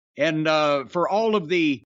for all of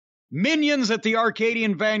the minions at the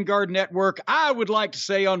Arcadian Vanguard Network, I would like to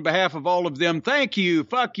say on behalf of all of them, thank you,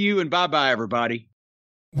 fuck you, and bye-bye, everybody.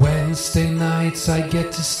 Wednesday nights I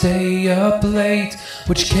get to stay up late,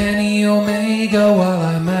 watch Kenny Omega while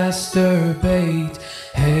I masturbate.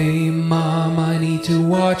 Hey mom, I need to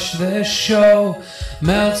watch this show.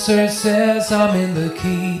 Meltzer says I'm in the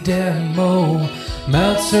key demo.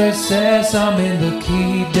 Meltzer says I'm in the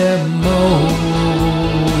key demo.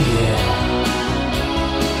 Yeah.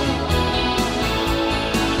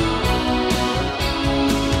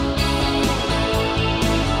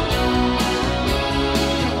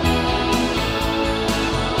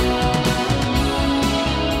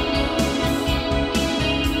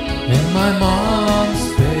 In my mom's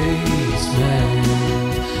basement,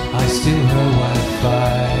 I steal her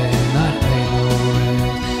Wi-Fi and I pay no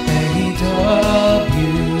rent. AEW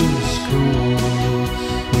school,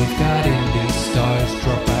 we've got indie stars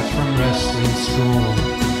drop back from wrestling school.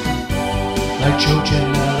 Like Joe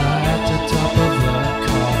Janela at the top of the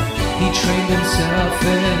card, he trained himself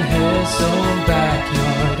in his own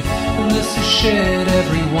backyard. And this is shit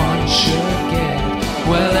everyone should get.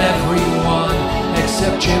 Well, everyone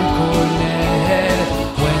except Jim Cornette.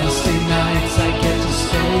 Wednesday nights I get to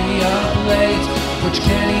stay up late, watch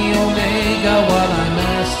Kenny Omega while I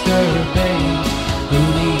masturbate. Who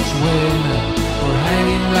needs women or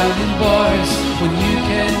hanging round in bars when you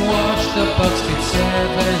can watch the Bucks get 7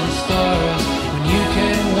 stars? When you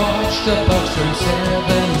can watch the Bucks turn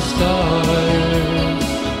 7 stars.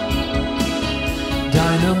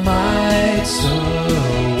 Dynamite's a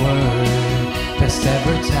word, best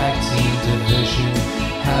ever tag team division,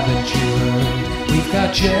 haven't you heard? We've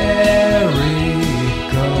got Jericho,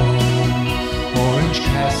 Orange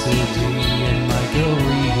Cassidy, and Michael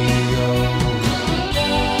Rio.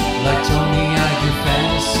 Like Tony, I do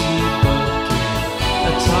fantasy booking,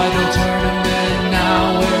 a title tournament, now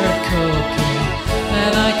we're cooking.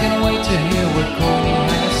 And I can wait to hear what Corny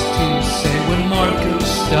has to say when Marco's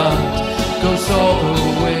stunt goes all the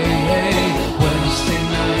way. Wednesday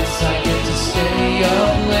nights I get to stay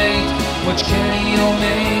up late, watch Kenny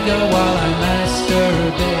Omega while I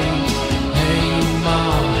masturbate. Hey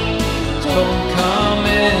mom, don't come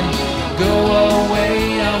in, go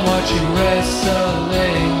away, I'm watching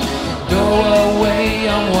wrestling. Go away,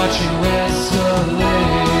 I'm watching wrestling.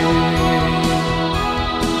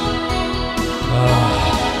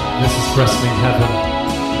 This is wrestling heaven.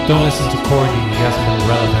 Don't listen to Corny, he hasn't been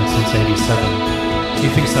relevant since 87. He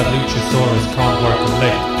thinks that Luchasaurus can't work a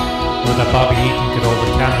lick, or that Bobby Eaton could hold a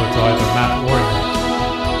candle to either Matt or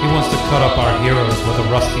Nick. He wants to cut up our heroes with a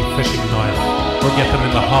rusty fishing knife, or get them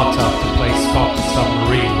in the hot tub to play Scott the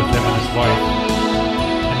Submarine with him and his wife.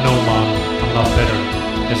 And no, Mom, I'm not bitter.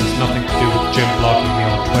 This has nothing to do with Jim blocking me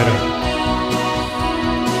on Twitter.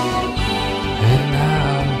 And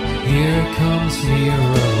now, here comes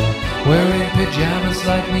Miro, wearing pajamas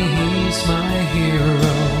like me, he's my hero.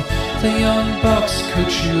 The Young Bucks could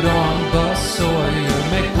shoot on Buzz Sawyer,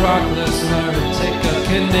 make Brock Lesnar take a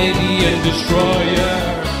Canadian destroyer.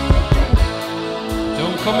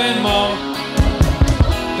 Don't come in, Mom.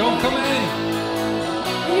 Don't come in.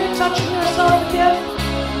 Are you touching yourself again?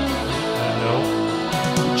 No.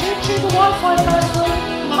 Changing the Wi-Fi password?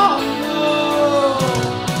 Oh no!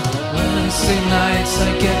 Wednesday nights I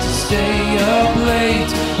get to stay up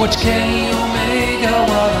late, watch Kenny Omega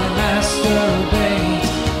while I masturbate.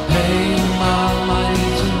 Hey mom, I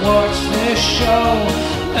need to watch this show.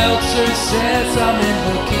 Meltzer says I'm in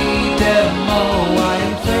the key demo. I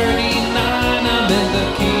am 39, I'm in the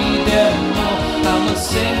key demo. I'm a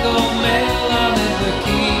single male, I'm in the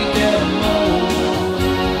key demo.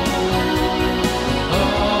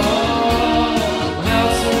 Oh,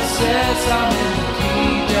 Meltzer says I'm in the key demo.